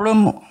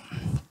problem.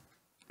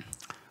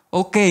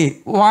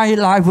 Okay, why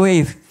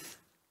Lifewave?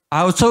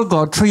 I also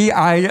got 3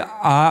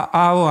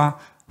 hour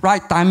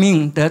right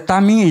timing. The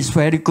timing is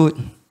very good.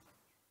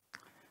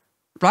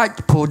 Right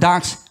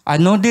products. I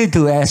no need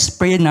to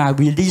explain.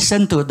 We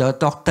listen to the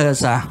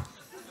doctors.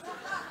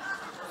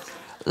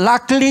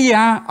 Luckily,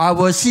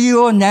 our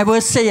CEO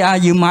never say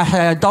you must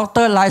have a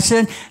doctor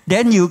license,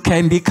 then you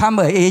can become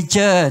an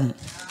agent.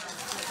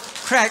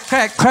 Crack.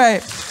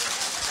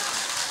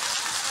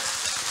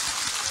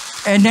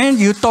 And then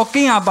you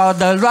talking about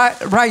the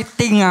right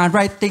thing.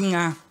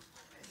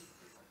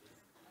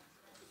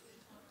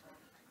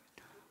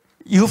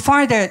 You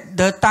find that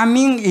the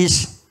timing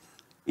is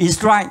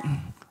right.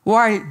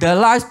 Why? The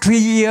last 3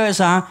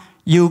 years,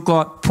 you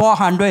got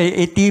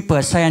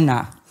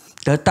 480%.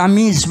 The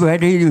timing is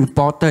very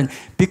important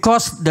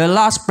because the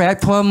last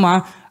platform,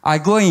 I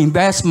go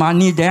invest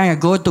money, then I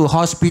go to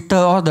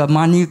hospital, all the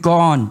money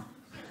gone.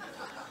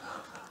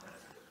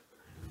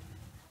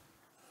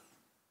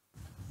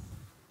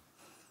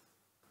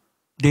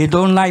 They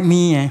don't like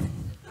me.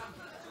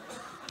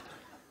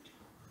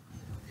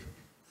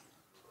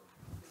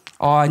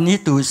 or I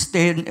need to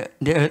stay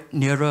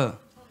nearer?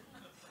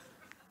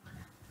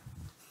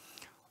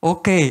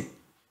 Okay.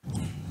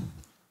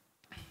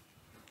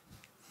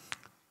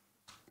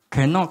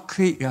 Cannot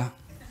click.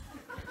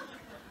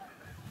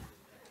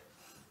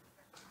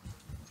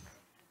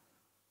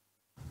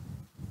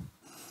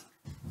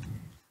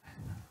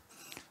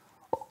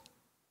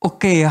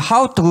 Okay,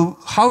 how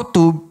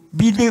to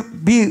be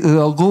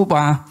a group?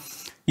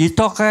 You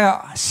talk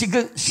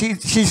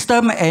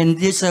system and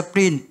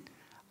discipline.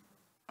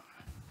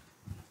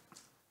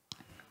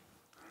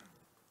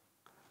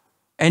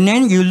 And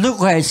then you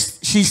look at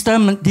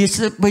system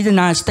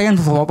discipline stand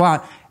for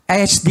what?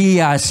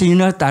 SD,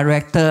 Senior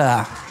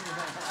Director.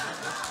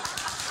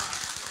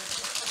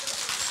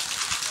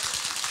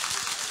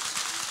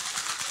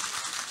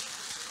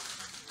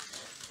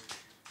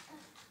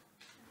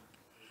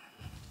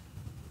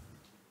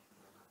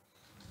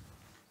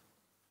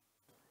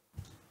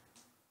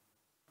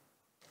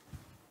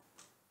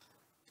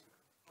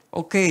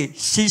 Okay,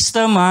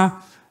 system,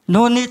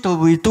 no need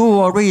to be too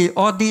worried.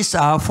 All these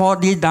are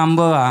 4D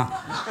number.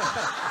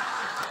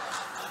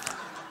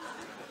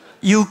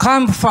 You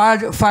come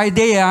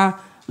Friday,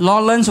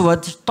 Lawrence will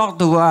talk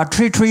to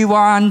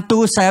 331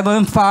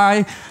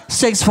 275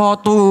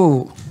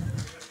 642.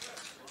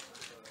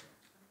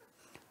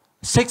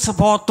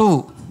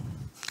 642.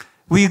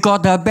 We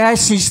got the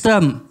best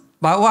system,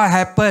 but what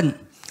happened?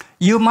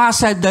 You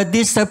must have the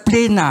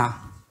discipline.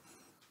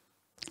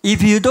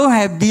 If you don't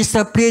have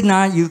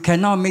discipline, you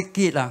cannot make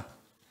it.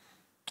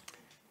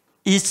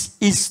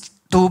 It's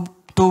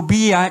to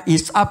be,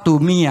 it's up to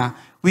me.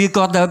 We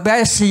got the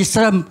best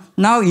system.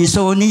 Now it's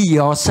only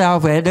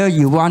yourself whether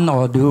you want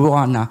or do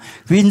want.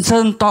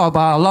 Vincent talk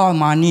about a lot of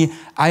money.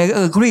 I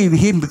agree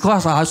with him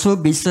because I'm also a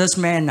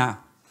businessman.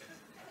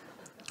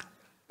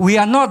 We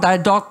are not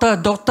like doctor.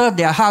 Doctor,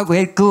 their heart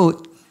very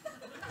good.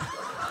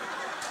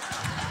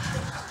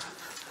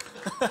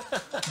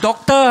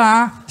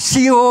 Doctor,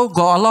 CEO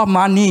got a lot of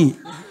money.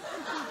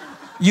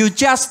 You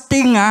just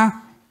think,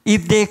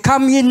 if they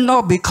come in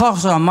not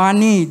because of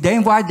money,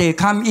 then why they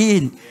come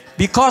in?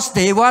 Because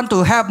they want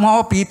to help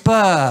more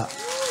people.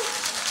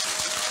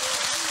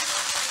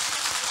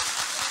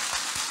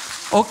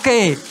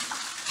 Okay,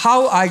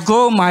 how I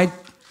grow my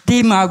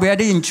team are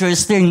very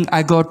interesting.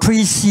 I got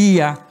 3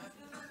 C.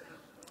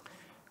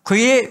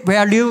 Create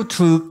value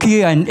through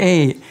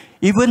Q&A.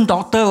 Even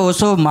doctor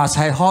also must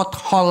have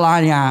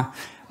hotline.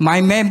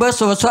 My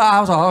members also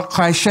ask a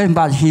question,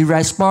 but he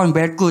responds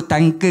very good.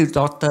 Thank you,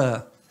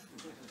 doctor.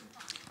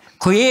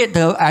 Create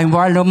the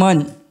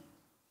environment.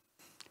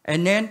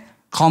 And then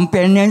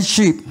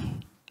companionship.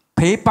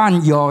 Pay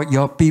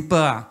your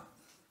people.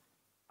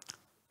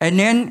 And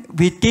then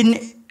within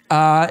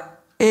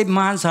 8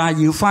 months,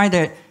 you find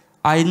that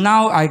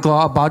I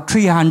got about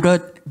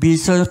 300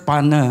 business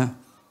partners.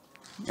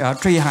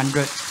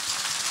 300.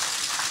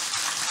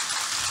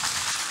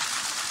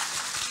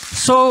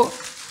 So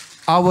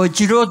our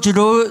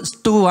 002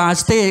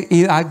 state,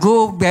 if I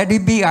go very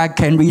big, I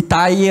can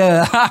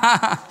retire.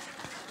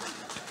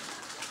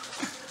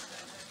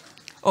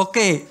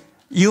 Okay,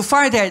 you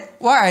find that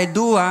what I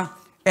do,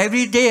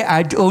 every day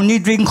I only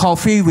drink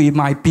coffee with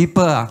my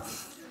people.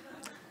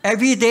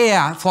 Every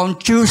day, from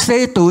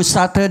Tuesday to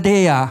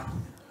Saturday.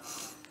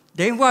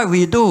 Then what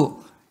we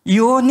do?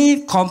 You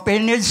only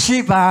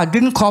companionship,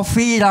 drink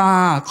coffee,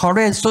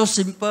 correct, so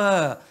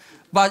simple.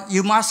 But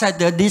you must have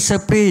the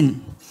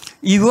discipline.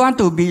 If you want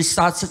to be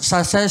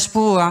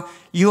successful,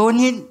 you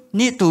only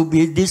need to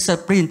be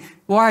disciplined.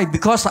 Why?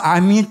 Because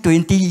I'm in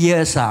 20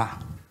 years.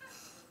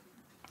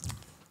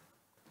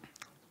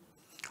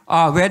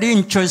 Very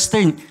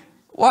interesting.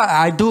 What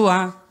I do,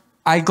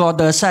 I got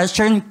the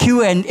session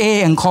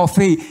Q&A and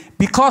coffee.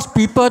 Because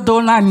people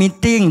don't like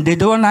meeting, they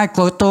don't like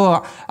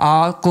quota.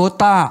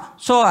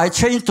 So I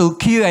change to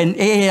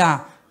Q&A,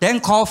 then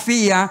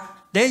coffee.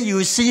 Then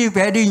you see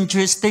very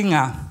interesting.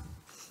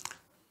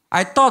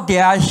 I thought they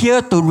are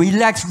here to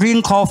relax,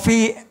 drink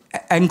coffee,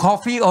 and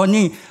coffee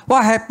only.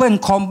 What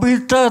happened?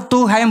 Computer,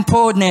 2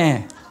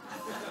 handphone.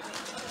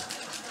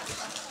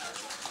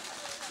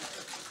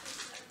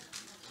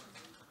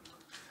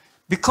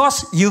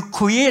 Because you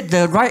create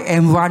the right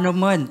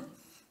environment.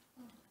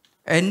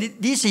 And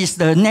this is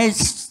the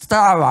next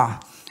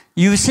step.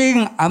 You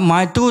see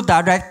my 2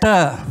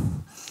 directors.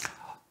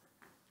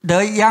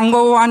 The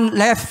younger one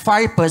left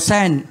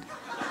 5%.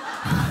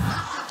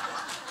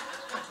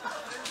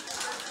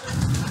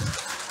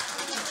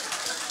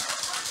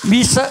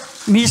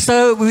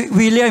 Mr.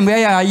 William,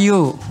 where are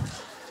you?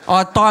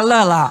 Or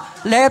taller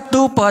left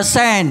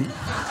 2%.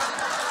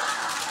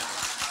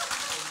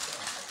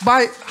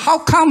 But how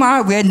come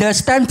when the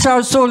stem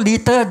cells so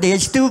little, they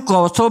still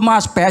got so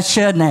much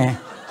passion?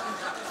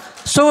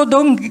 So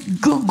don't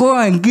go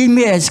and give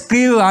me a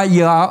skill.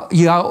 You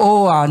are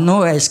old,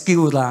 no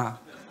excuse.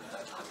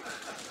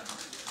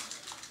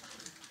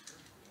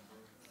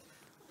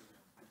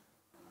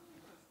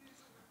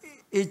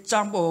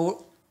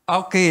 Example.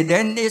 Okay,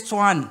 then this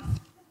one.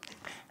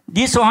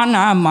 This one,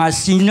 my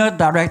senior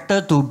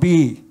director to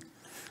be.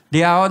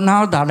 They are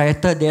now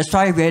director. That's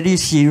why very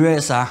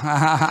serious.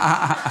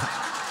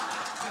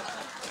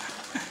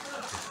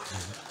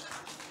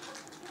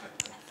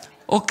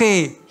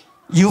 Okay,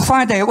 you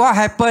find that what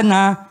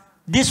happened?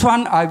 This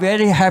one I'm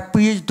very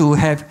happy to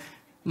have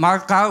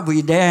marked out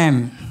with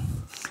them.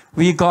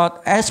 We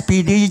got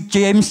SPD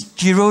James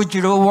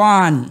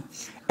 001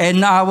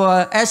 and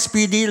our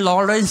SPD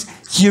Lawrence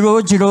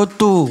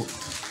 002.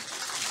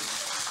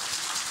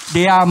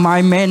 They are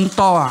my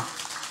mentor.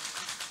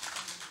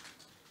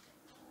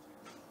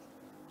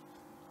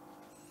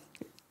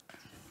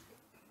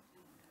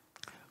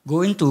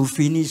 Going to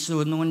finish,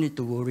 so no need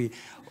to worry.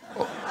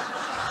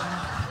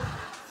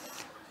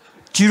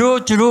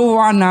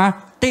 001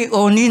 take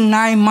only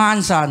 9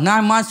 months. 9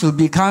 months to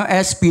become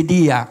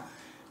SPD.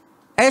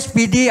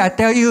 SPD, I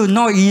tell you,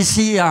 not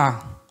easy.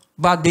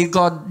 But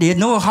they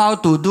know how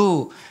to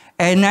do.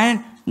 And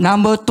then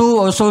number 2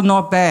 also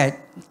not bad.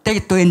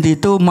 Take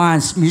 22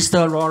 months,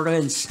 Mr.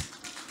 Lawrence.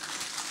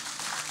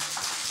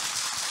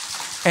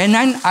 And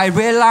then I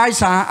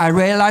realized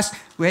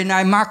when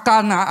I mark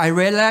out, I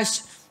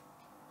realized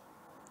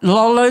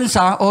Lawrence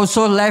are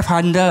also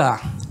left-hander.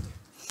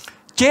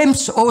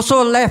 James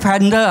also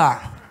left-hander.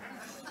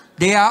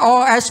 They are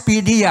all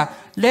SPD.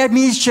 Let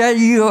me share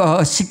you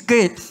a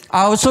secret.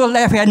 I also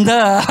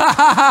left-hander.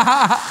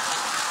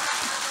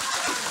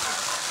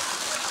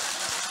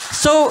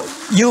 So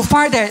you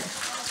find that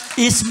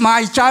it's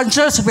my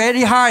chances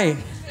very high.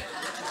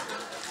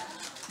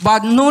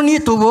 But no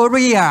need to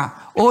worry.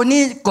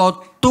 Only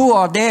got 2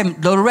 of them.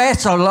 The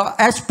rest of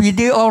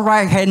SPD all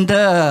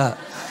right-hander.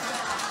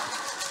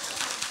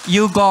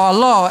 You got a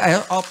lot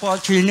of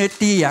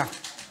opportunity.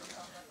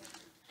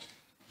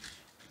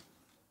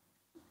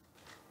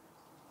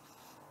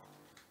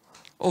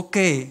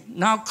 Okay,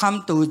 now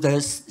come to the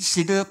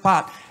serious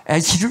part.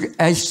 As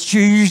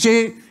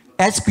usual,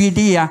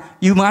 SPD,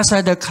 you must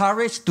have the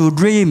courage to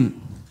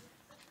dream.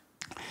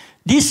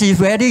 This is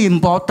very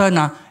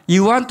important.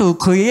 You want to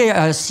create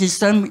a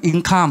system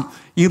income,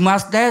 you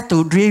must dare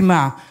to dream.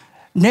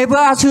 Never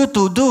ask you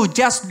to do,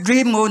 just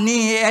dream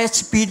only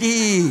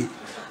SPD.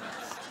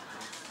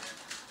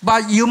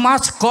 But you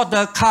must got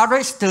the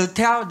courage to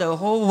tell the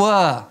whole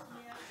world.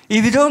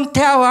 If you don't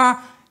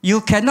tell, you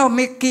cannot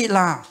make it.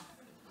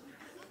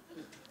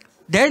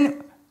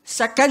 Then,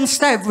 second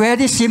step,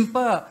 very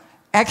simple.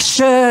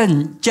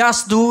 Action,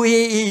 just do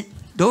it.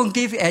 Don't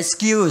give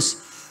excuse.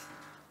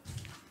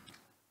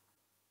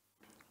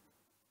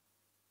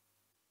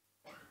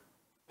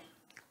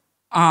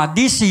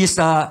 This is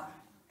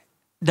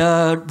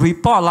the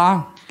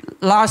report,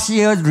 last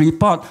year's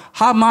report.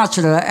 How much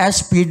the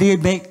SPD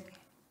make?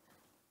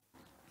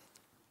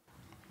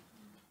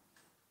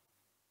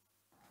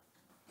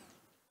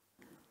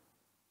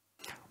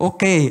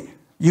 Okay,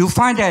 you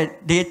find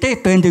that they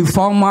take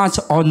 24 months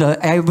on the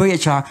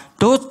average.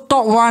 Those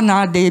top one,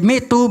 they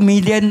make 2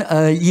 million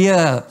a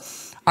year.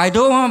 I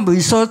don't want to be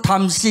so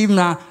thumbsim.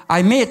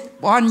 I made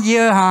 1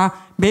 year,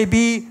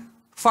 maybe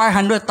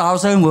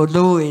 500,000 will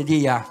do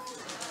already.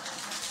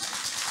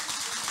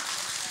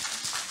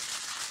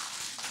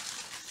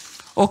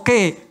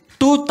 Okay,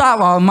 2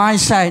 types of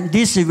mindset.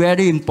 This is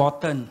very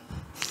important.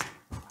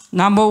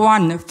 Number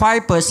 1,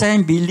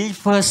 5% believe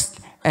first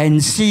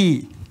and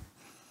see.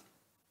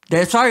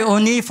 That's why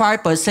only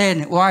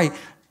 5%. Why?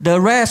 The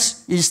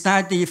rest is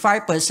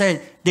 95%.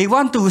 They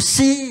want to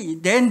see,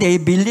 then they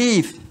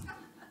believe.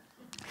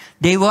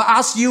 They will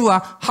ask you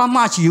how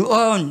much you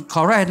earn.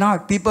 Correct? Now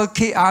people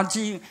keep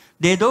asking.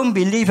 They don't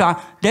believe.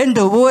 Then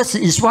the worst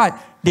is what?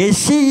 They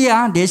see,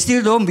 they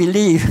still don't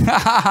believe.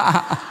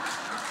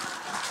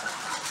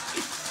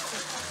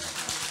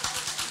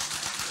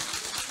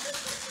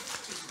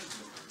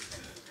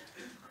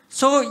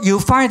 So you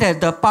find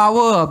that the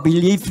power of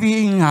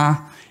believing,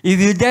 if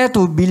you dare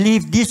to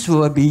believe, this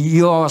will be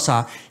yours.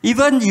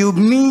 Even you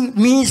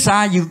means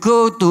you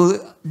go to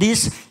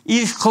this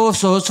East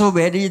Coast also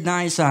very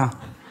nice.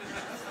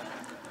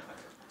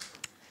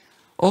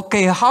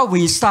 Okay, how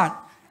we start?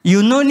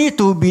 You no need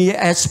to be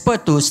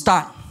expert to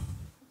start.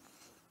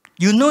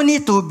 You no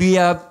need to be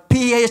a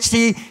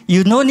PhD.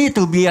 You no need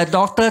to be a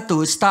doctor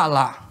to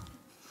start.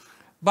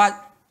 But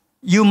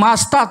you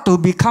must start to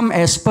become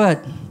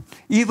expert.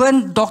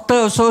 Even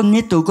doctors also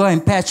need to go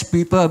and patch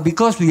people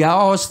because we are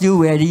all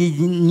still very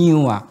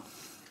new.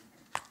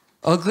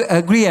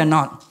 Agree or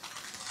not?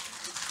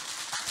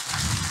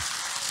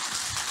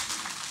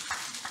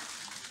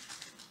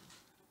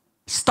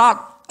 Start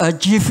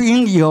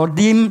achieving your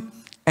dream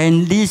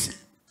and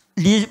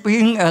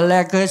leaving a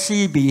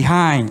legacy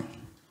behind.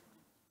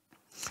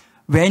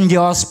 When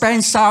your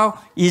spend out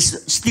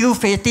is still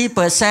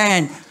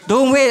 50%,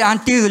 don't wait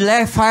until you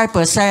left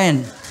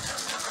 5%.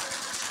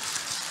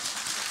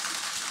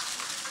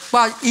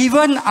 But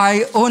even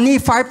I only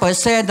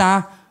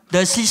 5%,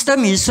 the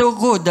system is so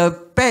good, the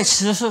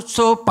patch is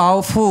so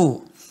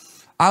powerful.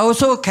 I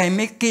also can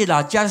make it,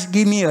 just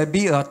give me a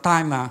bit of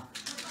time.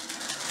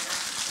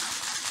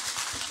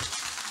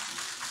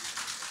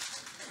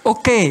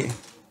 Okay,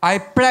 I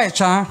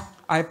pledge,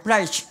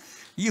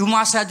 you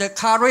must have the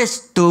courage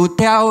to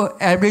tell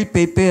every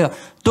people,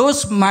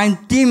 Those my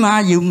team,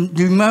 you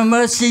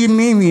remember see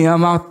me with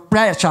my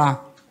pledge.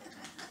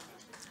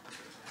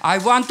 I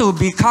want to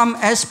become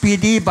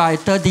SPD by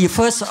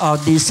 31st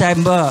of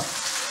December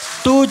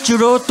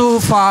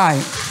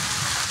 2025.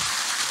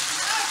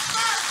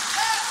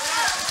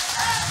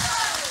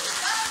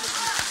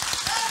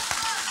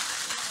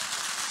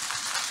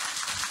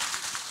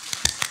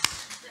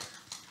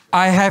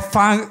 I have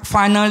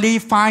finally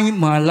found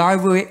my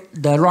LiveWave,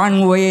 the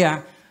runway.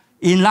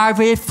 In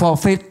LiveWave for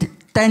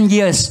 10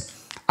 years.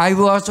 I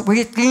was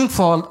waiting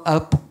for a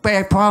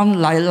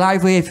platform like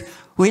LiveWave.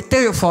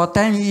 Waited for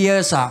 10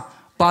 years.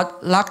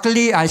 But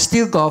luckily, I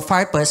still got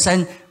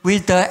 5%.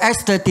 With the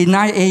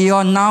X39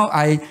 Aeon, now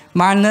I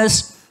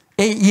minus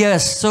 8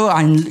 years. So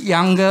I'm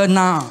younger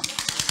now.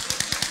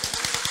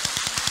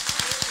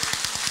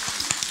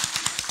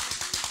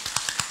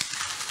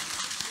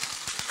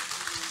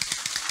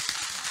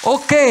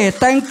 Okay,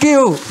 thank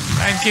you.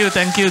 Thank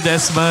you,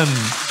 Desmond.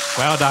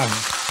 Well done.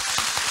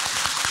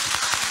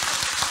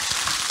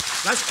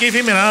 Let's give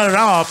him another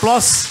round of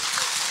applause.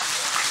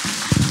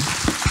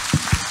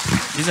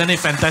 Isn't it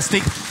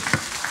fantastic?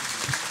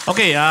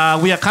 Okay,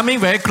 we are coming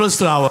very close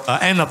to our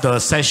end of the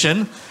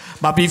session.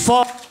 But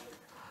before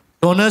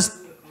Jonas...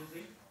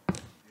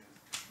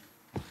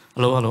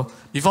 Hello.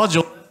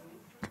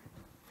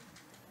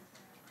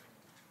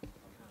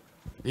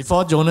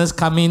 Before Jonas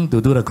come in to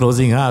do the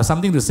closing, I have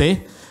something to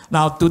say.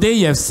 Now, today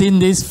you have seen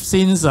this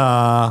since 3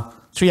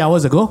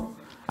 hours ago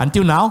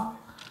until now.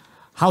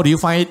 How do you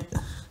find it?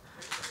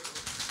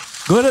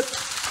 Good?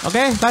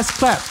 Okay, let's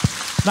clap.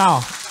 Now,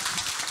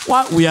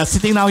 what we are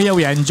sitting down here,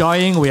 we are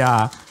enjoying, we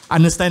are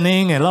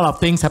understanding a lot of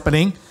things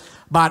happening.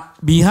 But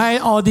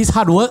behind all this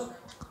hard work,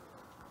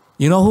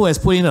 you know who has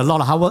put in a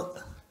lot of hard work?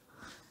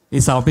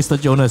 It's our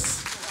Mr.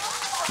 Jonas.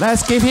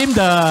 Let's give him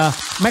the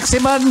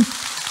maximum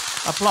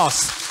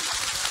applause.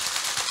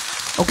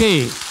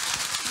 Okay,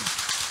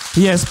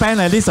 he has spent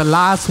at least the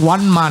last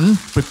 1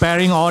 month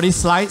preparing all these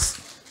slides,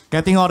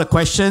 getting all the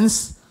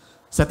questions,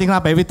 setting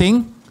up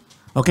everything.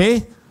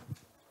 Okay,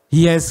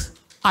 he has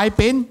eye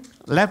pain,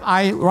 left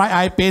eye, right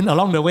eye pain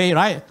along the way,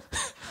 right?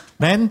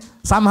 Then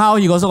somehow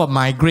he also got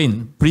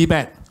migraine, pretty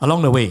bad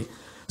along the way.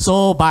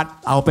 So, but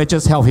our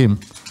patches help him.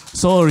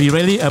 So we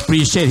really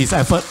appreciate his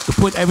effort to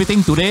put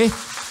everything today.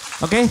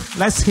 Okay,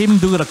 let's him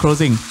do the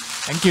closing.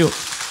 Thank you.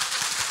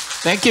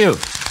 Thank you.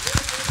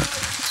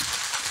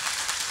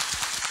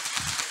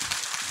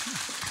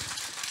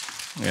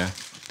 Yeah.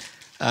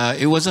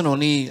 It wasn't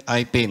only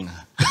eye pain.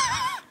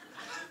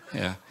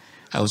 Yeah.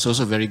 I was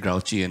also very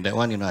grouchy, and that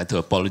one, I had to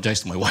apologize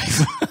to my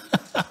wife.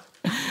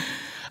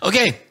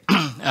 Okay.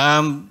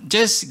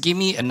 Just give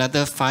me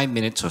another 5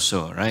 minutes or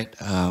so, right?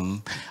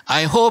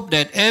 I hope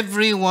that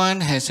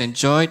everyone has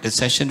enjoyed the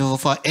session so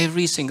far.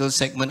 Every single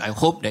segment, I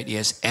hope that it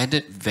has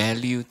added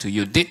value to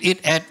you. Did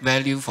it add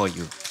value for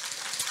you?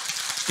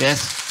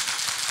 Yes?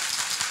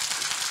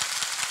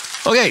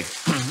 Okay.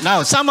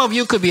 Now, some of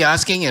you could be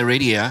asking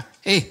already,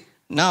 hey,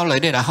 now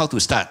like that, how to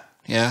start?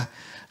 Yeah.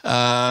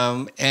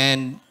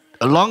 And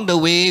along the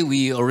way,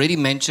 we already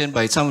mentioned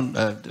by some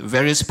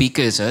various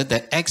speakers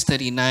that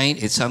X39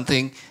 is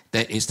something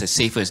that is the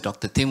safest.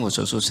 Dr. Tim was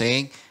also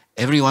saying,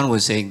 everyone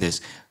was saying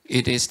this.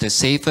 It is the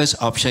safest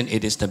option.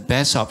 It is the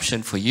best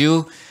option for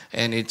you.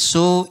 And it's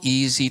so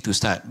easy to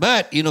start.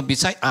 But,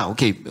 besides,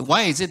 okay,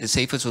 why is it the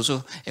safest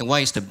also? And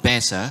why is the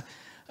best?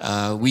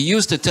 We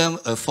use the term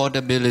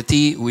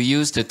affordability. We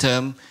use the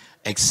term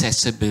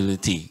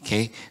accessibility.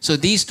 Okay, so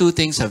these two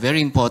things are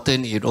very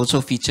important. It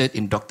also featured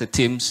in Dr.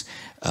 Tim's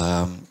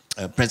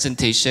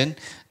presentation,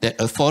 that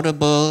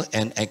affordable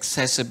and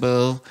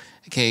accessible.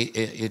 Okay,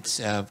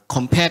 it's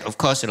compared, of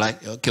course,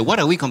 like, okay, what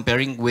are we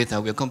comparing with?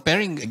 We're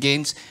comparing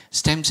against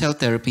stem cell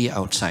therapy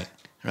outside,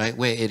 right,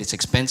 where it is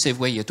expensive,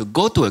 where you have to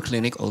go to a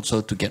clinic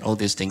also to get all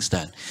these things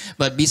done.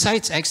 But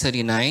besides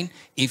X39,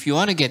 if you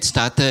want to get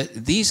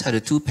started, these are the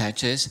two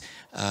patches,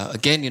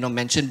 again,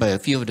 mentioned by a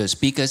few of the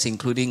speakers,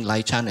 including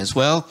Lai Chan as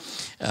well,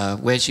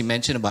 where she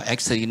mentioned about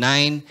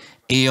X39,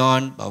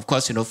 Aeon, of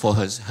course, for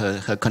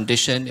her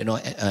condition,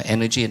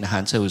 energy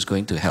enhancer was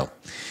going to help.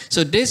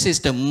 So this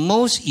is the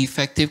most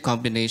effective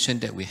combination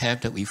that we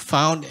have, that we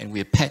found, and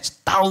we patched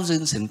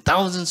thousands and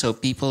thousands of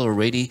people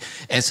already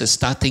as a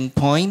starting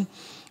point.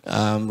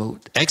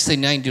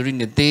 X39 during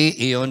the day,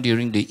 Aeon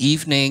during the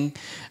evening,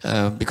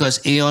 because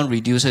Aeon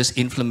reduces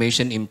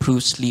inflammation,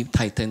 improves sleep,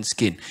 tightens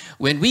skin.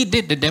 When we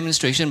did the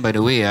demonstration, by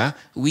the way,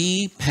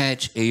 we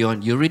patched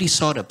Aeon. You already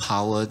saw the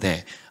power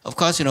there. Of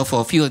course,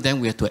 for a few of them,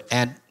 we have to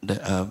add the,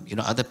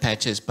 other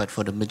patches, but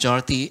for the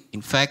majority,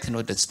 in fact,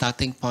 the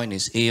starting point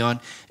is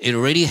Aeon. It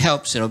already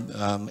helps,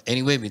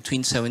 anywhere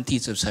between 70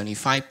 to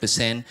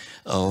 75%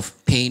 of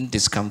pain,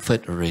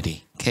 discomfort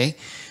already, okay?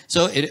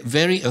 So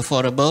very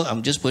affordable.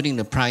 I'm just putting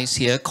the price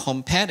here.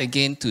 Compared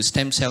again to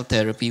stem cell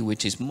therapy,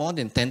 which is more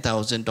than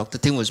 10,000. Dr.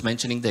 Tim was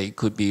mentioning that it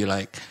could be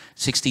like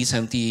 60,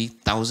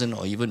 70,000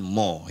 or even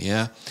more.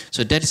 Yeah.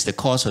 So that is the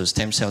cost of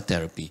stem cell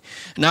therapy.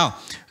 Now,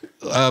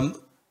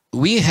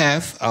 we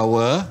have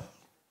our.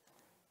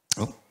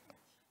 Oh,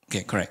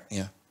 okay, correct.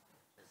 Yeah.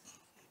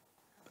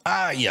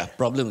 Yeah.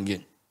 Problem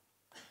again.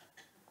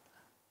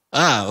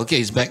 Okay,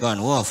 it's back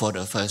on. Wow, for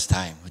the first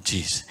time.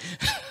 Jeez.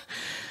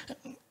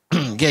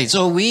 Okay,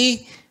 so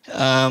we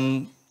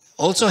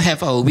also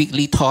have our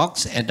weekly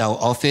talks at our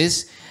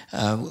office,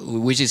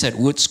 which is at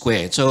Wood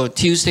Square. So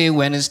Tuesday,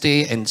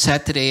 Wednesday, and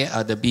Saturday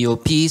are the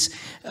BOPs.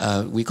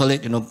 We call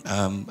it,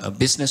 a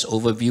business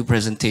overview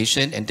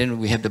presentation, and then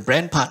we have the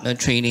brand partner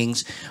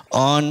trainings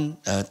on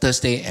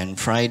Thursday and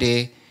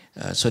Friday.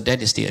 So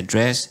that is the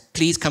address.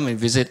 Please come and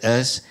visit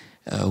us.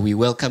 We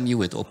welcome you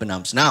with open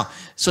arms. Now,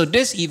 so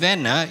this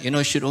event,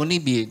 should only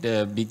be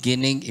the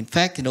beginning. In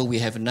fact, we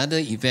have another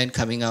event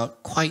coming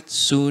out quite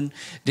soon.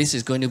 This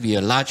is going to be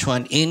a large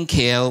one in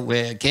KL,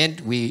 where again,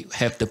 we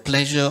have the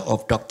pleasure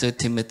of Dr.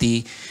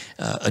 Timothy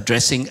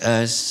addressing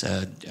us,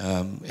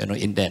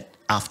 in that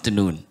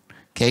afternoon.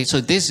 Okay, so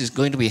this is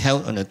going to be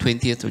held on the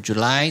 20th of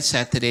July,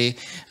 Saturday.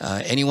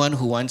 Anyone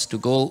who wants to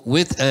go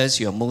with us,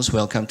 you're most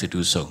welcome to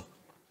do so.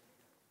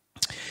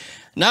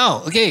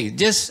 Now, okay,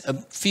 just a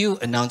few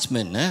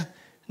announcements.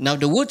 Now,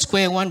 the Wood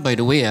Square one, by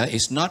the way,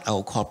 is not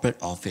our corporate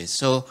office.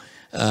 So,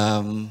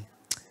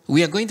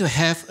 we are going to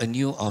have a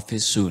new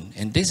office soon.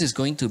 And this is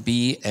going to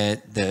be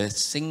at the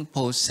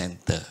Singapore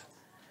Center.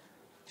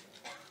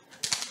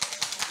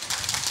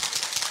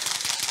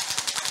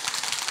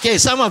 Okay,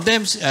 some of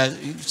them,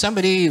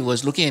 somebody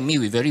was looking at me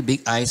with very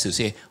big eyes to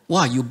say,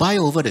 wow, you buy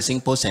over the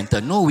Singapore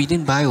Center. No, we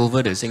didn't buy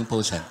over the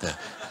Singapore Center.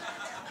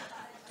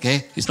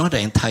 Okay, it's not the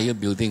entire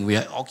building. We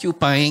are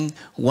occupying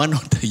one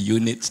of the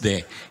units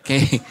there.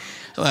 Okay,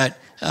 but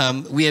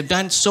we have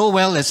done so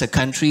well as a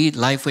country,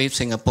 Lifewave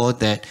Singapore,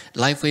 that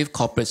Lifewave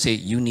corporate say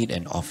you need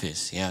an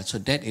office. Yeah, so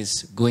that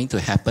is going to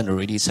happen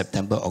already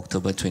September,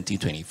 October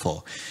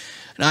 2024.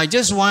 Now I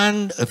just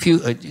want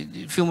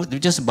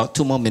just about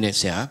 2 more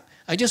minutes. Yeah,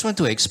 I just want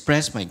to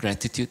express my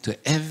gratitude to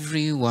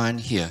everyone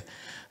here.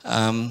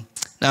 Now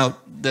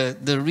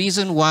the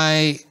reason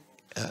why,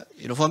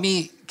 for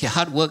me,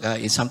 hard work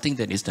is something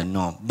that is the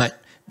norm.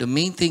 But the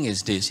main thing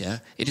is this, yeah?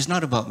 It is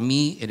not about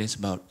me, it is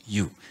about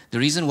you. The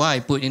reason why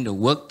I put in the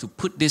work to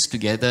put this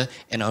together,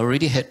 and I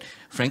already had,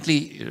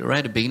 frankly, right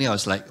at the beginning, I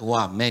was like,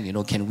 wow, man,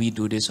 can we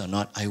do this or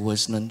not? I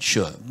wasn't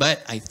sure.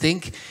 But I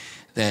think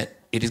that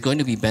it is going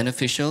to be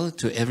beneficial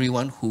to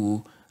everyone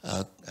who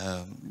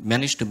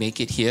managed to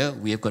make it here.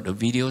 We have got a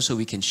video so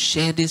we can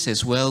share this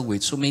as well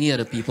with so many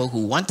other people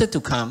who wanted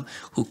to come,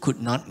 who could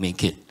not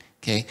make it,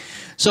 okay?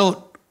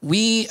 So,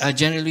 we are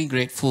generally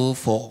grateful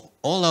for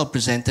all our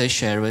presenters,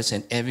 sharers,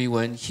 and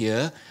everyone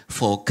here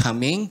for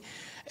coming.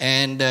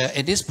 And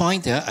at this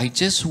point, I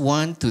just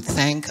want to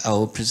thank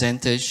our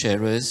presenters,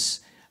 sharers,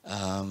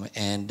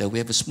 and we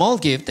have a small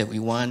gift that we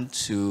want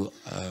to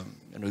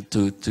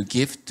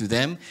give to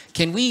them.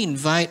 Can we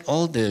invite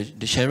all the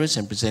sharers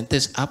and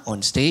presenters up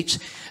on stage?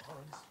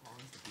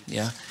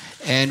 Yeah,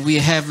 and we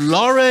have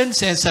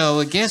Lawrence as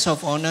our guest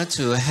of honor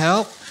to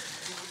help.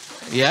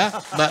 Yeah,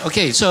 but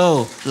okay,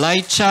 so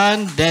Lai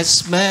Chan,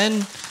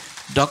 Desmond,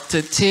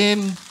 Dr.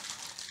 Tim,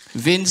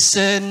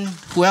 Vincent,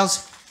 who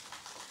else?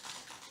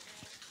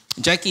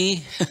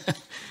 Jackie,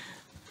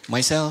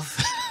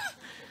 myself.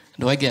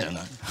 Do I get or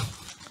not?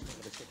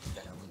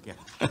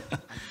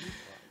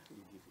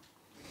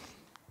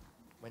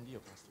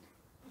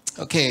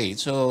 Okay,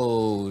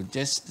 so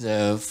just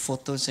the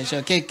photo session.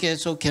 Okay,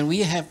 so can we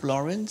have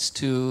Lawrence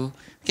to...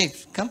 Okay,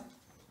 come.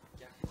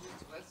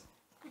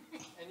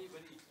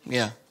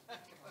 Yeah.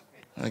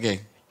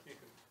 Okay.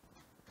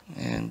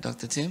 And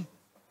Dr. Tim?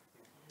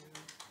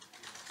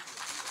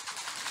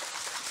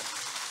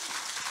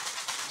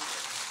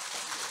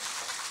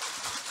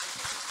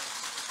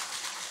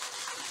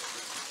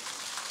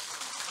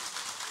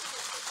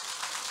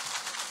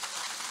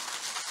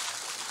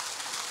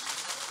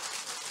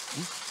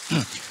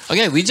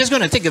 Okay, we're just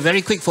going to take a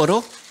very quick photo.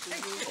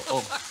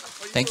 Oh,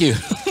 thank you.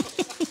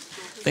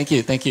 Thank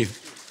you.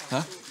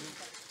 Huh?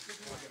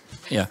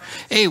 Yeah.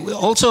 Hey,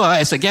 also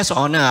as a guest of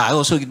honor, I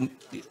also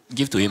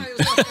give to him.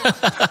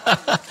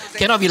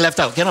 Cannot be left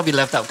out. Come.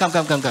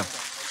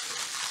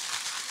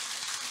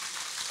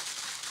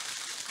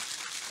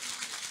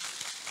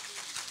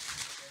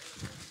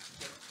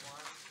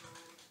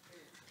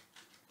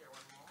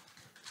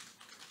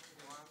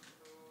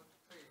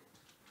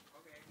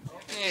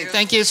 Okay,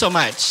 thank you so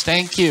much.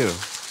 Thank you.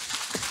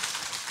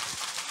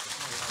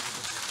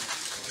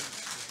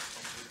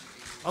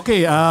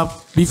 Okay,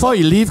 before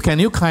you leave, can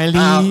you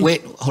kindly...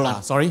 wait, hold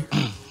on. Sorry.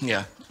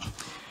 Yeah.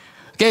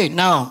 Okay,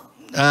 now,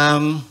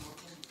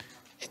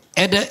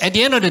 at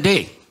the end of the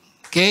day,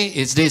 okay,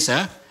 it's this,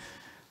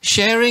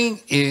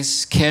 sharing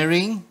is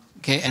caring,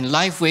 okay, and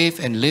Lifewave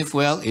and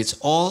LiveWell, it's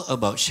all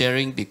about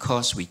sharing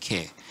because we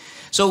care.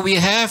 So we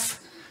have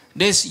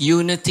this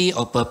unity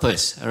of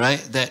purpose, all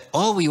right, that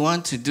all we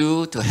want to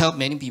do to help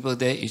many people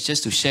there is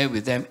just to share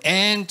with them,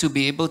 and to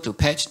be able to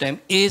patch them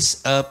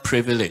is a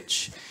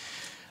privilege.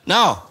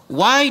 Now,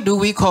 why do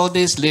we call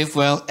this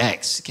LiveWell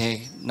X?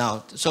 Okay,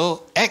 now,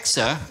 so X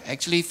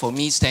actually for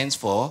me stands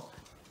for,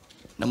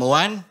 number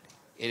 1,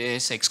 it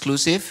is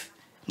XcLusiv.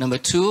 Number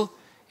 2,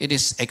 it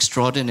is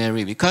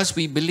extraordinary, because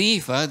we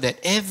believe that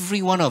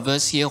every one of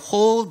us here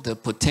hold the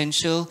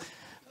potential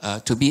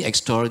to be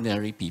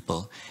extraordinary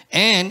people.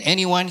 And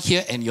anyone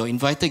here, and your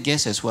invited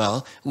guests as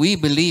well, we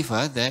believe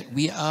that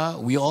we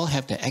all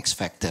have the X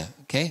factor.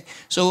 Okay,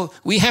 so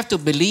we have to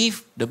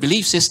believe. The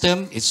belief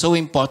system is so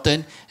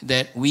important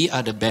that we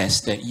are the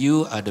best, that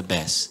you are the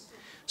best.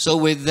 So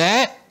with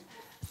that,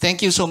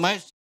 thank you so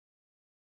much.